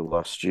hooker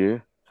last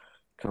year.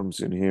 Comes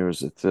in here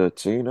as a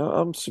 13.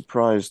 I'm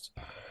surprised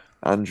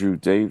Andrew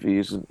Davey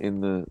isn't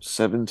in the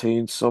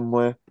 17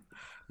 somewhere.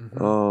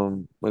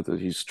 Mm-hmm. Whether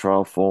his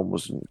trial form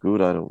wasn't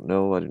good, I don't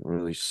know. I didn't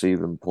really see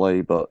them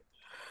play, but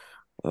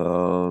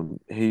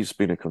he's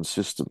been a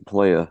consistent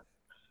player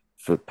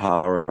for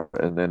Power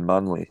and then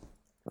Manly.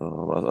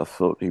 I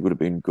thought he would have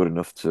been good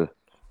enough to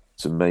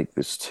make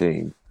this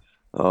team.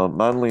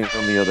 Manly,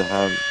 on the other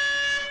hand,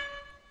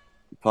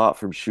 apart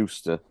from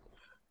Schuster,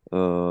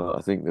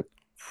 I think they're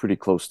pretty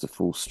close to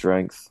full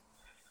strength,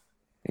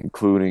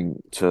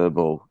 including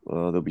Turbo.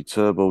 They'll be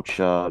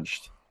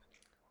turbocharged,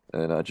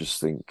 and I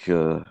just think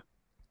at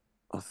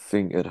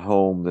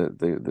home that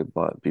they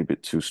might be a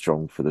bit too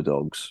strong for the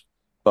Dogs.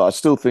 But I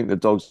still think the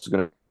Dogs are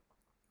going to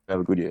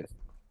have a good year.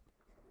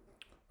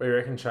 What do you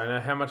reckon,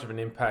 Shana? How much of an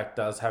impact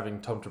does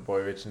having Tom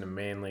Trbojevic in a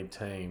Manly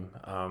team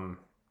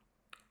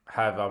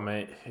have? I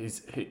mean,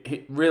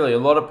 he really, a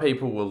lot of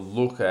people will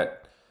look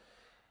at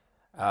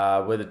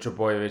whether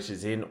Trbojevic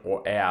is in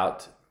or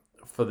out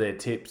for their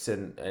tips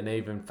and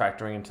even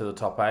factoring into the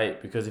top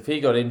 8. Because if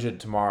he got injured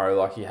tomorrow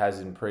like he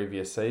has in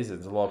previous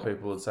seasons, a lot of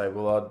people would say,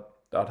 well,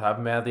 I'd have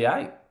him out of the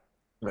 8.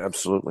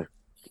 Absolutely.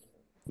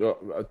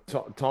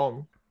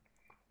 Tom?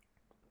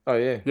 Oh,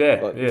 yeah. Yeah,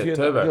 Turbo. If your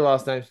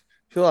last name's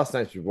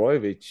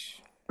Trbojevic,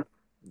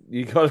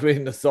 you got to be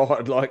in the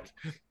side. Like,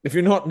 if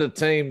you're not in the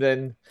team,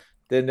 then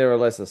they're a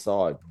lesser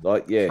side.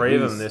 Like, yeah. 3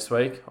 of them this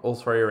week. All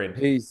 3 are in.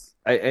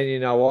 And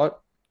you know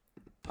what?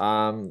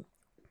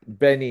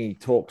 Benny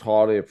talked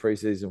highly of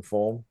preseason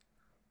form.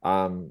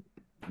 The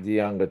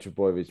younger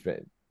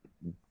Trbojevic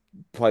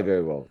play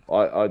very well.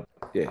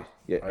 Yeah.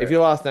 If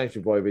your last name's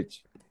Trbojevic,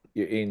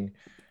 you're in.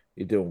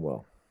 You're doing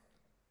well.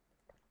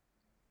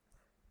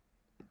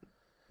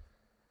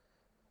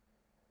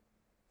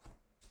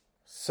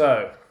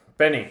 So,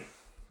 Benny,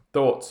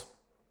 thoughts?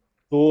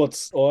 I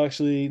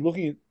actually,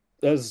 looking at,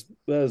 as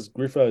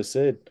Griffo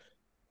said,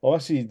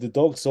 the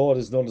dog side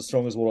is not as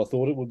strong as what I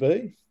thought it would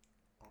be.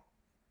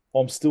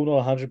 I'm still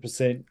not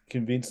 100%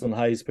 convinced on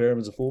Hayes Perham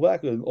as a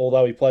fullback,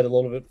 although he played a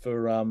lot of it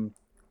for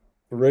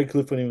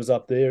Redcliffe when he was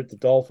up there at the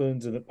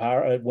Dolphins and at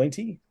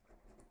Wenty.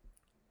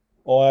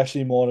 I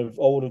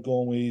would have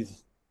gone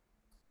with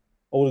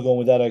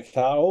that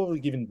O'Carr. I would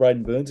have given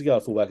Braden Burns a go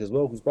at fullback as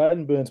well, because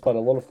Braden Burns played a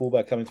lot of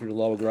fullback coming through the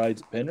lower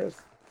grades at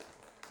Penrith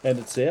and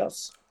at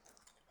South.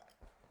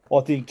 I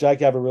think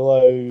Jake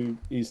Averillo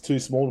is too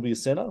small to be a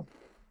centre.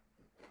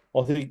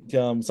 I think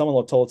someone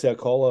like Tolotau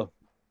Kola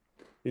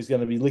is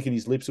going to be licking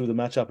his lips with a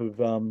matchup of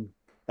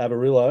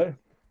Avarillo,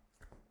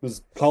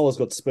 because Kohler's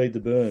got speed to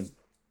burn.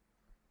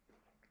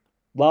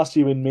 Last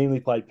year when Manly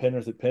played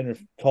Penrith at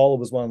Penrith, Kohler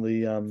was one of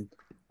the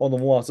on the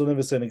warm-ups. I've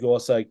never seen a guy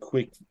say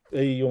quick.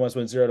 He almost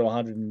went 0 to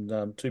 100 in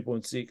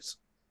 2.6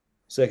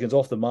 seconds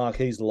off the mark.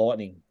 He's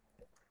lightning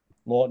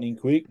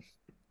quick.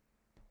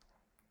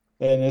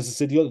 And as I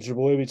said, you got the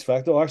Trebojevic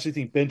factor. I actually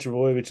think Ben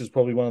Trebojevic is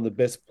probably one of the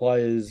best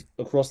players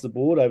across the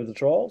board over the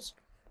trials.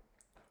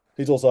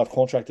 He's also off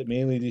contract at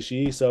Manly this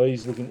year, so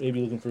he'll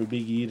be looking for a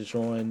big year to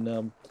try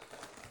and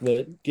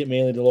get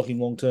Manly to lock him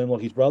long term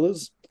like his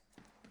brothers.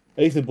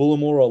 Ethan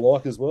Bullimore I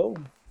like as well.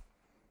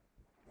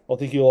 I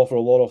think he'll offer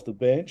a lot off the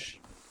bench.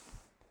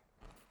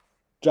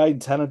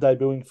 Jaden Tanner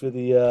debuting for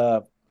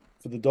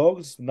the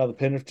Dogs, another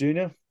Penrith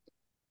junior.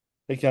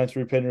 He came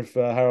through Penrith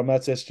Harold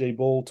Matts SG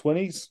Ball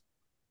 20s.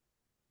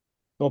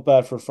 Not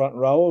bad for a front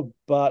rower,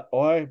 but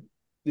I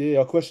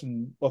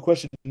question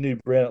New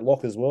Brown at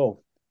lock as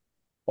well.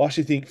 I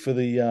actually think for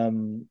the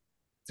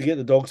to get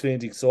the Dogs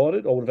fans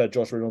excited, I would have had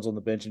Josh Reynolds on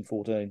the bench in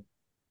 14.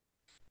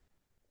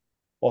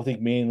 I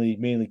think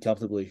Manly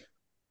comfortably.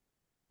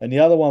 And the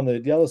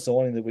other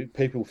signing that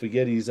people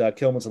forget is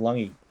Kelman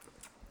Salungi,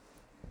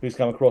 who's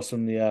come across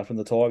from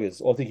the Tigers.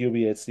 I think he'll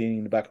be outstanding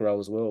in the back row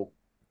as well.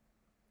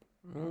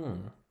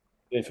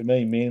 Yeah, for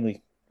me,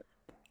 Manly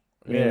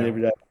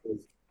every day.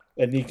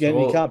 And you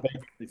can't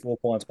beat 4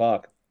 Pines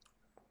Park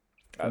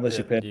unless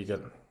you're Penrith.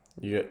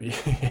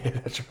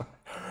 That's right.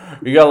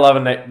 You got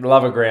to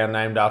love a ground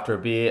named after a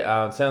beer.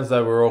 Sounds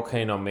though we're all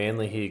keen on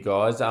Manly here,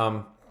 guys.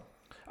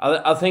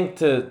 I think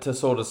to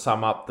sort of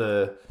sum up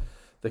the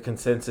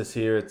consensus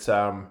here, it's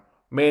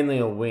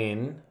Manly will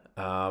win,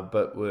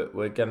 but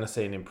we're going to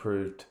see an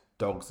improved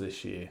Dogs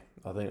this year.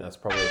 I think that's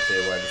probably a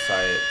fair way to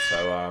say it.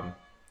 So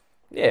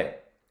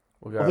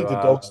we'll go. I think the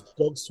Dogs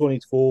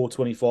 24,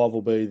 25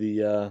 will be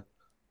the.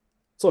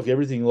 It's like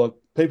everything. Like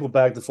people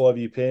bagged the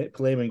 5-year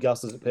Palima and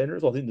Gustas at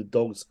Penrith. I think the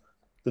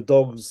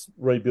Dogs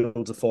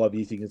rebuilds a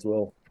 5-year thing as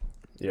well.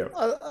 Yeah,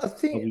 I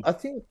think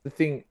the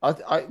thing.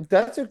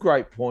 That's a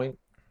great point,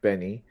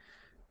 Benny,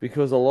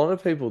 because a lot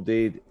of people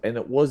did, and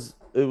it was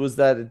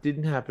that it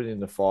didn't happen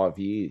in the 5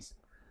 years.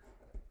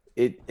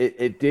 It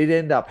did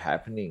end up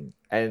happening,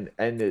 and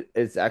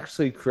it's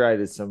actually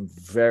created some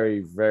very,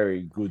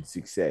 very good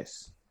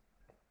success.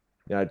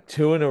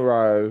 2 in a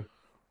row,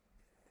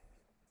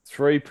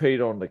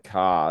 3-peat on the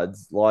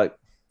cards, like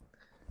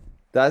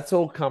that's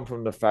all come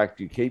from the fact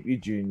you keep your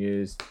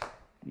juniors,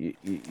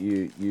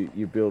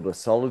 you build a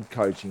solid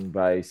coaching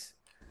base.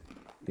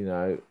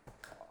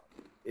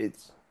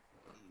 It's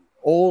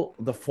all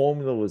the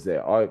formula was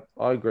there. I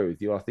agree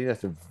with you. I think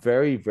that's a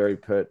very, very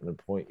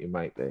pertinent point you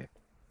make there.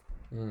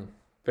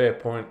 Fair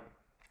point.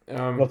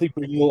 I think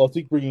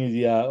bringing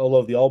the all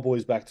of the old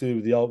boys back too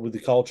with the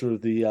culture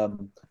of the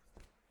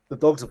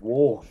Dogs of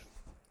War.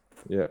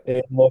 Yeah,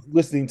 and like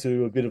listening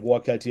to a bit of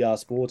YKTR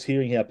Sports,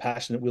 hearing how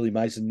passionate Willie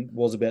Mason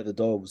was about the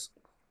Dogs.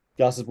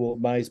 Gus has brought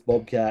Mace,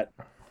 Bobcat,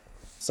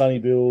 Sonny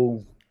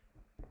Bill,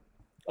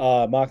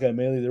 Mark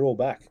O'Mealy. They're all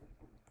back.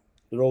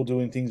 They're all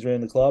doing things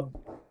around the club.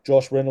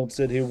 Josh Reynolds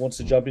said he wants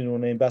to jump into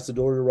an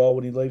ambassadorial role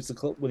when he leaves the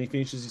club, when he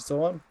finishes his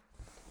time.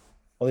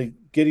 I think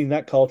getting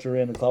that culture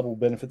around the club will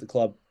benefit the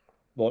club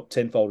like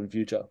tenfold in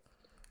future.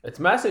 It's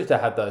massive to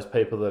have those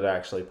people that are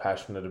actually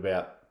passionate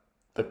about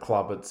the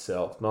club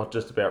itself, not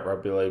just about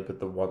rugby league,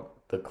 but want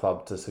the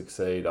club to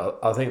succeed.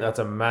 I think that's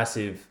a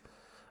massive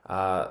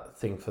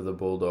thing for the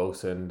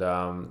Bulldogs, and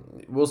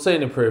we'll see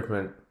an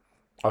improvement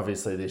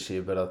obviously this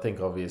year, but I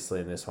think obviously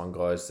in this one,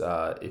 guys,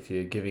 if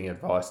you're giving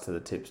advice to the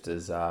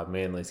tipsters,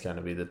 Manly's going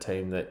to be the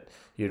team that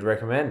you'd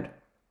recommend.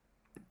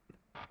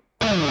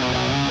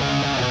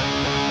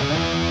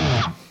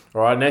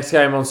 All right, next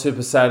game on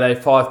Super Saturday,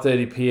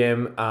 5:30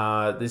 p.m.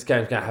 This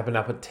game's going to happen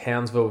up at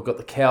Townsville. We've got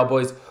the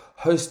Cowboys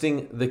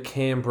hosting the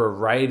Canberra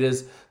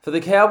Raiders. For the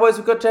Cowboys,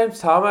 we've got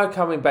James Tarmo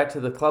coming back to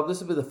the club. This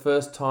will be the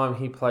first time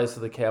he plays for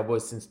the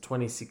Cowboys since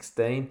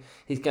 2016.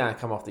 He's going to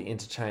come off the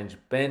interchange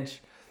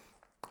bench.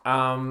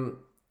 Cohen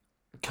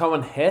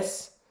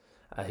Hess,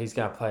 he's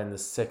going to play in the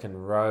second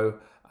row.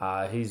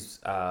 He's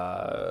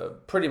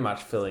pretty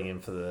much filling in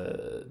for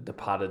the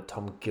departed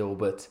Tom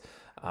Gilbert,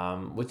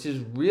 which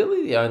is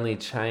really the only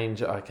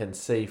change I can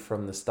see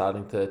from the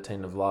starting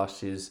 13 of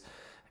last year's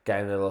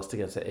game they lost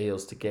against the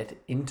Eels to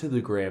get into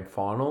the grand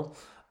final.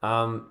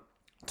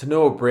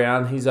 Tanua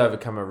Brown, he's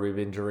overcome a rib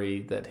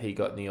injury that he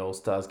got in the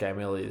All-Stars game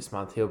earlier this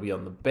month. He'll be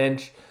on the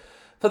bench.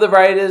 For the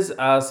Raiders,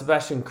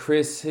 Sebastian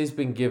Chris, he's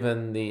been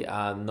given the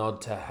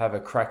nod to have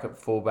a crack at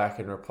fullback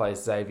and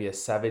replace Xavier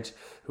Savage,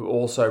 who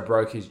also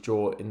broke his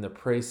jaw in the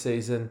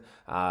preseason.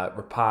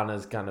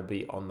 Rapana's going to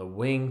be on the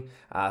wing.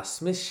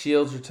 Smith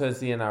Shields returns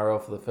to the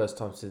NRL for the first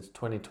time since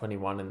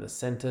 2021 in the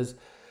centres.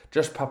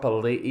 Josh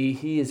Papali'i,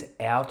 he is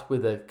out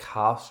with a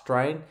calf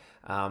strain.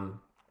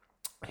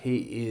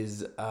 He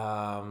is...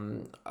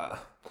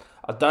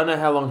 I don't know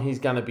how long he's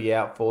going to be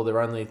out for.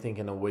 They're only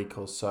thinking a week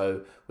or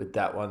so with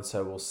that one,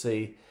 so we'll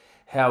see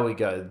how we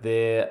go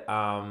there.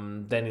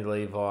 Danny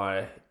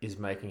Levi is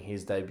making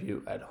his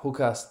debut at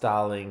hooker.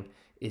 Starling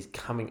is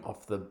coming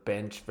off the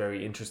bench.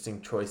 Very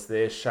interesting choice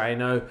there.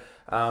 Shano,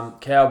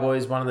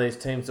 Cowboys, one of these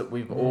teams that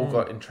we've all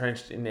got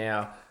entrenched in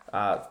our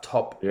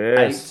top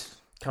 8,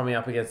 coming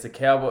up against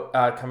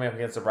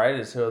the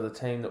Raiders, who are the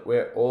team that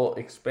we're all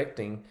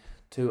expecting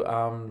to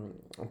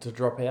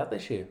drop out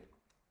this year.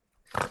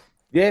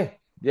 Yeah,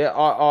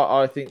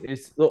 I think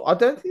this. Look, I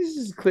don't think this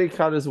is as clear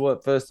cut as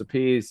what first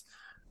appears,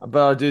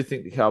 but I do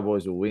think the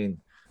Cowboys will win.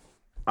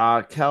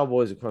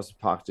 Cowboys across the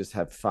park just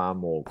have far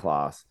more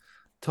class.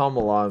 Tom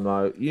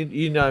Alomo,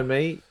 you know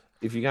me.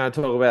 If you're going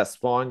to talk about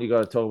spine, you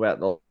got to talk about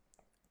the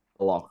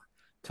lock.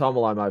 Tom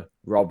Alomo,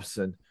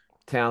 Robson,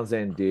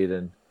 Townsend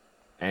Dearden,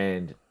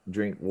 and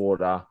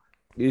Drinkwater.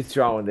 You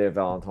throw in there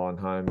Valentine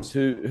Holmes,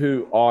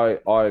 who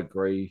I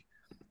agree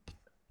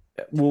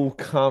will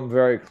come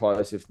very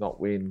close, if not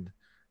win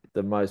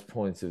the most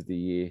points of the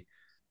year.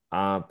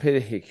 Peter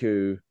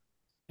Hiku,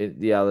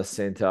 the other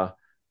centre.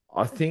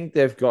 I think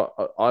they've got.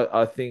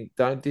 I think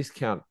don't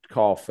discount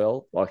Kyle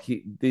Felt. Like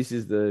he's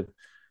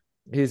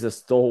a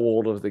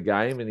stalwart of the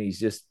game, and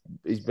he's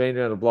been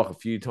around the block a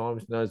few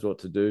times, knows what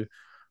to do.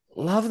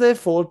 Love their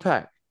forward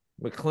pack: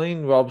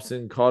 McLean,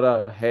 Robson,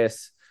 Cotter,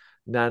 Hess,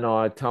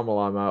 Nanai,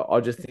 Tamalomo.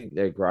 I just think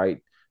they're great.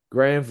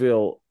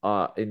 Granville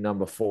in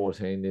number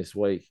 14 this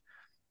week.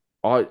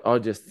 I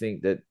just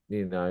think that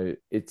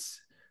it's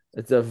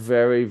a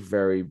very,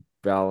 very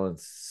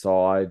balanced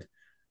side.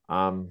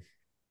 I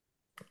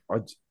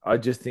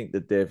just think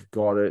that they've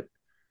got it.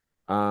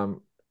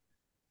 I'm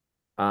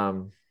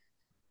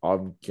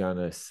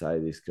gonna say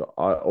this guy.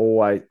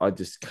 I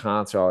just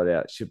can't throw it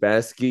out.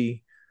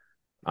 Shabasky.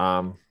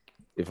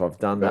 If I've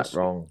done that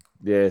wrong,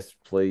 yes,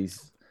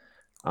 please.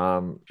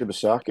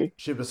 Shibasaki.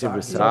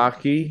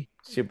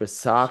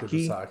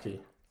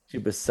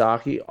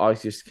 I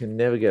just can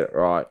never get it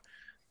right.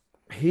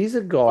 He's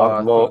a guy. I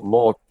have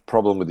more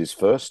problem with his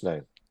first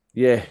name.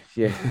 Yeah.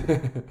 I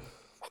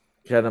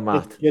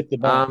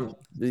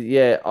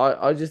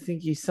just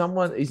think he's on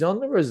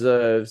the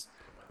reserves,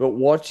 but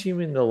watch him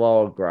in the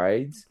lower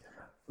grades.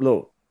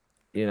 Look,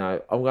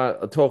 I'm going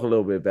to talk a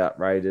little bit about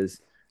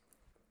Raiders.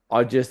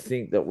 I just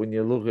think that when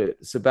you look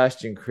at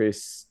Sebastian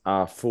Chris,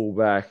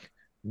 fullback,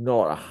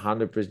 not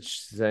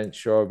 100%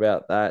 sure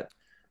about that.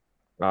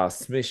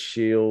 Smith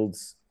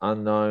Shields,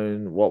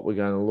 unknown. What we're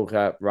going to look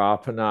at,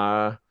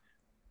 Rapana.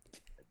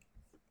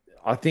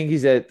 I think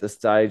he's at the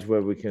stage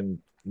where we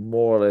can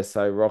more or less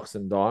say rocks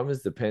and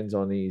diamonds. Depends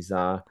on his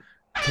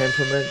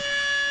temperament.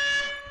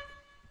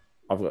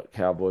 I've got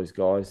Cowboys,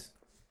 guys.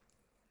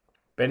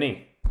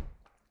 Benny,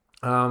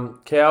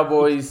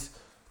 Cowboys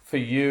for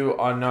you.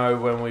 I know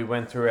when we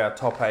went through our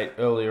top 8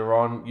 earlier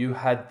on, you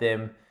had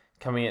them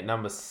coming at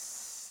number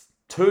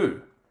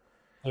 2.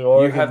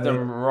 You have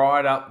them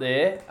right up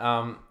there.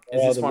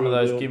 Is this one of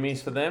those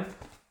gimmies for them?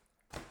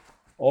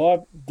 I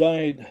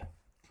don't.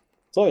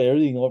 It's like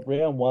everything. Like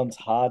round one's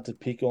hard to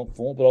pick on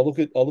form, but I look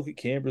at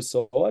Canberra's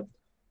side.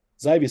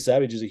 Xavier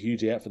Savage is a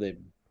huge out for them.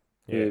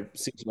 For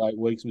 6 or 8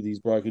 weeks with his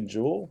broken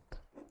jaw,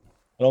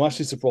 and I'm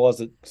actually surprised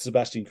that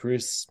Sebastian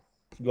Chris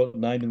got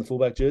named in the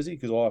fullback jersey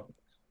because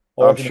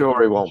I'm sure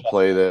he won't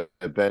play there,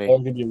 Benny.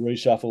 I'm going to be a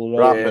reshuffle.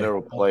 Rapana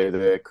will play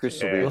there.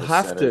 Chris will be. He'll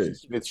have to.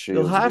 Smith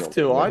He'll have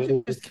to. I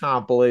just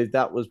can't believe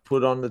that was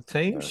put on the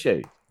team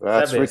sheet.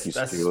 That's Ricky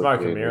That's Stewart.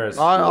 smoke and mirrors.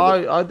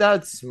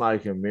 That's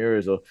smoke and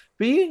mirrors.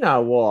 But you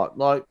know what?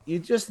 Like, you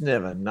just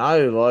never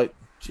know. Like,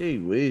 gee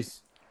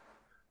whiz.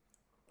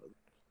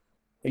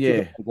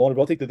 Yeah.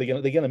 I think that they're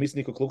going to miss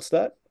Nickel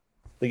Klugstad.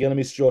 They're going to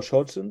miss Josh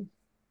Hodgson.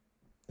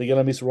 They're going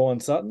to miss Ryan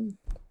Sutton.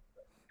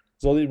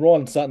 So I think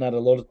Ryan Sutton added a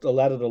lot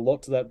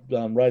to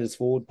that Raiders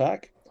forward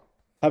pack.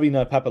 Having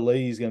no Papa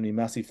Lee is going to be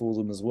massive for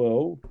them as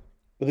well.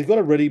 But they've got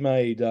a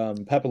ready-made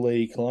Papa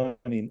Lee clone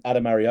in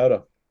Adam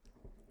Mariota,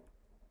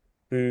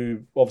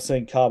 who I've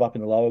seen carve up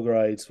in the lower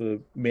grades for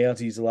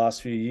Mounties the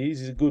last few years.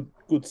 He's a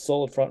good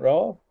solid front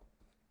rower.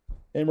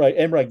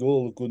 Emre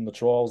Gula looked good in the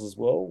trials as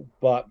well.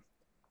 But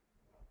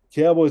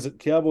Cowboys at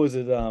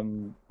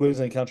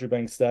Queensland Country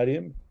Bank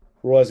Stadium,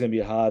 always going to be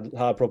a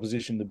hard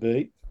proposition to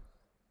beat.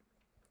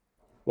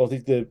 Well, I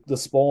think the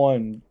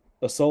spine,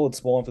 a solid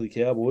spine for the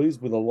Cowboys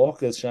with a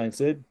lock, as Shane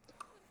said.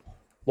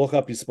 Lock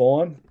up your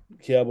spine.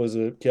 Cowboys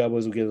will get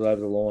it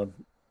over the line.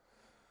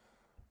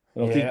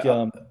 And I think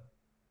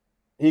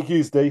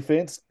Hiku's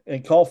defense,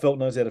 and Kyle Felt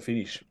knows how to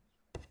finish.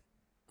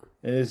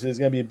 And there's going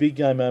to be a big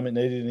game moment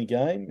needed in a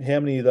game.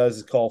 How many of those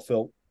has Kyle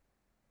Felt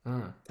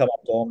come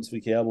up diamonds for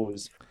the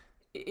Cowboys?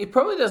 He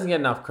probably doesn't get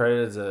enough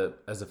credit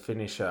as a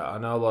finisher. I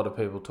know a lot of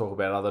people talk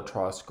about other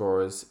try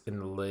scorers in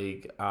the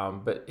league,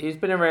 but he's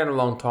been around a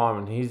long time,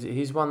 and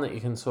he's one that you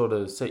can sort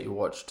of set your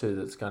watch to.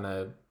 That's going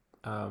to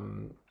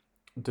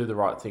do the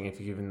right thing if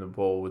you give him the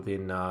ball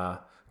within a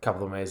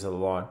couple of metres of the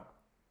line.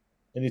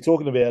 And you're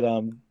talking about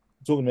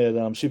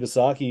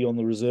Shibasaki on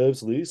the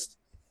reserves list.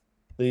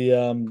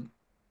 The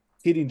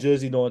kid in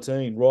jersey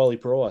 19, Riley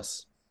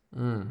Price,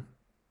 son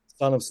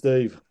of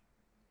Steve,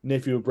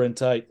 nephew of Brent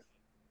Tate.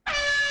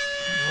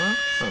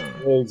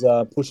 He's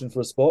pushing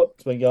for a spot.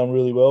 It's been going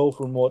really well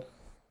from what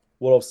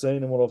I've seen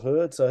and what I've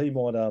heard. So he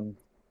might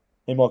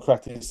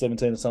crack the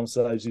 17 at some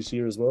stage this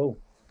year as well.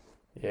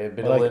 Yeah, a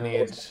bit of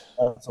lineage.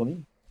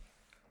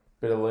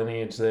 Bit of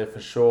lineage there for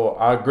sure.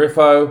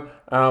 Griffo,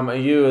 are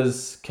you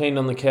as keen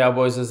on the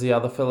Cowboys as the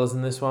other fellas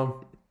in this one?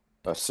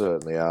 I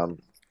certainly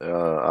am.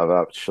 I've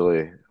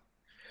actually,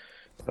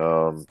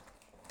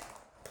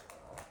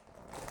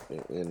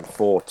 in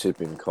 4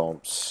 tipping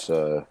comps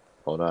on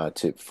our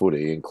tip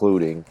footy,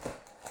 including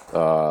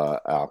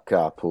our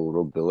Carpool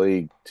Rugby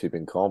League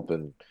tipping comp,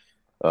 and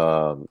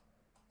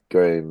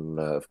Graham,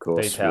 of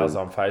course. Details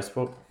on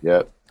Facebook.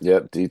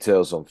 Yep,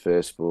 details on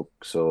Facebook.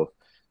 So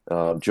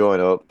join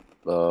up,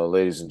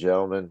 ladies and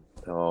gentlemen.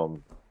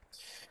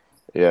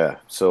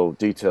 So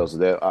details are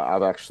there.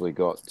 I've actually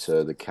got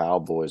the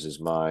Cowboys as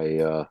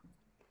my,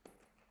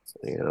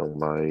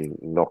 my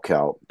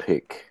knockout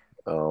pick.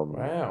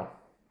 Wow.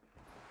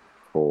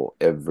 For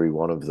every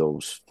one of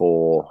those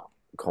 4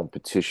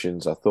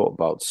 competitions. I thought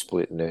about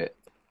splitting it,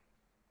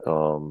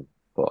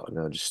 but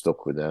no, I just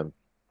stuck with them.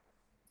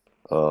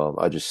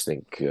 I just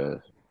think,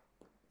 for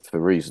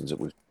reasons that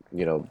was,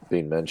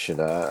 being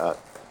mentioned,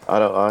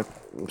 I'm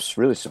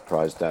really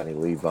surprised Danny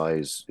Levi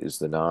is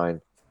the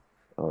 9.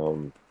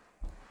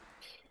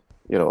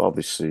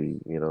 Obviously,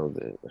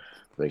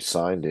 they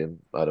signed him.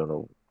 I don't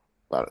know.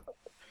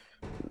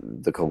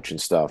 The coaching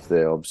staff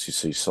there obviously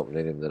sees something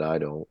in him that I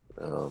don't.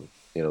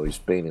 He's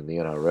been in the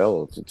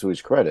NRL to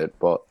his credit,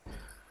 but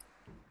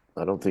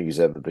I don't think he's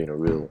ever been a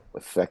real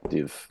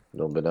effective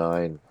number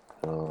 9.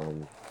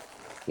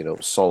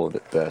 Solid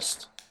at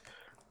best.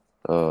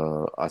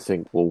 I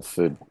think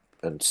Wolford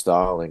and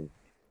Starling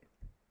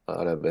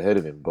I'd have ahead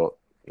of him, but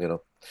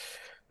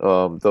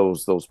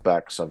those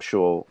backs, I'm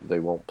sure they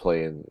won't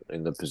play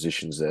in the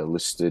positions they're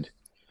listed.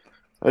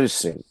 I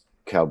just think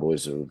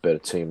Cowboys are a better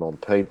team on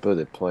paper.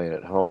 They're playing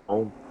at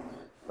home,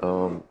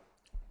 and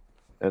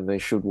they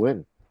should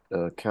win.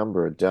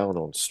 Canberra down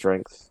on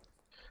strength,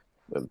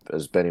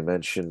 as Benny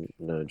mentioned.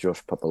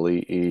 Josh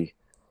Papali'i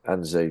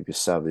and Xavier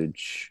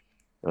Savage,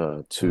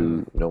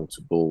 2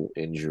 notable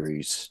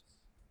injuries.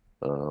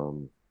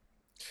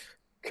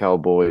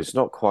 Cowboys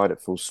not quite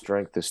at full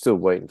strength. They're still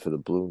waiting for the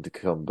balloon to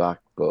come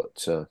back,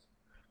 but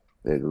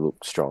they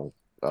look strong.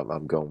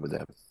 I'm going with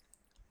them.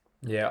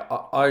 Yeah,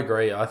 I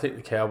agree. I think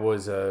the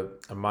Cowboys are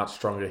much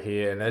stronger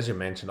here. And as you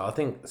mentioned, I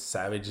think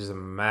Savage is a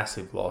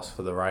massive loss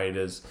for the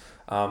Raiders.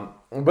 But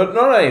not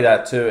only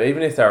that too,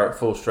 even if they're at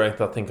full strength,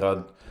 I think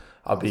I'd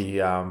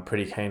be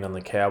pretty keen on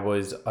the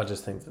Cowboys. I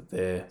just think that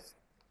they're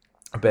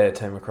a better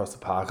team across the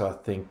park. I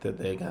think that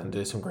they're going to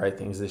do some great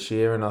things this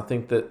year. And I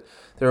think that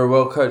they're a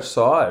well-coached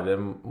side.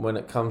 And when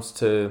it comes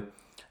to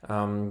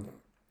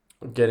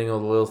getting all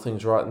the little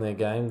things right in their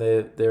game,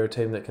 they're a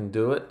team that can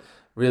do it.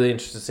 Really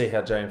interested to see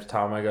how James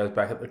Tamo goes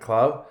back at the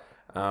club.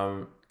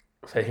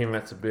 For him,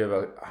 it's a bit of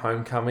a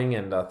homecoming,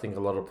 and I think a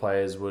lot of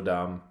players would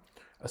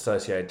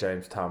associate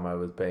James Tamo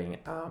with being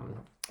a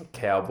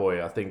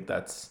Cowboy. I think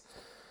that's,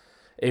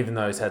 even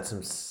though he's had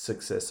some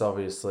success,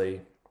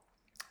 obviously,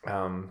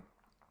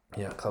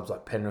 clubs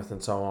like Penrith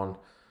and so on,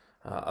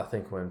 I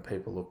think when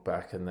people look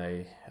back and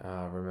they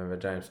remember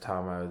James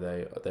Tamo,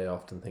 they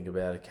often think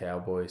about a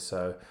Cowboy.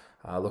 So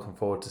looking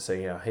forward to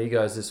seeing how he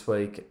goes this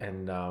week,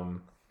 and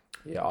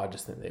I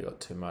just think they've got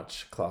too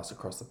much class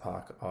across the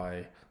park.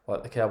 I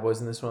like the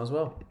Cowboys in this one as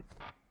well.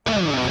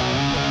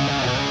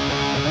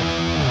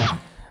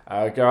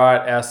 Okay,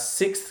 our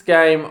 6th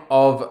game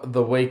of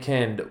the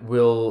weekend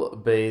will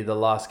be the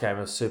last game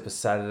of Super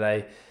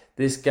Saturday.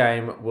 This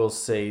game will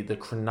see the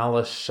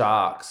Cronulla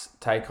Sharks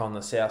take on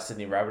the South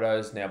Sydney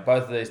Rabbitohs. Now,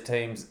 both of these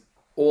teams,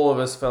 all of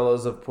us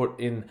fellas have put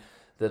in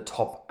the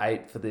top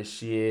 8 for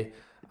this year.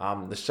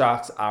 The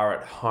Sharks are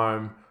at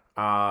home.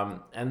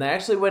 And they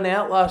actually went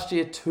out last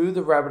year to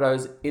the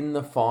Rabbitohs in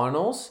the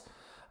finals.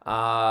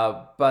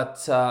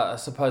 But I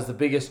suppose the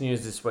biggest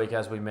news this week,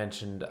 as we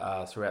mentioned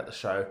throughout the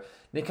show,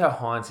 Nico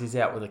Hines, he's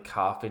out with a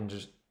calf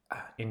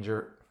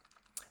injury.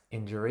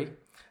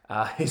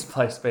 His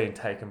place being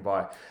taken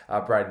by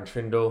Braden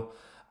Trindle.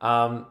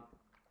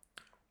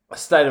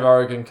 State of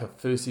Oregon,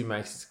 Kafusi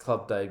makes his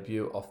club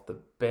debut off the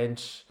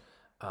bench.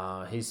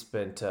 He's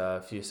spent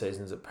a few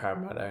seasons at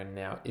Parramatta and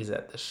now is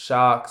at the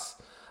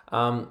Sharks.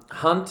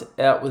 Hunt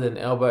out with an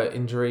elbow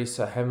injury,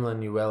 so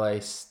Hamlin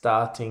Uele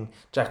starting,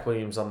 Jack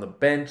Williams on the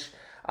bench.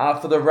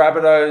 For the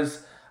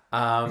Rabbitohs,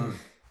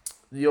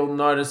 you'll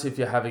notice if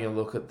you're having a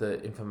look at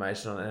the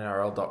information on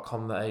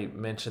NRL.com, they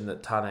mentioned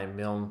that Tane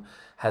Milne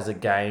has a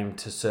game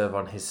to serve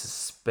on his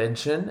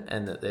suspension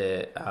and that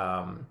they're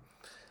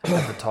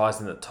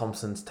advertising that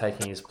Thompson's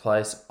taking his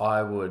place.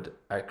 I would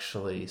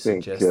actually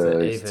suggest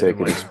that he's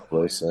taking his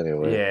place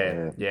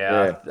anyway.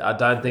 Yeah. I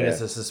don't think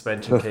it's a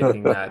suspension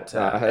keeping that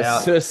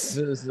out.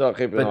 It's not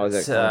keeping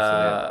Isaac Thompson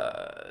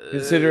out.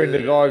 Considering the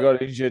guy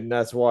got injured and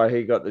that's why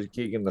he got the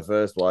kick in the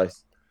first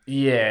place.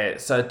 Yeah,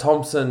 so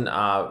Thompson,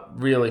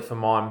 really for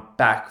mine,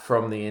 back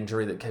from the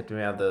injury that kept him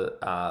out of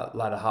the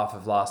latter half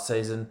of last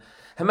season.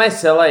 Hame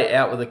Sele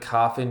out with a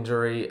calf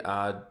injury,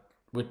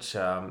 which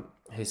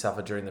he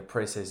suffered during the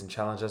preseason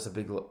challenge. That's a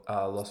big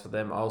loss for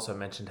them. I also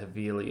mentioned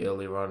Havili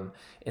earlier on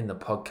in the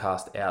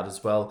podcast out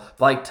as well.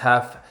 Blake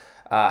Taff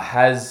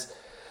has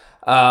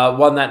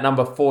Won that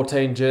number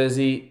 14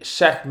 jersey.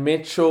 Shaq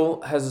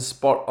Mitchell has a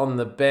spot on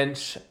the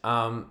bench.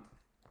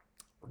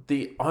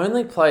 The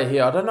only player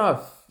here, I don't know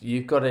if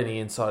you've got any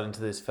insight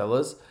into this,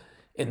 fellas.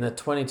 In the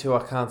 22,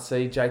 I can't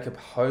see. Jacob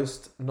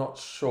Host, not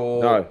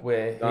sure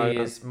where he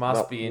is.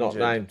 Must be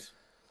injured.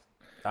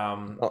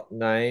 Not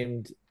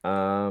named.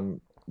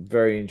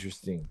 Very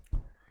interesting.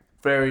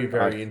 Very,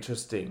 very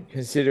interesting.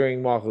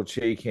 Considering Michael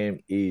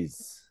Cheekham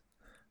is.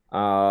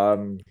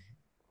 One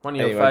of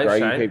your faves,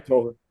 Shane. You keep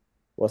talking.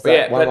 What's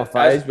that? One of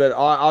my faves, but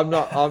I'm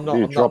not.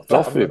 You dropped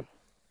off him.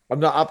 I'm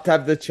not up to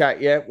have the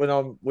chat yet.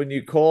 When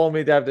you call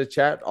me to have the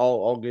chat,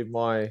 I'll give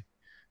my.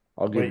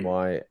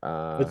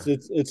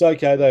 It's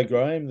okay though,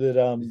 Graham.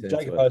 That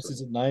Jacob Host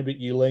isn't named, but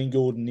Eileen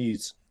Gordon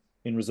is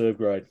in reserve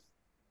grade.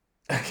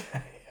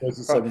 Okay.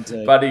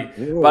 17.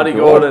 Buddy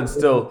Gordon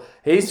still.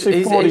 He's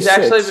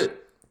actually.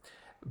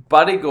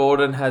 Buddy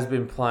Gordon has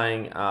been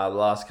playing the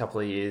last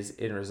couple of years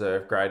in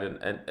reserve grade,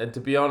 and to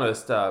be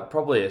honest,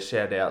 probably a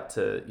shout out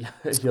to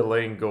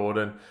Eileen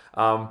Gordon.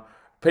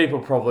 People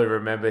probably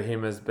remember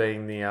him as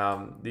being the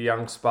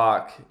young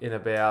spark in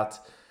about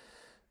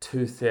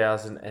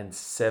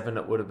 2007.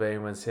 It would have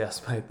been when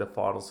South made the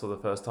finals for the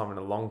first time in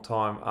a long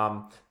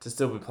time. To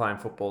still be playing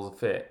football is a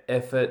fair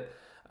effort.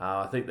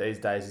 I think these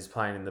days he's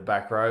playing in the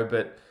back row,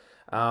 but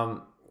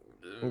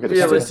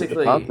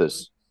realistically,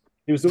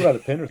 he was still out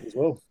of Penrith as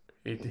well.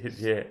 He did,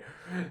 yeah.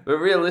 But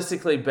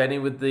realistically, Benny,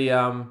 with the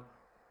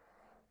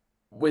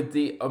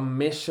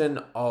omission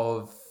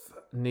of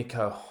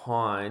Nico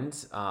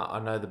Hines, I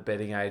know the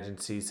betting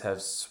agencies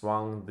have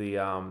swung the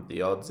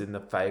odds in the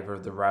favour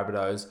of the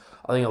Rabbitohs.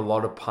 I think a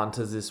lot of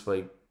punters this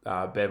week,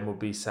 Ben, will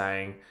be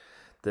saying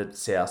that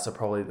South are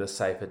probably the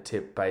safer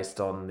tip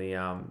based on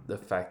the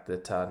fact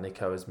that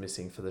Nico is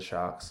missing for the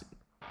Sharks.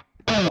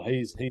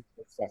 He's X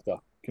factor,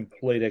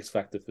 complete X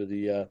factor for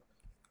the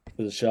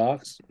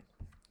Sharks.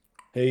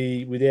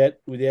 He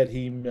without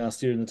him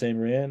steering the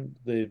team around,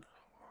 they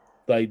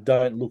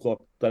don't look like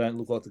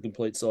the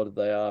complete side that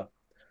they are.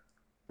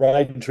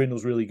 Braden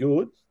Trindle's really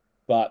good,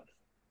 but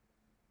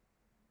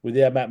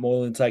without Matt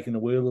Moylan taking the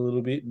wheel a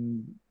little bit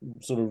and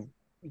sort of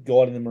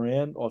guiding them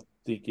around, I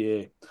think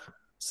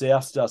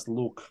Souths just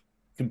look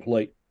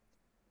complete.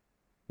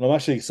 And I'm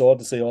actually excited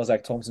to see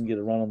Isaac Thompson get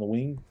a run on the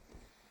wing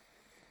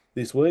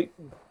this week.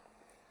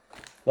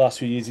 Last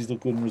few years he's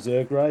looked good in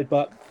reserve grade,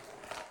 but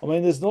I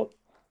mean there's not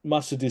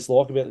much to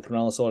dislike about the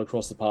Cronulla side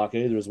across the park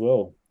either as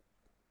well.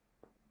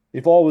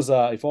 If I was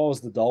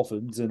the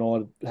Dolphins and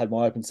I had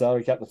my open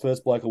salary cap, the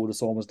first bloke I would have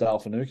signed was Dale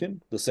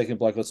Finucane. The second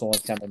bloke I signed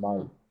was Cameron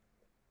Murray.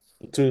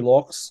 The two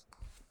locks,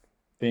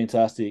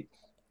 fantastic.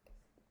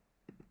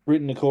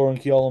 Britton Nakora and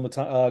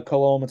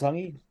Kolo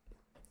Matangi,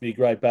 be a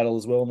great battle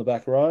as well in the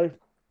back row.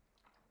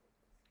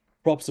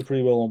 Props are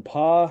pretty well on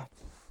par.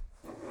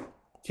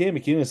 Cam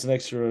McInnes, an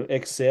extra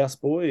ex-South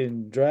boy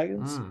in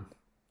Dragons.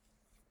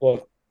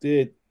 Well,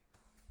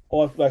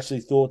 I've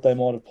actually thought they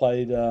might have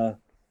played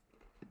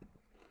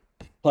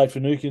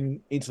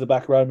Finucane into the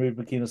back row, moved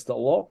McInnes to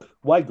lock.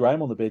 Wade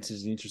Graham on the bench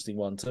is an interesting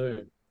one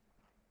too.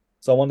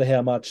 So I wonder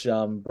how much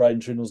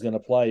Braden Trindle's going to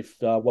play, if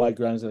Wade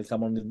Graham's going to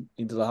come on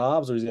into the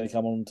halves or he's going to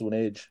come on to an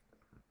edge.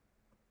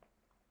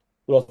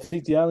 But I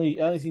think the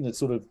only thing that's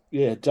sort of,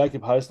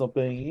 Jacob Host not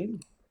being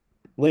in,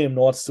 Liam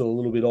Knight's still a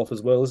little bit off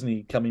as well, isn't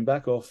he, coming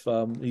back off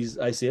his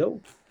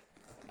ACL?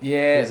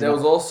 Yeah, there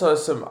was also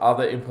some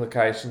other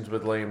implications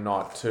with Liam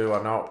Knight too.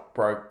 I know it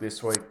broke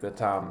this week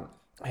that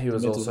he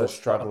was also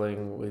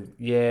struggling with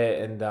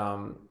and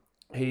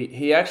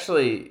he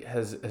actually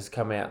has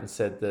come out and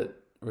said that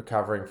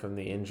recovering from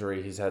the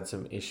injury, he's had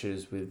some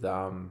issues with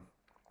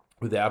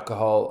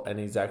alcohol, and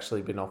he's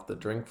actually been off the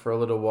drink for a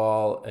little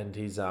while, and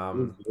he's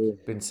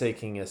been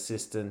seeking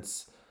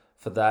assistance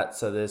for that.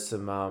 So there's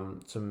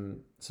some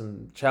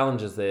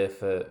challenges there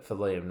for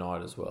Liam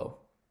Knight as well.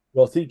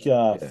 Well, I think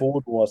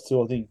forward-wise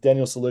too, I think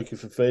Daniel Saluka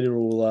Fafita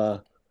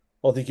will.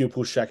 I think he'll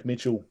push Shaq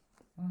Mitchell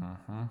for a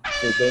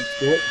bench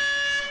spot.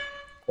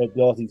 But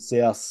I think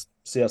South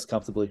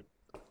comfortably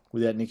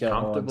without Nico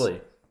comfortably.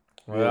 Hines.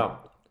 Wow.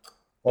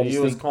 Are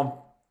you as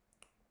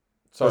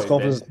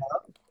confident?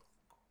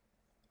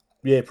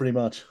 Yeah, pretty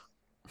much.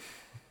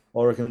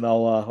 I reckon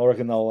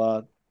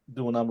they'll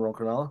do a number on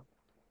Cronulla.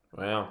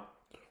 Wow.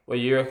 Well,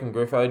 you reckon,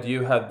 Griffo? Do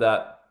you have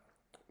that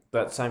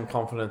same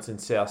confidence in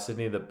South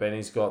Sydney that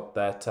Benny's got?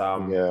 That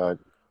yeah,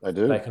 I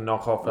do. They can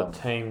knock off a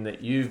team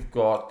that you've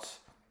got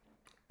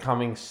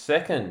coming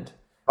second.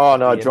 Oh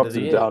no, I dropped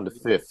him down to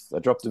fifth.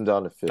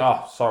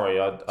 Oh, sorry,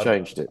 I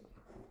changed it.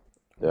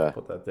 Yeah.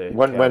 Put that there.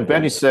 When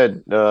Benny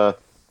said, I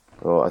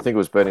think it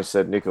was Benny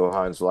said Nico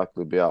Hines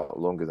likely to be out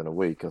longer than a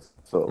week. I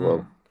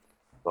thought,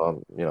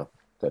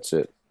 that's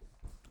it.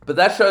 But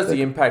that shows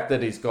the impact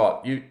that he's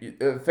got. You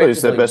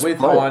effectively with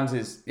player. Hines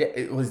he's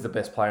the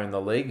best player in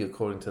the league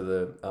according to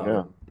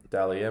the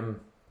Dally M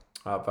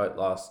vote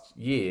last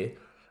year.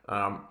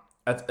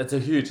 It's a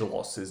huge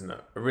loss, isn't it?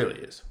 It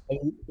really is.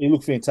 He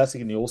looked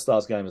fantastic in the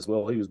All-Stars game as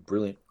well. He was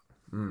brilliant.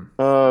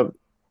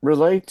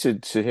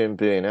 Related to him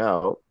being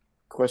out,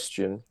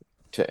 question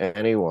to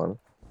anyone.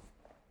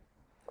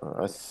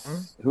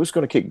 Who's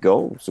going to kick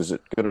goals? Is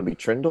it going to be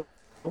Trindle?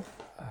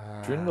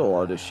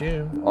 Trindle, I'd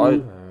assume.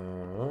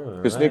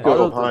 Because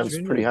Nico Hines is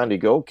a pretty handy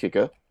goal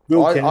kicker.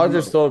 I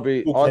just thought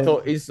I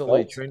thought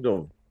instantly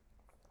Trindle.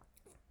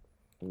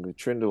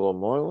 Trindle or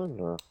Moylan?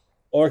 Or?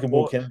 I reckon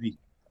Will Kennedy.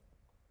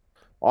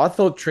 I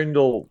thought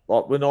Trindle.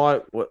 Like when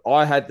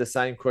I had the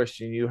same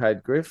question you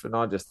had, Griff, and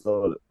I just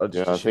thought. I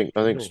think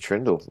it's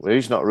Trindle.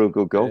 He's not a real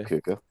good goal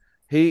kicker.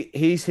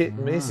 He's hit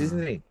and miss,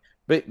 isn't he?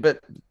 But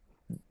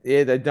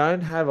yeah, they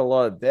don't have a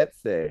lot of depth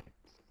there.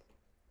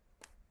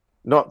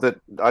 Not that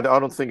I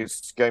don't think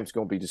this game's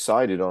going to be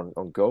decided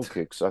on goal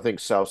kicks. I think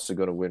Souths are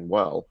going to win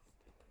well.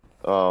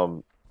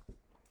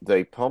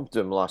 They pumped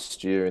him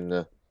last year in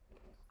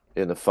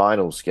the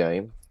finals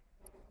game,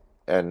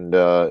 and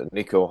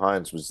Nico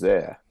Hines was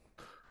there.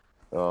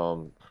 I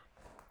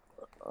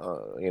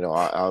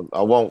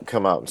won't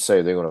come out and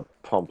say they're going to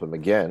pump him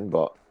again,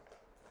 but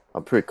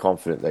I'm pretty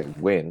confident they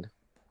win.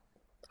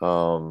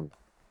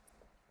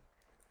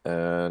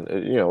 And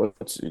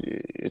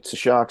it's a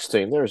Sharks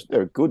team.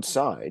 They're a good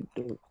side,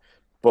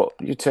 but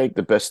you take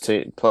the best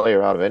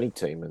player out of any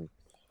team,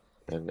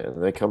 and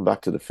they come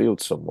back to the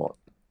field somewhat.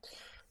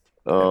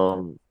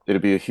 It'll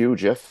be a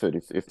huge effort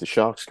if the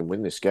Sharks can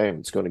win this game.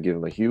 It's going to give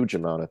them a huge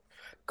amount of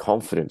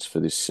confidence for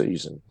this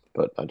season,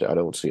 but I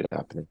don't see it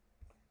happening.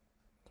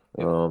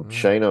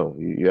 Shano,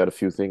 you had a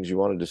few things you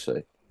wanted to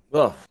say.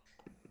 Well,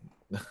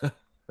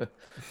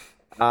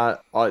 I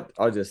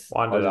just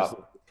wind it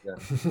up.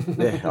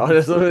 Yeah, I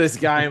just look at this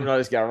game and I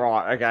just go,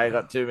 right, okay, I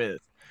got 2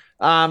 minutes.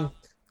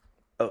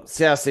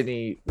 South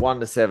Sydney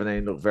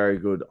 1-17 look very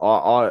good.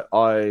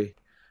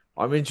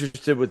 I'm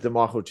interested with the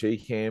Michael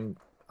Cheekham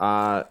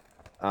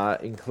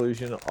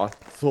inclusion. I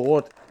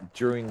thought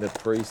during the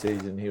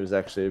preseason he was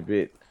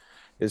actually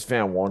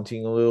found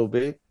wanting a little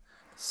bit.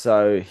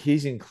 So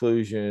his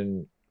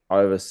inclusion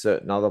over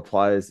certain other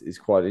players is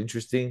quite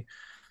interesting.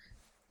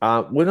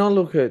 When I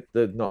look at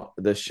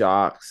the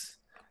Sharks,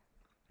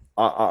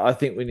 I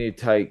think we need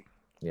to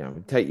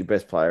take your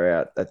best player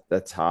out.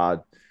 That's hard.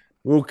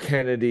 Will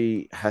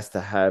Kennedy has to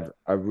have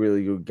a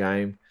really good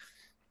game.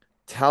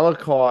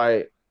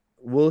 Talakai,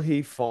 will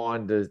he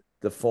find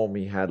the form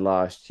he had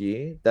last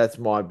year? That's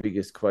my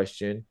biggest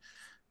question.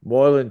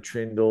 Moylan,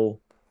 Trindle,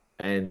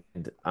 and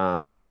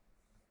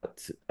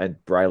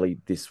Brayley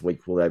this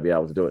week, will they be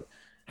able to do it?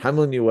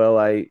 Hamlin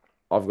Uele,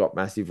 I've got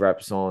massive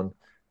raps on.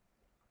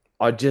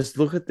 I just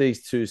look at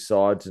these two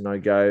sides and I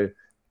go,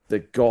 the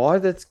guy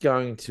that's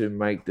going to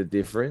make the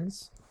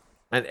difference,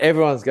 and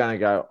everyone's going to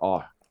go,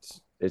 oh,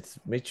 it's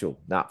Mitchell.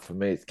 Nah, for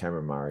me, it's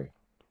Cameron Murray.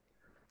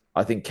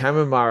 I think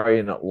Cameron Murray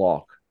in at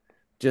lock,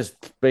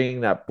 just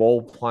being that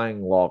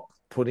ball-playing lock,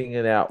 putting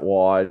it out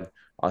wide.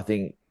 I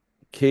think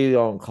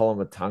Keelan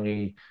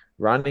Kolomatangi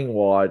running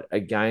wide,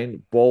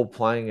 again, ball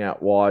playing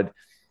out wide.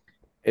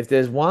 If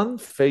there's one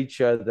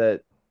feature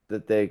that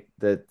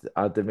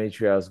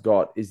Dimitriev's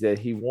got, is that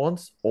he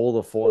wants all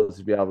the forwards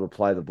to be able to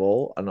play the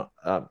ball and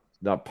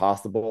not pass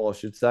the ball, I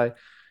should say.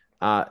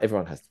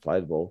 Everyone has to play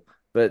the ball.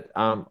 But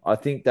I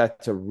think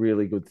that's a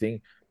really good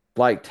thing.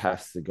 Blake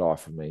Taft's the guy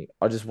for me.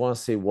 I just want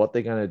to see what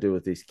they're going to do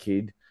with this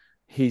kid.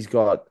 He's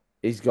got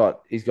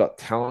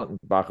talent and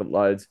bucket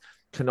loads.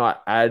 Can I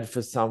add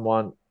for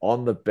someone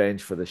on the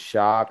bench for the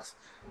Sharks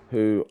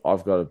who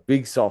I've got a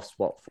big soft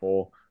spot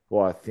for, who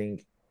I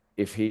think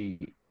if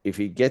he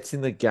gets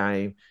in the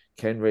game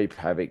can reap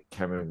havoc?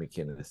 Cameron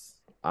McInnes.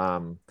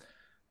 I've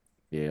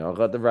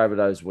got the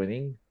Rabbitohs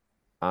winning.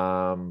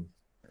 And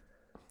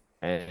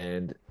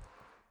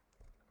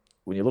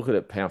when you look at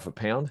it pound for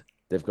pound,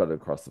 they've got it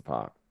across the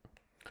park.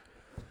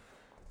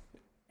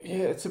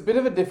 Yeah, it's a bit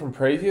of a different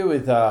preview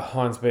with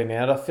Hines being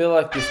out. I feel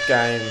like this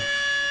game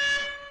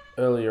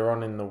earlier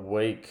on in the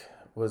week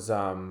was,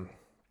 it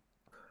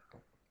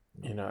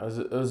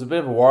was a bit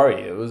of a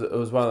worry. It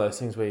was one of those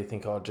things where you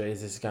think, oh,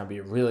 geez, this is going to be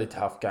a really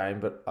tough game.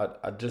 But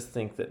I just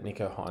think that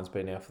Nico Hines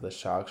being out for the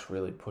Sharks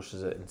really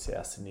pushes it in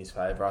South Sydney's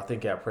favour. I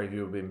think our preview would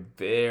have been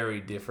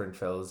very different,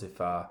 fellas, if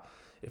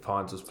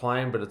Hines was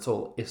playing. But it's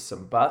all ifs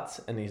and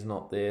buts, and he's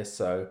not there.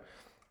 So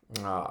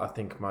I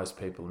think most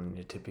people in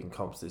your tipping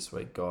comps this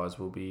week, guys,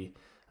 will be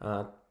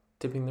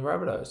tipping the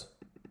Rabbitohs.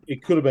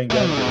 It could have been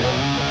game.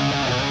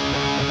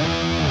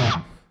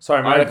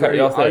 Sorry, mate, I cut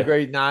you off there. I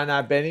agree.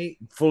 No, Benny,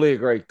 fully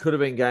agree. Could have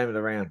been game of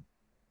the round.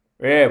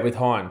 Yeah, with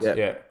Hines.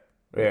 Yep.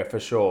 Yeah, for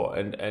sure.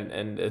 And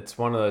it's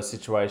one of those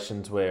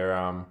situations where,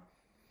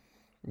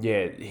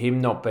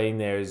 him not being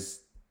there is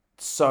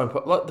so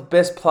important. Like the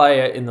best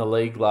player in the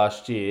league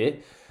last year,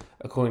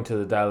 according to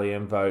the Daily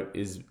M vote,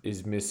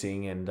 is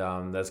missing, and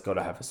that's got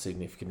to have a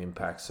significant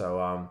impact.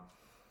 So,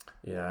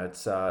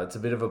 it's a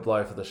bit of a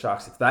blow for the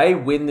Sharks. If they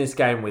win this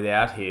game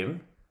without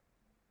him,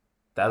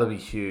 that'll be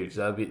huge.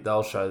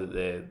 They'll show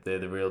that they're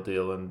the real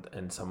deal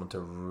and someone to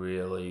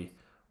really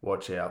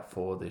watch out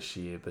for this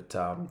year. But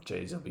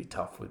it'll be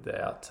tough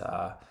without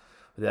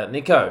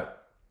Nico.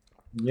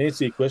 To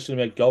answer your question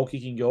about goal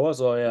kicking,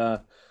 guys, I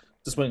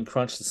just went and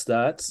crunched the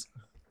stats.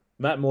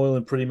 Matt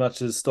Moylan pretty much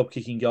has stopped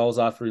kicking goals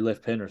after he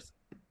left Penrith.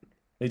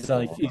 He's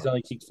only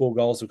kicked 4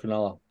 goals for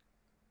Cronulla.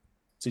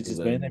 since he's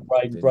been there.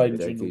 Braden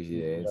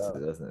Trindle.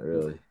 Doesn't it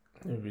really?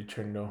 It'd be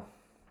Trindle.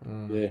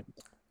 Yeah.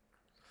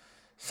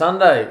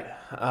 Sunday.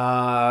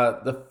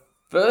 The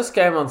first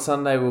game on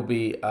Sunday will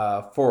be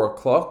 4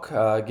 o'clock.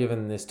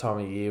 Given this time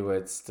of year where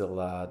it's still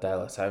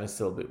daylight savings,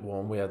 still a bit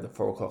warm, we have the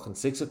 4 o'clock and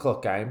 6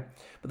 o'clock game.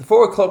 But the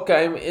 4 o'clock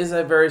game is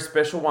a very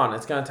special one.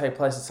 It's going to take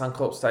place at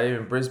Suncorp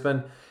Stadium in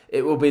Brisbane.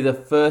 It will be the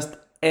first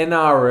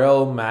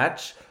NRL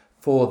match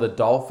for the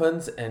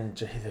Dolphins, and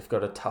gee, they've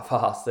got a tough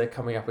ask. They're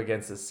coming up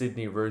against the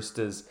Sydney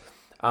Roosters.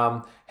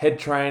 Head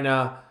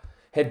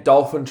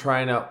Dolphin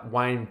trainer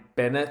Wayne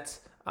Bennett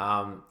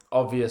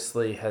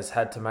obviously has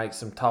had to make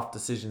some tough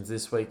decisions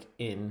this week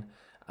in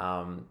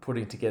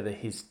putting together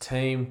his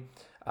team.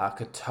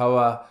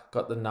 Katoa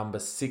got the number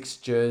 6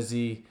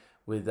 jersey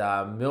with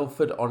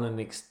Milford on an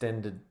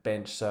extended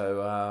bench,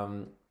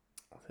 so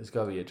there's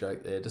got to be a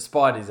joke there.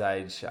 Despite his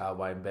age,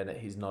 Wayne Bennett,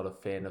 he's not a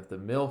fan of the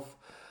MILF.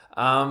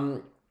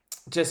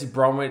 Jesse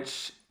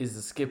Bromwich is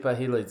the skipper.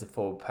 He leads the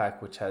forward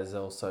pack, which has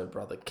also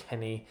brother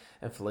Kenny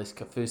and Felice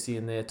Kafusi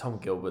in there. Tom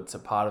Gilbert's a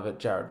part of it.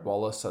 Jared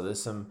Wallace. So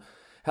there's some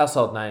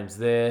household names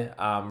there.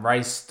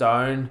 Ray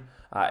Stone.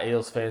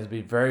 Eels fans will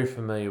be very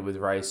familiar with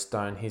Ray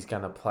Stone. He's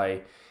going to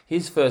play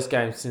his first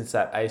game since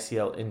that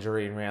ACL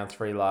injury in round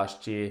 3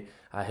 last year.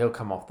 He'll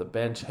come off the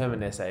bench.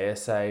 Herman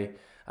Sasa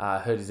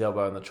hurt his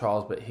elbow in the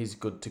trials, but he's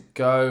good to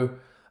go.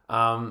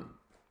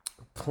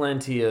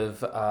 Plenty of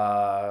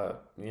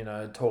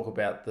talk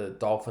about the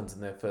Dolphins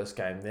in their first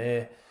game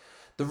there.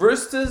 The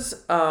Roosters,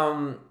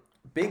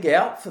 big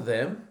out for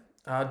them.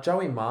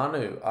 Joey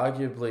Manu,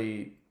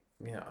 arguably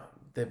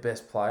their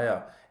best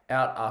player,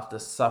 out after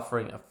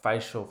suffering a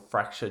facial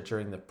fracture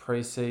during the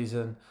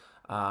preseason.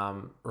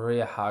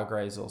 Maria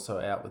Hargraves also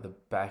out with a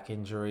back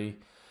injury.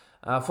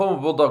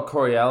 Former Bulldog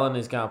Corey Allen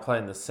is going to play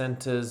in the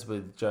centres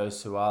with Joe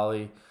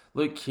Suwali.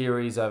 Luke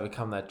Keary's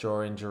overcome that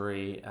jaw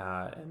injury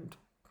and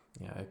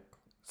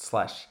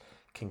slash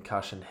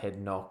concussion head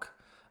knock.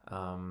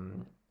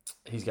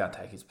 He's going to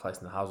take his place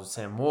in the halves with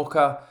Sam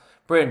Walker.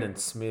 Brandon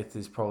Smith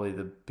is probably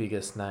the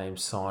biggest name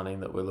signing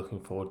that we're looking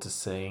forward to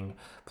seeing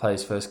play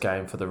his first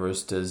game for the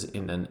Roosters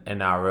in an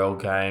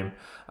NRL game.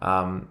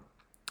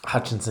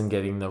 Hutchinson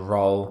getting the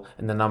role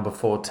in the number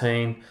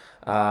 14.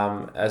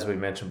 As we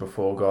mentioned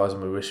before, guys,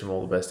 and we wish him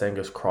all the best.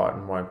 Angus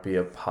Crichton won't be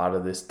a part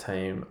of this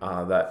team.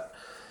 That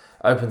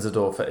opens the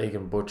door for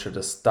Egan Butcher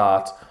to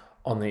start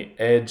on the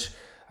edge.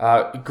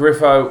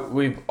 Griffo,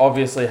 we've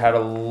obviously had a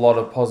lot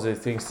of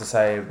positive things to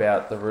say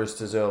about the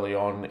Roosters early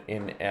on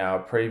in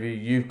our preview.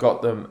 You've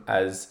got them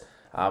as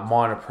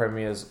minor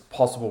premiers,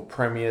 possible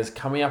premiers,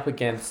 coming up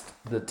against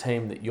the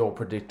team that you're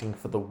predicting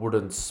for the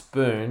wooden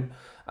spoon.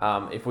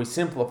 If we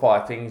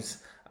simplify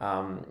things,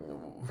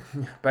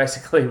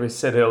 basically we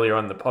said earlier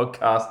on the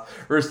podcast,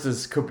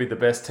 Roosters could be the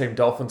best team,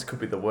 Dolphins could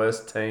be the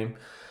worst team.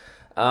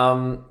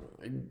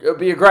 It'll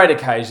be a great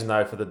occasion,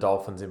 though, for the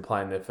Dolphins in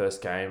playing their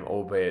first game,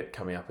 albeit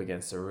coming up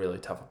against a really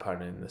tough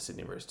opponent in the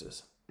Sydney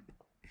Roosters.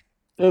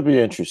 It'll be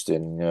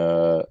interesting,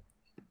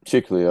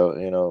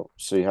 particularly,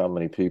 see how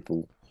many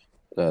people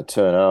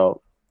turn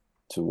out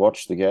to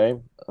watch the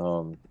game.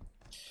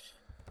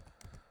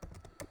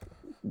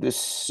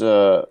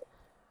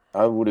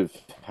 I would have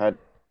had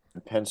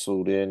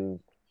penciled in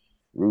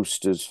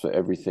Roosters for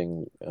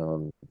everything,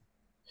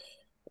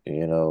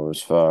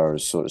 as far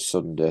as sort of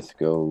sudden death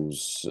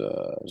goes,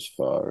 as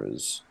far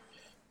as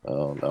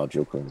our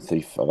Joker and the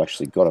Thief. I've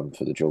actually got him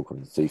for the Joker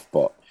and the Thief,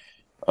 but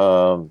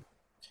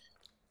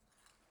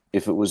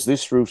if it was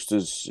this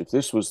Roosters, if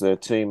this was their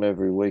team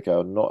every week, I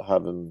would not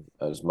have them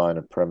as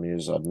minor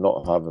premiers. I'd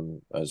not have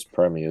them as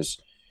premiers,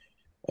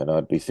 and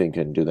I'd be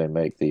thinking, do they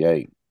make the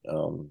 8?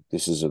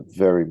 This is a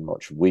very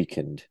much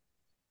weakened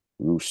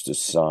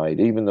Roosters side,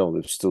 even though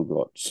they've still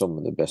got some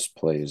of the best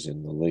players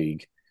in the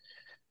league.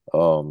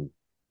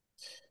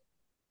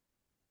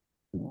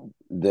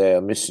 They're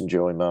missing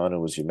Joey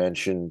Manu, as you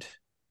mentioned.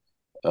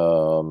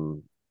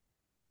 Warrior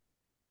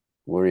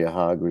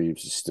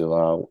Hargreaves is still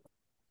out.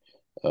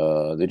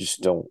 They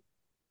just don't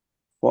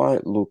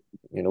quite look,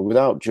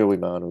 without Joey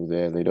Manu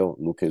there, they don't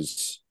look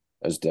as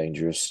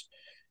dangerous.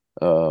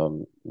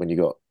 When you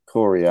got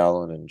Corey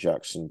Allen and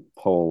Jackson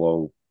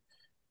Polo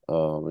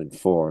in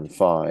 4 and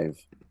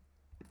 5,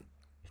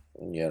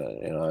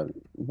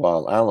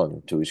 while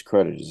Allen, to his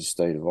credit, is a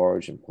state of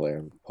origin player,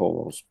 and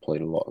Polo's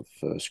played a lot of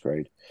first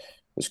grade.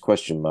 There's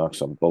question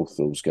marks on both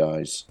those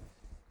guys.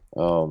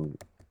 On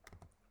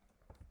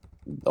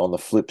the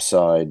flip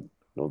side,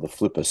 or the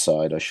flipper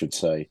side, I should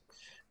say,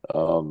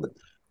 I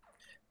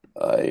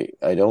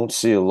don't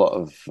see a lot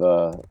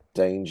of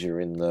danger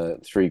in the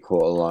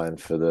 3-quarter line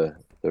for the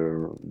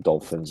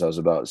Dolphins. I was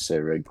about to say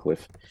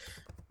Redcliffe.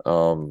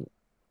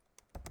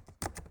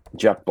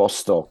 Jack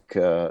Bostock,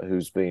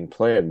 who's been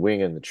playing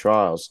wing in the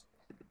trials,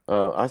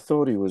 I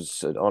thought he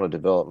was on a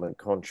development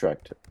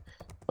contract.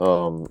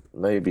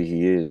 Maybe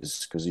he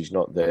is, because he's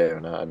not there,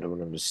 and I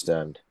don't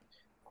understand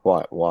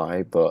quite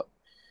why. But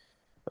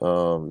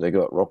they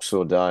got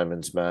Roxor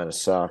Diamonds, man,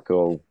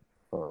 Asako.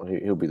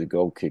 He'll be the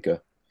goal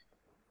kicker.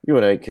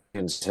 Ewan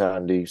Aiken's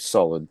handy,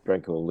 solid.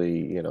 Brenko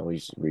Lee,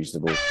 he's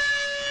reasonable.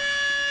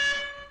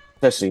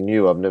 actually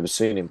new. I've never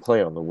seen him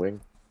play on the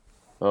wing.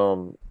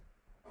 And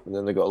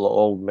then they got a lot of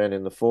old men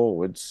in the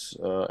forwards,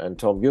 and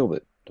Tom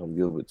Gilbert. Tom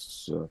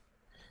Gilbert's.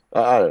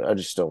 I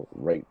just don't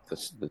rate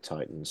the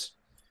Titans.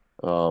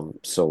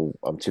 So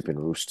I'm tipping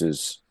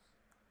Roosters.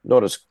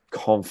 Not as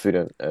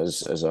confident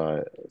as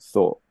I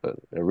thought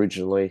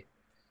originally.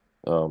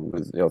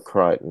 With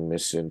Crichton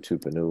missing,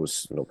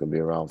 Tupanu's not going to be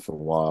around for a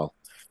while.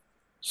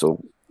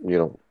 So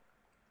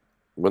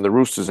when the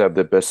Roosters have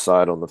their best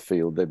side on the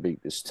field, they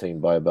beat this team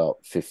by about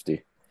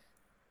 50.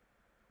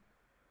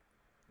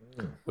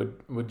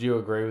 Would you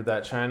agree with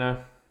that,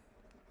 Shano?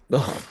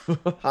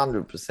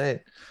 100%.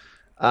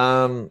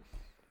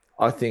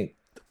 I think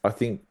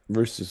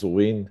Roosters will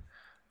win.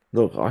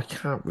 Look, I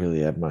can't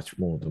really add much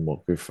more than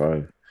what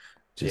Griffo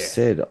just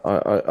said.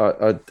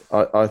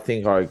 I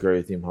think I agree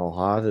with him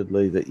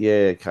wholeheartedly that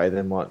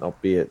they might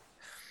not be at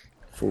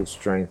full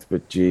strength,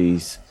 but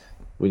geez,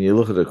 when you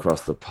look at it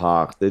across the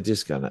park, they're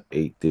just going to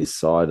eat this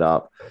side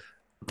up.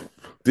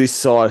 This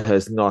side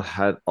has not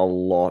had a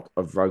lot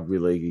of rugby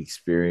league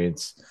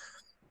experience,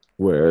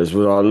 whereas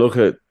when I look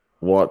at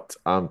what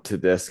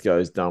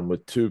Tedesco's done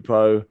with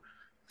Tupou,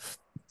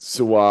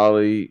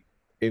 Suwali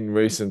in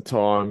recent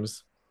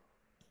times,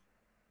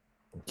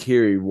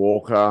 Kiri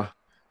Walker,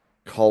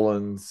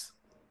 Collins,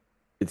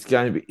 it's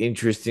going to be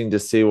interesting to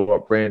see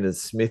what Brandon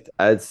Smith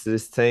adds to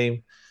this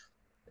team.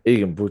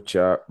 Egan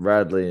Butcher,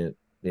 Radley,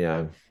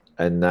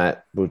 and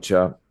that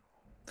Butcher.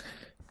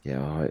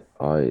 Yeah,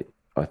 I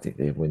think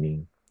they're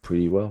winning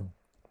pretty well.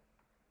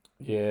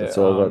 Yeah, that's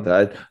all I've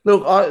got to add.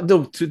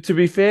 Look, to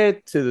be fair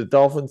to the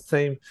Dolphins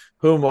team,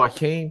 who am I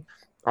keen?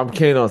 I'm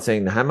keen on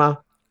seeing the Hammer.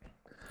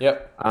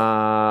 Yep.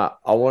 I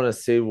want to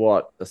see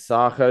what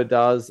Asako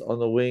does on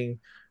the wing.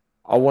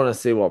 I want to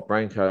see what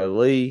Branko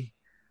Lee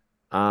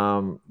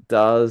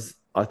does.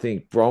 I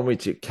think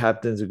Bromwich at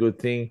captain's a good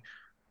thing.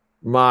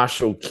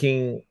 Marshall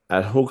King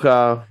at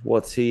hooker,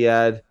 what's he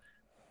add?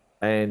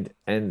 And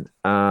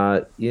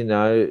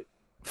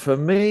for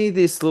me,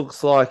 this looks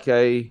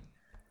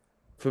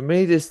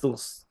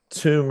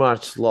too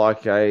much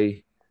like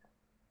a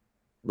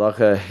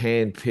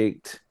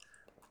hand-picked,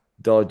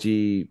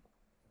 dodgy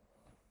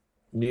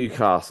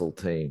Newcastle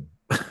team.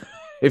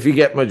 If you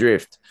get my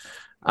drift.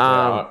 You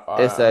know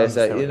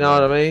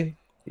what I mean?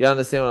 You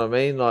understand what I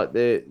mean? Like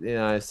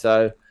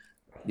so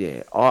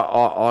yeah,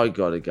 I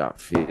got a gut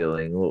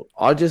feeling. Look,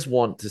 I just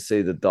want to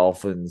see the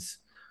Dolphins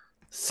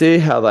see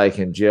how they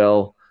can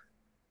gel.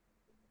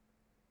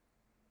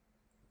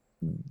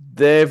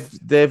 They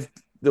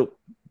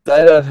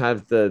don't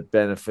have the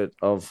benefit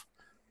of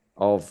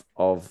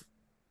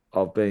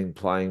being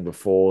playing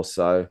before.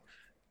 So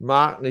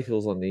Mark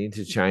Nichols on the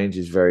interchange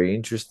is very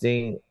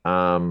interesting.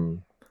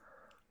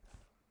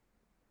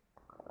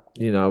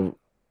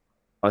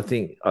 I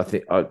think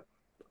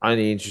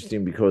only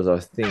interesting because I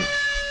think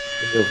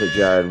look at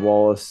Jared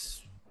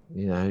Wallace,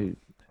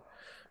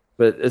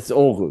 but it's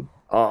all good.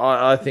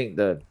 I think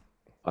the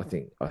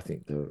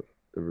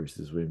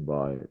Roosters win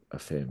by a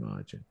fair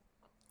margin.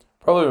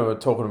 Probably when we're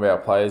talking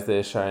about players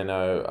there,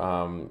 Shano,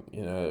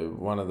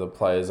 one of the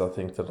players I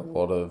think that a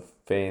lot of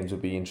fans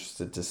would be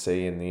interested to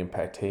see in the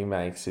impact he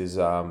makes is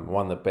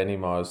one that Benny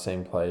might have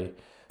seen play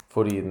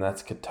footy, and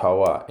that's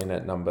Katoa in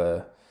at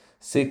number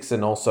 6.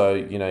 And also,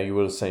 you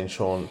would have seen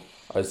Sean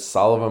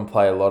O'Sullivan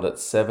play a lot at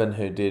 7,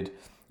 who did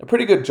a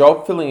pretty good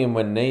job filling in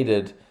when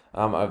needed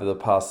over the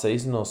past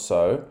season or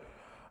so.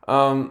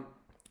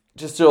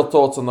 Just your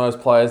thoughts on those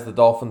players, the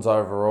Dolphins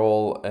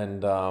overall,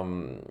 and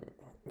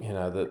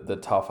the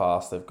tough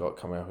ass they've got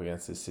coming up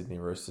against this Sydney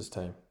Roosters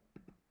team.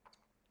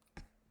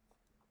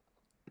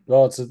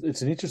 No, it's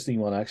an interesting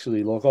one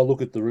actually. Like, I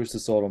look at the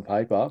Roosters side on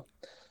paper,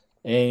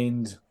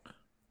 and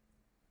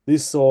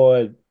this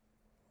side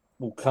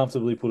will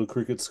comfortably put a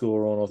cricket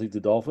score on, I think, the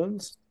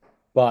Dolphins.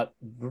 But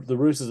the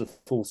Roosters are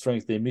full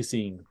strength. They're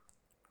missing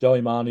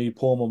Joey Manu,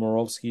 Paul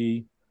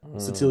Momirovski,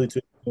 Satili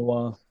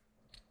Tupouniua,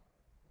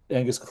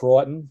 Angus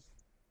Crichton.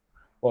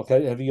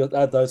 Okay, have you got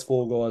add those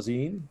 4 guys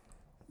in?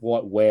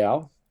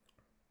 Wow.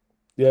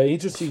 The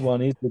interesting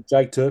one is that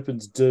Jake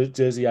Turpin's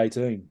jersey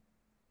 18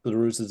 for the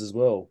Roosters as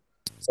well.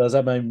 So does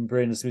that mean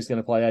Brandon Smith's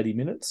going to play 80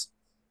 minutes?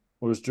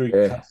 Or is Drew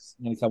Cuss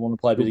going to come on and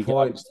play a bit of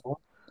games?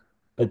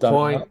 Good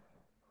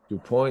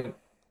point.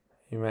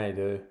 You may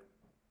do.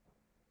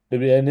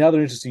 And the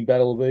other interesting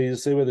battle will be to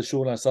see whether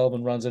Sean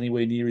O'Sullivan runs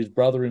anywhere near his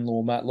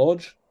brother-in-law, Matt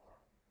Lodge.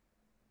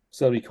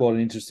 So that'll be quite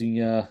an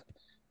interesting...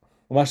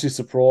 I'm actually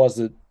surprised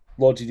that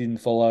Lodge didn't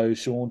follow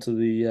Sean to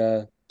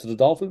the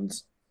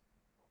Dolphins.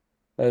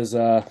 As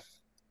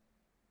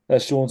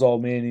Sean's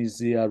old man is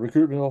the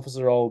recruitment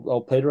officer,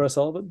 old Peter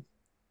O'Sullivan.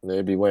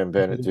 Maybe Wayne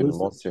Bennett didn't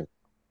want to.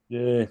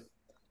 Yeah.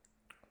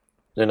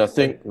 Then I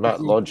think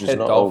Matt Lodge is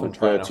not over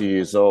 30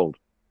 years old.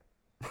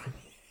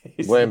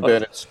 Wayne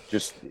Bennett's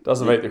just...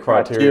 Doesn't meet the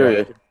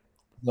criteria.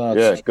 No,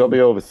 got to be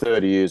over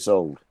 30 years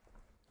old.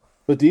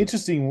 But the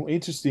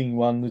interesting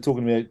one, we're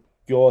talking about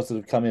guys that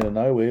have come out of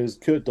nowhere, is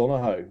Kurt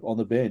Donohoe on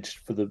the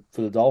bench for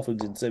the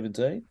Dolphins in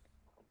 17.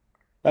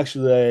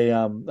 Actually,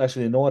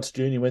 the Knights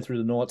Junior went through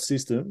the Knights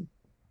system,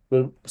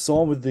 but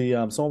signed with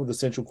the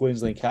Central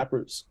Queensland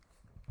Capras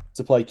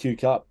to play Q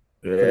Cup.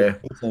 Yeah.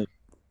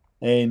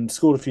 And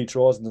scored a few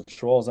tries in the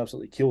trials and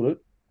absolutely killed it.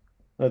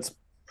 That's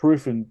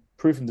proving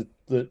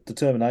the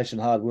determination,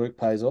 hard work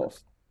pays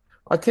off.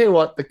 I tell you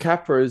what, the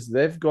Capras,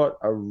 they've got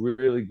a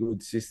really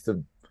good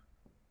system.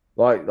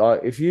 Like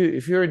if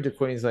you're into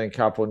Queensland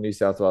Cup or New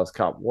South Wales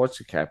Cup, watch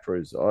the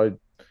Capras.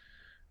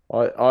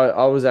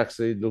 I was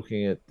actually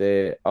looking at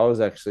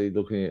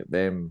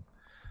them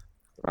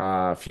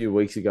a few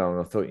weeks ago,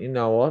 and I thought, you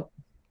know what,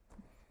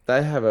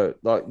 they have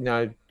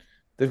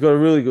they've got a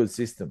really good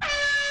system.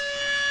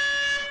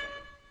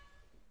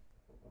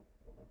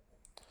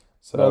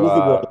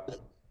 So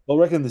I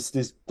reckon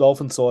this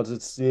Dolphin side,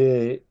 it's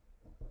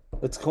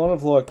kind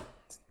of like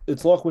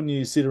when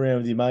you sit around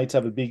with your mates,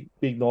 have a big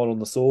night on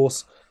the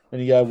sauce, and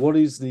you go, what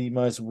is the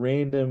most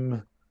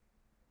random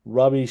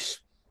rubbish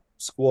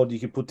squad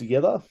you could put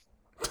together?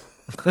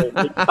 And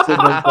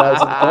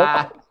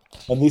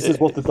this is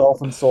what the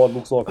Dolphin side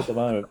looks like at the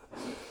moment.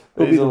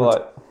 These are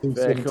like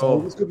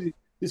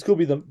This could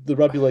be the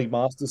Rugby League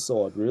Masters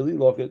side, really.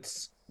 Like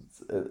it's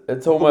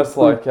almost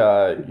like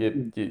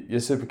your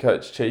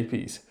supercoach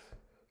cheapies,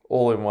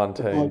 all in one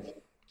team.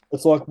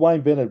 It's like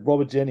Wayne Bennett,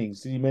 Robert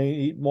Jennings. Did you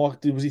mean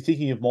was he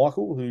thinking of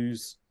Michael,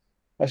 who's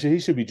actually he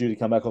should be due to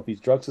come back off his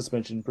drug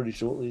suspension pretty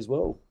shortly as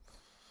well.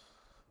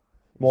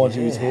 Mind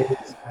you, his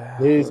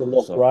hair's a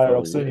lot greyer.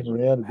 I've seen him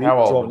around a bit.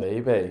 How old would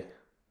he be?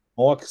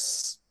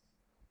 Mike's, I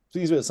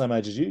think he's about the same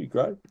age as you,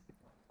 great.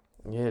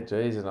 Yeah,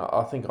 geez, and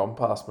I think I'm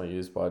past my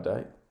use by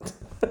date.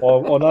 I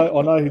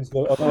know who's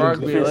got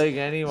Rugby league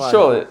anyway.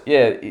 Surely,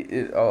 yeah.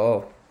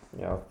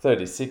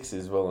 36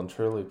 is well and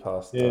truly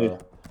past. Yeah.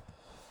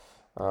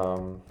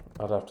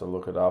 I'd have to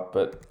look it up,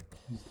 but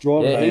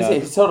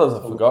he's sort of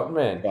a forgotten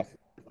man. Yeah.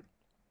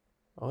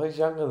 Oh, he's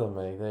younger than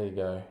me. There you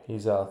go.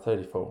 He's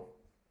 34.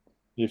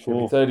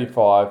 He'll be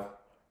 35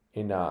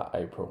 in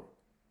April.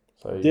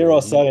 So dare I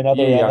say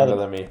another younger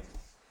than me.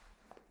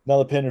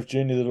 Another Penrith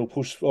junior that'll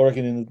push, I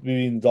reckon,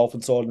 in the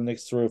Dolphin side in the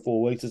next 3 or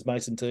 4 weeks is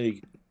Mason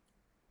Teague,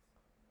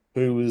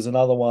 who is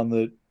another one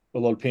that a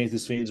lot of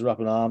Panthers fans are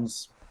up in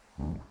arms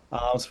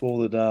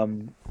for.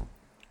 That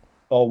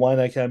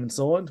Wayne came and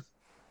signed.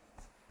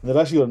 And they've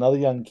actually got another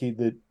young kid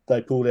that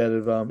they pulled out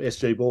of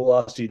SG Ball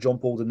last year, John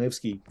Paul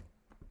Danevsky,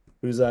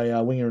 who's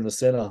a winger in the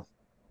centre.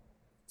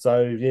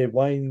 So yeah,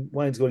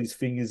 Wayne's got his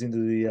fingers into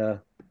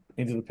the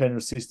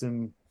Penrith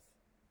system,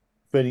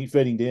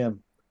 feeding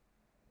down.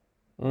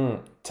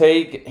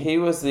 Teague, he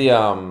was the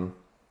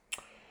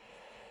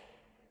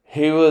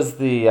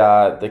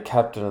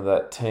captain of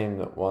that team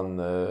that won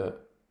the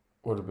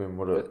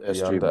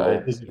SG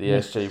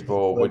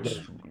Ball,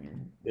 which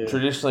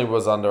traditionally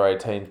was under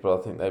 18s, but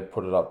I think they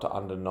put it up to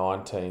under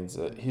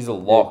 19s. He's a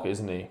lock,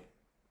 isn't he?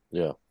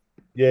 Yeah.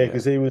 Yeah,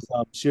 because he was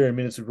sharing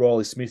minutes with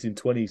Riley Smith in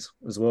 20s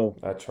as well.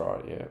 That's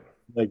right, yeah.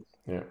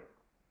 Yeah.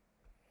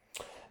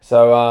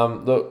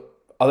 So, look,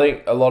 I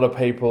think a lot of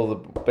people, the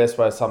best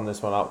way to sum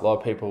this one up, a lot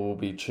of people will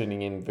be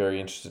tuning in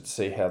very interested to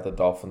see how the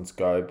Dolphins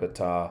go, but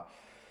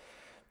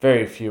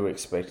very few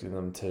expecting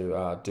them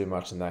to do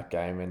much in that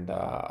game, and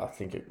I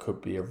think it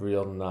could be a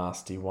real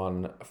nasty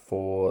one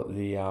for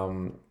the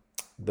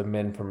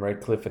men from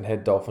Redcliffe and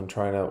head Dolphin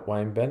trainer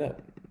Wayne Bennett.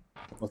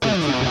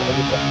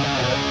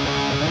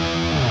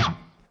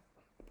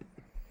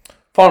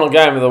 Final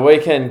game of the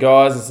weekend,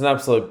 guys. It's an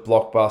absolute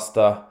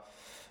blockbuster.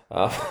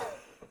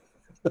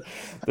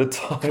 The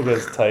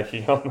Tigers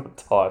taking on the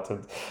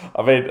Titans.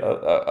 I mean,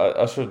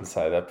 I shouldn't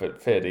say that,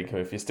 but fair dinkum.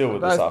 If you're still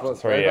with us after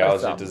 3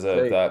 hours, you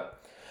deserve that.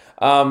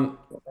 I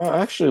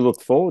actually look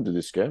forward to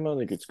this game. I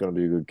think it's going to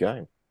be a good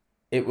game.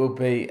 It will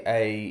be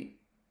a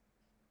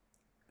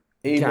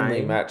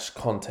evenly matched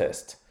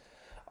contest.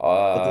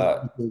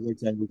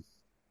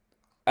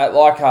 At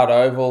Leichhardt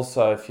Oval,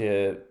 so if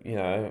you're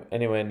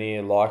anywhere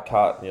near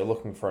Leichhardt and you're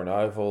looking for an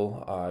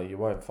oval, you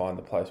won't find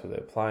the place where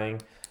they're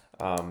playing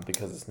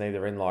because it's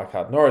neither in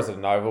Leichhardt nor is it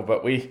an oval.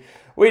 But we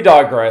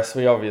digress.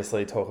 We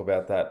obviously talk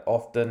about that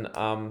often.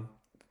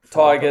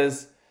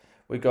 Tigers,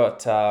 we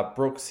got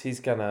Brooks. He's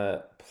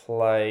gonna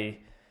play.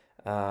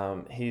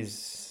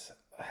 He's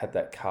had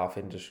that calf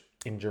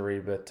injury,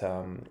 but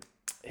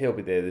he'll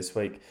be there this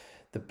week.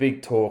 The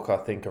big talk, I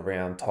think,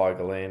 around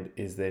Tigerland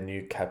is their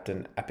new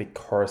captain, Api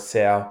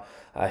Coruscant.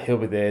 He'll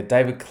be there.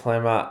 David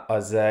Clemmer,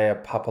 Isaiah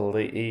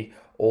Papali'i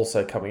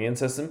also coming in.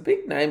 So some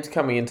big names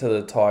coming into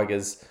the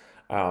Tigers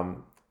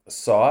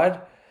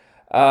side.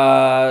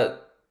 Not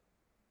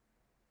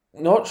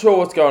sure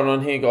what's going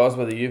on here, guys,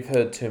 whether you've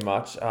heard too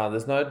much.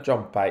 There's no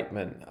John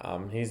Bateman.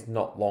 He's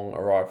not long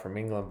arrived from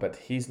England, but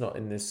he's not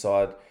in this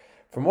side.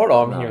 From what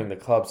I'm hearing, the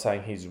club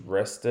saying he's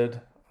rested.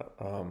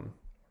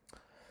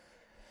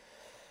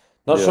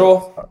 Not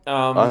sure.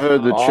 I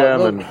heard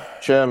the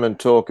chairman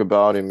talk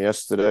about him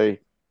yesterday.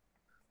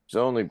 He's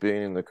only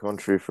been in the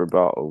country for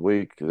about a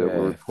week. There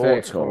were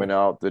reports coming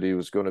out that he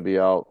was going to be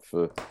out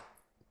for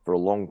a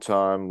long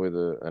time with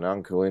an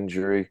ankle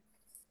injury.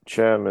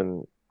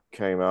 Chairman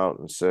came out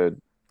and said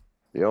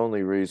the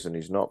only reason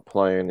he's not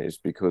playing is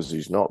because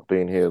he's not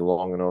been here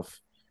long enough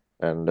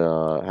and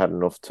had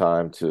enough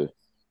time to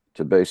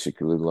to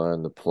basically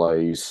learn the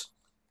plays.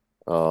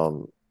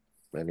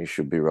 And he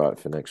should be right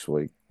for next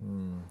week.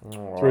 All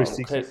right.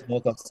 360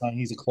 North, I'm saying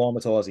he's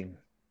acclimatising.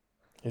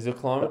 He's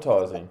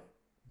acclimatising.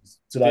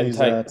 Today's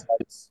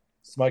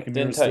smoke and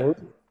mirrors story.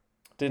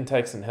 Didn't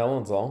take St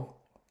Helens long.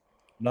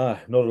 No,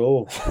 not at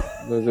all.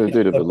 There's a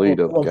bit of a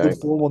lead-up game. Good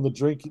form on the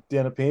drink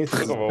down at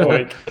Panthers. Took him a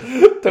week.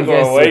 Took him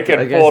a week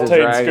and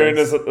 14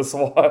 schooners at the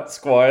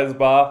Squires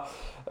Bar.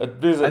 A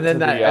visit and then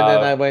to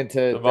they went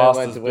to the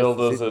Masters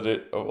Builders at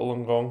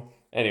Wollongong.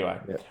 Anyway,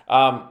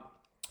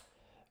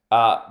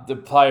 the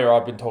player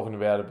I've been talking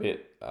about a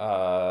bit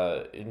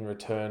in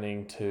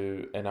returning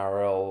to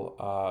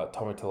NRL,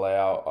 Tommy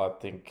Talau, I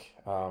think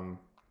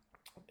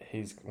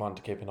he's one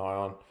to keep an eye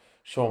on.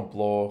 Sean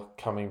Bloor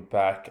coming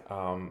back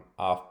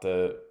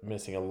after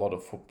missing a lot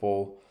of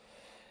football.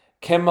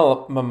 Ken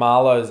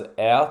Mamalo's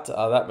out.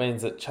 That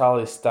means that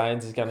Charlie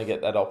Staines is going to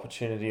get that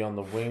opportunity on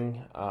the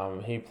wing.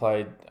 He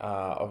played,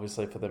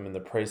 obviously, for them in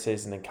the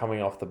preseason and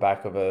coming off the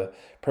back of a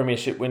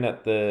premiership win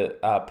at the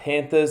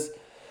Panthers.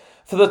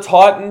 For the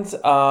Titans,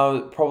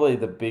 probably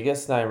the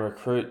biggest name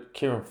recruit,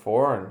 Kieran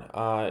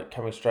Foran,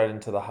 coming straight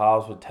into the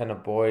halves with Tanner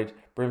Boyd.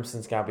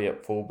 Brimson's going to be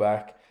at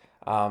fullback.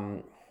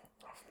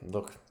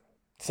 Look,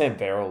 Sam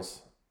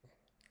Verrills,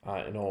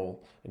 in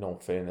all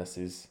fairness,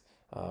 is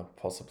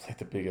possibly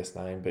the biggest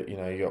name. But, you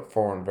got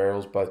Foran,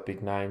 Verrills, both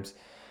big names.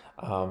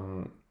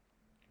 He'll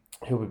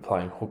be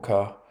playing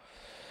hooker.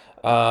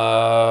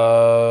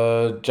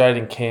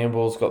 Jaden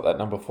Campbell's got that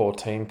number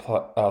 14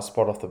 spot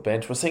off the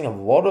bench. We're seeing a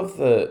lot of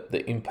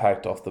the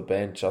impact off the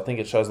bench. I think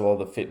it shows a lot of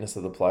the fitness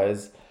of the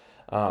players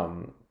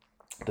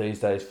these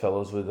days,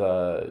 fellas, with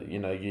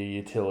your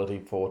utility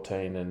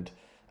 14 and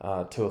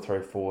 2 or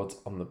 3 forwards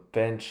on the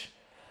bench.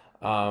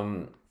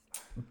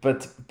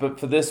 But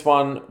for this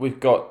one, we've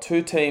got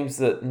 2 teams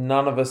that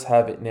none of us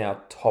have in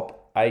our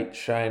top 8,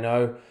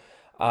 Shano.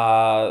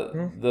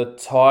 The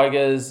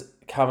Tigers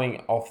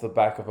coming off the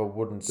back of a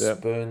wooden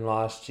spoon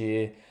last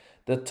year.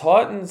 The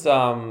Titans,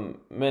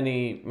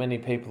 many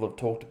people have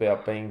talked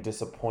about being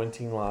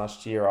disappointing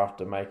last year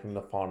after making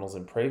the finals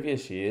in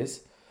previous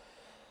years.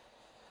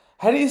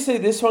 How do you see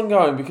this one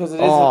going? Because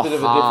it is a bit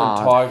of a different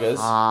Tigers.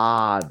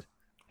 Hard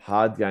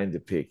game to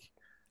pick.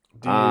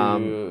 I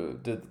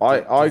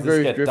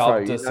agree with Griffo.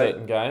 Dubbed a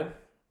certain game?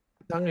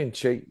 Tongue in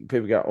cheek,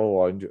 people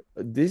go,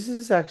 this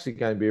is actually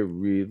going to be a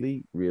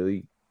really,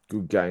 really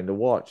good game to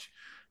watch,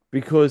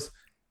 because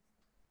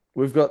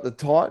we've got the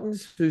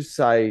Titans who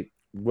say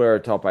we're a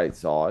top 8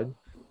 side,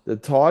 the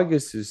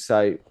Tigers who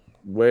say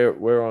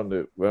we're on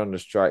the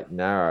straight and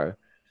narrow,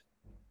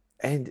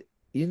 and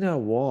you know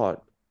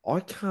what?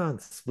 I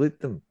can't split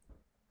them.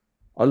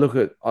 I look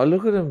at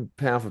them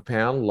pound for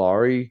pound.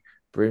 Laurie,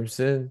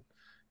 Brimson,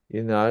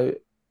 I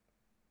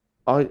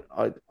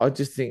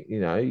just think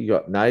you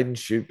got Naden,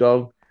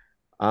 Shoopdog,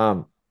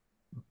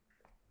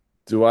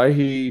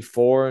 Duahi,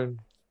 Foran,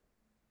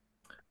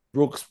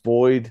 Brooks,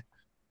 Boyd,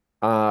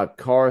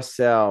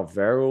 Coruscant,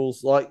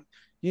 Verrills,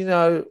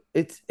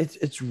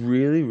 it's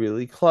really,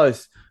 really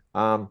close.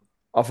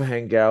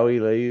 Offahangawi,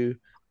 Liu,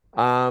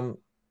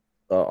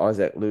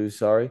 Isaac Liu,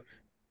 sorry.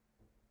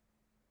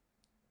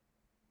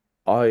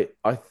 I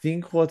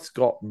think what's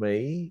got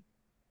me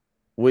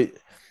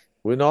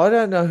when I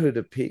don't know who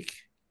to pick,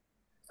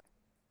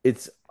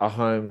 it's a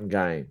home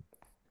game.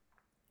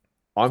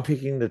 I'm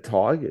picking the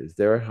Tigers.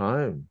 They're at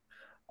home.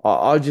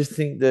 I just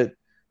think that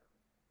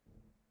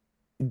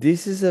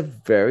this is a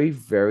very,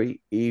 very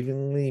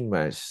evenly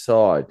matched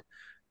side.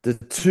 The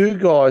 2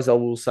 guys I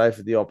will say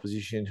for the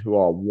opposition who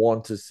I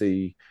want to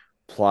see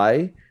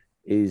play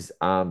is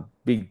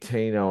Big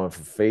Tino and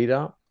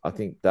Fafita. I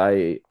think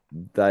they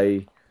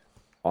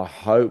I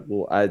hope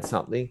will add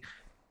something.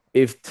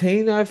 If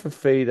Tino,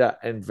 Fafita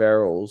and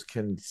Verrills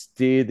can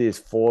steer this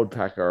forward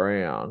pack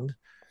around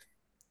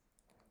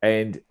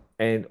and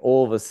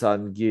all of a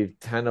sudden give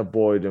Tanner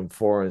Boyd and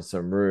Foran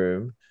some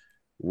room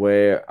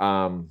where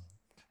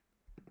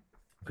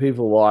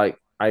people like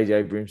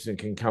AJ Brimson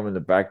can come in the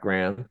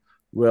background,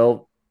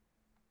 well,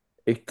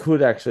 it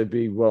could actually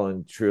be well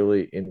and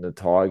truly in the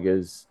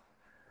Tigers.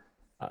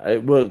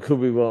 It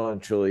could be well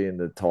and truly in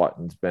the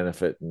Titans'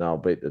 benefit, and they'll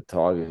beat the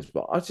Tigers.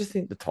 But I just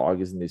think the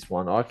Tigers in this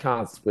one, I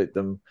can't split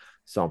them,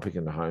 so I'm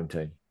picking the home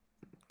team.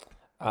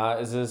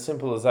 Is it as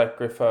simple as that,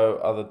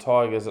 Griffo? Are the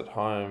Tigers at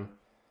home?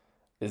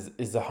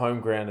 Is the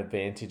home ground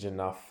advantage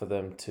enough for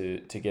them to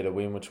get a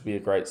win, which would be a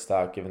great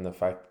start given the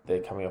fact that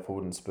they're coming off a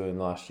wooden spoon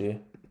last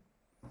year?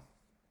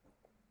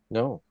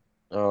 No.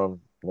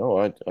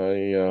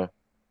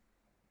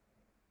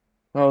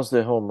 How's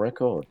their home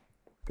record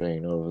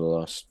been over the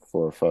last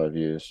 4 or 5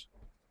 years?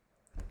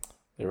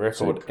 The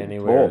record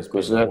anywhere has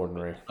been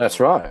ordinary. That's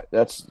right.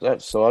 That's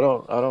so I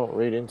don't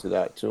read into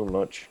that too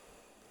much.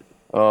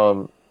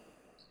 I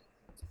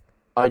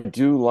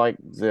do like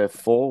their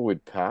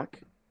forward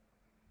pack,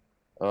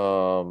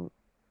 but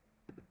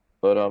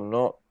I'm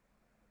not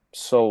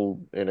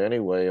sold in any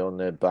way on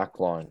their back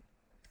line,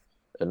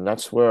 and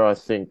that's where I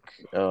think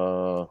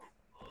the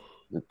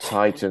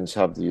Titans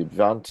have the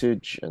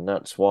advantage, and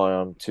that's why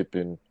I'm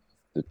tipping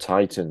the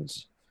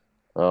Titans.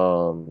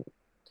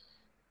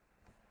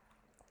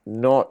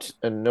 not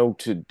a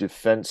noted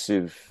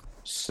defensive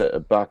set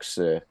of backs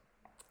there.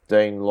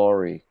 Dane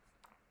Laurie,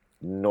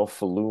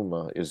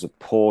 Nofaluma is a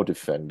poor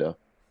defender.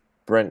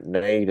 Brent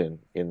Naden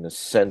in the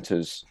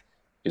centres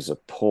is a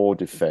poor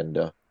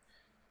defender.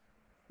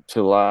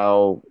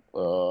 Talau,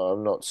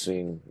 I'm not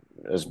seeing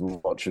as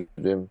much of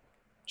him.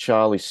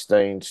 Charlie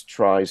Staines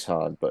tries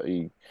hard, but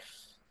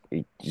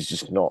he's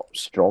just not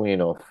strong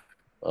enough.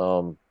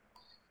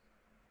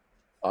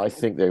 I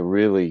think they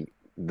really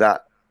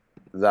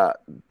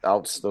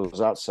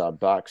those outside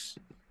backs,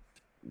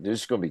 they're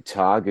just going to be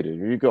targeted.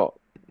 You got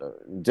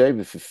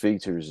David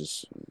Fifita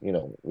is,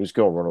 he's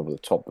going to run over the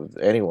top of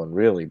anyone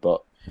really,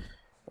 but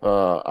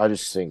I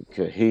just think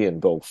he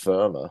and Bo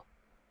Firma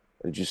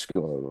are just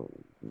going to,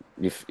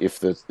 if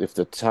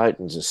the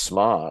Titans are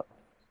smart,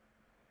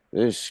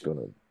 they're just going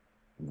to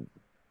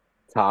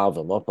carve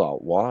them up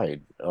out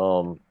wide.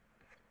 For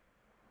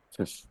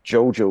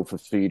Jojo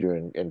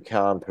Fifita and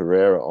Khan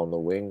Pereira on the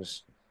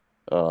wings.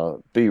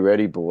 Be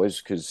ready,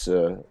 boys, because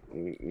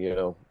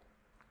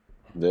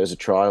there's a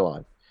try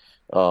line.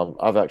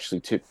 I've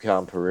actually tipped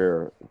Khan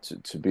Pereira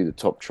to be the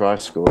top try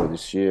scorer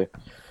this year,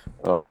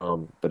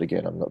 but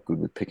again, I'm not good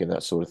with picking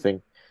that sort of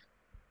thing.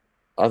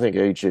 I think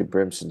AJ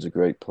Brimson's a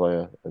great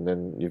player, and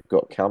then you've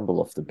got Campbell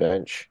off the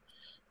bench.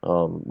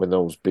 When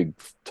those big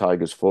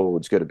Tigers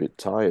forwards get a bit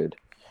tired,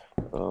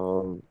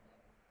 I'm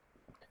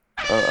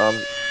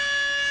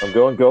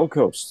going Gold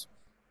Coast.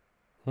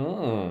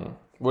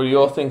 What are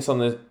your things on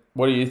this?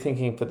 What are you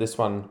thinking for this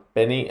one,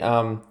 Benny?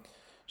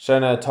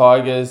 Shano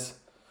Tigers,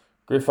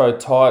 Griffo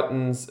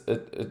Titans.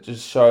 It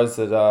just shows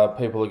that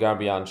people are going to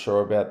be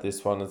unsure about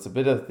this one. It's a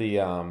bit of the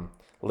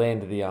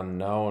land of the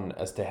unknown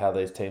as to how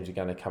these teams are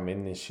going to come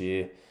in this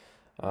year.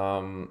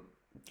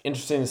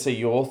 Interesting to see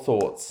your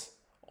thoughts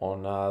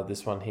on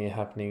this one here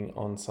happening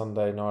on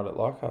Sunday night at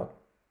Leichhardt.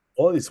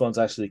 Oh, this one's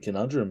actually a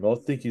conundrum. I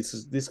think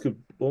this could,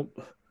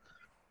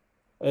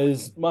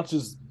 as much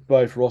as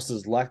both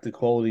rosters lack the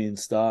quality and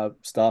star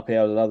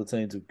power that other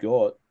teams have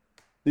got,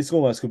 this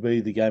almost could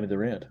be the game of the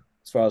round,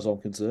 as far as I'm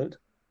concerned.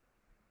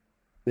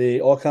 I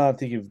can't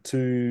think of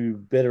two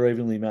better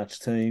evenly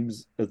matched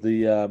teams of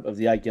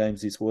the 8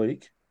 games this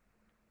week.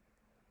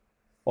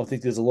 I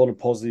think there's a lot of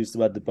positives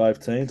to add to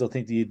both teams. I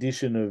think the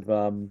addition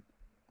of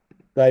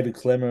David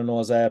Clemmer and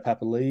Isaiah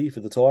Papali'i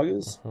for the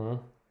Tigers,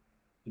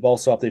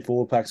 bolster up their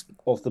forward packs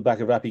off the back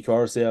of Appy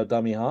Coruscant,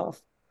 dummy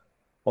half,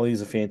 I think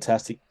is a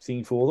fantastic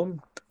thing for them.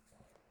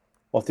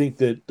 I think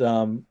that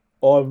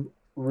I'm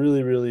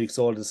really, really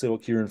excited to see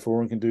what Kieran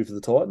Foran can do for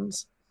the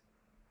Titans.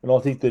 And I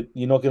think that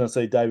you're not going to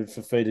see David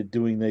Fifita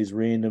doing these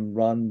random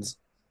runs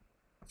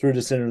through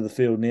the centre of the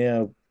field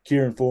now.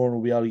 Kieran Foran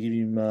will be able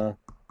to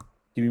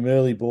give him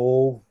early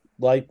ball,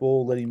 late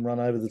ball, let him run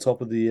over the top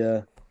of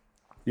the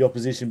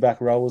opposition back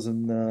rowers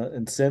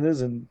and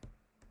centres, and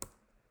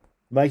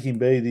make him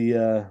be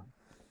the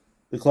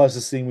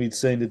closest thing we'd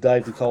seen to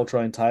Dave the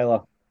Coltrane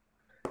Taylor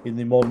in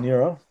the modern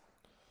era.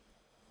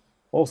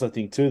 I also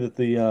think too that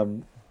there's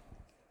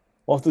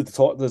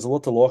a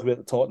lot to like about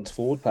the Titans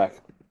forward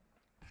pack.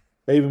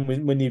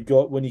 Even when you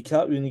got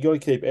to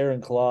keep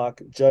Aaron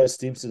Clark, Joe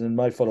Stimson, and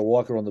Mo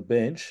Fodawaker on the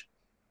bench,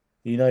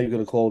 you've got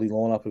a quality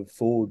lineup of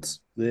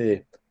forwards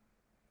there.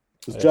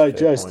 Because Joe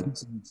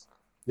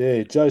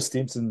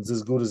Stimson's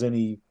as good as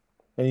any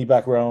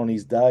back row on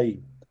his day.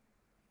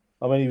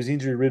 I mean, he was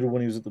injury riddled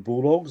when he was at the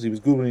Bulldogs. He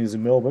was good when he was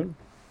in Melbourne.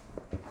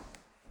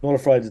 Not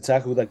afraid to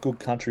tackle, that good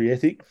country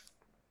ethic.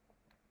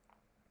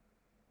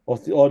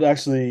 I'd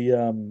actually,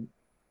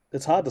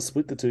 it's hard to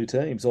split the two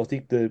teams. I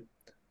think that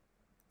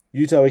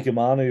Yuto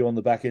Ikamanu on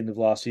the back end of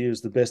last year is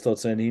the best I'd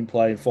seen him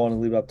play and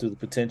finally live up to the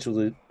potential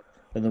and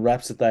the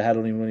raps that they had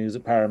on him when he was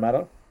at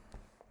Parramatta.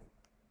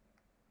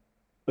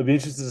 I'd be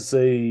interested to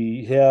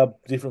see how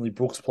differently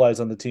Brooks plays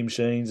under Tim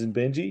Sheens and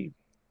Benji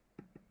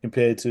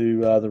compared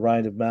to the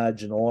reign of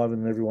Madge and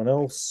Ivan and everyone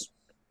else.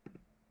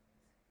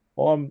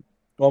 I'm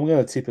going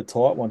to tip a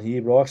tight one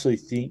here, but I actually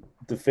think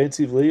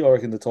defensively, I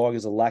reckon the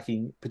Tigers are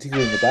lacking,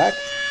 particularly in the back.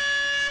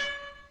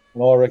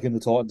 And I reckon the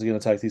Titans are going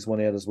to take this one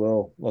out as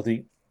well. I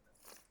think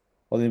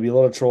there'll be a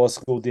lot of tries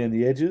scored down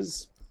the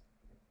edges.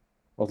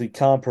 I think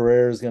Khan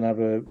Pereira is going to have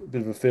a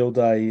bit of a field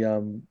day.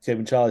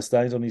 Kevin Charlie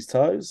Staines on his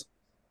toes.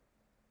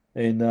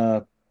 And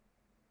I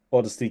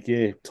just think,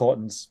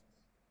 Titans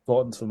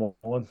for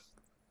mine.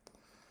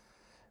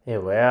 Yeah,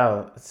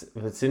 wow.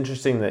 It's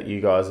interesting that you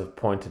guys have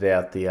pointed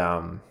out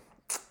the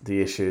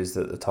issues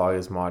that the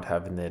Tigers might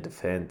have in their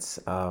defence.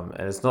 And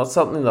it's not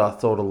something that I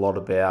thought a lot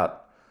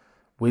about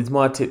with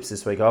my tips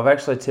this week. I've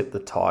actually tipped the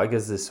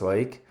Tigers this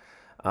week.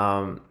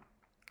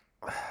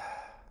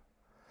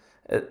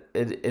 It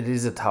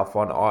is a tough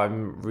one.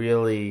 I'm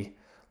really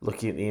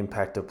looking at the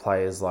impact of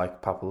players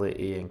like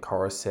Papali'i and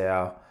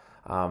Coruscant.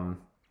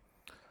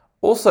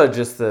 Also,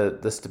 just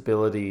the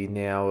stability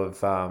now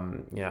of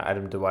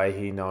Adam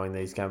Dewey, knowing that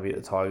he's going to be at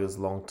the Tigers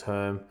long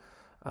term.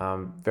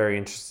 Very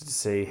interested to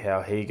see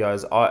how he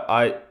goes.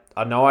 I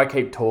know I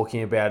keep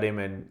talking about him,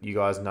 and you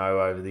guys know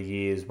over the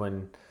years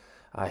when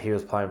he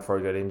was playing before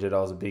he got injured,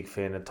 I was a big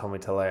fan of Tommy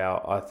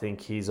Talau. I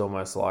think he's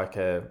almost like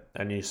a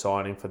new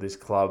signing for this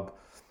club.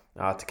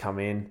 to come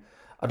in.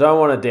 I don't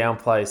want to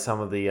downplay some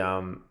of the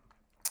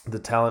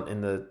talent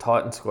in the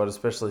Titans squad,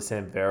 especially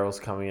Sam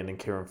Verrills coming in and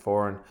Kieran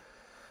Foran.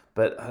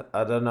 But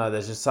I don't know,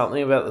 there's just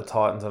something about the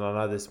Titans, and I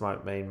know this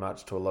won't mean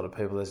much to a lot of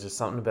people, there's just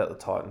something about the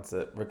Titans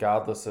that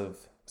regardless of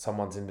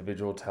someone's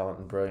individual talent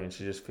and brilliance,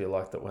 you just feel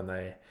like that when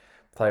they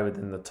play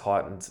within the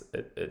Titans,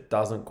 it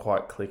doesn't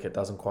quite click, it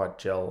doesn't quite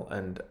gel,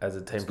 and as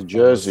a team... It's the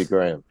jersey,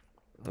 Graham.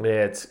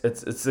 Yeah,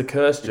 it's the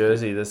cursed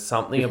jersey. There's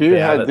something about it. If you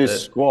had it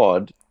this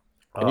squad,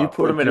 and you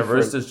put them in a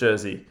Roosters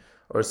jersey,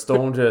 or a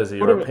Storm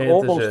jersey, or a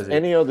Panthers jersey,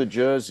 any other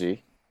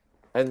jersey,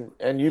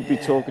 and you'd be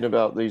talking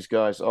about these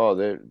guys. Oh,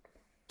 they're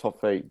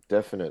top 8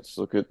 definites.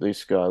 Look at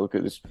this guy. Look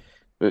at this.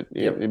 But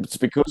it's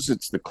because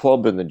it's the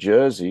club and the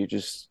jersey.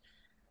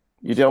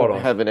 You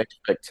don't have an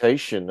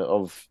expectation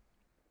of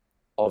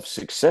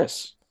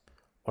success.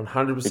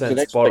 100% it's an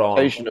spot on.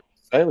 Expectation of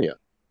failure.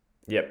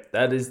 Yep,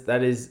 that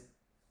is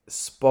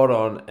spot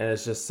on, and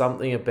it's just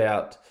something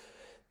about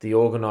the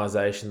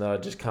organisation that I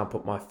just can't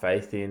put my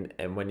faith in.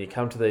 And when you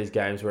come to these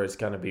games where it's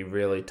going to be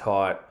really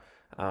tight,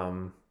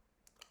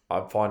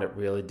 I find it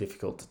really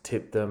difficult to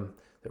tip them.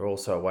 They're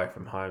also away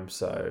from home,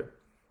 so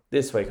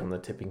this week on the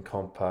tipping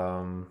comp,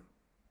 I'll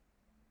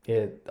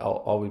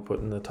be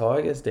putting the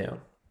Tigers down.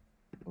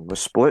 We're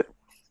split.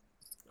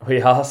 We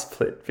are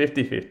split,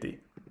 50-50.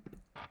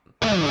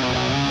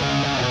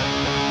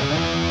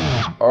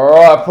 All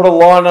right, put a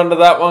line under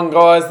that one,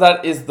 guys.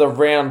 That is the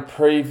round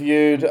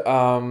previewed.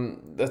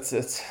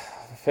 It's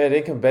fair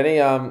dinkum, Benny.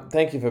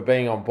 Thank you for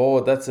being on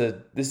board. This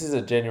is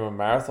a genuine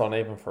marathon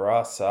even for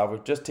us.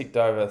 We've just ticked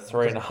over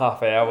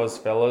 3.5 hours,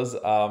 fellas.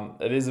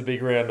 It is a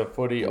big round of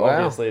footy. Wow.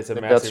 Obviously, it's a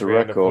massive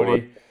round of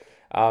footy.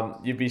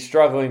 You'd be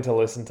struggling to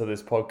listen to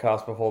this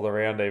podcast before the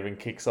round even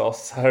kicks off.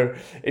 So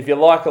if you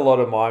like a lot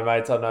of my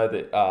mates, I know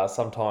that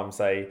sometimes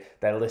they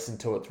listen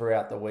to it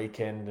throughout the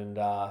weekend and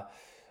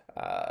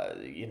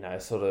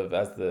sort of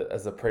as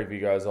the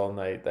preview goes on,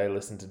 they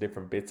listen to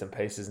different bits and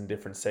pieces and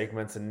different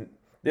segments. And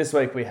this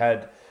week we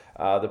had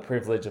the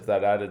privilege of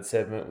that added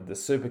segment with the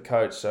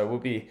supercoach. So we'll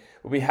be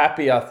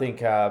happy, I think,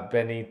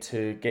 Benny,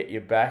 to get you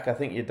back. I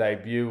think your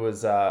debut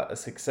was a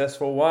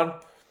successful one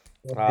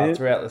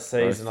throughout the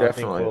season. I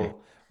think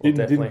we'll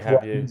definitely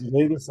have you.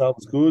 Either, so it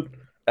was good.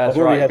 That's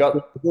right.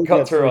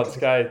 Got through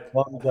unscathed.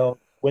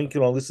 When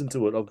can I listen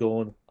to it? I'll go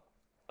on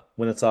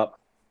when it's up.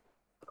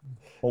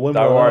 Don't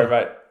worry,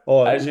 mate.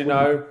 As you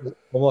know,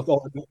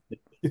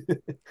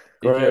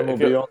 Graham will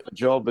be on the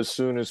job as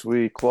soon as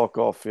we clock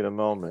off in a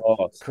moment.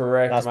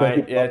 Correct,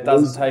 mate. Yeah, it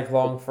doesn't take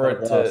long for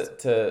it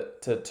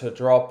to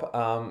drop.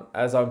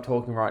 As I'm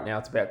talking right now,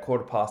 it's about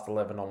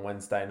 11:15 on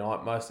Wednesday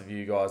night. Most of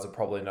you guys are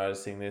probably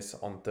noticing this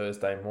on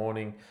Thursday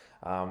morning.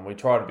 We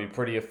try to be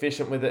pretty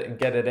efficient with it and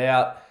get it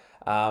out.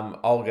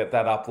 I'll get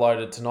that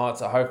uploaded tonight,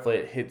 so hopefully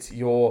it hits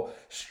your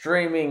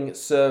streaming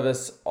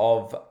service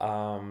of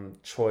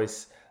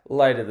choice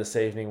later this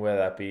evening, whether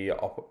that be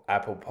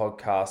Apple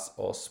Podcasts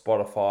or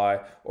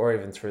Spotify or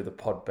even through the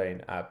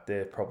Podbean app.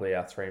 They're probably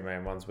our 3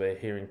 main ones we're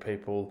hearing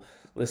people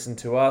listen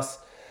to us.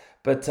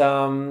 But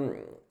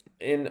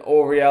in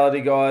all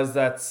reality, guys,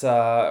 that's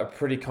a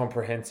pretty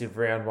comprehensive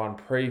round 1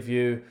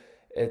 preview.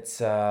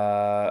 It's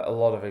a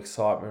lot of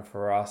excitement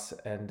for us,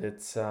 and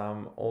it's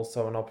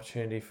also an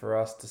opportunity for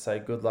us to say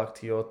good luck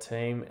to your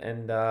team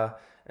and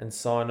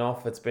sign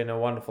off. It's been a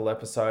wonderful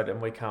episode,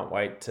 and we can't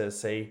wait to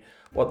see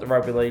what the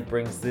rugby league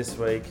brings this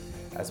week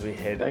as we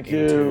head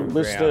into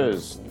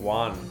listeners.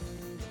 round 1.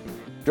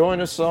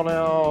 Join us on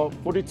our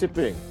footy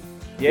tipping.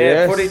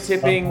 Yeah, footy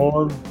tipping. Jump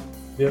on.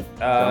 Yep.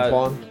 Jump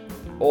on.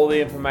 All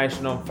the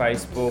information on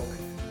Facebook.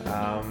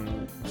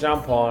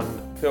 Jump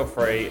on. Feel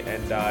free,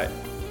 and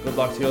good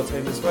luck to your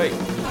team this week.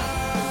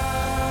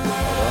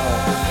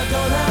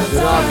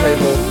 Good night,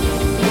 people.